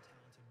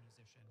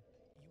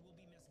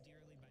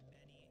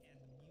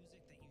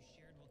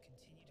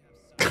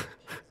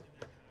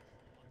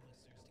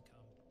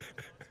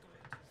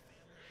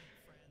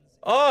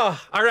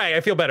 Oh, all right, I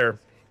feel better.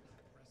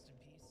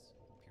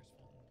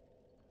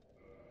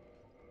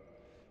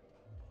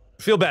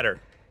 Feel better.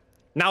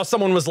 Now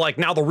someone was like,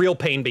 now the real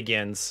pain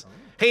begins.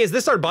 Hey, is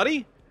this our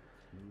buddy?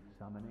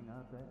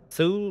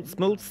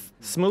 Smooth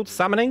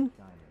summoning?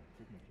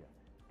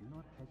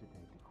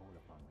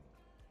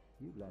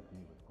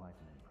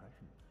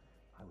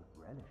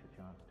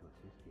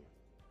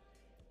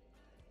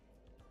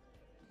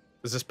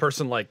 Is this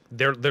person like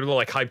they're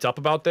like hyped up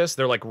about this?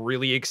 They're like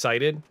really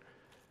excited.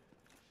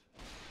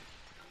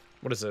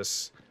 What is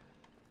this?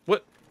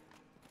 What?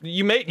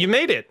 You made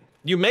it.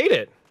 You made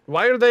it.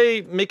 Why are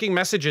they making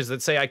messages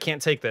that say I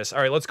can't take this? All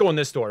right, let's go in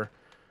this door.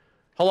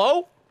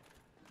 Hello?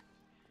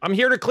 I'm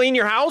here to clean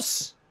your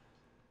house?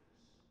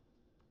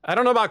 I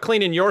don't know about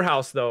cleaning your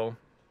house though.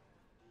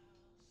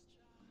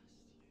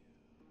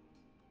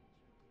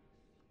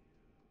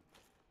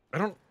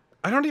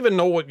 I don't even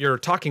know what you're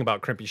talking about,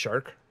 Crimpy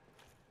Shark.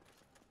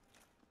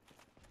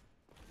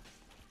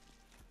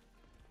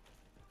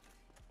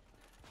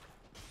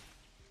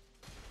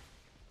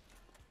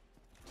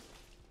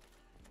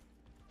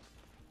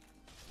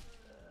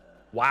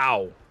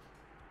 Wow.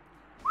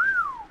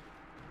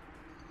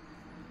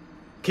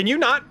 Can you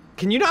not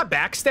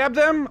backstab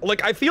them?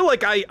 Like, I feel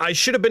like I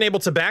should have been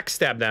able to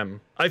backstab them.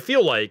 I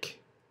feel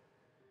like.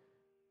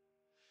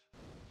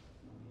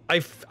 I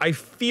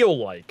feel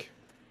like.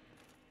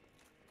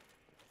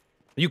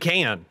 You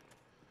can.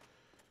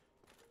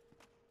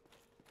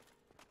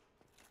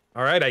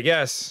 All right, I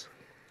guess.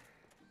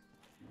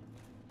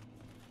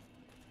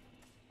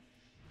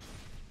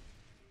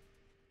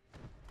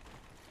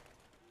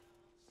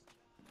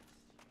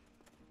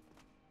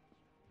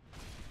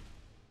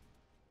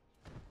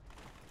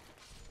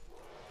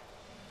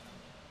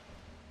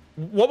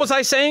 What was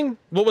I saying?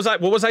 What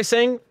was I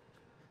saying?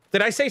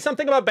 Did I say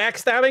something about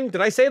backstabbing? Did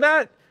I say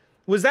that?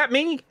 Was that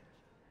me?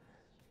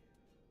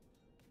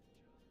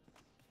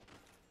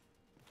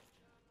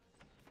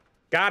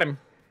 Got him.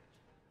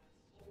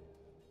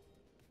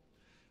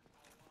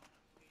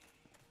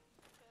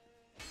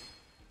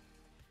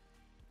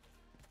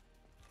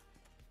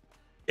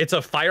 It's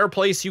a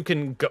fireplace you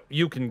can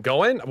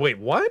go in? Wait,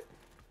 what?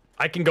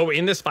 I can go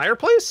in this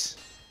fireplace?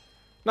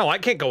 No, I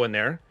can't go in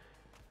there.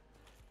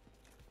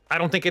 I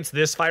don't think it's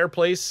this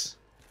fireplace.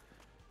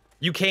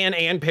 You can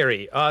and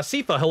parry.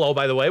 Sifa, hello,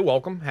 by the way.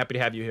 Welcome. Happy to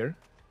have you here.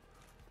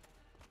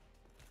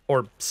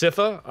 Or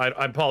Sifa. I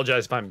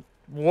apologize if I'm...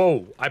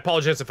 Whoa. I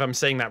apologize if I'm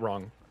saying that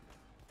wrong.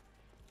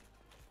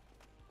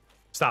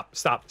 Stop.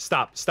 Stop.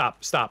 Stop.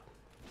 Stop. Stop.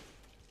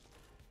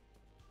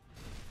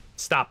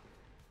 Stop.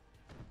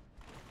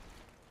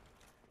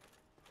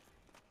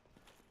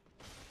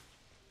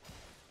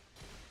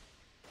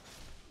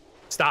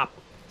 Stop.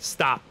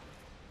 Stop.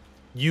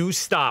 You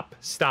stop.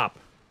 Stop.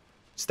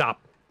 Stop.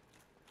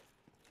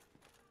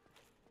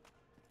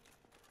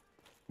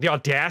 The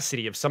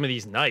audacity of some of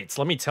these knights,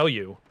 let me tell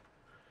you.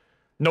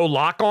 No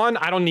lock on?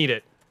 I don't need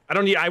it.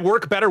 I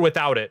work better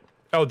without it.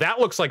 Oh, that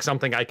looks like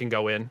something I can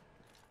go in.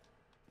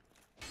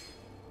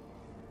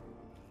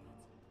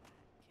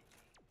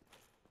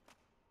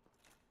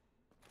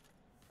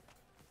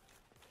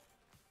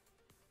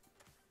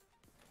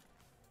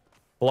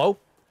 Hello?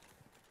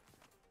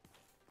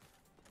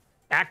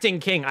 Acting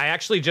King. I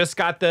actually just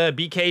got the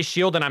BK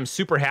shield and I'm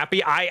super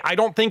happy. I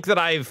don't think that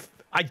I've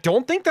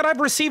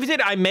received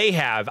it. I may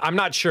have. I'm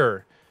not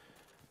sure.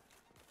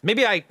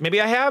 Maybe I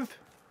have.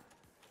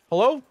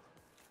 Hello?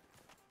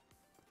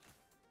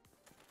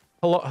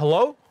 Hello?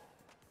 Hello?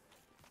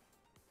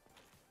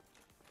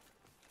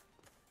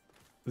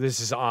 This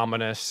is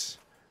ominous.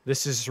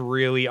 This is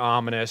really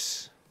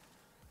ominous.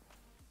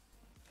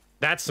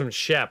 That's some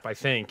Shep, I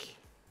think.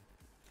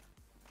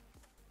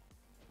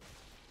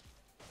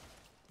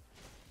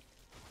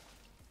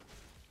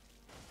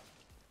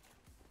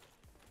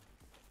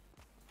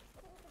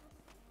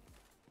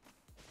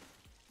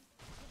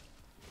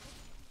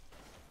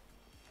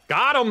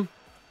 Got him!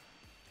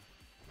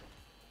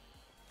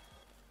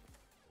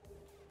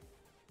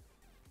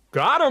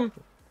 Got him!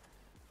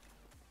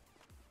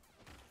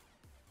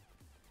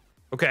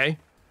 Okay.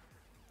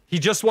 He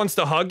just wants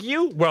to hug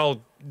you?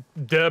 Well,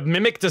 the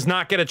Mimic does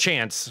not get a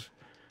chance.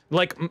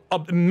 Like,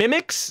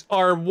 Mimics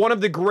are one of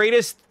the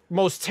greatest,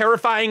 most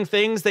terrifying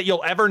things that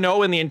you'll ever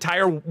know in the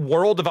entire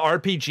world of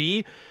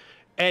RPG.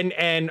 And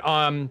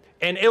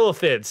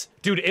Illithids.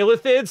 Dude,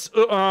 Illithids?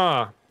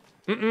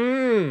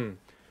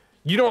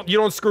 You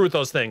don't screw with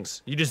those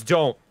things. You just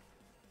don't.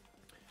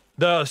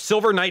 The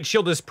Silver Knight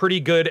Shield is pretty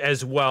good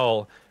as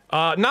well.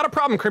 Not a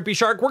problem, Crimpy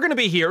Shark. We're gonna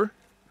be here.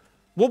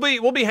 We'll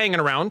be hanging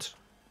around.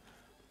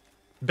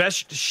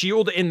 Best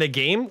shield in the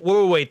game.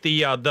 Wait.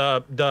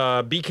 The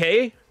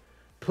BK.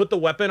 Put the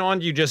weapon on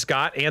you just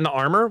got and the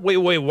armor. Wait.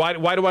 Why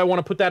do I want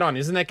to put that on?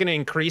 Isn't that gonna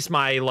increase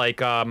my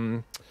like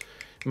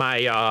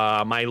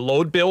my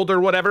load build or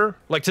whatever?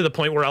 Like to the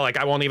point where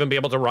I won't even be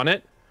able to run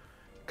it.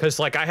 Cause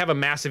like I have a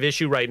massive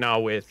issue right now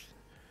with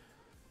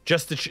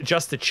just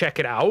to check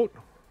it out.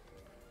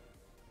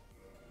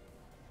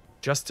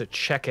 Just to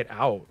check it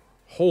out.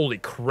 Holy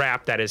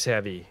crap, that is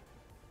heavy.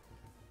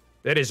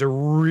 That is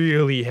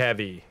really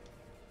heavy.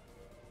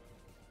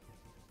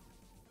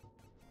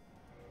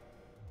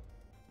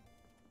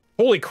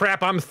 Holy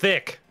crap, I'm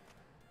thick.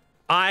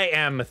 I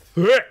am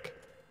thick.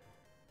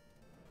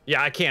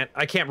 Yeah, I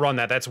can't run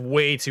that. That's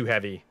way too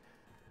heavy.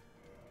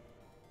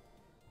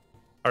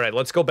 All right,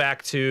 let's go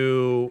back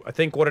to, I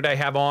think, what did I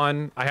have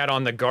on? I had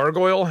on the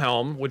Gargoyle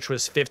Helm, which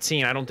was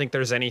 15. I don't think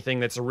there's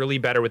anything that's really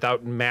better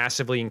without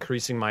massively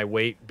increasing my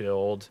weight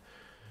build.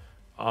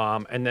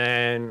 And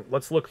then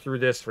let's look through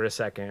this for a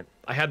second.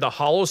 I had the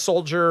Hollow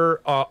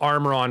Soldier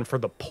armor on for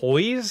the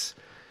Poise,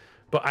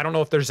 but I don't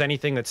know if there's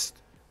anything that's...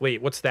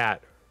 Wait, what's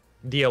that?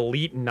 The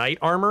Elite Knight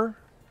armor?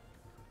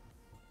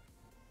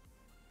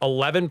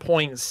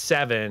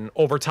 11.7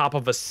 over top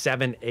of a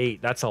 7.8.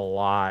 That's a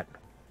lot.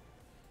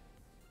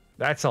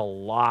 That's a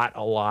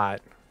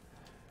lot.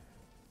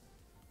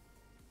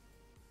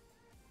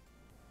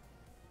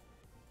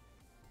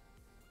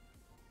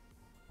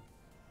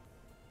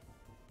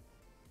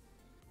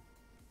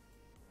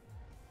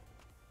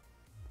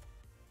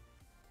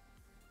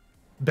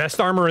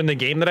 Best armor in the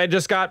game that I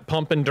just got,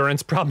 pump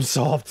endurance, problem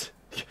solved.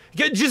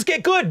 Just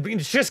get good.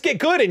 Just get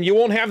good and you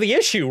won't have the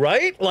issue,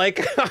 right?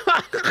 Like...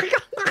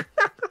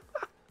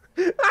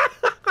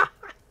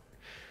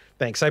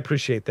 Thanks, I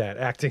appreciate that.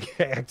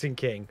 Acting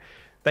king.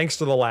 Thanks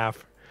for the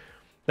laugh.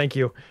 Thank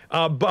you.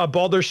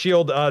 Baldur's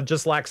Shield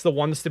just lacks the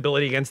 1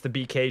 stability against the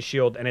BK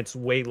shield, and it's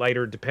way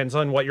lighter. Depends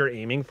on what you're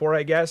aiming for,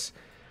 I guess.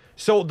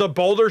 So the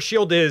Boulder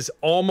Shield is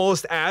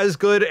almost as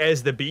good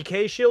as the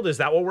BK shield. Is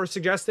that what we're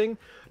suggesting?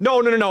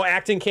 No.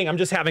 Acting king. I'm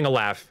just having a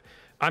laugh.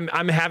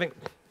 I'm having...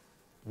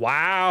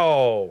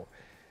 Wow.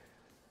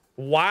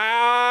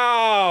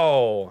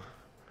 Wow.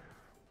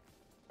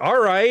 All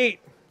right.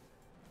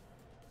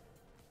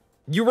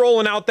 You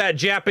rolling out that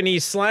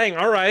Japanese slang.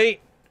 All right.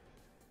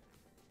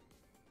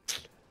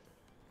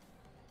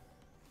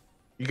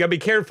 You gotta be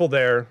careful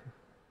there.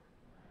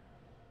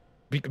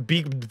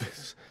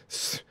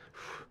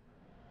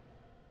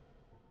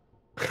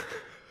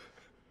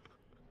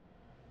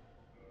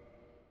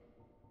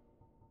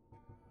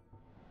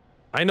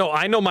 I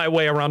know my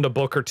way around a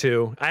book or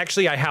two.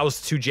 Actually, I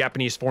housed 2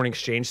 Japanese foreign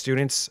exchange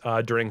students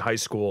during high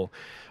school.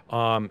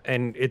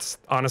 And it's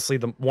honestly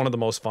one of the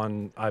most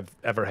fun I've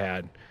ever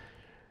had.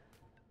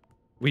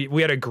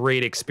 We had a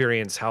great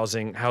experience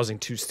housing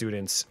 2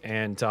 students,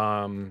 and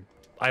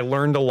I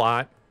learned a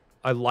lot.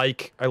 I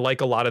like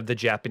a lot of the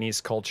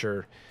Japanese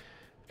culture,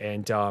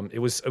 and it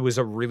was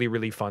a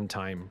really fun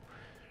time.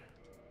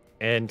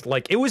 And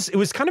like it was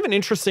kind of an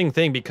interesting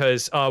thing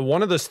because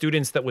one of the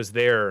students that was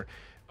there,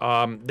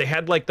 they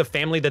had like the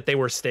family that they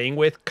were staying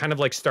with kind of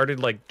like started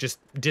like just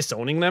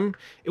disowning them.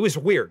 It was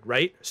weird,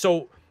 right?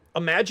 So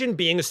imagine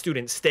being a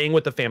student staying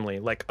with the family,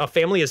 like a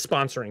family is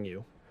sponsoring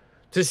you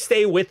to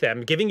stay with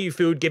them, giving you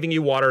food, giving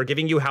you water,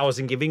 giving you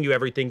housing, giving you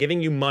everything,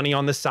 giving you money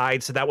on the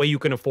side so that way you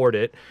can afford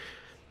it.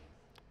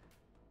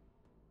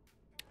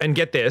 And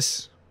get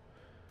this,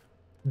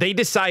 they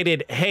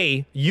decided,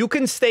 hey, you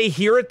can stay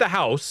here at the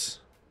house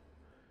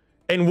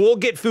and we'll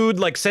get food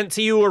like sent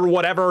to you or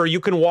whatever, or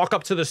you can walk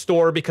up to the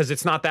store because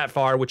it's not that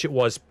far, which it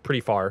was pretty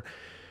far.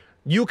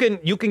 You can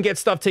get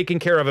stuff taken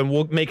care of and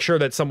we'll make sure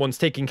that someone's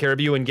taking care of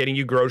you and getting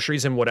you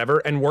groceries and whatever.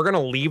 And we're going to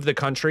leave the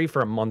country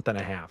for a month and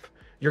a half.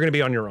 You're going to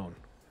be on your own.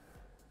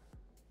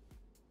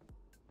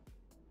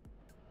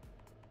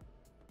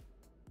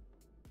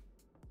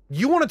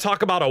 You want to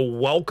talk about a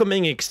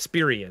welcoming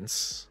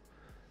experience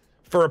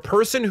for a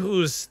person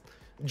who's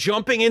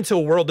jumping into a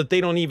world that they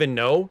don't even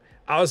know.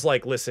 I was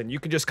like, listen, you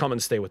can just come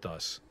and stay with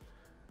us.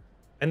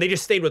 And they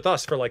just stayed with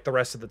us for like the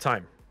rest of the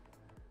time.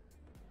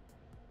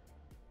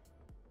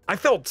 I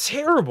felt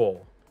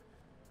terrible.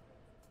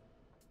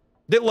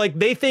 That like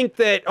they think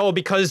that, oh,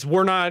 because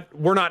we're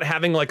not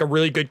having like a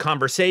really good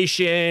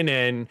conversation,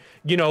 and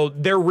you know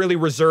they're really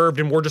reserved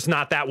and we're just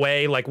not that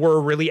way, like we're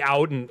really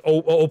out and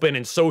open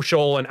and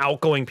social and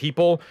outgoing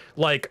people,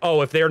 like,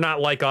 oh, if they're not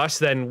like us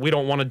then we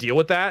don't want to deal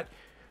with that.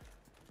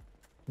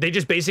 They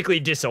just basically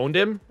disowned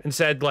him and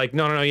said like,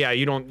 no, yeah,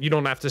 you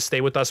don't have to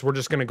stay with us, we're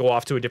just gonna go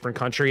off to a different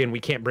country and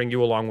we can't bring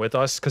you along with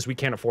us because we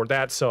can't afford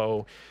that,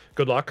 so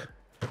good luck.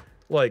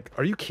 Like,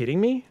 are you kidding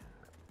me?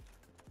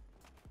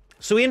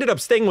 So he ended up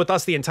staying with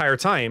us the entire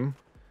time.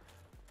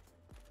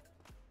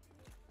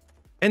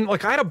 And,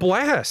 like, I had a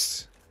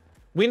blast.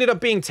 We ended up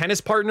being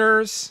tennis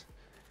partners.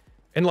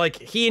 And, like,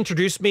 he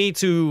introduced me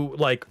to,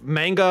 like,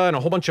 manga and a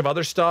whole bunch of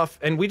other stuff.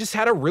 And we just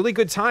had a really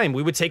good time.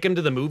 We would take him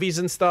to the movies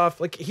and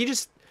stuff. Like, he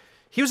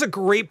was a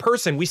great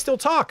person. We still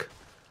talk.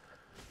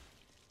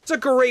 He's a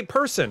great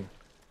person.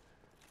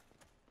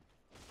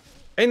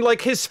 And,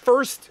 like, his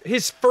first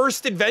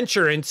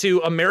adventure into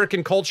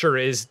American culture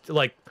is,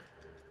 like,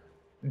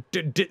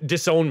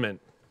 disownment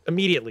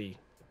immediately.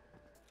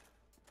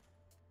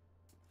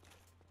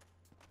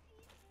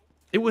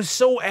 It was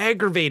so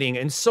aggravating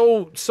and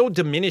so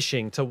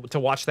diminishing to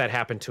watch that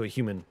happen to a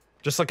human,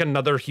 just like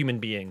another human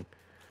being.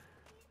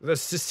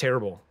 That's just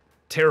terrible.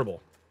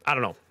 I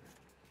don't know.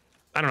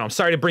 I'm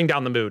sorry to bring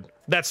down the mood.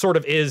 That sort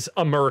of is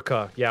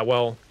America. Yeah,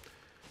 well,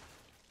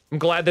 I'm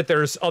glad that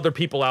there's other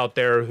people out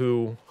there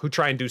who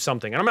try and do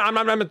something. And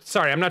I'm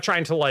sorry, I'm not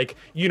trying to, like,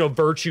 you know,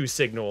 virtue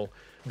signal,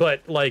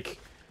 but like,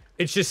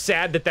 it's just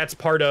sad that that's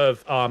part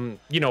of,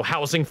 you know,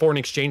 housing foreign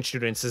exchange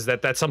students, is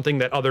that that's something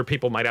that other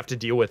people might have to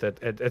deal with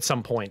at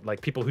some point.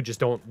 Like, people who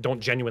just don't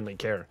genuinely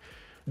care.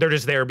 They're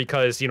just there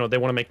because, you know, they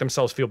want to make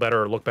themselves feel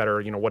better or look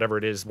better, you know, whatever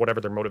it is, whatever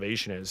their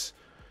motivation is.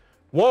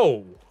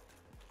 Whoa.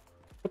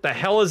 What the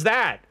hell is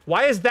that?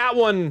 Why is that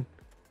one...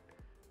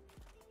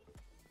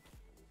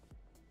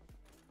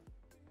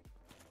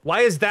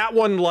 Why is that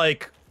one,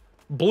 like,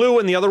 blue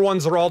and the other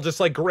ones are all just,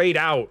 like, grayed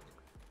out?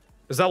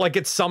 Is that like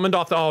it's summoned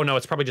off the... Oh, no,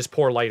 it's probably just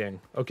poor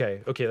lighting. Okay,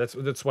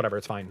 that's whatever,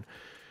 it's fine.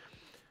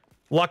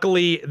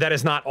 Luckily, that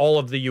is not all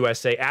of the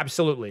USA.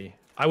 Absolutely.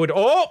 I would...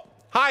 Oh!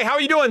 Hi, how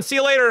are you doing? See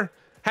you later.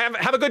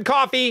 Have a good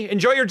coffee.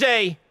 Enjoy your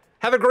day.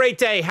 Have a great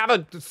day.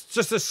 Have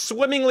just a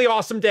swimmingly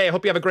awesome day. I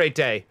hope you have a great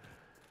day.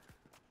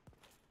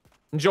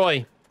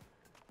 Enjoy.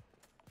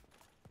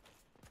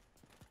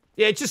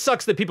 Yeah, it just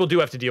sucks that people do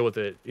have to deal with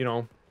it, you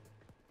know?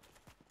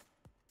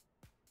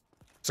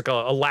 It's like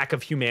a lack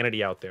of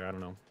humanity out there. I don't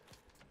know.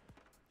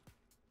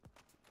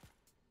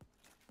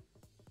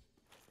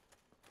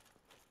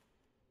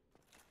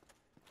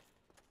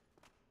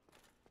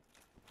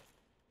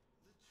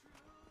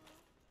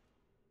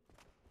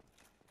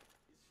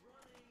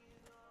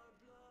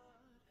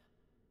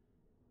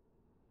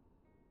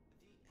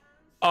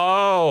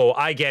 Oh,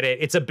 I get it.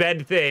 It's a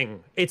bed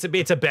thing. It's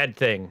a bed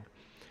thing.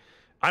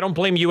 I don't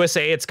blame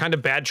USA. It's kind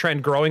of bad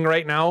trend growing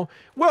right now.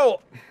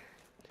 Well,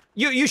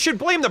 you should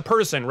blame the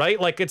person, right?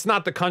 Like, it's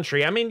not the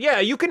country. I mean,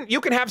 yeah, you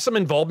can have some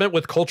involvement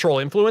with cultural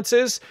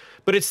influences,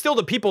 but it's still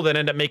the people that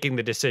end up making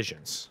the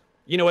decisions.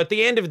 You know, at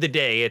the end of the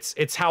day,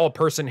 it's how a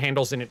person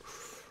handles an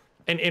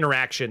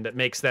interaction that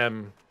makes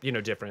them, you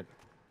know, different.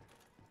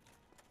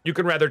 You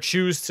can rather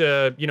choose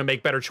to, you know,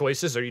 make better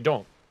choices, or you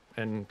don't.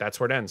 And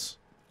that's where it ends.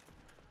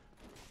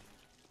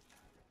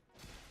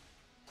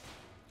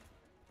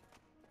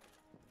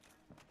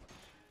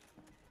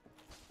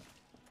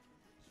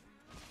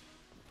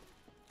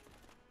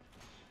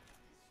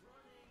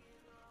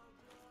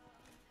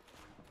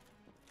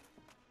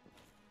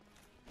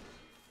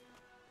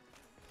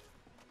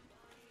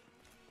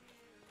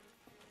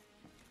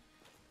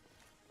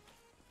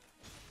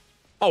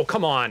 Oh,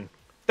 come on.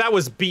 That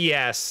was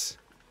BS.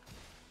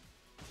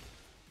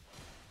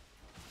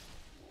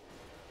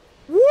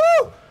 Woo!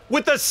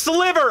 With a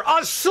sliver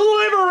of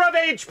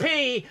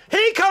HP,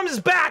 he comes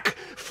back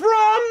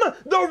from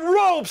the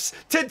ropes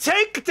to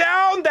take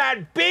down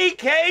that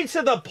BK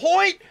to the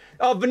point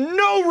of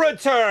no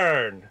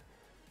return.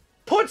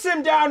 Puts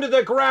him down to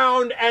the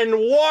ground and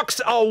walks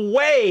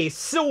away,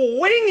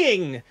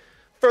 swinging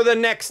for the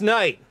next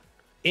night,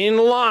 in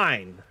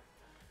line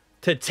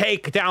to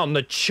take down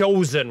the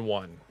chosen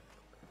one.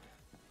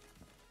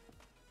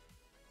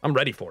 I'm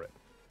ready for it.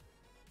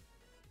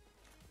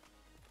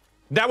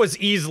 That was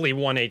easily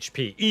 1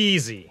 HP.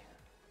 Easy.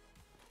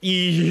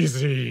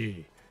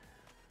 Easy.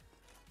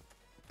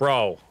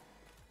 Bro.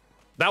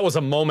 That was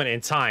a moment in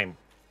time.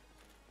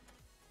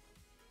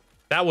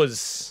 That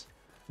was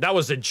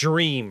a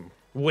dream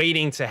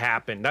waiting to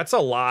happen. That's a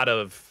lot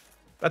of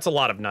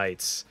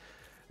nights.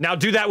 Now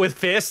do that with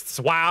fists?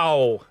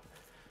 Wow.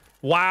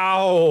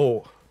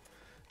 Wow.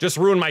 Just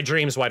ruin my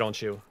dreams, why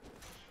don't you?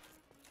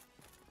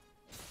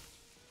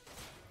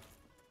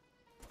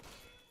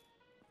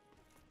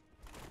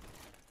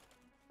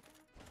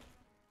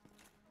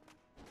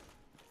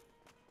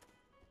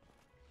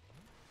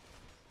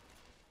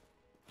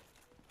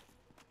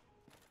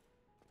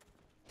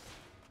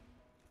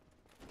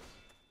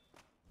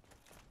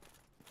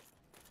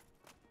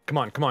 Come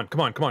on, come on,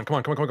 come on, come on, come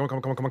on, come on, come on, come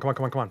on, come on, come on, come on,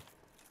 come on, come on.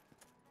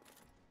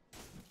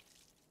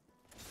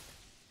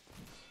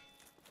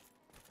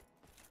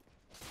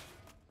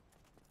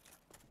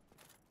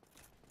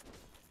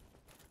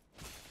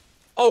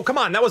 Oh, come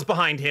on, that was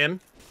behind him.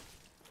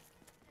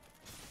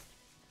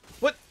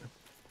 What?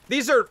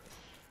 These are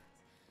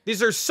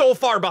so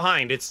far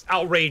behind, it's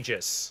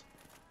outrageous.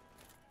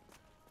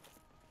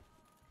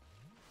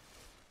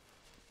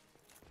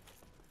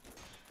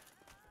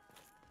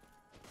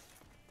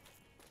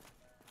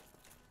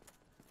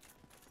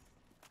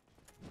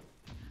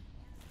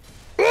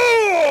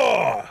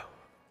 Ugh!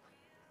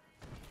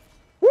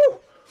 Woo!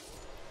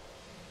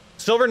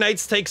 Silver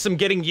Knights take some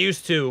getting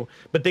used to,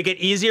 but they get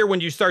easier when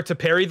you start to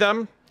parry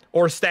them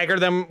or stagger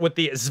them with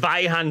the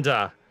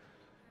Zweihanda.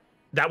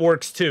 That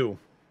works too.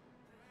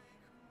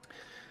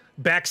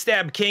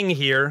 Backstab King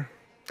here.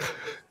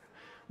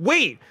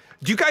 Wait,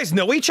 do you guys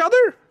know each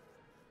other?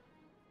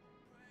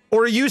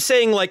 Or are you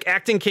saying, like,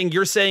 Acting King,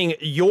 you're saying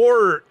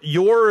you're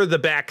the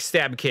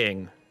Backstab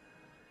King?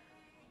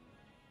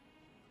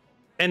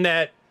 And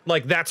that,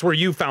 like, that's where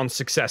you found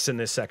success in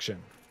this section?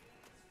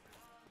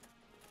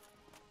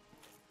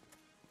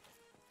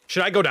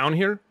 Should I go down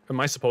here?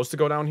 Am I supposed to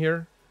go down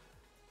here?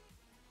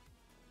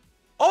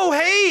 Oh,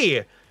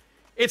 hey!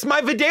 It's my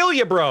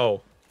Vidalia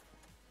bro.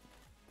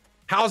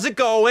 How's it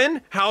going?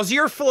 How's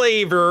your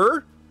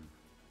flavor?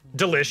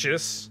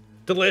 Delicious.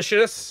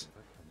 Delicious.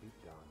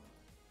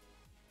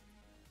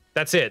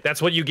 That's it.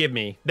 That's what you give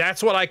me.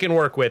 That's what I can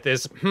work with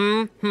is,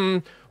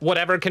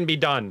 whatever can be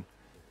done.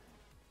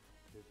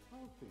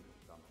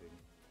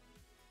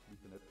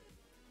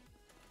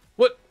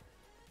 What?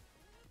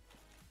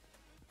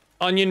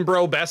 Onion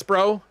bro, best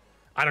bro?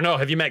 I don't know.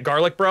 Have you met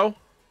Garlic bro?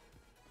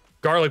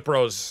 Garlic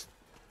bros.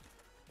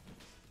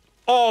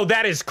 Oh,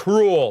 that is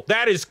cruel.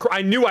 That is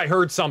I knew I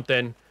heard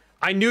something.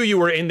 I knew you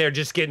were in there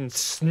just getting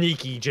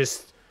sneaky,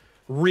 just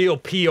real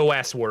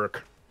POS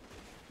work.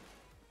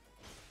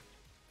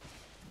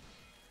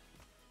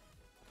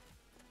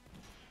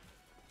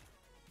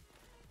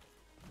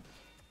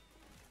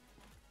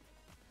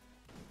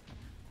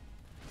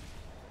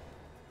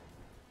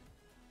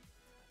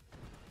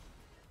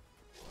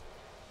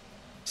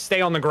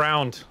 Stay on the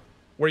ground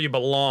where you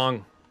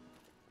belong.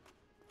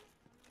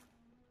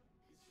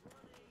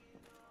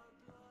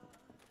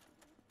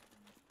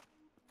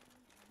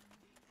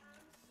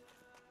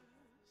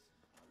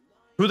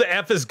 Who the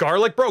F is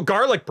Garlic Bro?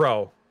 Garlic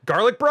Bro.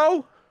 Garlic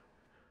Bro?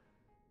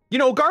 You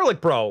know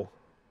Garlic Bro.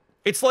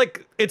 It's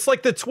like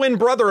the twin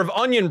brother of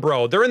Onion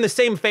Bro. They're in the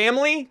same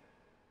family.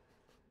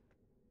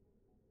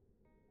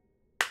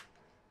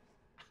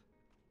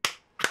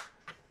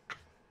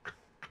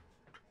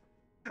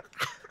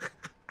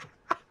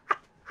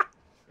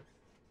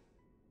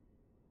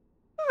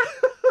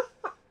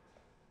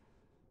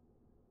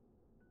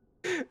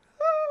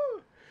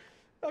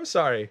 I'm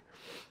sorry.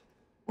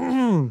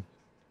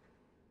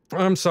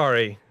 I'm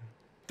sorry.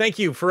 Thank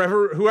you for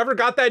whoever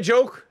got that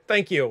joke.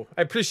 Thank you.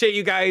 I appreciate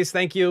you guys.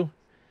 Thank you.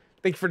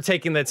 Thank you for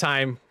taking the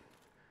time.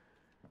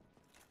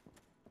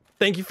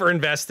 Thank you for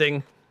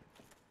investing.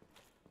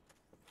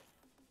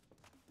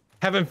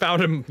 Haven't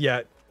found him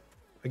yet.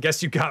 I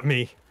guess you got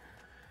me.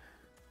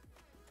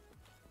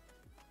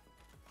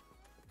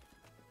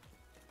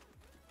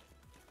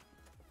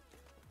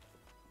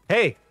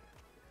 Hey.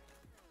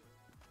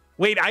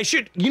 Wait, I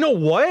should... You know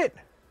what?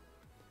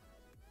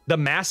 The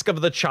Mask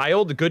of the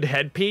Child, good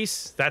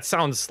headpiece. That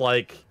sounds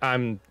like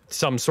I'm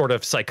some sort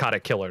of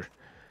psychotic killer.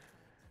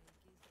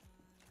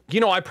 You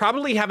know, I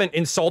probably haven't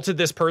insulted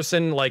this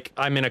person like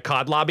I'm in a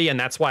COD lobby, and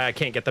that's why I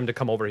can't get them to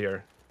come over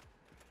here.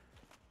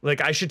 Like,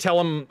 I should tell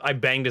him I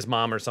banged his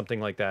mom or something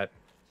like that.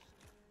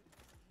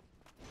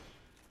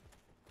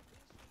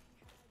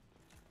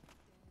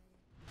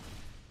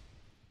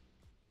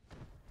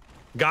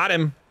 Got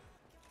him.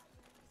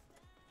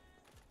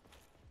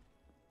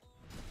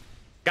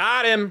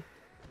 Got him.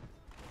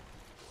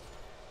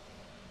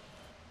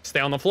 Stay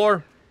on the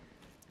floor.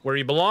 Where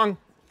you belong.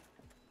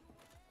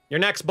 You're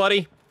next,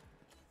 buddy.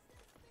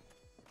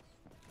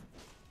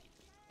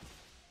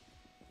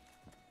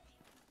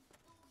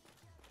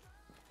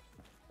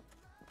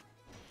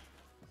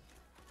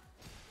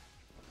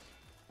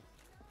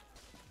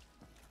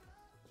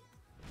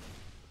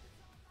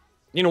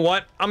 You know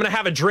what? I'm gonna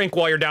have a drink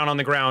while you're down on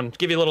the ground.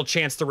 Give you a little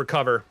chance to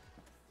recover.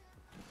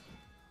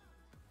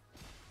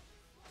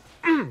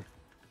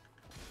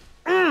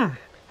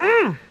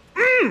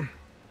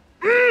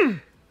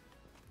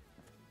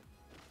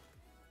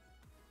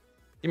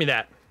 Give me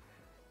that.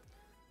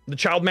 The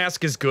child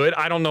mask is good.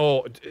 I don't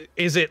know.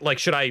 Is it like,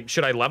 should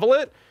I level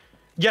it?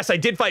 Yes, I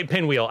did fight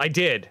Pinwheel. I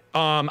did.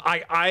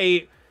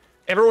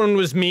 Everyone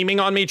was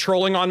memeing on me,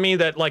 trolling on me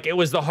that like it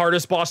was the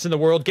hardest boss in the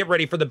world. Get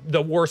ready for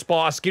the worst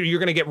boss. You're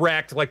gonna get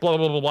wrecked. Like blah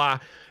blah blah blah.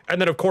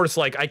 And then of course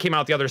like I came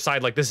out the other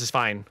side like this is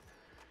fine.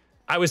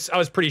 I was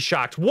pretty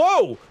shocked.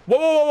 Whoa! Whoa!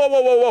 Whoa! Whoa!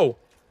 Whoa! Whoa! Whoa!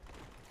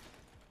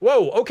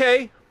 Whoa!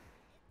 Okay.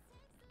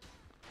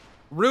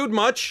 Rude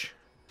much.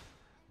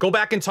 Go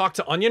back and talk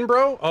to Onion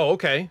Bro? Oh,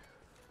 okay.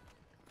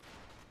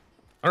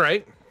 All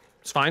right.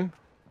 It's fine.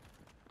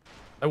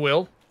 I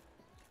will.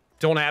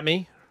 Don't at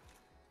me.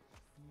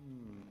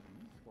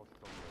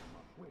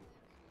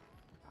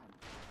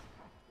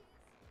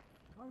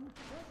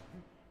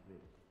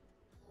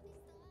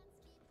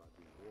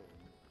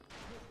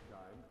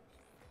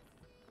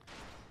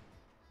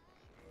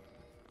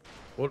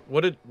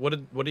 What did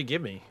he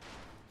give me?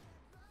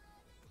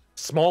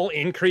 Small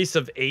increase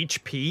of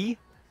HP?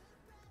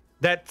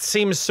 That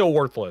seems so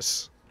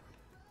worthless.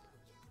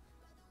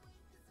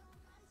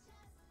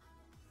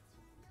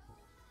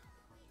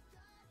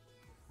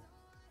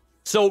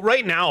 So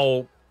right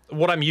now,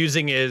 what I'm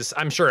using is,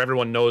 I'm sure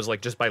everyone knows,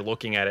 like, just by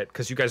looking at it,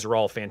 because you guys are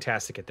all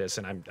fantastic at this,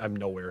 and I'm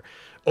nowhere.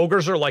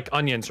 Ogres are like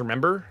onions,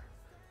 remember?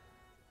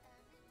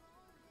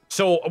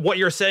 So what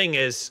you're saying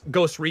is,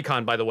 Ghost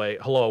Recon, by the way,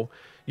 hello.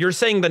 You're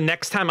saying the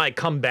next time I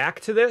come back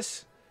to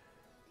this,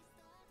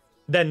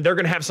 then they're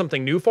gonna have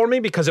something new for me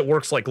because it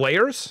works like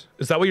layers?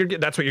 Is that what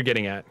that's what you're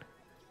getting at?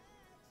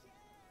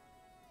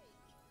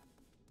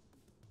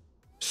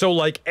 So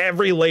like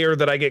every layer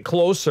that I get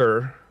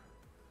closer,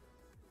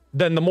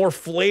 then the more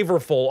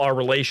flavorful our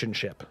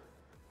relationship.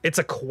 It's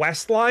a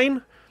quest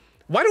line?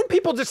 Why don't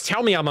people just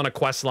tell me I'm on a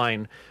quest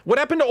line? What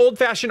happened to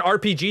old-fashioned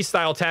RPG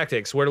style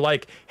tactics where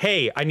like,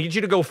 hey, I need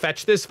you to go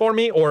fetch this for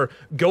me or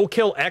go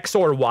kill X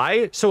or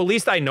Y, so at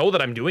least I know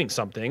that I'm doing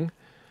something.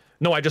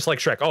 No, I just like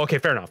Shrek. Oh, okay,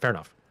 fair enough, fair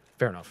enough,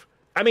 fair enough.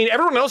 I mean,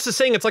 everyone else is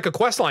saying it's like a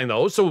quest line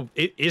though, so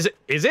is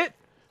it?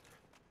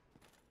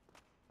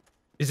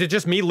 Is it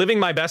just me living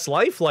my best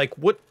life? Like,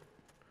 what?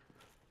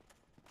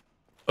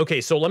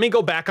 Okay, so let me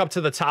go back up to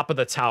the top of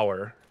the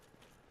tower.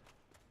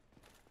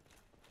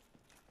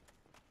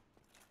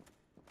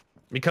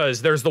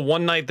 Because there's the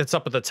one knight that's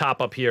up at the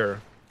top up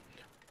here.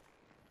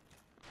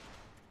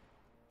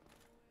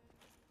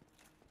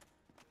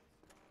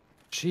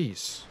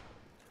 Jeez.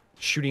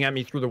 Shooting at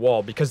me through the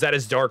wall because that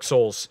is Dark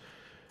Souls.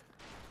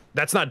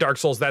 That's not Dark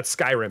Souls, that's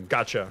Skyrim.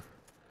 Gotcha.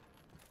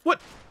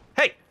 What?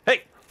 Hey,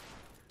 hey.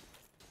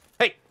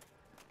 Hey.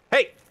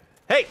 Hey.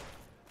 Hey.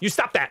 You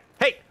stop that.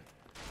 Hey.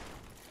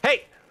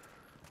 Hey.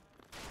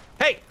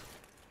 Hey.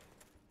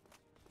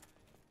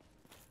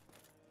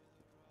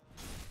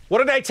 What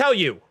did I tell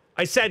you?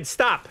 I said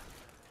stop.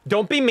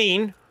 Don't be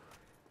mean.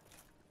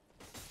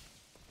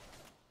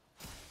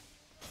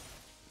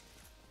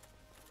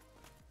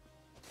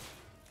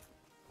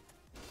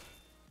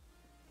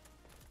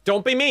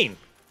 Don't be mean.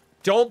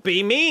 Don't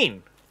be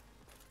mean.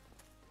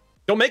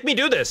 Don't make me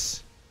do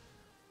this.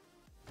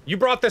 You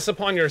brought this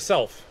upon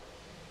yourself.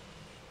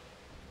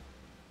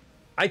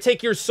 I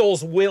take your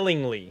souls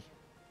willingly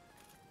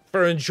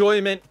for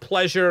enjoyment,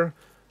 pleasure,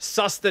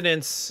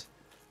 sustenance,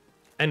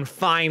 and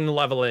fine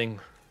leveling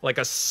like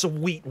a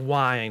sweet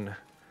wine.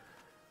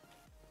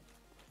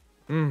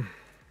 It's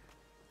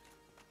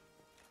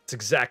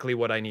exactly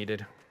what I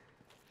needed.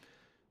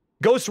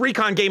 Ghost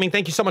Recon Gaming,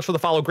 thank you so much for the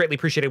follow. Greatly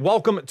appreciated.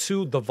 Welcome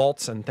to the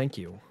Vaults, and thank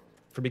you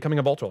for becoming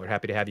a Vault Roller.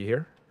 Happy to have you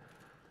here.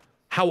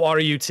 How are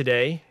you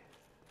today?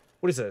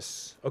 What is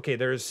this? Okay,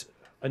 there's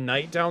a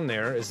knight down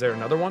there. Is there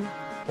another one?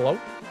 Hello?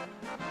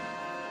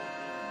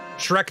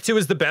 Shrek 2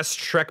 is the best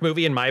Shrek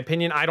movie, in my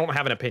opinion. I don't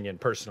have an opinion,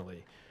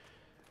 personally.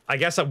 I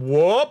guess I...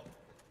 Whoop!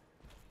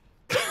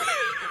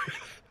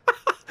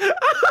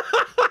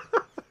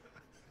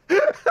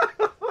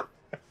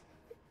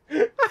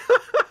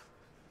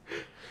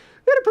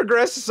 To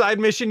progress a side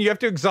mission, you have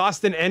to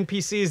exhaust an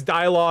NPC's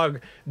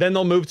dialogue, then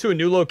they'll move to a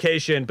new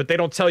location, but they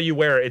don't tell you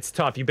where. It's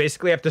tough. You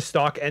basically have to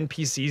stalk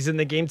NPCs in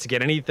the game to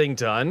get anything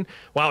done.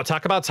 Wow,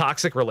 talk about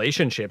toxic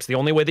relationships. The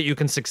only way that you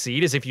can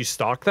succeed is if you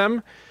stalk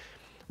them.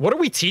 What are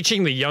we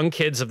teaching the young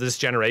kids of this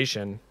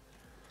generation?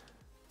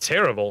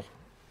 Terrible.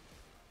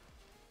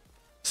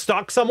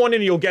 Stalk someone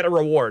and you'll get a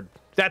reward.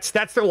 That's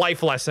the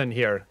life lesson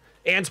here.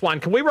 Antoine,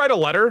 can we write a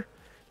letter?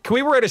 Can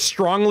we write a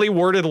strongly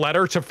worded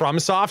letter to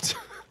FromSoft?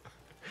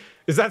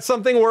 Is that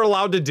something we're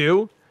allowed to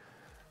do?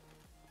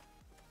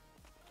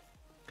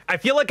 I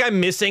feel like I'm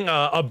missing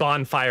a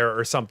bonfire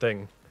or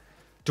something.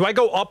 Do I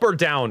go up or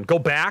down? Go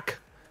back?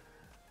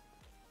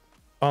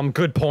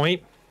 Good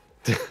point.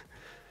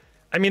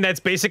 I mean, that's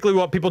basically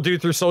what people do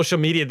through social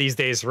media these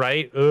days,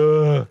 right?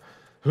 Ugh.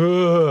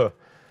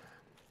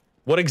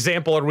 What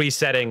example are we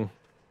setting?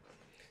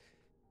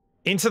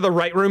 Into the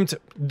right room?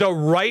 The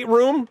right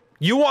room?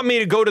 You want me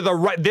to go to the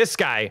right... This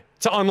guy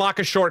to unlock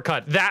a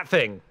shortcut. That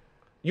thing.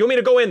 You want me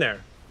to go in there?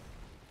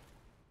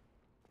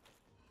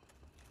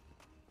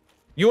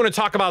 You want to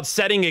talk about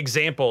setting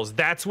examples.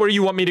 That's where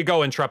you want me to go,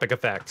 Entropic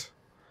Effect.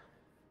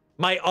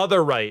 My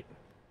other right.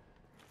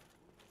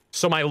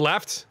 So my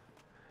left?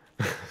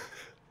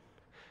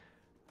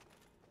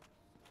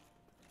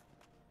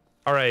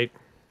 All right.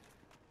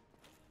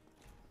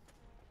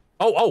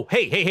 Oh,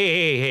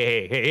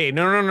 hey.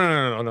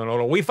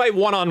 No. We fight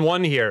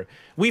one-on-one here.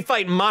 We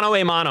fight mano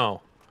a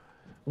mano.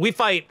 We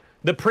fight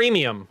the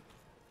premium.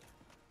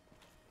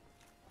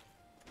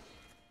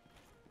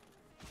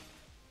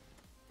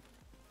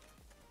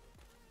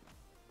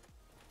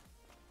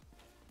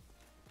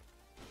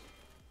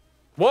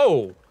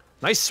 Whoa,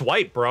 nice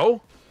swipe,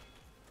 bro.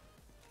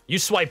 You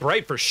swipe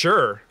right for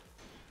sure.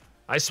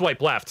 I swipe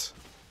left.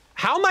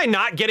 How am I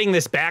not getting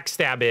this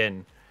backstab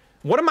in?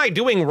 What am I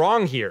doing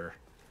wrong here?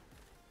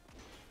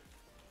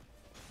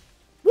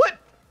 What?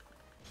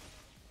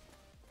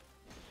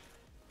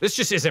 This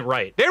just isn't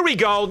right. There we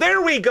go.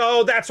 There we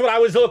go. That's what I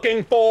was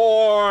looking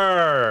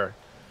for.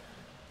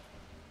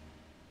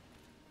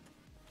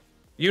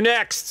 You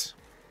next.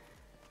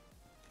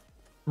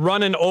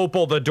 Run and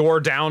opal the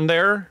door down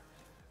there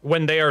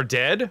when they are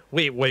dead.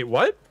 Wait,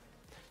 what?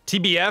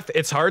 TBF,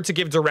 it's hard to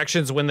give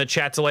directions when the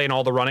chat delay and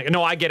all the running.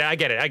 No, I get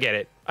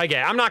it.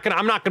 I'm not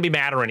gonna be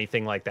mad or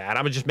anything like that.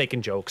 I'm just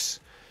making jokes.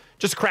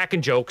 Just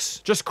cracking jokes.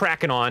 Just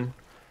cracking on.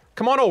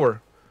 Come on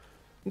over.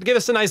 Give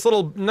us a nice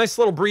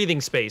little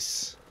breathing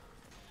space.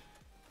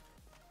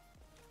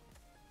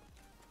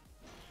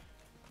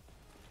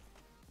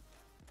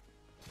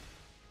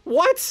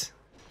 What?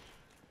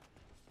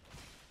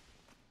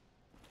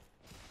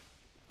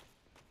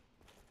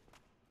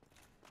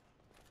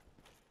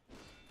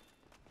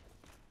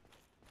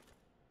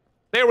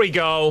 There we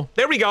go.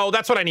 There we go.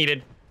 That's what I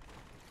needed.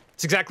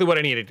 It's exactly what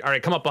I needed. All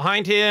right, come up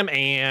behind him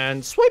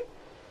and swipe.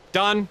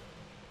 Done.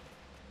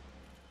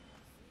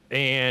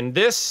 And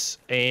this.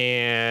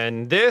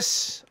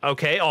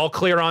 Okay, all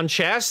clear on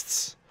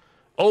chests.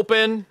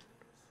 Open.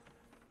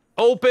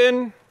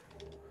 Open.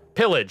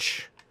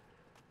 Pillage.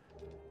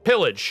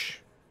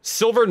 Pillage.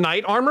 Silver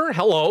knight armor?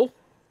 Hello.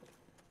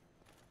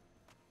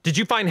 Did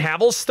you find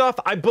Havel's stuff?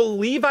 I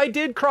believe I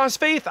did,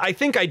 Crossfaith. I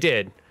think I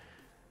did.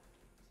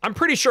 I'm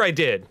pretty sure I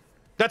did.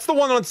 That's the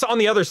one that's on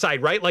the other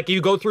side, right? Like you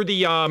go through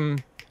the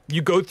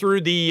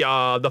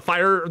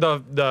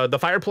the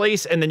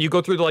fireplace, and then you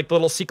go through the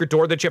little secret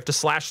door that you have to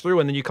slash through,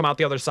 and then you come out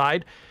the other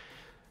side.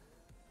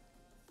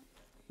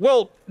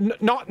 Well,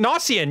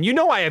 Nausean, you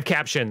know I have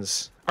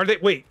captions. Are they?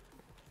 Wait,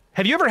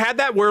 have you ever had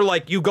that where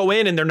like you go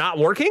in and they're not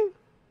working?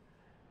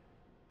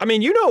 I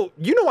mean, you know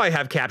I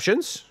have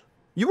captions.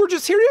 You were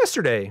just here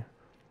yesterday.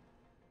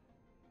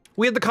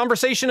 We had the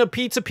conversation of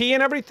Pizza P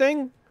and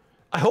everything.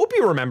 I hope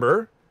you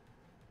remember.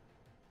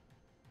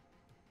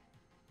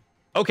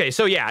 Okay,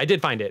 so yeah, I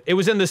did find it. It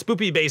was in the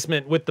spoopy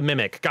basement with the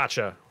mimic.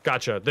 Gotcha.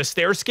 The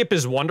stair skip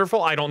is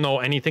wonderful. I don't know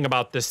anything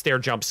about this stair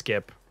jump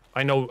skip.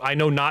 I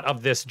know not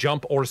of this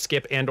jump or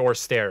skip and or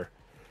stair.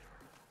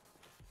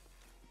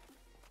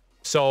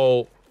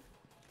 So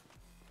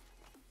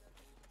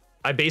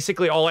I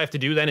basically, all I have to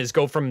do then is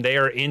go from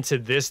there into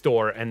this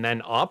door and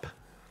then up.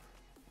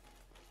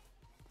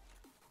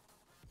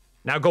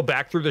 Now go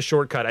back through the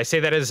shortcut. I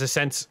say that as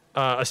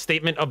a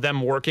statement of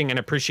them working and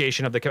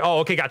appreciation of the... Oh,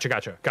 okay,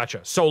 gotcha.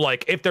 So,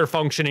 like, if they're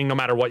functioning, no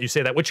matter what, you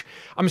say that, which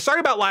I'm sorry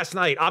about last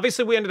night.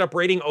 Obviously, we ended up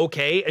rating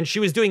okay, and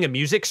she was doing a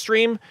music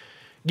stream.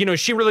 You know,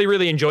 she really,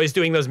 really enjoys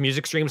doing those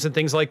music streams and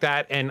things like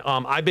that, and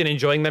I've been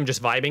enjoying them,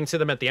 just vibing to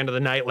them at the end of the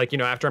night, like, you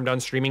know, after I'm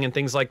done streaming and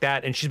things like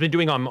that, and she's been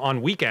doing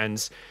on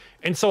weekends,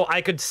 and so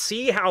I could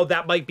see how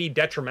that might be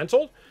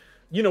detrimental.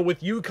 You know,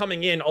 with you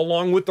coming in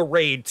along with the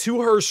raid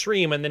to her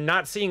stream and then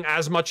not seeing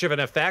as much of an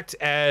effect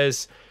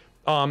as,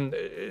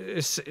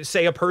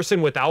 say, a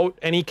person without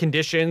any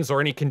conditions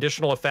or any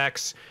conditional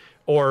effects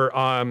or,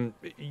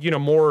 you know,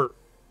 more,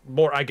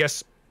 I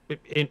guess,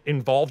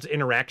 involved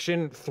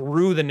interaction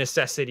through the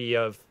necessity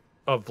of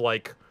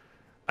like,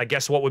 I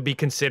guess what would be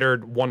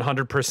considered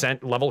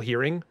 100% level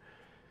hearing.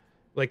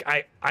 Like,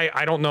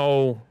 I don't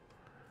know.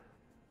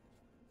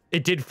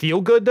 It did feel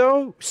good,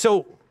 though.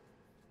 So...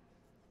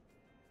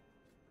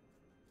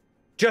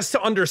 just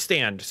to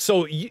understand,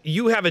 so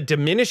you have a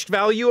diminished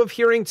value of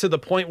hearing to the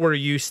point where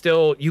you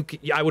still,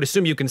 I would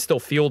assume you can still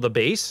feel the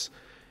bass.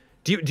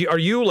 Are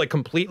you like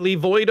completely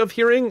void of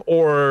hearing,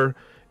 or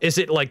is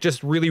it like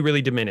just really,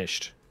 really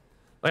diminished?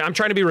 Like, I'm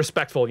trying to be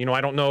respectful, you know,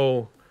 I don't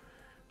know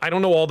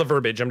all the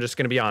verbiage, I'm just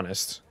gonna be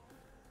honest.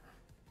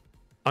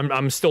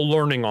 I'm still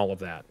learning all of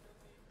that.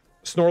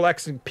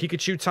 Snorlax and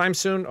Pikachu time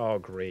soon? Oh,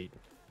 great.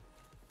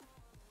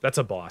 That's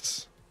a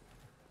boss.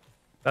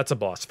 That's a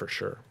boss for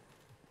sure.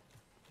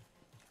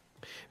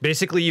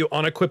 Basically, you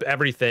unequip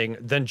everything,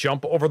 then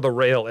jump over the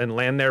rail and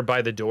land there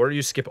by the door.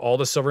 You skip all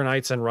the Silver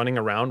Knights and running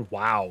around.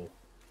 Wow.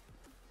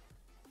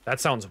 That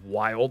sounds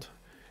wild.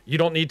 You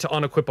don't need to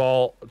unequip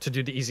all to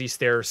do the easy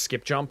stair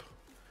skip jump.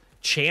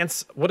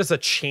 Chance? What is a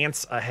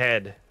chance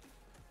ahead?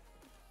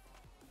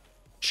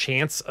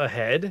 Chance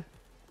ahead?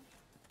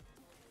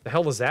 The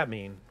hell does that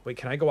mean? Wait,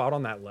 can I go out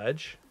on that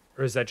ledge?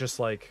 Or is that just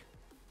like...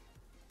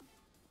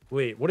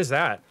 Wait, what is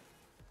that?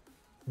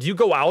 Do you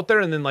go out there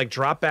and then like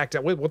drop back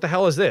down? Wait, what the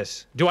hell is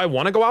this? Do I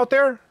want to go out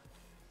there?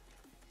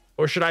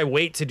 Or should I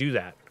wait to do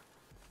that?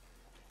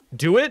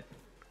 Do it?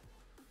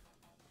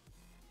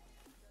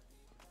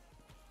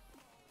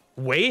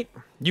 Wait?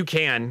 You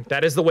can.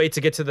 That is the way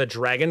to get to the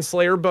Dragon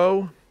Slayer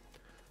bow.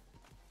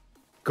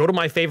 Go to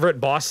my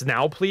favorite boss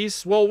now,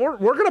 please. Well, we're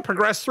going to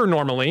progress through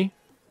normally.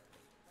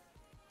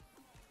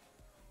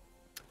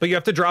 But you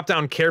have to drop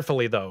down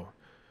carefully, though.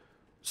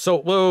 So,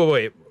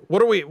 wait.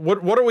 What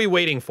are we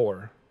waiting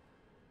for?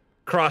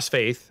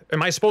 Crossfaith.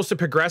 Am I supposed to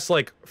progress,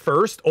 like,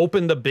 first?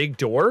 Open the big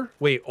door?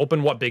 Wait,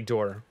 open what big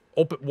door?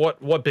 Open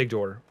what big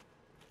door?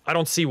 I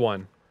don't see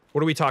one.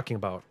 What are we talking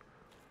about?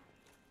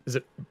 Is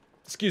it...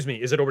 Excuse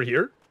me, is it over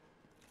here?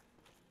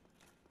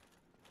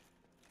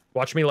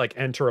 Watch me, like,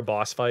 enter a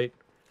boss fight.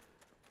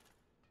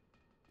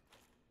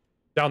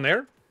 Down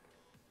there?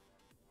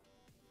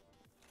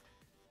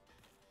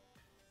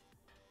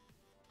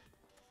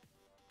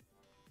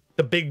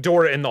 The big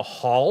door in the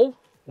hall?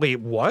 Wait,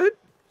 what?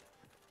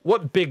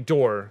 What big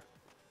door?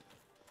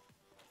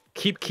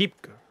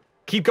 Keep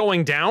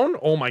going down?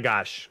 Oh my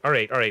gosh. All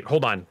right,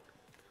 hold on.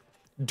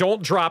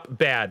 Don't drop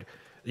bad.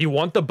 You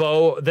want the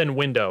bow, then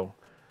window.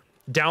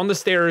 Down the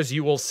stairs,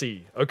 you will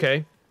see.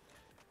 Okay.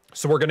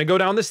 So we're gonna go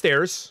down the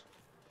stairs.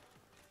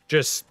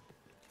 Just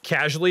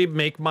casually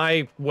make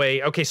my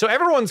way. Okay, so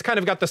everyone's kind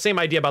of got the same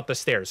idea about the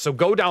stairs. So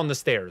go down the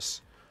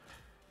stairs.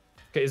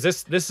 Okay,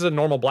 this is a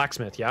normal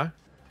blacksmith, yeah?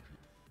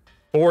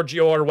 Forge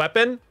your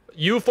weapon?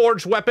 You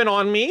forged weapon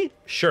on me?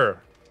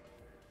 Sure.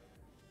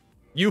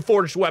 You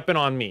forged weapon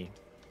on me.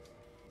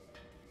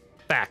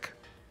 Back.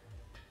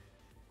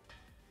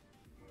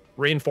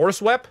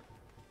 Reinforce wep?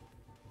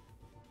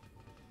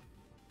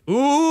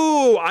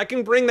 Ooh, I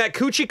can bring that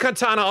Kuchi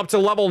Katana up to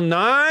level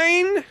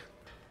 9? I'm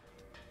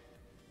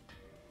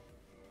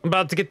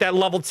about to get that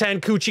level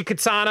 10 Kuchi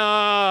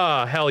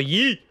Katana. Hell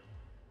yeet.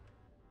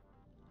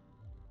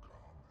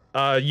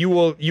 You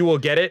will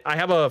get it. I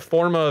have a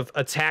form of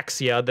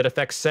ataxia that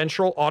affects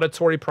central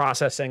auditory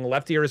processing.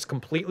 Left ear is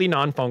completely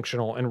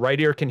non-functional, and right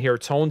ear can hear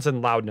tones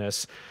and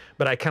loudness,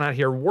 but I cannot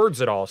hear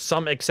words at all.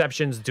 Some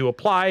exceptions do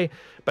apply,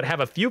 but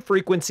have a few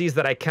frequencies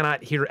that I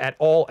cannot hear at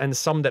all, and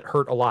some that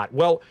hurt a lot.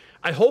 Well,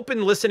 I hope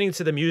in listening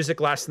to the music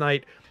last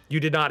night, you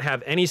did not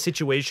have any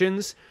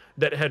situations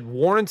that had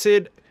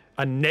warranted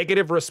a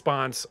negative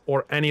response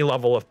or any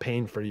level of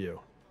pain for you.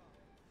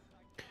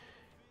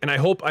 And I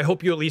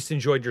hope you at least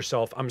enjoyed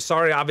yourself. I'm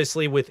sorry,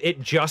 obviously, with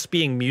it just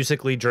being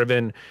musically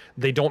driven,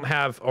 they don't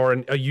have, or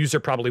a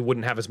user probably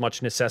wouldn't have as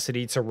much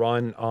necessity to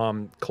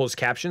run closed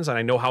captions. And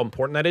I know how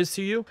important that is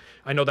to you.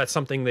 I know that's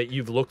something that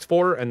you've looked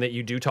for and that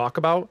you do talk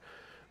about.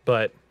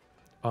 But,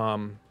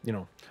 you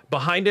know,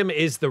 behind him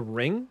is the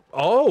ring.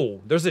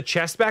 Oh, there's a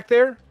chest back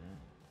there.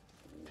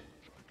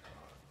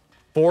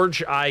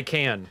 Forge I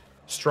can.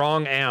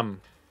 Strong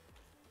am.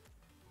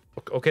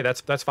 Okay,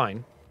 that's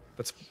fine.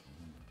 That's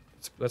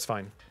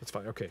fine. That's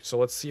fine. Okay, so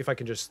let's see if I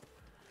can just...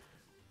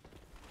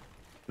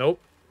 Nope.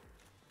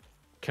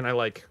 Can I,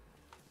 like...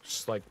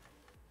 Just, like...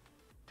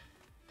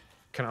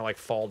 Can I, like,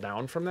 fall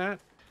down from that?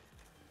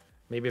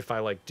 Maybe if I,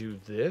 like, do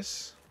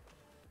this?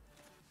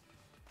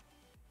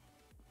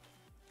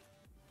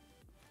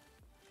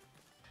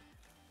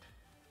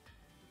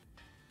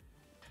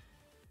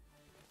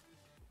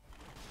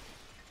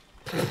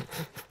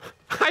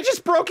 I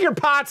just broke your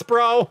pots,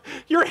 bro.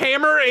 Your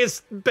hammer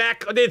is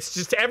back. It's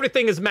just,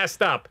 everything is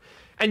messed up.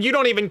 And you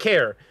don't even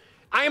care.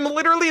 I am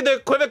literally the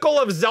equivocal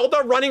of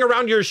Zelda running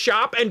around your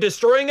shop and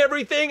destroying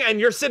everything, and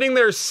you're sitting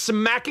there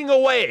smacking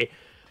away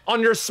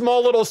on your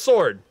small little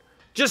sword.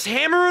 Just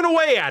hammering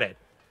away at it.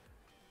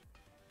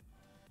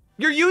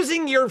 You're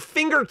using your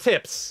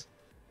fingertips.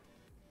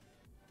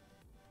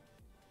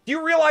 Do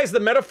you realize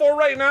the metaphor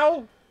right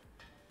now?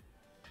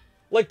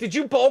 Like, did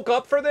you bulk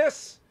up for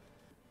this?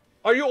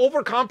 Are you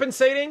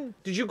overcompensating?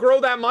 Did you grow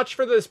that much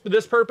for this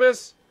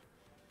purpose?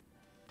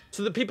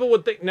 So that people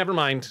would think, never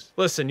mind.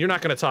 Listen, you're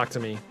not gonna talk to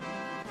me.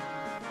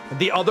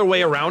 The other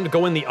way around,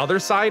 go in the other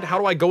side? How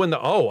do I go in the,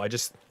 oh, I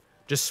just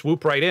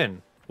swoop right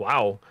in.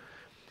 Wow.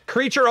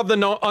 Creature of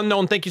the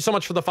unknown, thank you so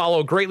much for the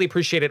follow. Greatly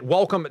appreciate it.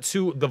 Welcome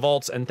to the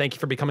vaults, and thank you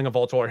for becoming a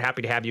vault holder.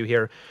 Happy to have you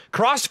here.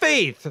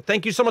 Crossfaith,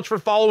 thank you so much for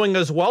following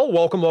as well.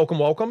 Welcome, welcome,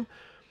 welcome.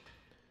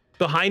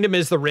 Behind him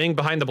is the ring,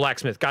 behind the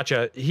blacksmith.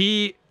 Gotcha.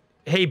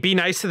 Hey, be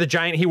nice to the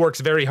giant. He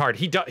works very hard.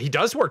 He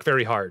does work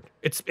very hard.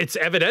 It's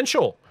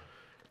evidential.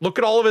 Look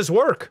at all of his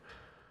work.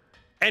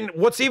 And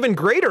what's even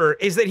greater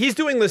is that he's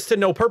doing this to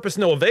no purpose,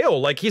 no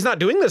avail. Like, he's not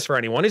doing this for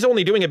anyone. He's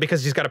only doing it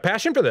because he's got a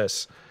passion for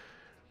this.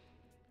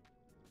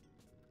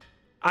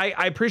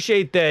 I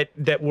appreciate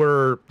that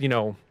we're, you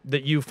know,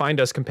 that you find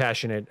us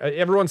compassionate.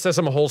 Everyone says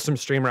I'm a wholesome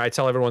streamer. I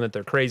tell everyone that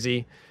they're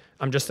crazy.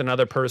 I'm just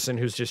another person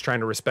who's just trying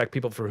to respect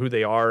people for who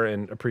they are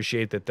and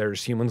appreciate that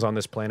there's humans on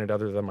this planet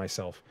other than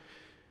myself.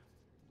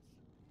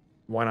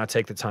 Why not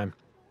take the time?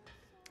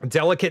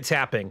 Delicate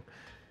tapping.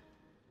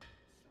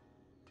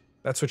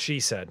 That's what she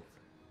said.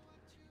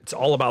 It's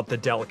all about the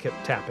delicate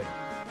tapping.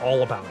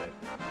 All about it.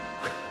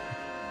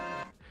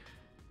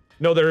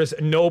 No, there is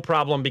no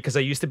problem because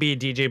I used to be a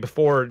DJ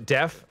before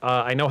deaf.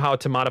 I know how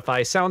to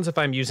modify sounds if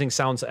I'm using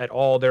sounds at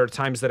all. There are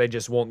times that I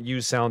just won't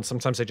use sounds.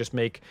 Sometimes I just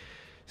make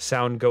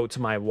sound go to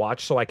my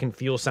watch so I can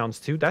feel sounds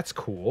too. That's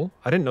cool.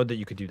 I didn't know that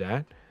you could do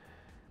that.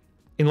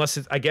 Unless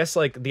it's, I guess,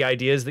 like, the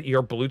idea is that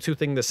you're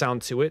Bluetoothing the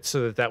sound to it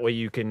so that way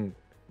you can,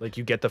 like,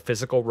 you get the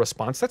physical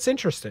response. That's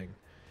interesting.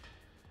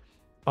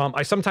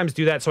 I sometimes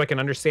do that so I can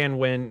understand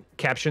when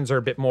captions are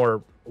a bit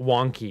more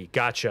wonky.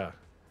 Gotcha.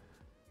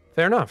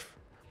 Fair enough.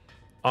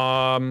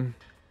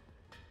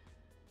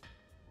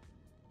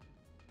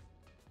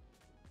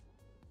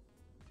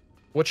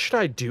 What should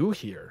I do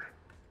here?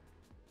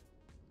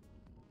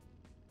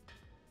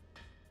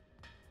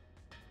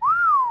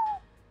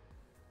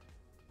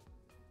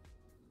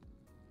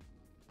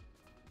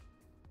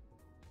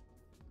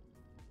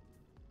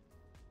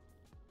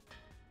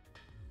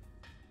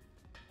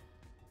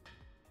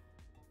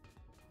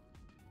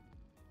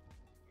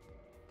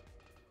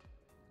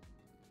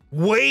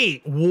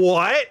 Wait,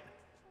 what?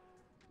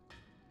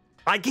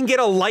 I can get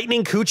a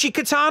lightning coochie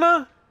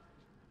katana?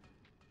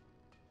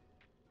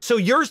 So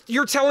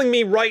you're telling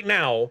me right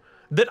now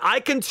that I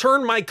can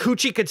turn my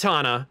coochie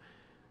katana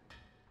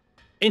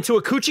into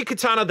a coochie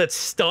katana that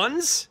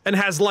stuns and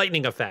has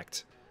lightning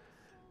effect?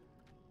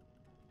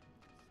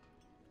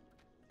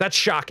 That's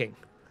shocking.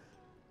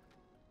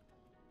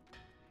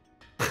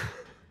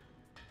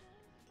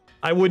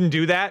 I wouldn't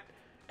do that,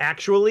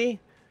 actually.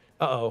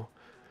 Uh-oh.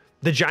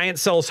 The giant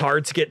sells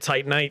hard to get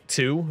Titanite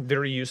too.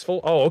 Very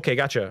useful. Oh, okay,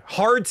 gotcha.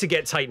 Hard to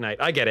get Titanite.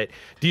 I get it.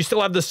 Do you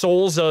still have the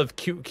souls of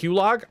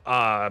Q-Log?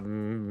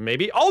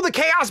 Maybe. Oh, the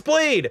Chaos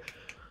Blade!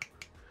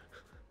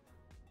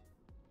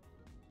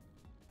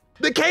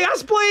 The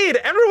Chaos Blade!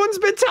 Everyone's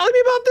been telling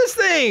me about this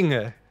thing!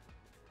 And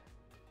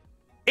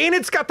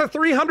it's got the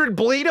 300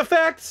 bleed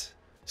effect?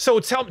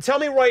 So tell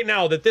me right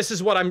now that this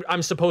is what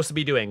I'm supposed to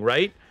be doing,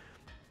 right?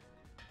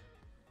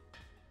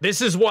 This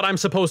is what I'm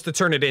supposed to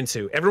turn it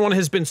into. Everyone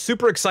has been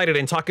super excited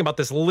and talking about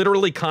this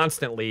literally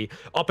constantly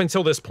up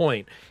until this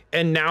point.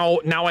 And now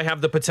I have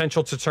the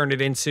potential to turn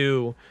it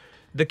into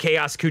the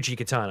Chaos Coochie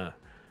Katana.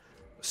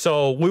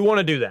 So we want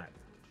to do that.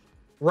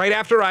 Right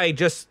after I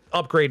just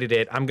upgraded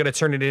it, I'm going to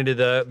turn it into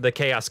the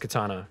Chaos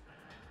Katana.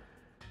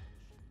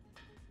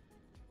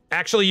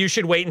 Actually, you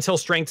should wait until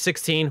Strength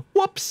 16.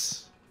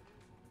 Whoops.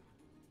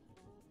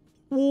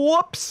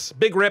 Whoops.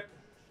 Big rip.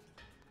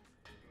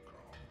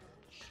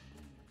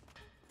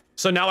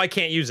 So now I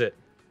can't use it.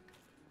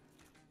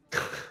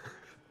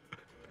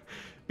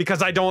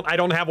 Because I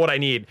don't have what I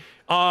need.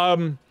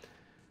 And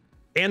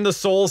the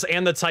souls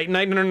and the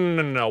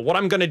Titanite. No. What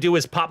I'm gonna do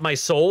is pop my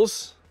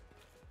souls.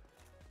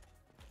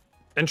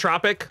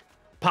 Entropic.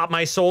 Pop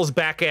my souls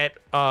back at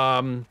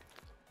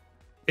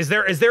Is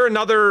there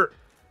another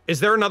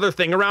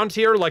thing around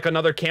here? Like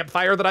another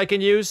campfire that I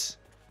can use?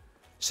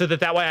 So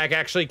that way I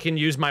actually can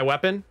use my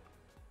weapon?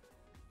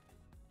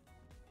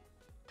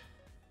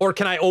 Or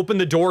can I open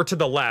the door to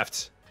the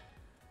left?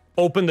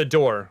 Open the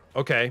door.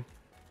 Okay.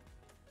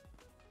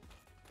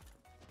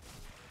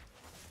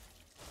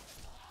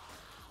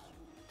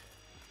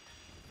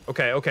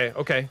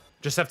 Okay.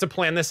 Just have to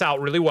plan this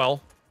out really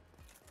well.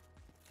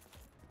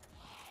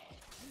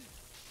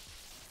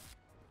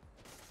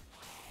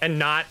 And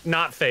not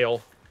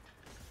fail.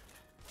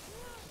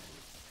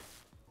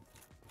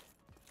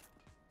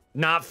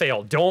 Not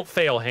fail. Don't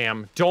fail,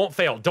 Ham. Don't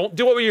fail. Don't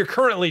do what you're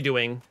currently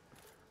doing.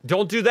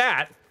 Don't do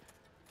that.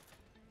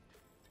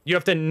 You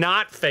have to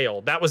not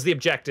fail. That was the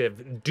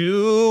objective.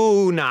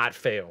 Do not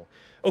fail.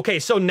 Okay,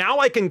 so now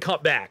I can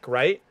cut back,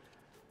 right?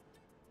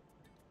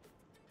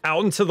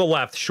 Out and to the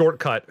left,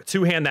 shortcut.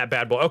 Two-hand that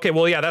bad boy. Okay,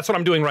 well, yeah, that's what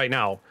I'm doing right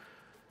now.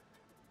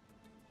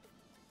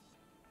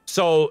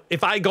 So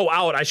if I go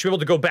out, I should be able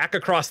to go back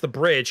across the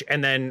bridge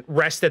and then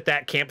rest at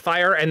that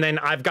campfire, and then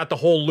I've got the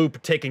whole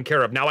loop taken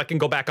care of. Now I can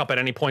go back up at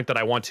any point that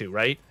I want to,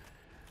 right?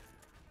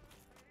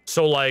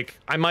 So, like,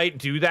 I might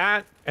do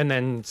that and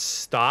then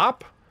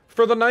stop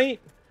for the night.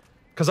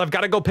 Because I've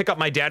got to go pick up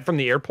my dad from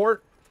the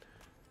airport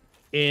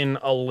in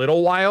a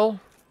little while.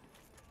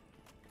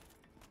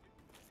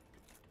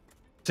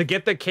 To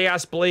get the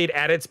Chaos Blade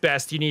at its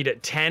best, you need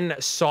 10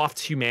 soft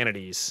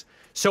humanities.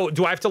 So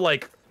do I have to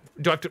like,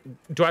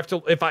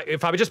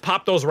 if I just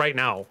pop those right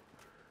now,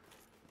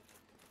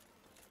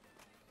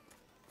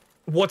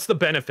 what's the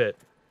benefit?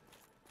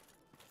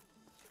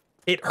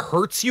 It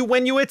hurts you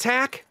when you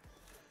attack?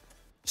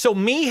 So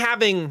me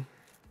having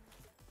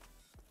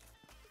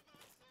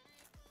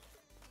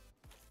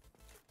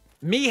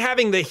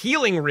the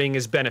healing ring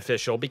is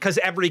beneficial because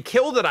every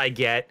kill that I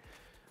get,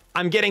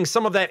 I'm getting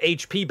some of that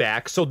HP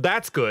back, so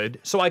that's good.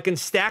 So I can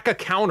stack a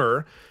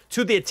counter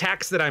to the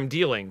attacks that I'm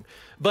dealing.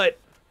 But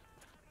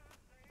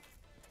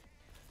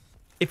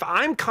if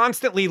I'm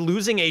constantly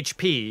losing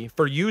HP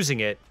for using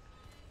it,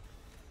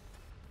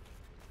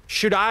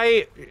 can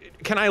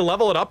I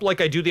level it up like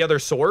I do the other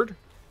sword?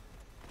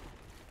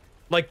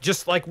 Like,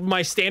 just like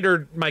my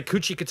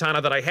Kuchi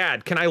Katana that I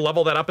had, can I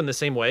level that up in the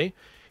same way?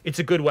 It's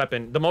a good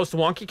weapon. The most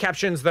wonky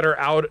captions that are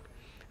out,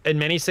 and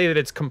many say that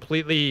it's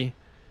completely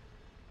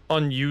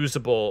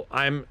unusable.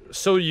 I'm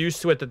so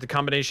used to it that the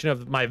combination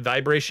of my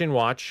vibration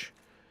watch,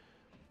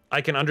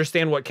 I can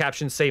understand what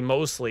captions say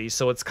mostly,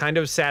 so it's kind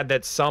of sad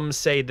that some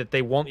say that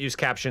they won't use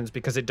captions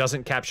because it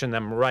doesn't caption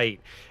them right.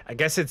 I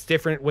guess it's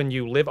different when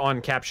you live on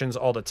captions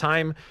all the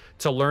time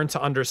to learn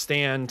to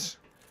understand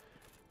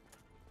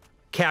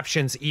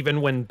captions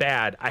even when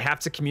bad. I have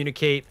to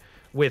communicate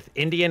with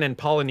Indian and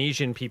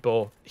Polynesian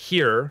people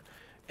here,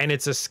 and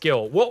it's a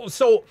skill. Well,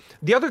 so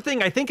the other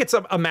thing, I think it's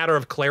a matter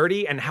of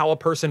clarity and how a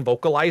person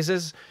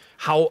vocalizes,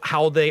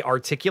 how they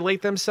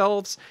articulate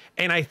themselves.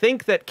 And I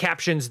think that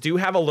captions do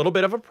have a little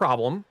bit of a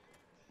problem.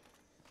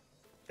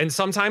 And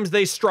sometimes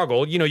they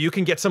struggle. You know, you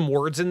can get some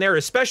words in there,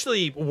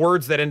 especially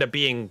words that end up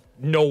being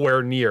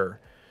nowhere near,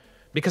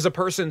 because a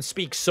person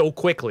speaks so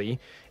quickly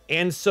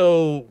and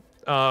so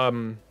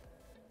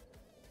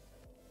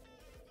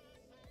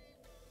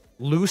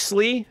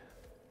loosely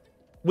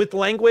with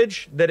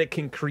language that it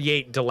can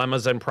create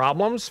dilemmas and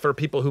problems for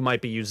people who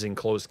might be using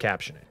closed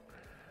captioning.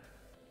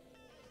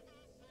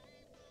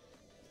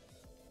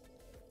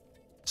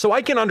 So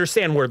I can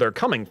understand where they're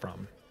coming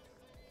from.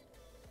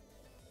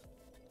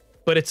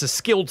 But it's a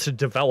skill to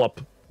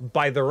develop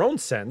by their own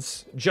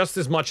sense, just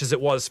as much as it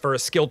was for a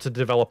skill to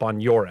develop on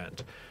your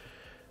end.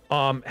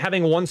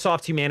 Having one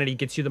soft humanity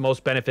gets you the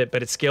most benefit,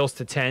 but it scales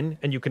to 10,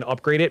 and you can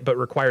upgrade it, but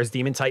requires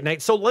Demon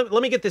Titanite. So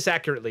let me get this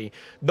accurately.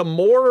 The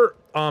more,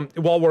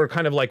 while we're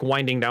kind of like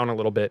winding down a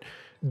little bit,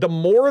 the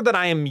more that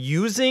I am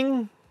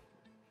using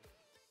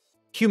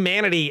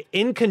humanity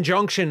in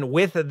conjunction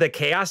with the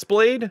Chaos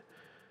Blade,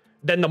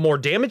 then the more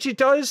damage it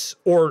does?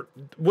 Or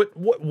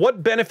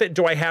what benefit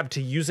do I have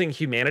to using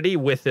humanity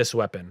with this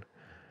weapon?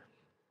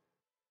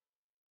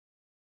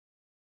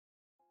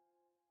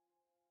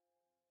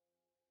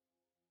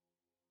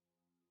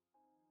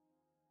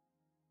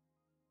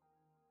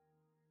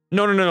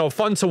 No.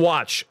 Fun to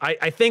watch.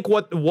 I think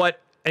what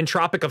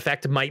Entropic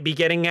Effect might be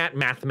getting at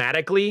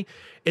mathematically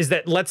is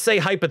that, let's say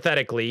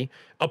hypothetically,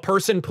 a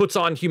person puts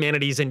on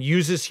humanities and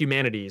uses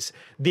humanities.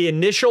 The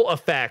initial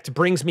effect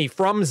brings me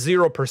from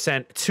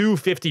 0% to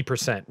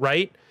 50%,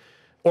 right?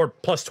 Or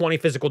plus 20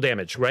 physical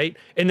damage, right?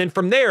 And then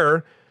from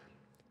there,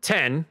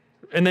 10,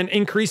 and then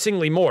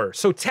increasingly more.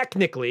 So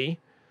technically,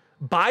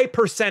 by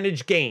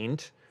percentage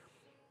gained,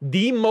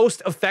 the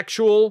most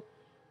effectual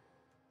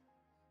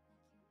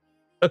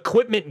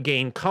equipment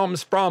gain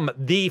comes from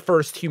the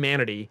first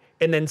humanity,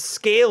 and then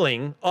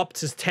scaling up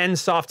to 10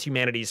 soft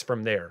humanities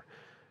from there.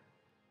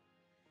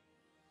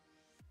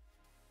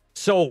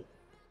 So,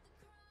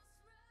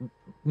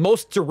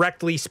 most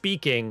directly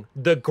speaking,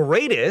 the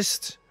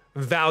greatest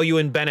value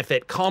and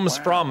benefit comes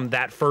from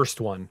that first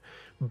one.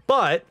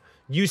 But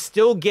you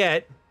still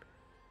get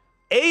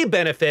a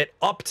benefit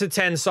up to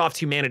 10 soft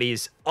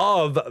humanities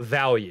of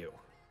value.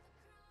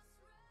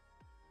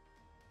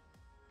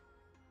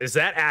 Is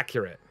that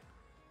accurate?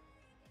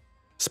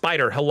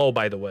 Spider, hello,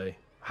 by the way.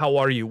 How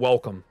are you?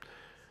 Welcome.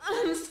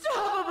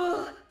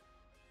 Unstoppable.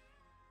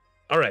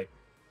 All right.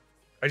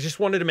 I just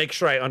wanted to make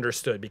sure I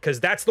understood, because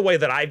that's the way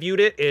that I viewed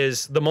it.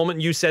 Is the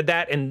moment you said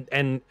that and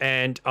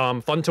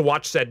Fun to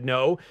Watch said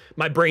no,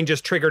 my brain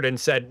just triggered and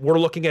said we're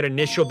looking at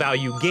initial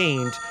value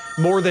gained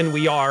more than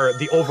we are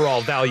the overall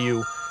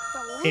value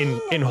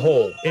in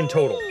whole, in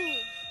total.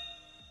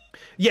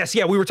 Yes,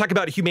 yeah, we were talking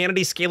about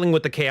humanity scaling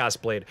with the Chaos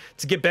Blade.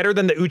 To get better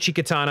than the Uchi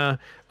Katana,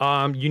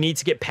 you need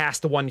to get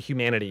past the one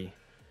humanity.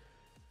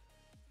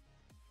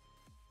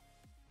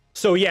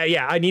 So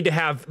yeah, I need to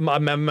have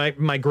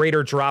my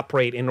greater drop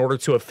rate in order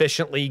to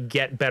efficiently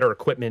get better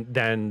equipment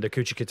than the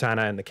Kuchi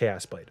Katana and the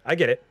Chaos Blade. I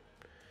get it.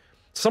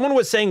 Someone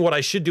was saying what I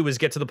should do is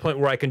get to the point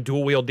where I can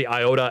dual wield the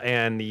Iota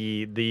and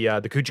the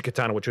Kuchi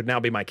Katana, which would now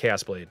be my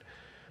Chaos Blade.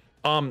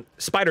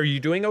 Spider, are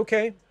you doing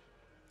okay?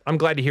 I'm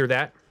glad to hear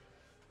that.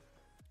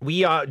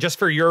 We just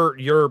for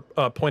your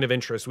point of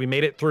interest, we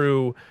made it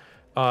through.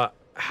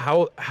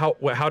 How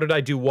did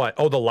I do what?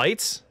 Oh, the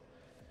lights.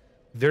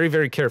 Very,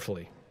 very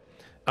carefully.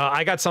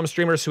 I got some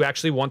streamers who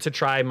actually want to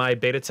try my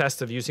beta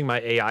test of using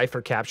my AI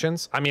for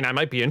captions. I mean, I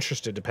might be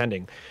interested,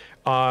 depending.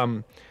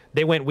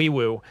 They went wee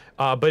woo.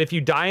 But if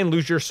you die and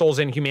lose your souls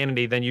in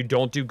humanity, then you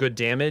don't do good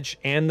damage,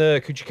 and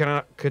the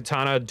Kuchi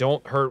Katana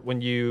don't hurt when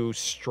you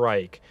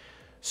strike.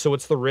 So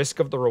it's the risk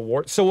of the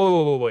reward.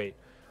 So wait.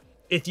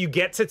 If you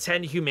get to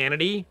 10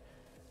 humanity,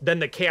 then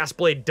the Chaos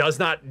Blade does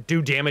not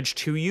do damage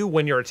to you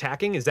when you're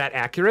attacking. Is that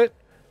accurate?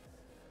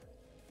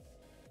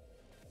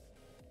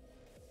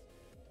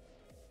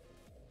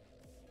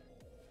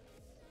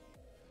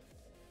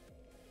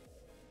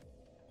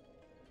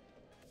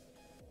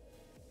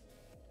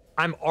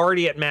 I'm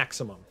already at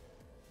maximum.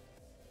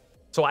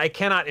 So I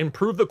cannot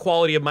improve the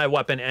quality of my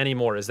weapon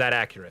anymore. Is that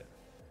accurate?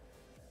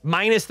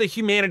 Minus the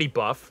humanity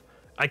buff,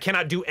 I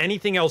cannot do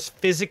anything else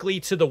physically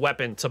to the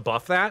weapon to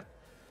buff that.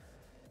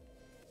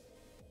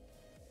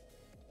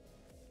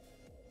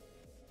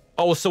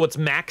 Oh, so it's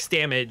max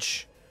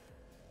damage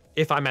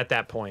if I'm at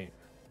that point.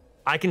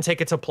 I can take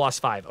it to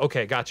 +5.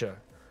 Okay, gotcha.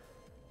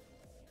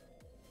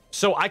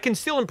 So I can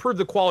still improve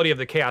the quality of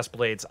the Chaos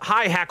Blades.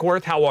 Hi,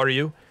 Hackworth, how are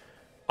you?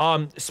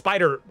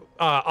 Spider,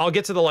 I'll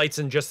get to the lights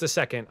in just a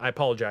second. I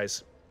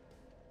apologize.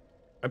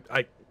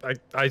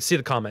 I see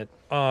the comment.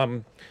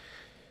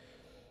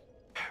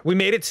 We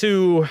made it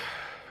to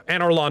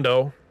Anor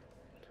Londo.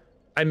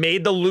 I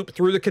made the loop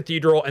through the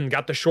cathedral and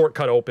got the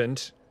shortcut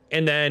opened,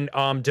 and then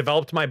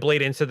developed my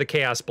blade into the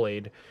Chaos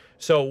Blade.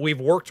 So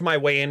we've worked my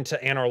way into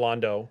Anor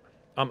Londo.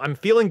 I'm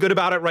feeling good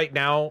about it right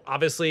now.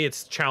 Obviously,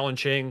 it's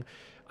challenging.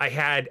 I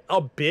had a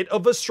bit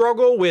of a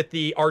struggle with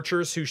the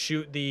archers who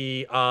shoot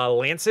the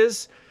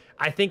lances.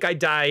 I think I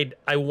died,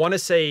 I want to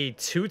say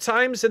 2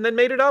 times and then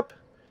made it up.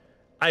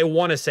 I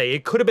want to say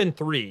it could have been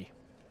 3.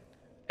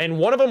 And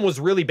one of them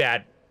was really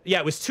bad. Yeah,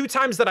 it was 2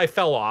 times that I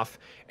fell off.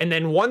 And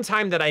then 1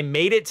 time that I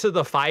made it to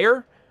the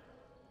fire,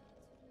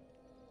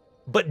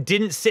 but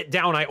didn't sit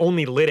down. I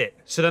only lit it.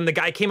 So then the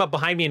guy came up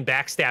behind me and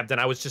backstabbed, and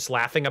I was just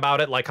laughing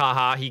about it like,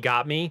 haha, he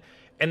got me.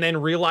 And then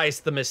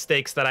realized the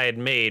mistakes that I had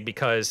made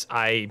because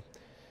I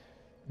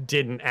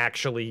didn't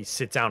actually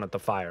sit down at the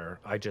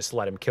fire. I just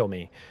let him kill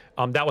me.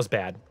 That was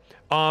bad.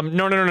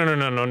 No,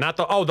 not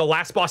the, oh, the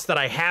last boss that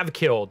I have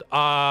killed.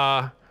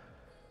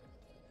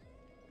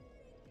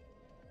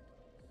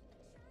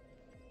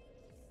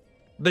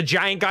 The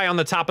giant guy on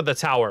the top of the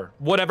tower.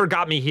 Whatever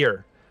got me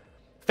here.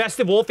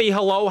 Festive Wolfie,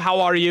 hello,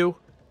 how are you?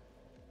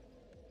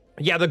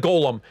 Yeah, the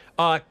golem.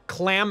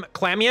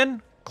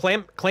 Clamian?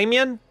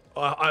 Clamian?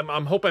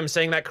 I hope I'm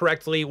saying that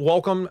correctly.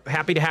 Welcome.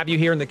 Happy to have you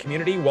here in the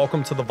community.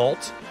 Welcome to the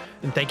vault.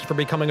 And thank you for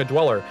becoming a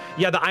dweller.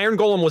 Yeah, the Iron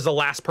Golem was the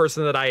last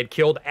person that I had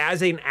killed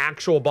as an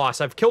actual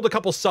boss. I've killed a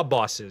couple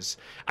sub-bosses.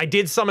 I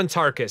did summon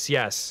Tarkus,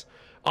 yes.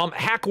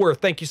 Hackworth,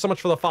 thank you so much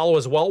for the follow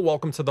as well.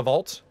 Welcome to the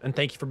vault. And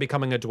thank you for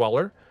becoming a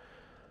dweller.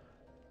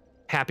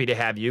 Happy to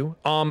have you.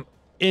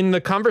 In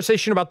the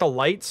conversation about the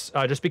lights,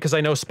 just because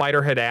I know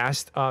Spider had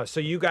asked, so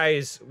you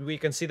guys, we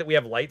can see that we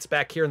have lights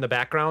back here in the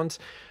background.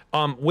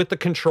 With the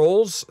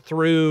controls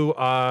through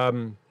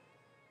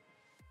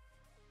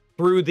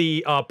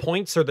the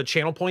points or the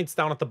channel points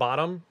down at the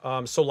bottom.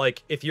 So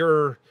like if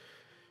you're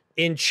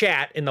in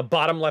chat in the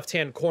bottom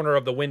left-hand corner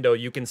of the window,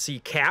 you can see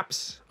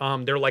caps.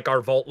 They're like our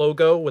vault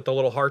logo with the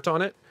little heart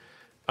on it.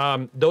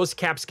 Those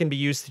caps can be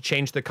used to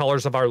change the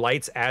colors of our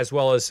lights as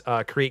well as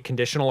create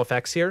conditional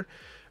effects here.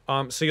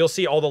 So you'll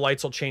see all the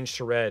lights will change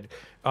to red.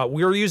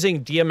 We're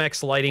using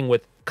DMX lighting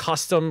with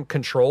custom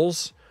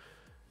controls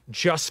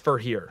just for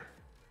here.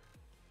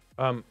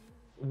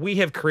 We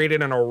have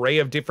created an array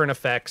of different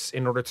effects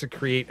in order to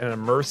create an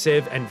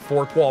immersive and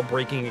fourth wall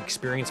breaking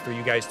experience for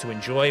you guys to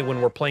enjoy.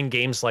 When we're playing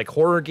games like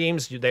horror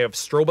games, they have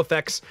strobe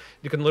effects.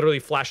 You can literally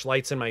flash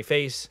lights in my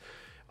face.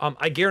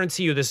 I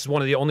guarantee you this is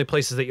one of the only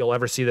places that you'll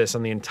ever see this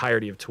on the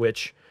entirety of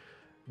Twitch.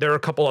 There are a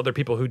couple other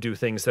people who do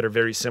things that are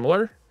very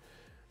similar,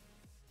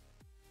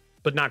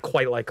 but not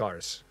quite like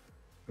ours.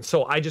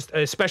 So I just,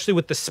 especially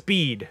with the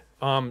speed,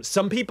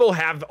 some people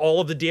have all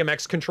of the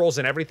DMX controls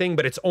and everything,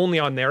 but it's only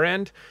on their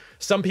end.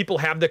 Some people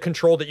have the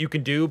control that you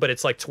can do, but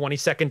it's like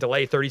 20-second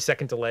delay,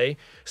 30-second delay.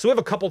 So we have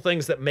a couple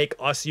things that make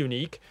us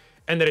unique,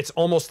 and that it's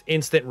almost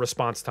instant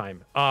response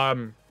time.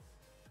 Oh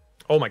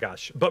my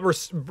gosh. But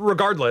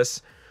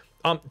regardless,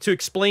 to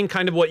explain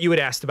kind of what you had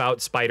asked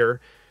about, Spider,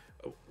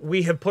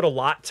 we have put a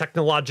lot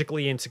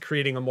technologically into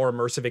creating a more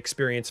immersive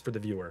experience for the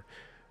viewer,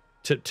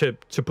 to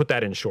put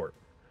that in short.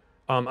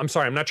 I'm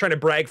sorry, I'm not trying to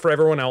brag for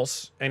everyone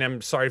else, and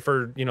I'm sorry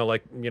for,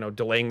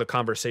 delaying the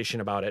conversation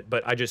about it,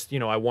 but I just,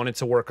 I wanted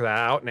to work that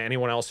out, and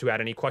anyone else who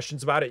had any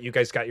questions about it, you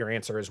guys got your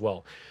answer as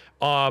well.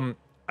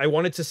 I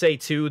wanted to say,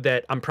 too,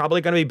 that I'm probably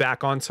going to be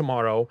back on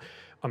tomorrow.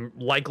 I'm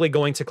likely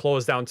going to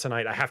close down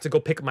tonight. I have to go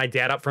pick my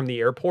dad up from the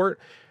airport,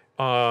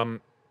 and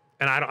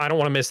I don't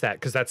want to miss that,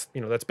 because that's,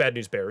 that's bad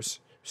news bears.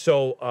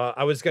 So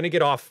I was going to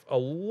get off a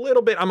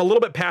little bit. I'm a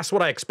little bit past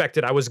what I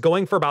expected. I was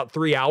going for about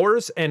 3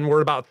 hours, and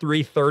we're about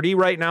 3:30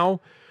 right now.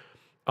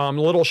 I'm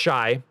a little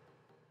shy.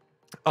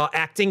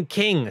 Acting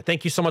King,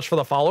 thank you so much for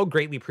the follow.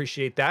 Greatly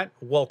appreciate that.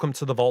 Welcome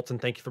to the vault,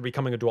 and thank you for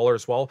becoming a dweller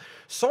as well.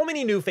 So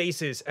many new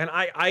faces, and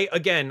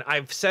again,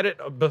 I've said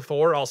it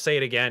before. I'll say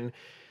it again.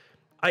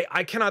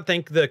 I cannot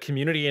thank the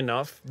community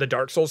enough, the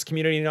Dark Souls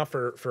community enough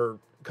for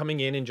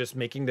coming in and just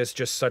making this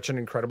just such an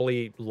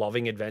incredibly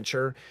loving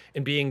adventure,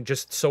 and being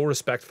just so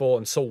respectful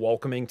and so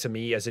welcoming to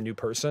me as a new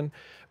person.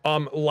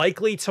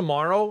 Likely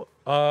tomorrow,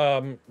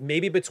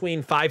 maybe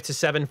between 5 to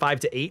 7, 5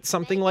 to 8,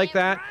 something like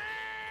that.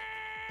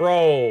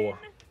 Bro,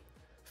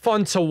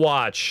 fun to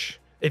watch.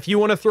 If you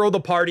want to throw the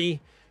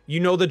party, you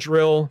know the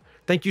drill.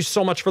 Thank you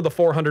so much for the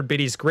 400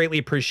 biddies. Greatly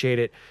appreciate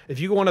it. If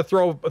you want to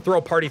throw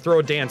a party, throw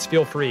a dance,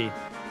 feel free.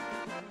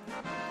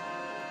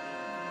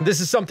 This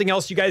is something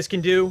else you guys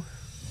can do.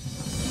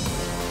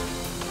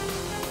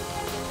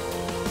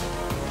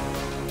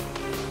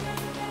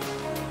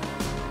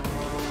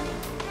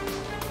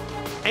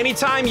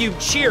 Anytime you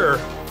cheer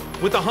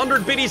with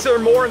 100 biddies or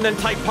more and then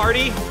type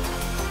party,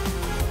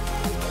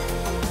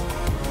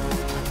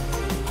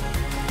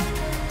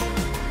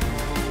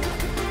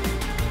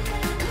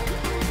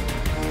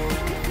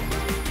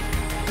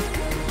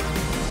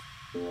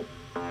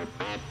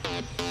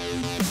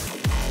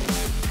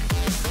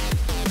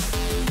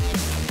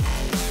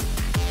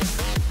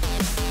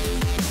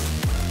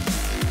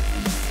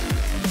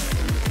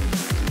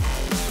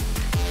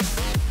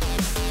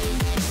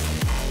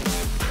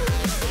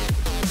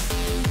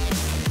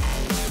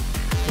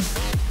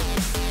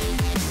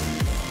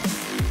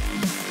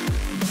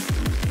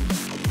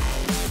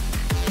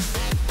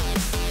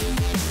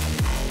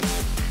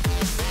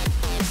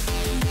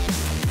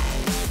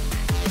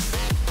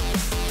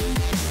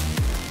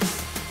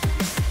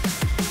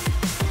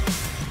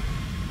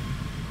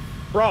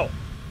 bro,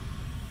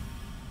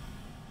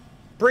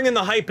 bringing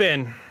the hype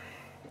in.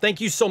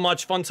 Thank you so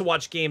much. Fun to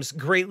watch games.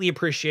 Greatly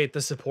appreciate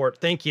the support.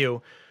 Thank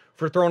you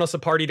for throwing us a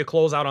party to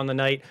close out on the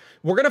night.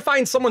 We're going to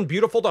find someone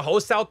beautiful to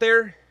host out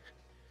there.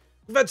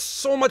 We've had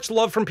so much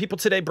love from people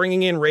today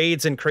bringing in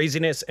raids and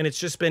craziness, and it's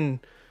just been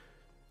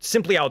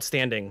simply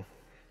outstanding.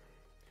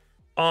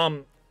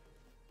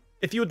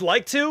 If you would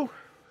like to,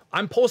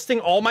 I'm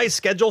posting all my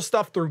schedule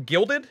stuff through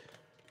Guilded.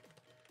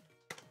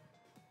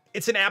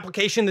 It's an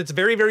application that's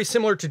very, very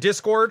similar to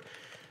Discord,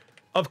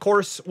 of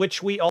course,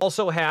 which we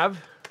also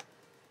have.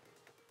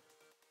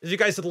 If you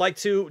guys would like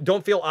to,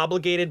 don't feel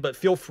obligated, but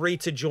feel free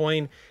to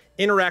join,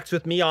 interact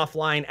with me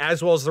offline,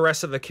 as well as the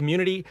rest of the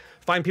community.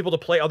 Find people to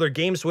play other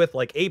games with,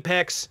 like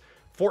Apex,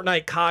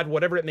 Fortnite, COD,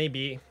 whatever it may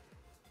be.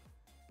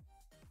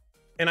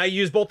 And I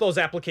use both those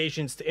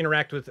applications to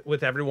interact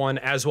with everyone,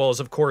 as well as,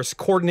 of course,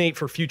 coordinate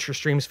for future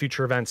streams,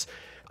 future events.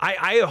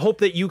 I hope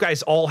that you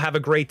guys all have a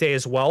great day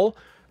as well.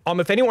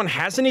 If anyone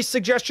has any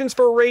suggestions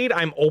for a raid,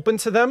 I'm open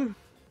to them.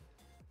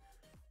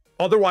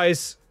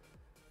 Otherwise,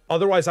 I'm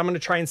going to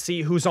try and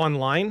see who's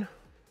online.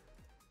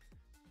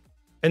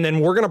 And then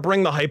we're going to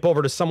bring the hype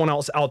over to someone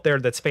else out there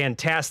that's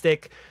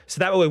fantastic. So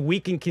that way we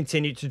can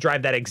continue to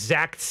drive that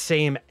exact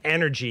same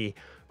energy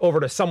over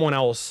to someone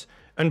else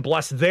and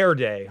bless their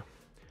day.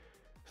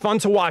 Fun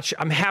to watch.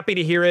 I'm happy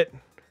to hear it.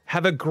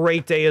 Have a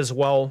great day as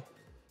well.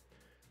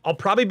 I'll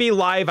probably be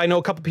live. I know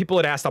a couple people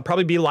had asked. I'll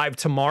probably be live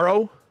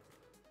tomorrow.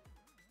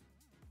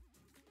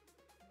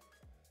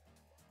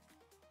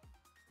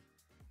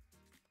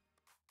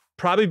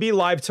 Probably be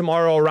live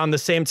tomorrow around the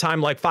same time,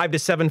 like 5 to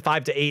 7,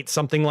 5 to 8,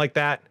 something like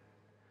that.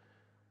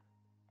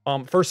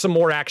 For some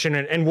more action,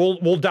 and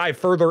we'll dive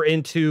further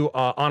into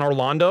Anor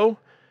Londo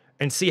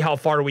and see how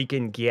far we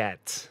can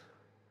get.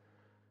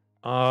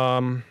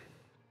 They're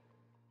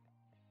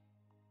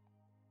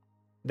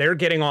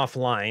getting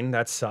offline.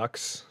 That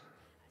sucks.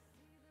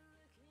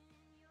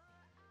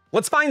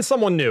 Let's find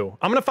someone new.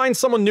 I'm going to find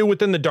someone new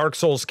within the Dark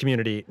Souls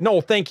community.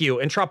 No, thank you.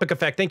 Entropic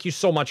Effect, thank you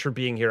so much for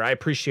being here. I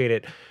appreciate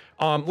it.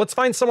 Let's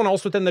find someone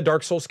else within the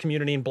Dark Souls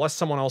community and bless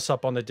someone else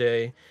up on the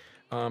day.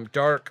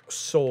 Dark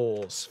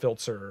Souls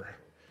filter.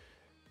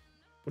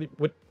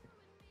 What?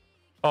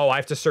 Oh, I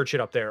have to search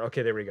it up there.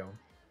 Okay, there we go.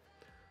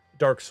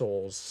 Dark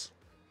Souls.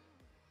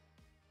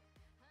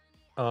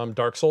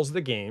 Dark Souls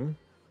the game.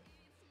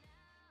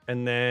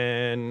 And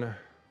then,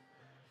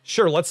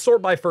 sure, let's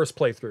sort by first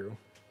playthrough.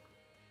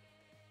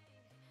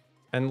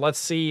 And let's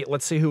see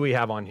who we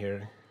have on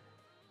here.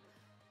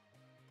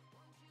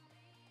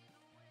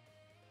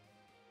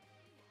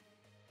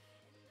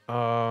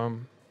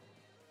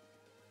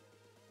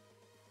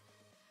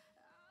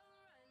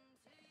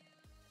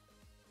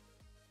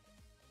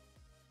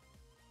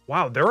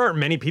 Wow, there aren't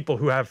many people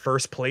who have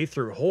first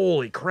playthrough.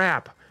 Holy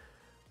crap.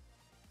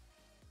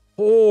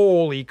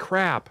 Holy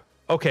crap.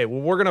 Okay,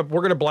 well we're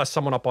gonna bless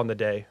someone up on the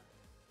day.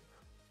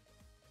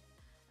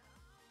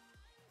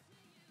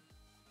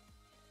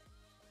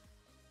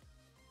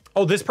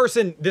 Oh, this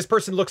person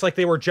looks like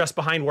they were just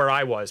behind where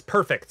I was.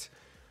 Perfect.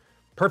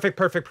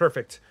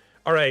 Perfect.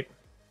 All right.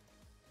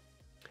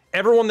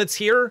 Everyone that's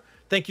here,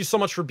 thank you so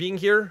much for being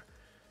here.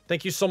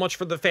 Thank you so much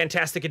for the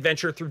fantastic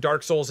adventure through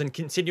Dark Souls and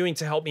continuing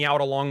to help me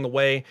out along the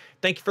way.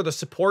 Thank you for the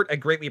support. I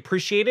greatly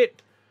appreciate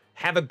it.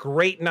 Have a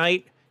great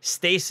night.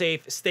 Stay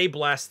safe, stay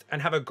blessed,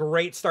 and have a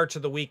great start to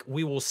the week.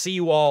 We will see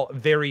you all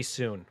very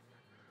soon.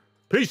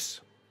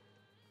 Peace.